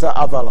 Toyota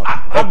Avalon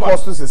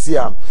costs to see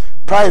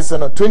price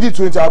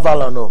 2020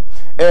 Avalon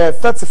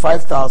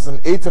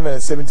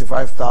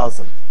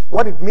 35,875,000.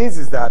 what it means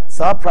is that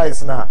our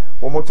price now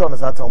motor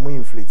is at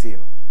inflating.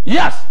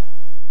 Yes.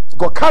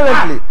 Because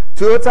currently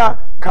Toyota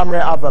Camry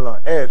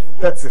Avalon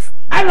 30.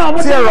 I know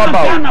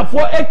I'm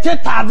for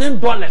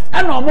 $80,000.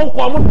 I know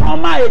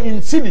more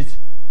in cities.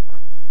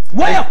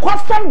 Where a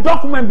custom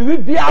document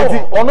be out.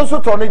 Also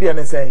turn it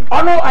and saying.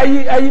 Oh no,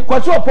 I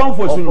quite your point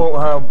for soon.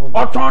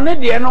 Or turn it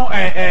the no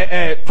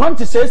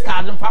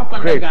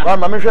 26,500. Great. Well,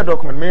 my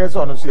document me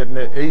so on so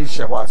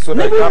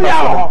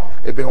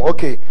that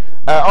okay.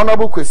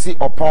 Honorable Kwesi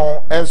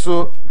upon and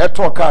so a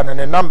talk and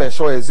the number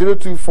show is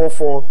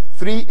 0244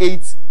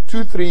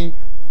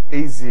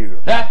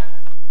 382380.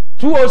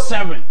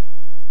 207.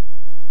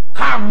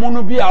 Car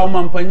mono be our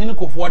Omanfm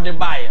ko for the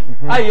buyer.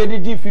 I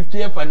did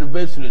 50th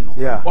anniversary no.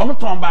 Yeah. Omo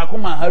ton ba ko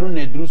man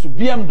Haruna Edrusu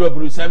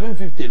BMW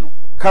 750 no.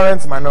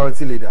 Current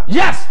minority leader.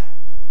 Yes.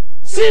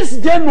 Since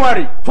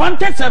January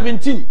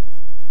 2017,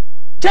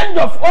 change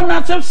of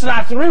ownership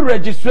 /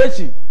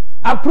 re-registration.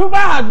 Approval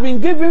has been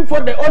given for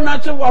the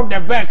ownership of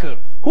the vehicle,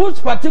 whose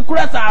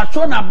particulars are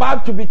shown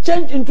above to be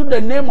changed into the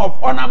name of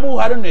Honorable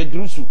Haruna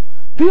Edrusu.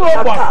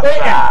 PO Box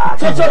AM.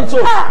 So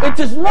it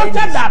is noted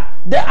that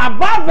the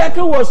above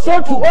vehicle was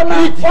sold to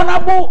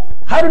Honorable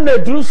Haruna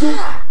Edrusu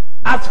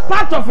as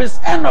part of his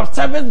end of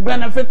service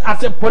benefit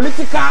as a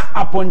political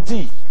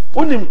appointee.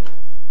 Unim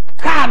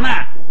car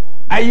na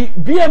a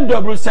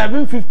BMW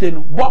 750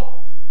 no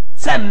bo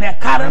send the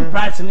current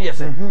price ni yes.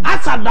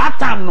 As at that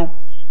time no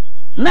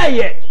na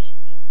ye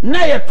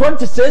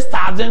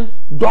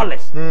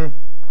 $26,000.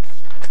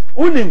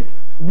 Unim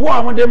bo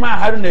amode ma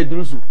Haruna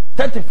Edrusu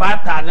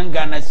 35,000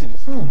 Ghana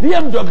cedis.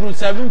 BMW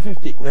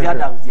 750.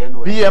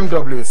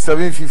 BMW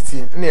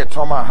 750 near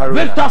Thomas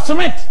Haruna. Victor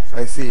Smith.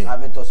 I see.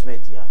 Victor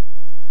Smith, yeah.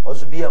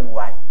 Also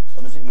BMW.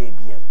 Also the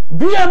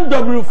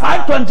BMW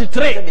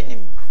 523.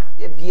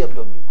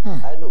 BMW.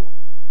 I know.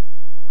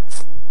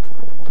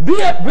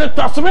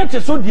 Victor Smith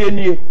is so dear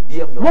near.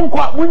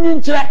 Monko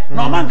munyin chere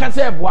no man ka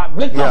say boa.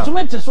 Victor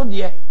Smith is so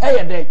dear.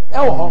 Dey.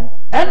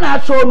 And I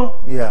show no.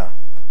 Yeah.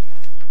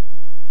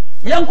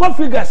 Young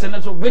figures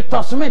and so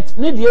Victor Smith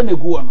need the ene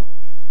go no.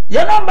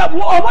 Ye number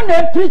omo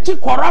na preach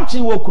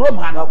corruption wo krom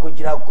ha no.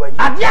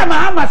 Adia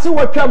ma ama se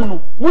watwam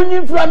no.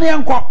 Munyin fura ne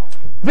enko.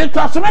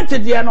 Victor Smith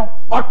de no.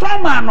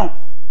 Otoma no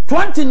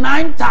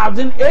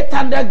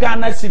 29,800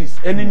 Ghana cedis.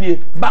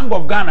 Eni Bank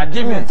of Ghana.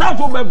 Jimmy, how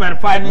to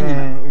verify ni.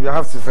 You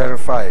have to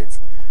verify it.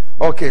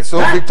 Okay, so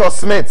Victor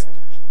Smith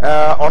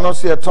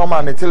honestly Tom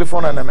and the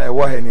telephone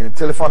number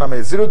telephone number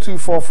is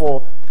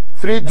 0244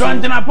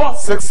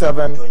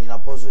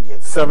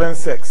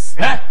 326776.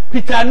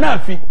 Peter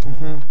Nafi.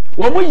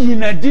 Womu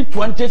yina di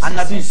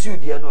 2016.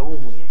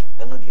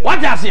 What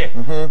does it?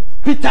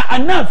 Peter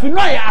Nafi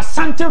no ya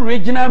Asante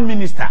regional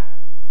minister.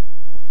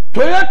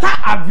 Toyota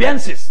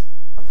Avensis.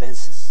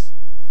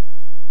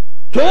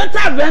 Toyota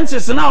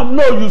Avensis now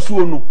no use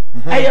no.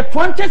 A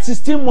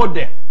 2016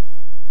 model.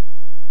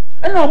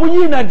 And now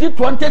we in a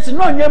 20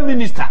 no new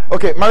minister.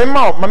 Okay, my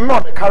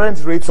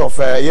current rates of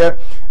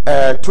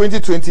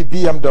 2020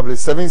 BMW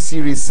 7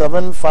 Series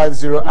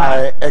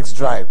 750i X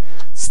Drive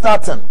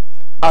starting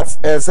at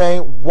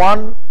saying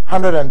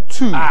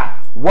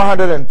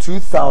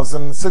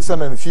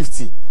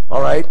 102,650.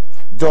 All right,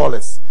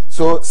 dollars.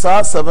 So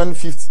SAR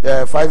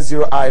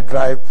 750i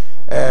Drive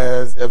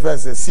a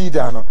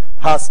sedan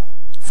has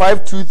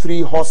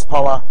 523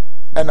 horsepower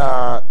and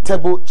a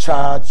turbo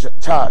charge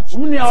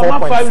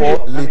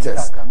 4.4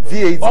 liters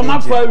V8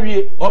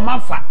 engine.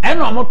 Omanfm and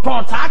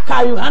omoton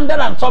taka you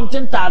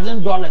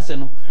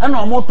 $100,000 and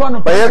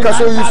omoton. But you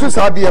so you use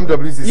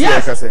BMWs this year.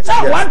 Yes.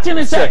 One thing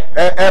is say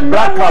a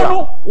black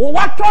color.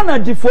 What on a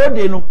default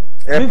they know.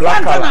 The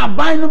fact that I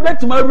buy no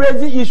bet my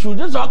raise issue.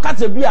 This all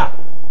cut a beer.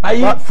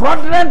 I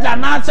fraudulent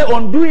and answer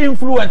undue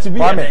influence be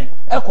a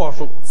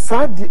course.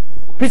 Sad.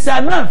 Peter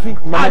Nafi,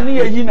 ani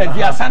yina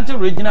the Asante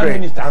regional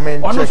minister.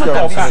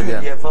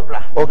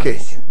 Okay.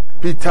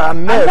 Peter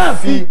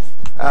Nafi,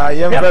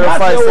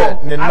 verify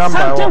the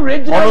number.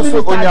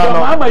 Also,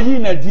 Onyano.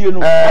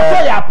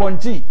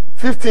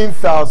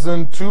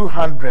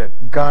 15,200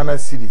 Ghana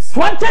cedis.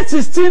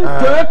 2016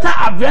 Toyota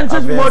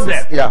Avensis model.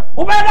 Yeah.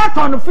 Over that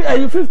on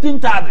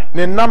 15,000.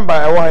 The number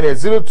I want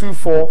is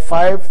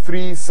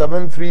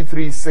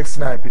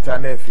 02453733369. Peter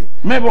Nafi.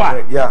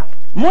 Meboa. Yeah.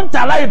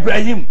 Muntala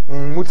Ibrahim.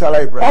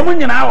 Mutala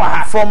Ibrahim.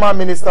 Former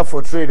Minister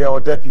for Trade or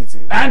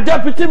Deputy. And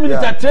Deputy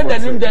Minister Trade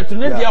and there to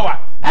Nidiawa.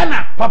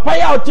 Anna, Papa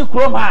Yauti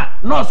Kroma,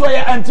 no so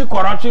ya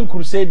anti-corruption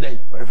crusade.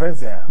 Reference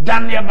there.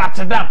 Daniel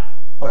Batadam.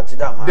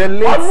 The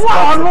late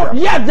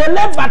yeah, the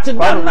late Batadam.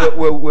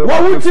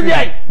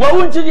 What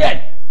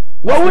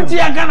would you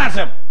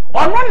Ganasem?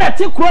 Or one that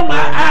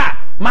Kroma,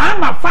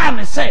 Mama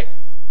fan say.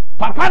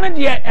 Papa ne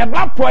de e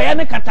ba poye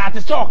ne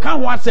katate se o kan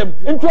ho asem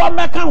nti o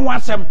meka ho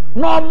asem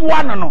no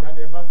omwa no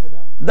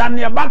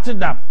Daniel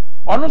Batadam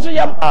ono so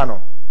yam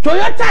ano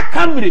Toyota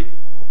Camry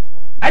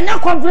anya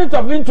conflict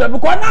of interest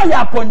because now you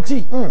are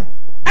ponti and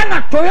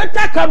a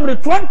Toyota Camry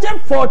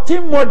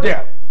 2014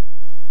 model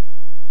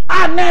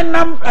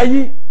anenam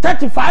ayi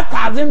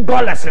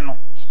 $35,000 no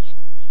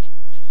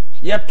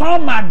ye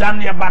ton ma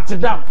Daniel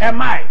Batadam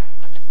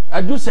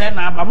adu say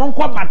na aba mon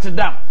ko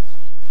batedam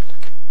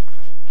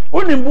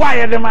unim bo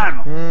aye de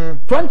man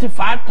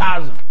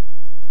 25,000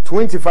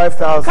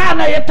 Ka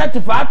na ye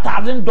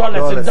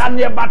 $35,000 dan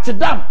ye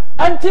batedam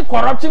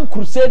anti-corruption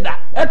crusader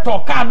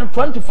eto ka no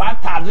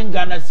 25,000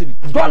 Ghana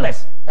cedis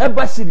dollars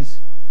eba series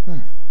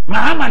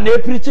Mahama na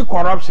preach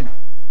corruption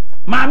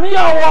maami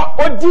ya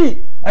wo odi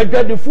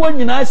adwadefo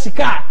nyina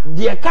sika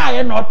de ka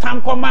ye na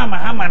otam koma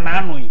Mahama na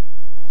anu yi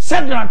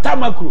said na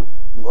tamakro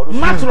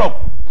matrop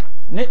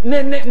ne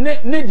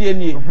die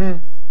nie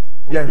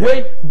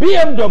we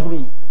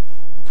BMW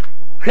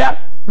hwa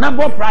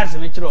number price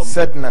ni kiro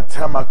said na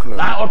tamakro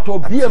na auto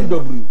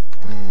BMW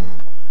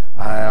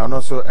I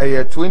also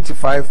a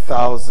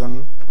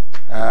 25,000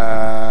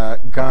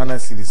 Ghana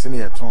cedis in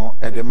yeton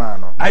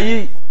edemano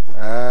ayi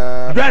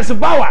Joyce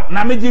Bauer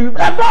na me di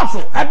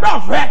edoso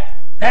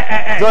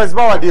Joyce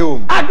Bauer de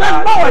home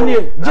Joyce Bauer ni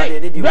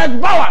Joyce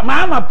Bauer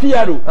Mahama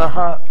Piero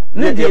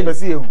ne die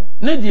pese hu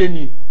ne die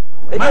ni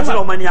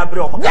Madam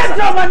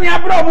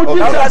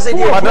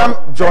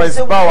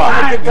Joyce Bauer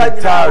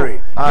Tari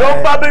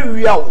yo babe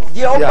wiawo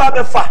je o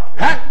babe fa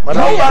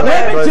Madam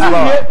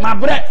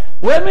mabre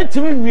we me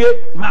timi wie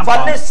ma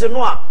fa lese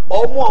no a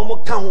omo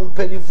ka ho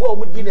mpanifo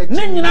omo di na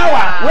ni nyina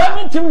wa we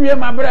me timi wie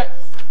mabre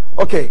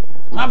okay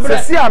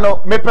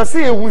Sesiano me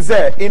pese ehu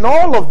say in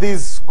all of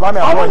these Kwame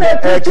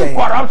Abronye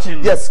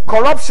corruption yes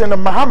corruption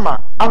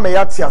Mahama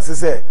ameyati ase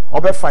say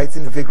obe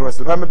fighting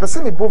vigorously but me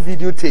pese me bo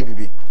video tape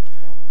bibi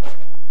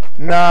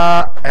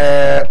na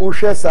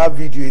share sa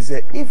video is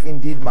if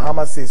indeed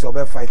Mahama says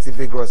obe fighting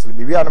vigorously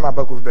we are not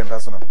back with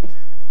Bempah so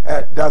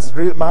does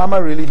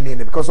Mahama really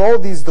mean it because all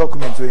these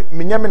documents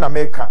me nyame na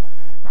America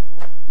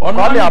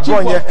Kwame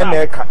Abronye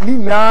America ni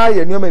na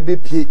ye nyome be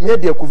pie nye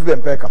de Kofi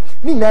Bempah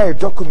ni na ye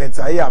documents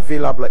are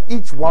available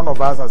each one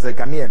of us as a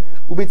Ghanaian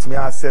who bet me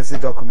access the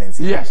documents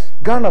yes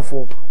Ghana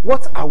for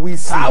what are we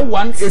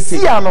seeing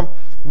see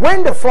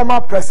when the former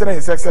president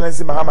His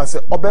Excellency Mahama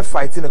said obe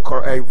fighting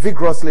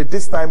vigorously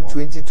this time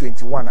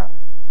 2021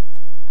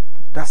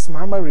 does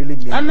Mahama really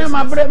mean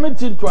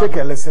take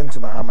a listen to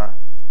Mahama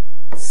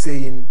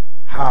saying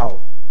how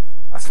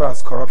as far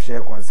as corruption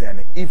is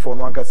concerned if on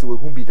one case we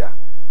who be that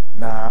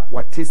na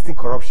what tasty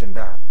corruption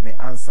da may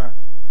answer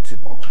to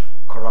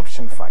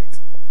corruption fight.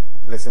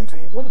 Listen to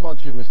him. What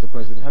about you, Mr.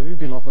 President? Have you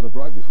been offered a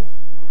bribe before?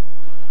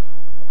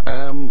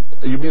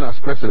 You mean as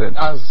president?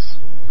 As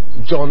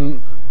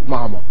John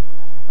Mahama.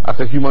 As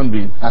a human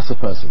being? As a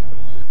person.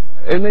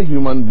 Any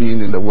human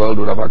being in the world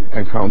would have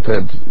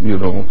encountered,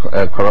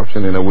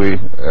 corruption in a way,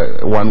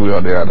 one way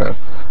or the other,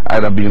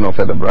 either being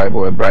offered a bribe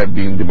or a bribe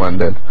being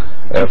demanded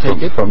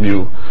from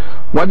you.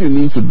 What you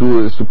need to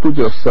do is to put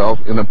yourself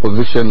in a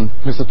position...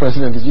 Mr.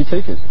 President, did you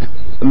take it?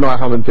 No, I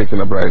haven't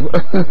taken a bribe.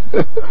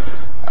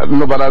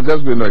 No, but I'm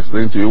just going to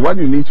explain to you. What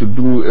you need to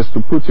do is to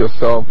put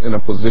yourself in a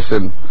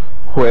position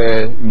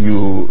where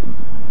you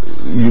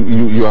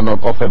are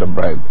not offered a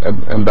bribe,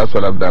 and that's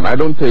what I've done. I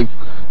don't take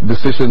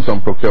decisions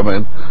on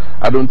procurement.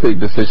 I don't take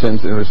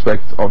decisions in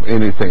respect of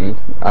anything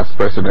as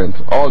president.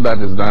 All that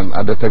is done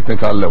at the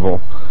technical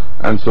level,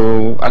 and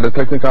so at the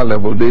technical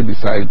level they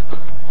decide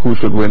who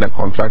should win a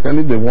contract, and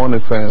if they want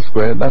it fair and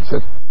square, that's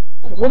it.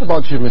 What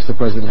about you, Mr.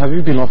 President? Have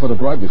you been offered a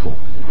bribe before?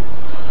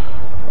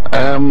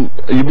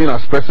 You mean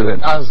as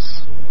president?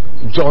 As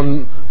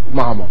John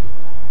Mahama.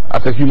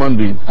 As a human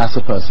being? As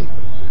a person.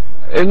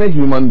 Any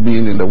human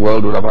being in the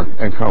world would have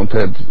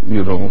encountered,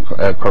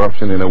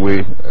 corruption in a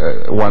way,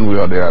 one way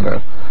or the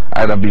other,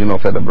 either being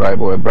offered a bribe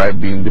or a bribe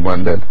being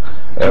demanded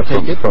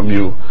from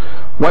you.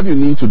 What you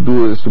need to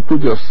do is to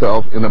put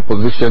yourself in a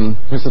position...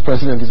 Mr.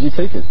 President, did you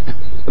take it?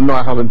 No,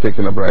 I haven't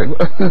taken a bribe.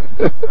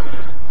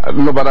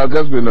 No, but I'm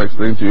just going to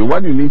explain to you.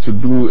 What you need to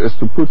do is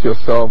to put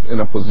yourself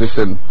in a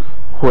position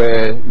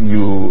where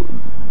you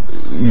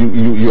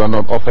are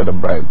not offered a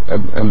bribe,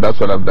 and that's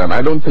what I've done.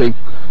 I don't take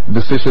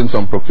decisions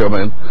on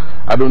procurement.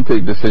 I don't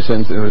take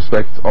decisions in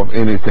respect of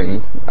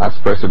anything as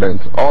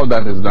president. All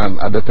that is done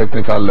at the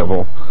technical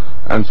level,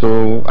 and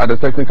so at the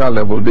technical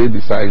level they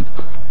decide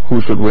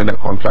who should win a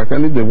contract,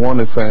 and if they want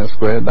it fair and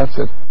square, that's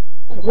it.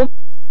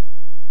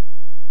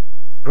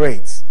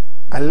 Great.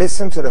 I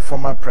listened to the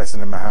former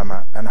President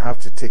Mahama and I have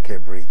to take a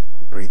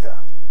breather.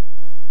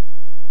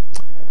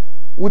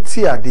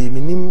 Utia de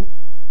minim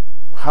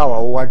how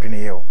I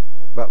wadrine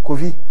but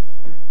Kofi,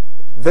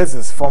 this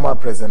is former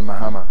President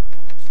Mahama.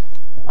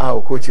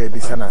 Our coach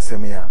Ebisana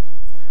Semia.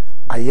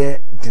 Aye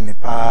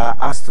dinipa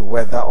as to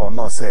whether or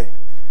not say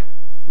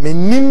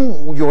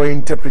minim your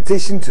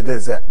interpretation to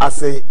this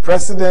as a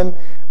president,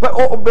 but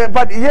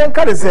yen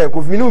can say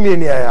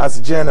as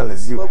a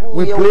journalist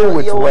we play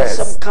with words.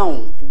 Some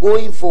count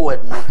going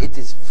forward now, it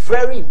is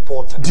very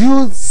important. Do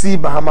you see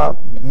Mahama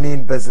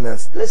mean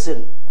business?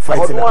 Listen,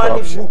 fighting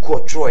corruption.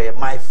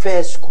 My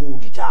first school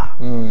guitar.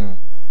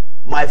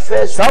 My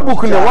first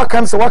book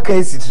what can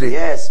you see today?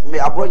 Yes, me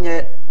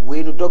Abronye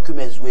we no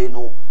documents we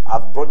know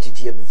I've brought it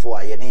here before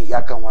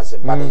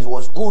but it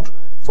was good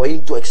for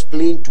him to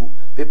explain to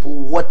people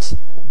what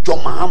John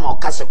Mahama or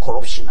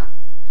corruption.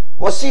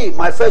 Was see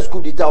my first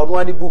coup d'etat on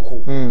one book.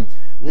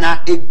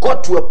 Now it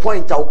got to a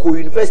point I go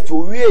university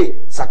we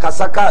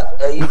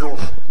sakasaka you know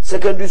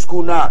secondary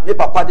school now ne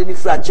papa de ni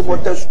free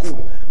Achimota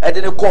school and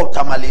then call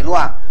Tamale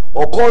no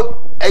or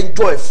call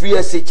enjoy free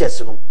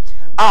SHS no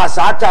as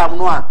that time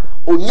no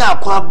onya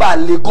akwa ba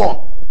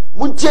Legon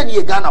muntie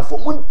ni Ghana for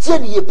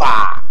muntie ni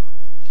pa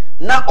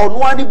na on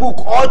one book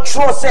all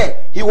true say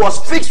he was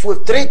fixed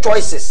with 3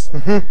 choices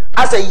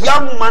as a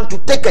young man to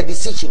take a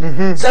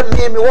decision. Said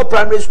me what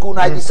primary school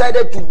I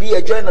decided to be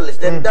a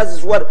journalist and that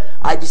is what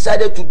I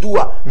decided to do.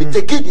 Me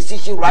take a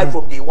decision right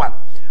from day one.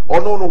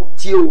 Or no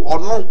or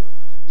no,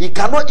 he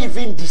cannot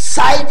even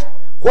decide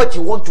what he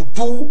want to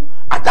do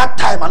at that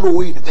time. I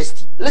know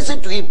university. Listen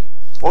to him.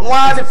 On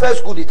one the first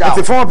school it's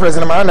the former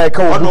president I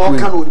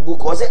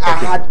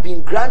had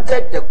been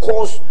granted the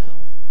course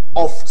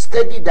of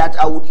study that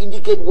I would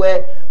indicate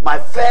were my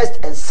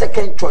first and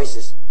second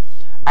choices.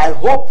 I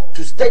hope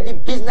to study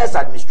business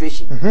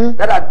administration.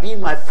 That had been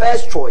my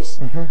first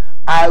choice.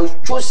 I was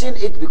choosing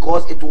it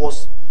because it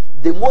was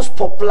the most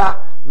popular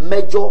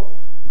major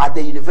at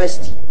the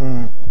university,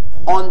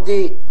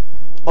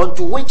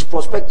 onto which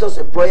prospective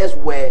employers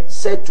were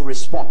said to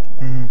respond.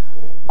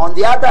 On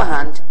the other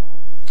hand,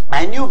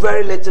 I knew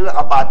very little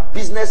about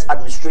business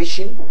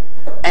administration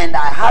and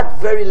I had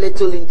very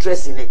little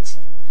interest in it.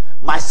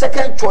 My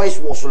second choice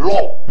was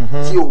law.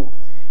 So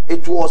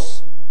it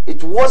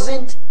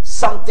wasn't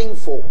something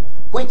for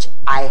which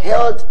I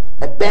held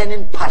a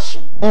burning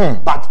passion,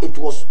 but it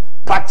was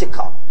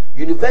practical.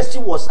 University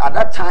was at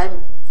that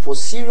time for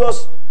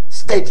serious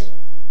study,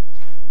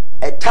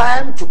 a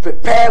time to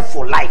prepare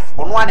for life.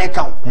 On one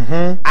account,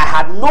 I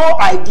had no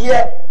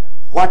idea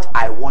what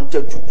I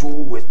wanted to do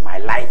with my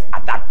life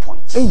at that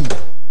point.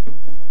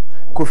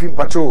 Kofi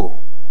Pacho.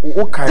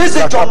 This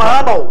is John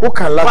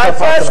Mahama. My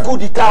first school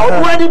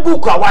detail. Any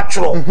book I watch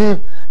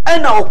and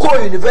I'll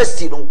call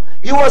university.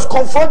 He was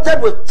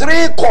confronted with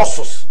 3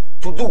 courses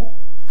to do.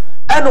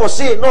 And I'll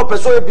say no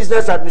pursue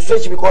business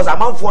administration because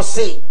I'm on for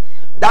say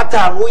that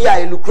time we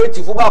are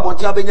lucrative.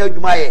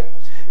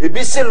 It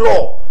be say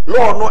law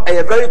no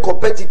very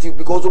competitive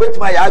because wait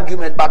my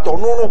argument but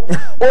no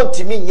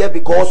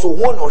because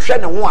one or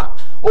share one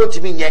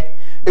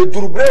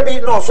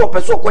Edurubrebi no so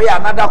person koya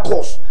another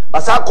course.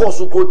 But that course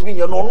will mean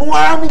no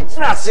am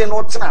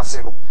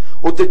trase no.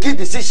 O take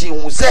decision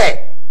who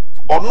say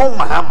or no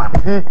mahama.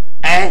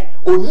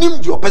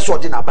 Onim your person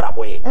din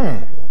abraboye.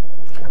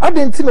 I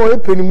didn't know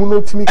penny.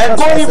 And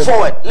going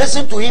forward,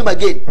 listen to him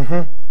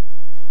again.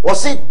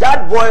 Was it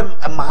that boy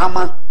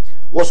Mahama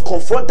was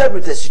confronted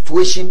with a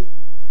situation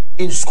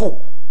in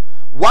school?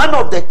 One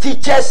of the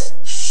teachers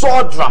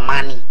saw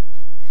Dramani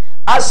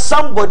as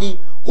somebody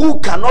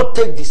who cannot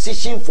take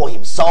decision for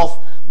himself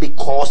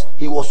because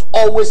he was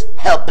always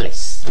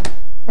helpless.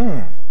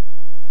 The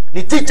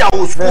teacher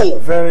was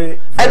very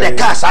and the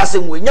class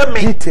asking when you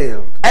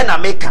detailed and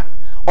America.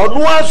 On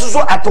one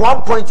so at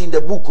one point in the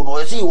book,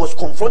 he was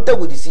confronted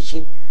with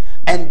decision,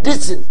 and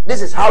this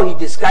is how he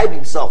described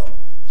himself.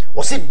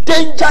 Was it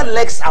danger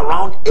lurks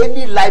around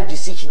any life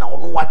decision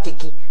on what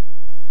taking?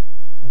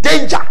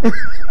 Danger.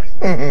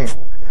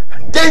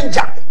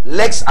 Danger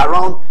lurks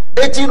around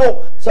it,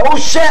 so we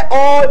share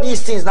all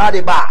these things now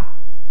the bar.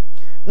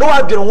 No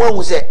one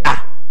who say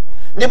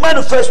the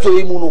manifesto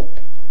imuno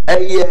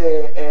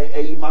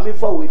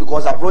Baffoe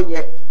because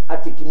Abronye I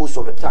take most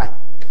of the time.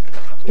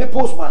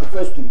 People's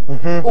manifesto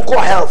who call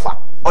health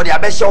or the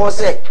Abesha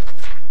say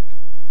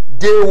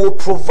they will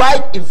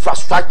provide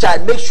infrastructure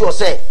and make sure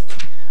say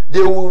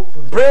they will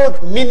build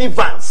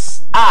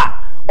minivans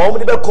or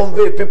maybe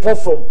convey people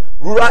from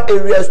rural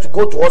areas to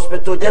go to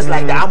hospital just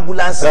like the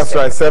ambulance. That's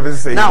right,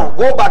 services. Now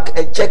go back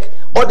and check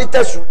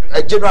Auditor's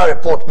General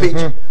Report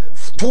page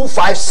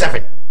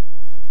 257.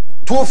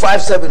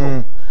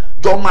 257.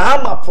 John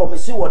Mahama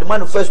promising what the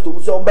manifesto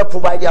so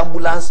provide the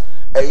ambulance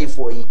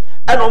for you.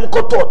 And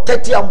got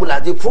 30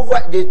 ambulances.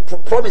 They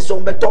promise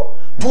on better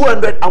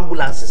 200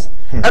 ambulances.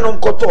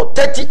 And got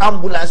 30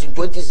 ambulances in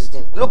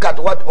 2016. Look at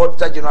what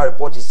Auditor General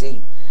Report is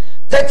saying.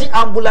 30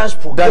 ambulance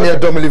procured. Daniel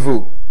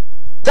Domelivu.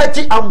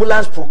 30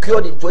 ambulance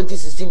procured in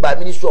 2016 by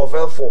Ministry of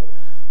Health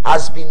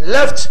has been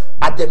left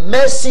at the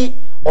mercy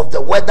of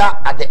the weather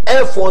at the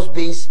Air Force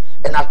Base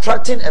and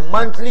attracting a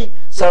monthly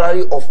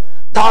salary of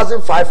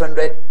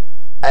 1,500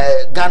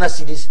 Ghana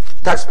cedis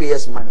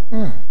taxpayers' money.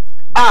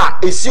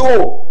 It's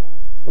you.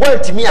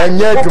 Wait me and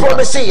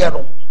promise you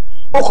no.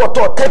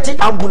 30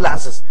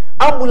 ambulances.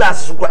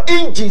 Ambulances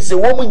engines a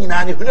woman in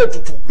any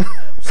to.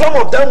 Some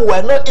of them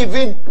were not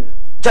even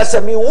just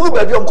a me who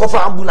baby on cover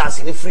ambulance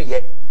in the free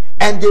yet.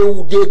 And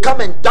they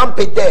come and dump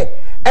it there.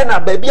 And a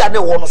baby and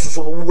the one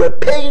so we were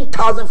paying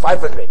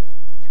 1,500.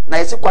 Now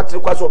I say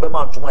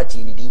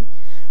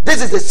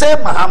this is the same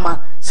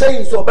Mahama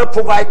saying so by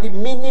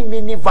providing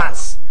mini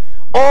vans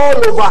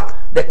all over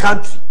the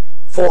country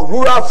for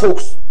rural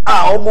folks.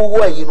 And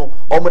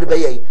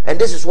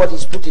this is what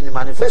he's put in the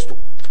manifesto.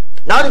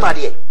 Now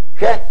the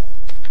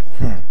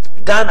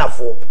Ghana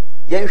for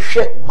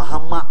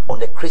Mahama on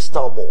the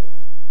crystal ball.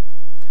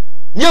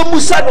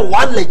 Musa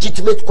one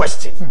legitimate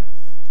question.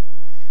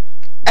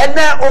 And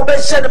now obey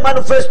the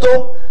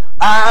manifesto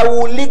I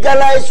will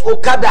legalize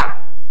Okada.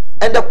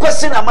 And the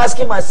question I'm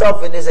asking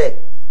myself is,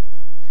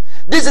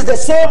 this is the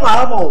same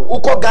Mahama who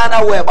called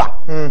Ghana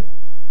Weber.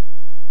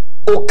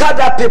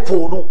 Okada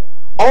people, no,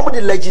 all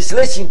the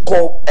legislation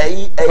called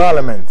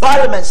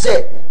Parliament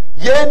say,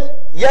 yen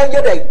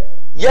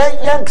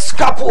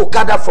scrap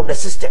Okada from the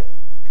system,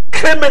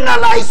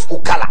 criminalize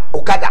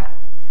Okada.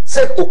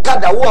 Say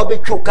Okada, who are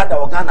being Okada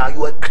or Ghana,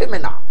 you are a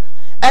criminal.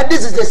 And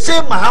this is the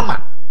same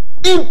Mahama.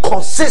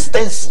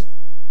 Inconsistency.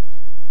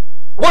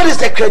 What is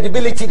the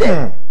credibility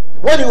there?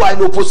 When you are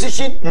in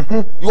opposition,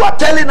 you are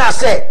telling us,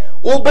 say,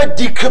 Uber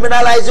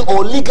decriminalizing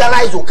or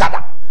legalize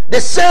Okada. The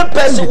same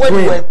person when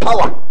you are in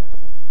power.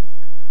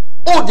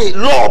 Oh, the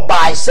law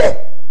by say,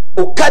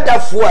 Okada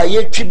for a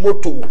year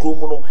moto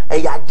ukromono,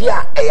 a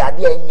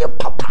yadia in your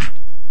papa.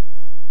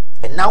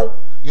 And now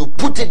you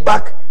put it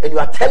back and you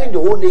are telling the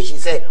whole nation,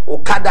 say,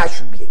 Okada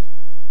should be.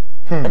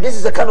 And this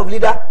is the kind of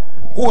leader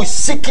who is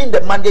seeking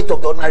the mandate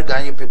of the ordinary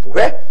Ghanaian people.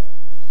 Right?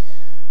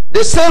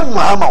 The same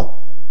Mahama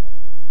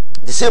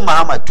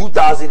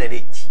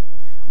 2008.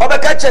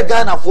 Obekache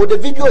Ghana for the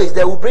video is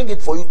there, we'll bring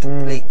it for you to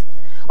play it.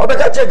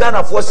 Obekache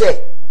Ghana for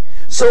say,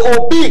 so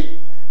Obi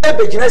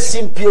Ebejina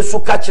Simpie so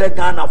catch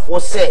Ghana for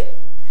say,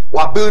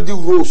 wa build the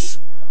roads,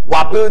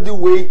 wa build the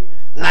way,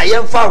 na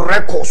yemfa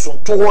records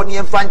on to one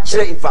yemfa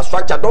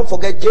infrastructure. Don't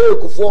forget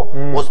Jericho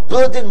was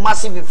building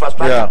massive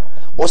infrastructure.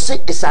 Or say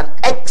it's an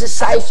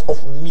exercise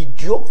of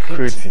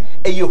mediocrity.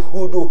 And you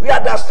who hear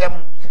that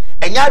them,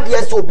 and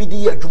yadias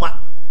obedi adwuma,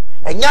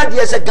 and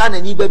yadias a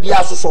Ghana ni baby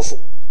aso.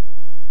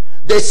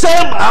 The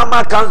same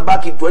Mahama comes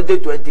back in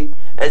 2020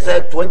 and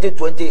said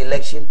 2020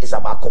 election is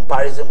about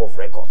comparison of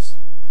records,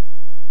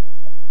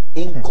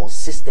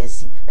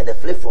 inconsistency, and a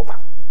flip flopper.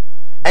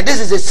 And this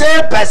is the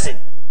same person.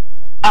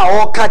 I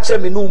all catch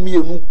me no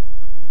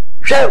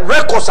share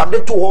records I'm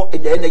the two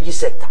in the energy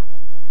sector.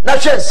 Now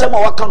share some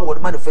of what can with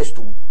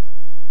manifesto.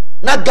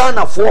 Na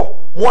Ghana for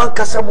one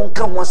kasa mon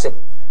kan wasem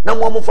na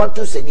mo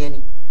fantu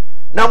seniani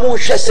na mo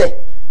hwese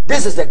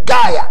this is the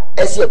guy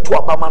as ye to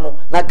abama no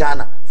na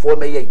Ghana for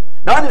me ye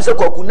na wani se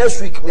kwaku next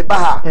week me ba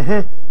ha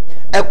e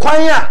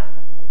kwan a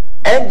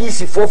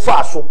NDC for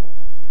far so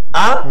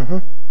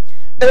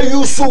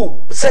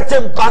Owusu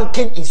certain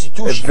banking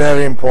institutions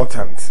very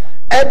important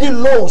Eddie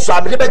loans so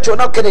abele be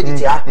chona credit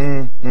ya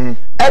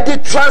Eddie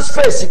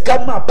transfers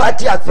kama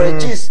party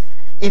activities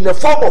in the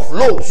form of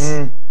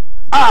loans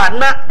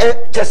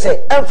just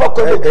say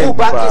the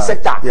banking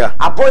sector.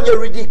 Abronye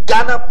ready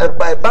Ghana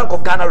Bank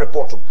of Ghana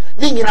report.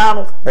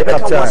 Ghana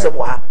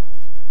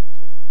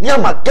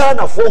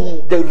for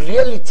the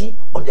reality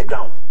on the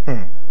ground.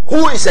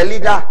 Who is a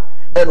leader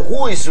and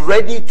who is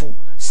ready to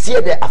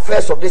steer the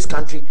affairs of this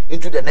country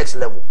into the next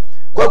level?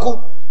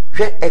 Kwaku,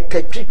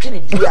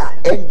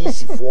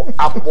 NDC for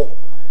Abo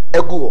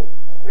Ego.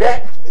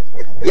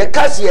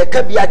 Yakasi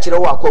Yakabia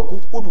Chirawa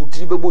Kwaku, Udu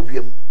Tribebo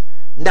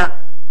na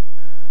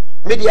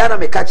Mediana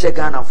me catch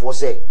Ghana for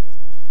say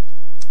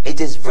it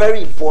is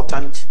very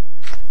important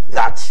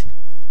that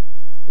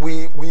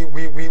we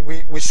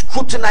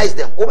scrutinize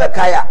them.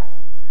 Obekaya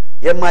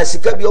ye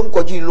masika bi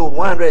onkoji loan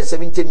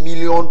 170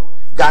 million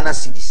Ghana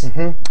cedis,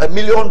 $1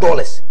 million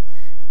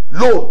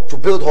loan to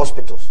build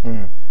hospitals.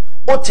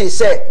 Ote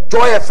say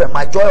Joy FM,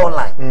 my Joy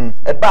Online.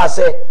 Eba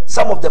say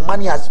some of the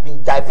money has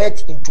been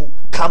diverted into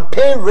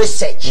campaign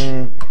research.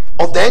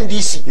 Of the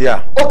NDC.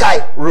 Yeah. Okay.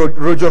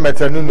 Rojo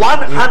Metanunu.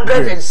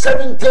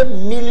 $170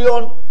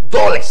 million.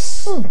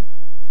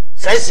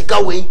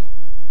 Sensika way.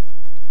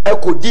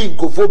 Eko di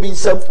nkofo bi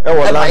nsem.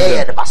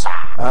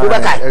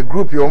 A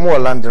group you more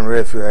London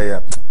refu.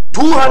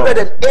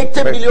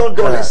 $280 million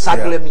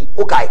saglemi.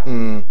 Okay.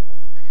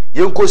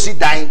 Yenkosi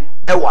dying.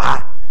 Ewa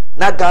ha.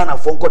 Na Ghana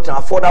for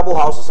affordable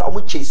houses.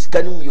 Amu chase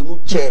kanu mienu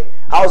chair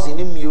housing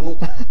ni mienu.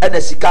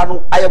 Ene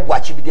sikano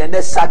ayebwachi bi de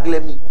ene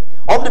saglemi.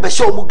 On the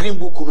show green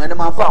book and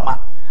man farmer.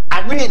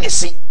 I mean,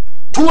 see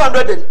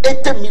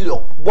 280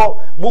 million. But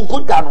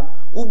Bunkutano,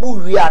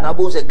 Ubu Riana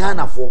Bose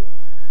Ghana for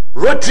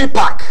Rotary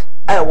Park.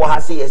 I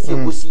was say, yes,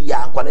 you see,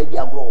 ya and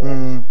Qualadia grow.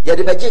 Yeah,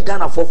 the budget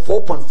Ghana for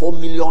 $4.4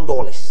 million.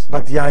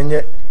 But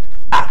Yanya,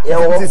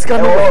 it's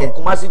kind of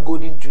Kumasi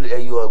good into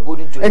you are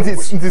good into and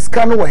this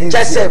kind of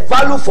just a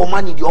value for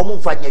money, the Omun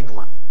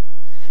Fanyajuma.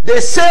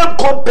 The same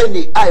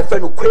company, I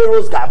found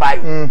Queros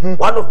Gabai,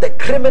 one of the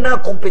criminal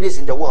companies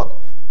in the world.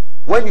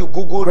 When you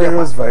Google them, you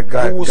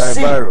will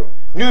see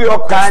New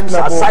York Times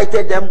has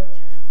cited them.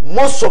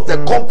 Most of the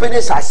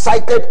companies have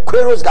cited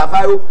Queiroz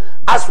Gavaro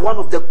as one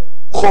of the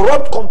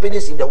corrupt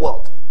companies in the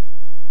world.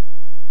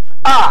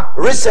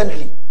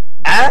 Recently,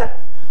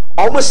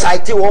 almost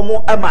cited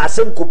almost a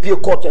massive copy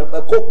court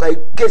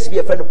case be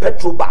a friend of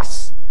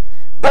Petrobras.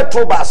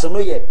 Petrobras, no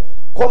ye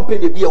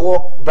company be a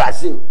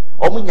Brazil.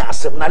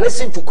 Now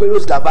listen to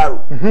Queiroz Gavaro.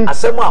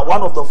 As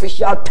one of the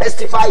officials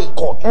testify in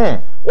court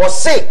or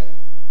say.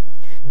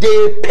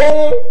 They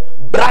pay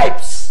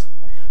bribes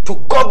to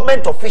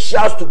government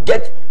officials to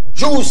get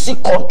juicy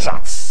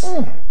contracts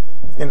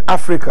in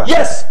Africa.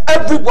 Yes,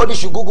 everybody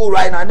should Google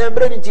right now.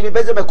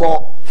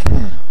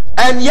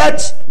 And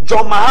yet,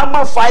 John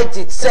Mahama fight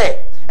it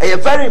say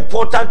it's very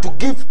important to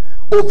give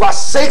over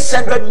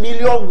 600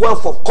 million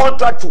worth of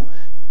contract to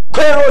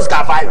Queiroz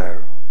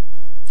Gavayo.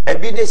 A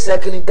business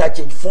circle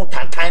interchange phone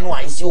Tantino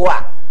and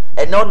Siwa,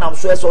 and now I'm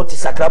so as to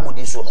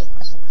Sacramento.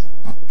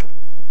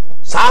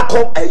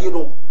 Sarcom, you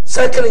know,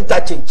 circle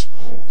interchange.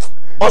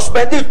 Or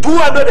spending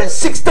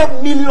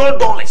 $260 million.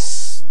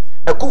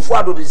 A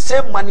Kufuado the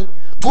same money,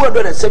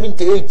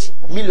 278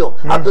 million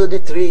after the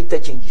 3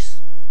 interchanges.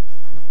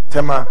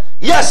 Tema.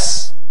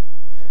 Yes.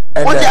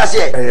 And what do you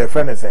say? Your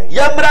friend is saying.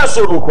 Yambra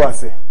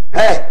Soro.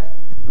 Hey,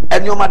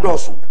 and your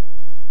madosu.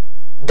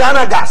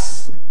 Ghana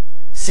gas.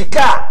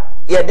 Sika,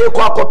 ye de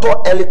kwa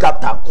koto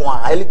helicopter.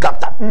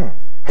 Helicopter.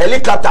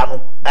 Helicopter,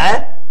 no.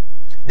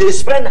 They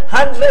spend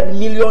 $100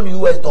 million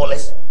US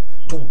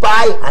to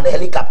buy an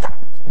helicopter.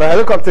 But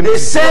helicopter. They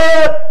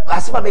say,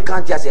 Asima me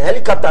can't say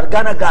helicopter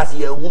Ghana gas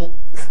ye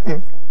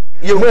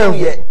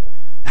ye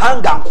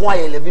hanga kwa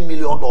 $11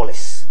 million.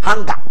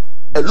 Hanga.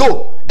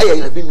 Hello,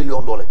 $11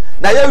 million.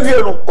 Now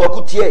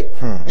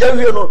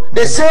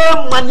the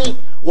same money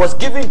was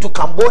given to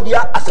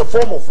Cambodia as a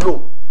form of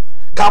loan.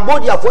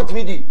 Cambodia for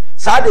the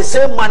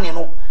same money,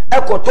 no,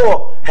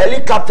 Ekoto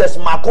helicopters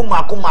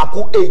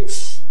Maku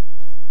 8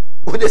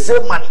 with the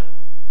same money.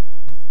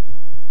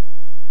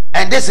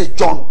 And this is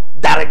John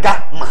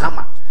Darega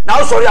Mahama.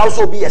 Now sorry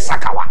also be a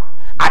Sakawa.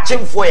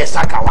 Achim for a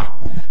Sakawa.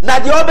 Now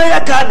the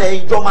Obeya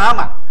Gane, John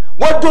Mahama.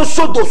 What do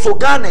so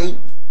Gane?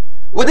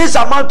 With this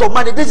amount of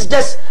money, this is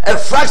just a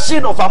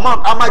fraction of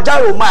amount.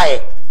 Amajaro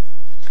Mae.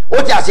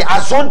 What you say?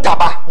 Azon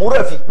Taba,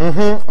 Murefi.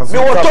 Me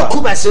want to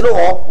come and say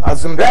no.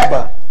 Azon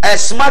Taba. A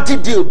smarty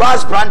deal,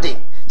 bars branding.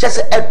 Just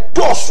a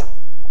doss.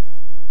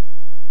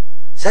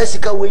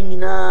 Sesika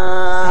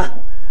Winina.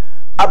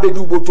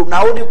 Abedu Botum.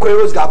 Now only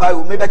Queiroz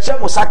Gavayo. Maybe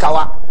Chemo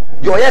Sakawa.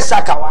 Your yes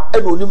Sakawa.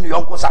 And only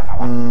Yonko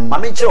Sakawa.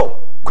 Mamincho.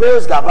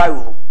 Queiroz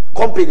Gavayo.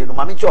 Company. No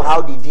Mamincho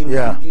how they deal.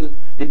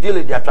 They deal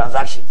in their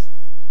transactions.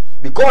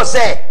 Because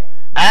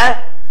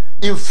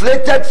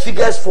inflated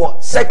figures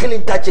for circle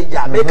interchange.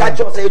 Make a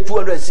choice say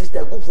 260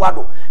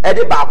 Kufuado.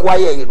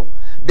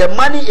 The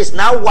money is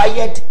now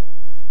wired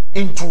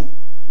into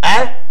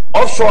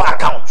offshore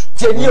account.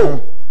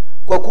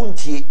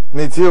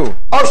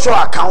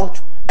 Offshore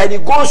account, and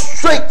it goes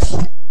straight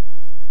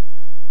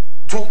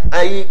to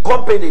a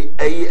company,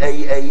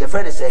 a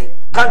friend is saying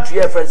country,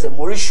 a friend is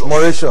Mauritius.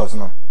 Mauritius,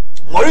 no.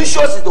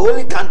 Mauritius is the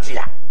only country.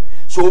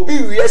 So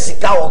be we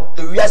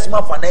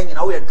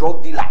now we a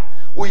drug dealer.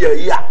 We are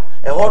here.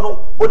 A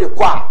hono, what the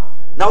qua.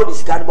 Now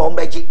this kind of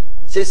ombeji.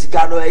 Says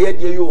Gano, a year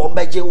you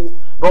ombeji.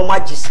 No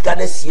magic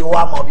scanes you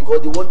are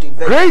because they want to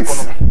invest. Great.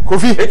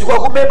 Kofi. It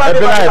will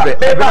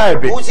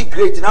be who's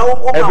great now.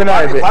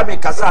 Kwame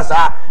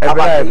Kasasa.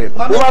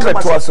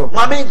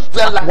 Mami,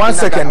 1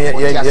 second.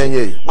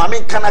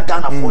 Mami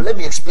Canada for. Let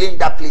me explain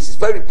that place. It's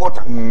very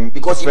important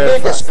because he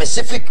made a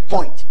specific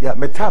point. Yeah,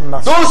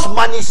 those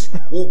monies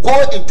will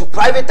go into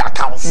private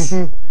accounts.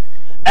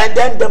 And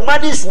then the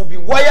monies will be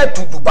wired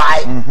to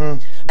Dubai,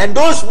 and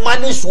those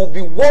monies will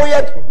be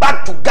wired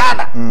back to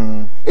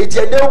Ghana. It's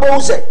a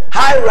neighborhood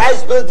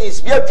high-rise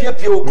buildings, they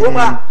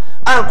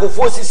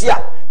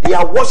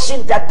are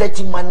washing that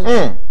dirty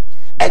money,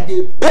 and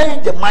they pay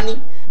the money,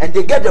 and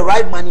they get the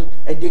right money,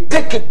 and they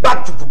take it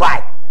back to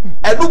Dubai.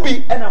 And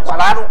Luby and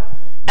Aquarano,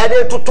 and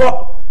they to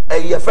talk.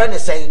 Your friend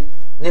is saying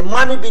the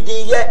money be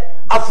the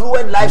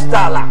affluent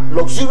lifestyle,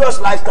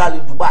 luxurious lifestyle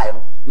in Dubai,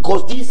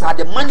 because these are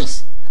the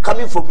monies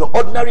coming from the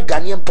ordinary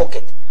Ghanaian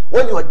pocket.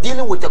 When you are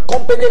dealing with a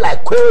company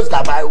like Queiroz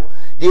Gavayo,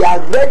 they are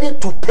ready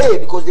to pay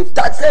because they've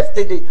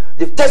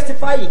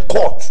testified in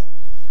court.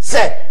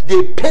 Said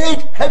they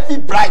paid heavy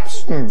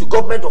bribes to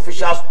government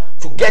officials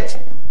to get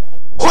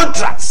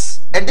contracts.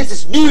 And this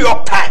is New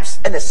York Times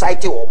and the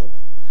site of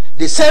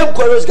the same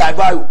Queiroz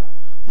Gavayo,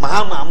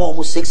 Mahama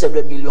almost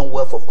 600 million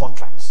worth of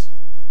contracts.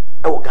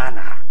 Oh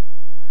Ghana.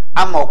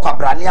 I'm a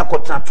Kwabrania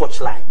Kotna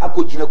touchline. I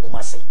could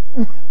Kumase.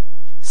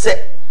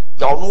 Say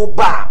or no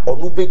bar or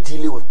no be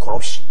dealing with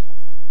corruption,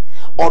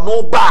 or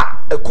no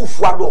bar a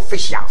Kufuado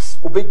officials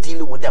who be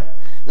dealing with them.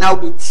 Now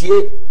be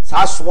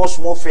tie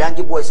small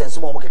friangy boys and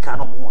some more can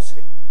almost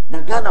say.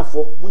 Now Ghana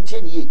for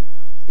Muntian ye,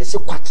 you say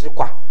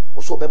quatrequa,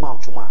 or so be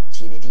mount to ma,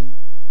 Tinidin.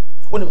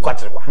 Unim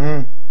quatrequa.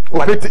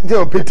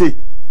 Pity.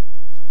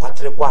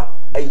 Quatrequa,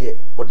 a year,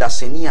 or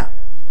Dasenia,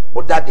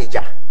 or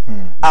Dadeja.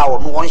 Our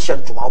no one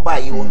shan to my buy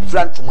you, or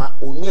friend to my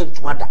own name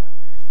to mother.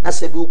 Na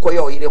se du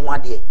koyo ire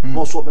one day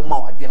no so be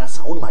ma adwena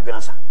sa wonu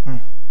adwena sa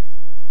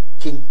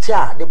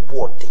kinta ne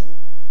boarding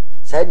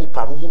say ni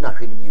pa no hu na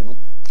hwene mienu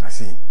I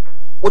see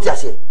what you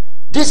say.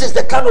 This is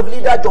the kind of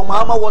leader John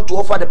Mahama want to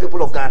offer the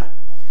people of Ghana.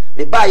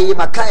 The buy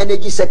maka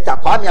energy sector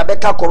Kwame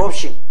abeka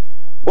corruption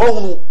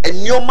ohunu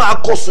enyoma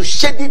akoso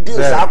shady deals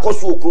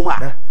akoso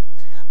okruma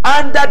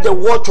under the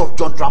watch of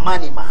John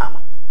Dramani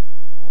Mahama.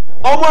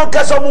 Omo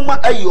kasa omo ma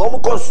ayi omo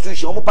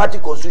constitution omo party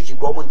constitution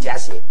go omo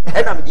ntiase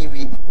e na me di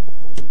wi.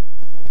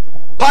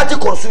 Party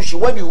constitution,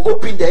 when you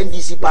open the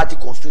NDC party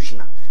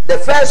constitution, the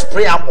first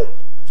preamble,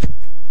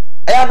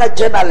 and a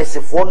journalist,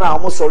 if one now,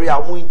 I'm sorry,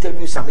 I'm going to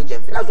interview some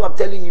agent. That's what I'm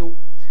telling you.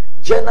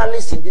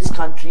 Journalists in this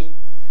country,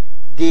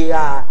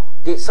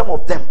 some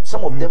of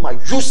them are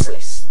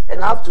useless.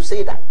 And I have to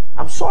say that.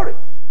 I'm sorry.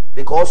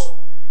 Because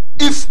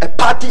if a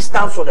party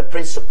stands on a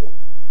principle,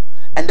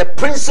 and the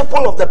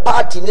principle of the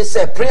party, they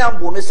say,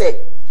 preamble, they say,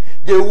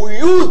 they will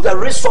use the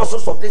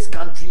resources of this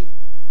country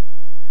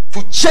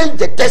to change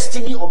the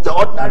destiny of the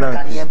ordinary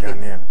Ghanaian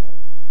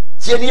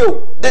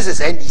people. This is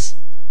NDC.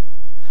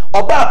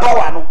 Oba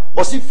power no,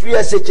 osi free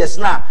SHS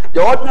na, the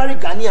ordinary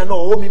Ghanaian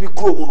no, o mimi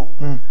kromo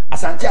no.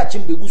 Asante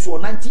achim bebuso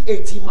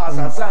 1980 ma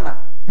asasana,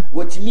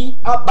 watimi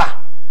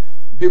aba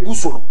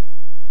bebuso no.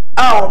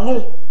 A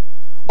ono,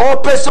 o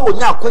pese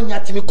onya akwanya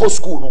timi ko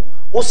school no,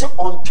 o se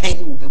on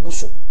 10 wo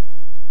bebuso.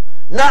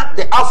 Na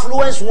the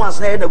affluence ones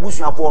na na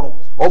busu afo no,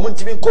 o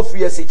muntimi ko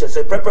free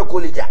SHS, prepare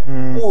college a,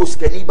 o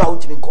skani ba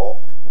untimi ko.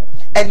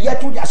 And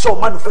yet we show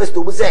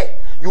manifesto we say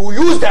you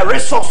use the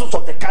resources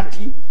of the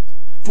country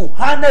to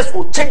harness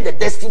or change the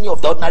destiny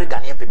of the ordinary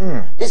Ghanaian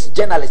people. This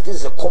journalist, this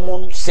is a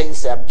common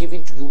sense I'm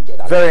giving to you.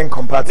 Very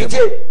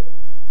incompatible.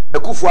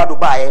 Ekufuado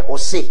bae or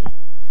say,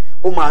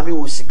 O mami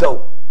will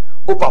go,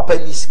 O papa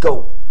will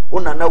go, O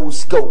nana will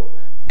go.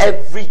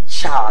 Every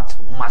child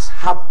must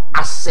have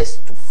access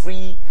to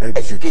free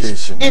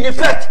education. In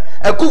effect,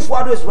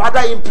 Ekufuado is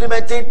rather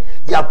implementing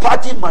their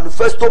party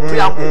manifesto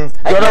preamble.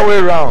 The other way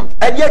around.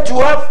 And yet you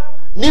have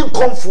Nin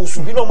confuse,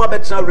 you know, my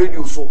better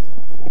radio so.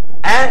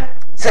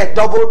 Say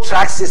double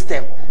track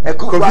system. A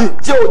good one.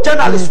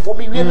 Journalist for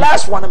me, we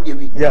last one of the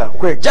week. Yeah,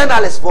 quick.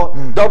 Journalist for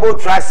double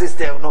track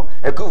system. No,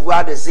 a good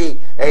word to say,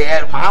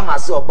 Mahama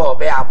so about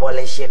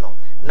abolition.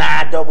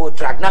 Nah, double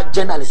track. Not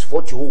journalist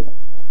for you.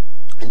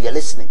 And you're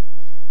listening.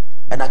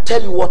 And I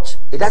tell you what,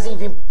 it doesn't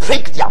even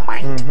prick their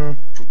mind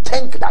to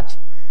think that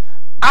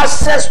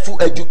access to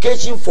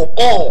education for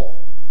all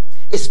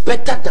is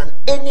better than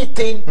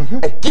anything,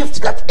 a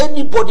gift that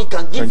anybody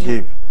can give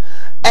you.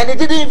 And it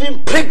didn't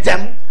even prick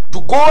them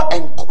to go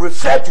and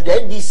refer to the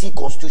NDC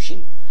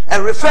constitution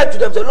and refer to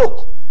them, say,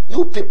 look,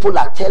 you people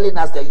are telling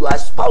us that you are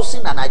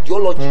espousing an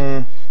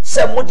ideology.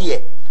 Say,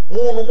 Modie,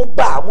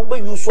 Mube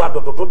Yusu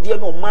Adodo,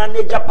 no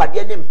manager,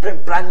 Padian,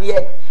 Prempranie,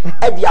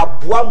 Eddie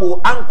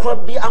Abuamo,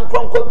 Ankron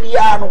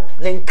Biano,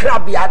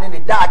 Nenkrabian in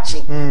the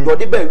Dachi,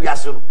 Dodibe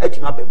Yasu,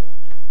 Edinabem.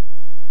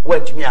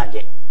 Went me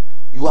again.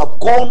 You have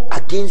gone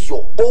against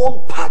your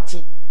own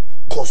party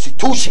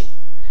constitution,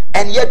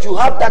 and yet you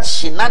have that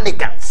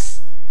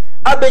shenanigans.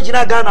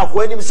 Abejina Ghana,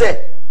 when him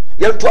say,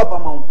 "Young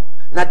Tuapamau."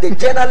 Now the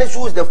journalist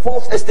who is the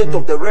fourth estate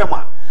of the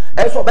Rema,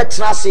 also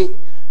say,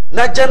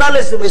 now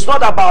journalism is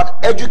not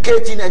about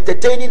educating,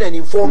 entertaining, and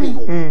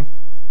informing.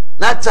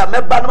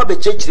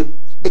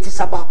 It is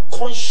about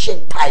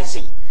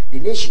conscientizing the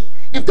nation.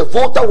 If the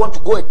voter want to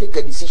go and take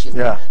a decision,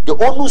 the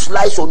onus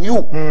lies on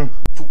you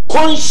to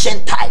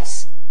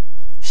conscientize.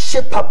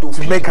 Shape up the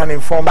to make an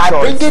informed by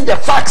choice. Bringing the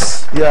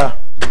facts,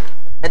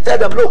 and tell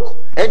them,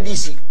 look,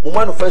 NDC,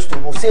 manifesto,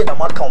 no say na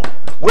account.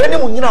 When you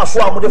munina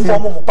so amu the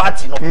form of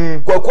party no,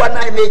 kwa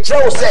na me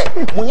cheo say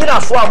munina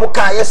so amu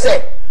ka ye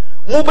say,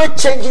 mube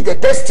change the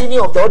destiny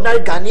of the ordinary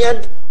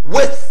Ghanaian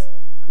with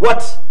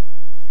what?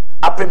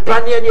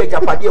 Aprenplania ni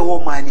Japadi wo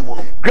man ni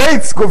mono.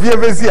 Great, go via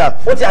vezia.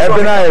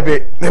 Ebena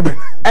ebe.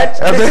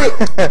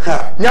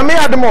 Nyame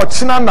ademo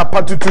china na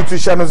patututu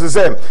shano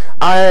se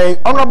I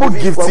honorable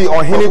gifty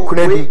on hini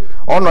kunedi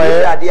on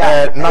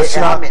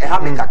national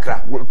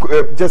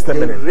just a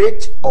minute. The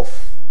rate of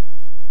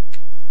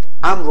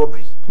armed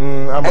robbery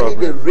and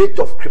the rate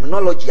of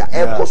criminology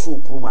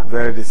airposu kruma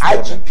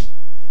IGP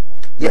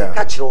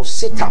catch or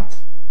set up.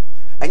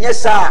 And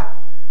yes sir,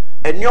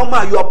 and you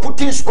are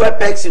putting square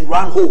pegs in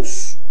round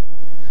holes.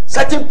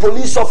 Certain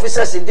police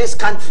officers in this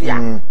country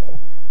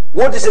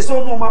what is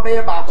so no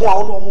mabe ba ko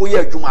a no mo ye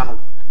adwuma no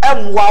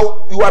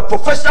wow, you are a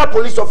professional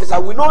police officer,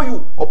 we know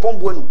you upon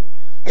bonu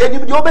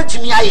enim de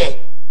obetimi aye.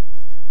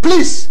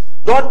 Please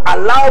don't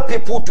allow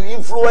people to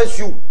influence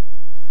you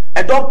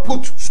and don't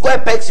put square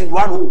pegs in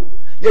one hole.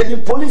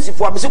 Enim police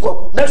for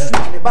amsikwaku next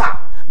week me ba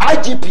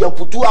IGP and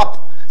put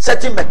up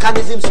certain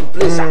mechanisms in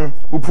place.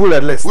 We pull a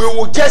list. We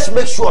will just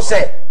make sure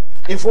say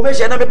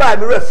information na me ba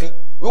me refi.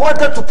 We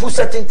wanted to put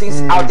certain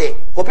things out there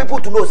for people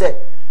to know say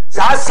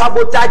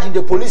sabotage in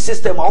the police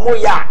system.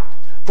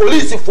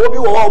 Police for me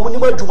or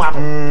minimum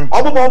Jumano.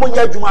 Omo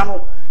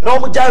Jumano, no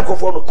Jaco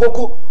for no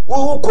Coco,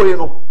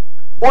 Ukoino,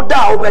 Oda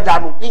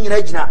Obedano, in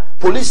Regina,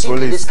 police in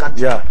this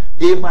country.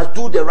 They must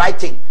do the right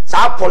thing.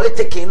 Sa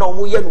politicking no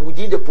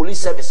within the police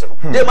service.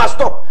 They must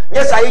stop.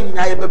 Yes, I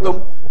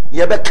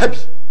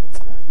Yabekabi.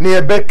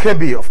 Near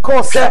Beckaby, of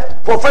course.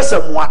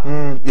 Professor Moi.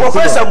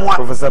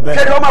 Professor Ben.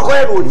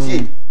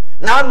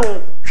 Now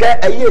no share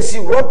a year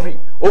robbery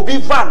or be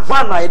van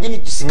I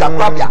didn't see look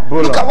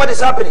at what is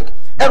happening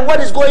and what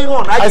is going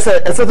on. I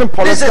said a certain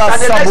political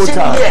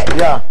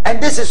sabotage.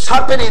 And this is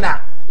happening now.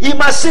 He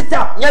must sit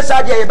up. Yes,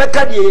 I did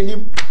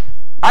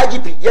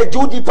IGP, ye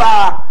Judy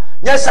Pa.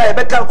 Yes, I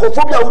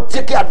Cophobia will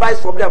take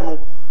advice from them.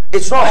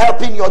 It's not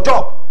helping your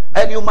job.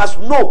 And you must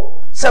know,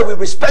 sir, we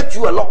respect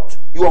you a lot.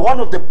 You are one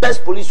of the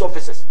best police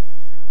officers.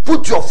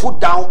 Put your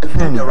foot down and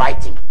do the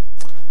right thing.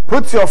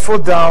 Put your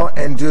foot down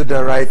and do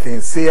the right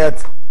thing. See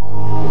it.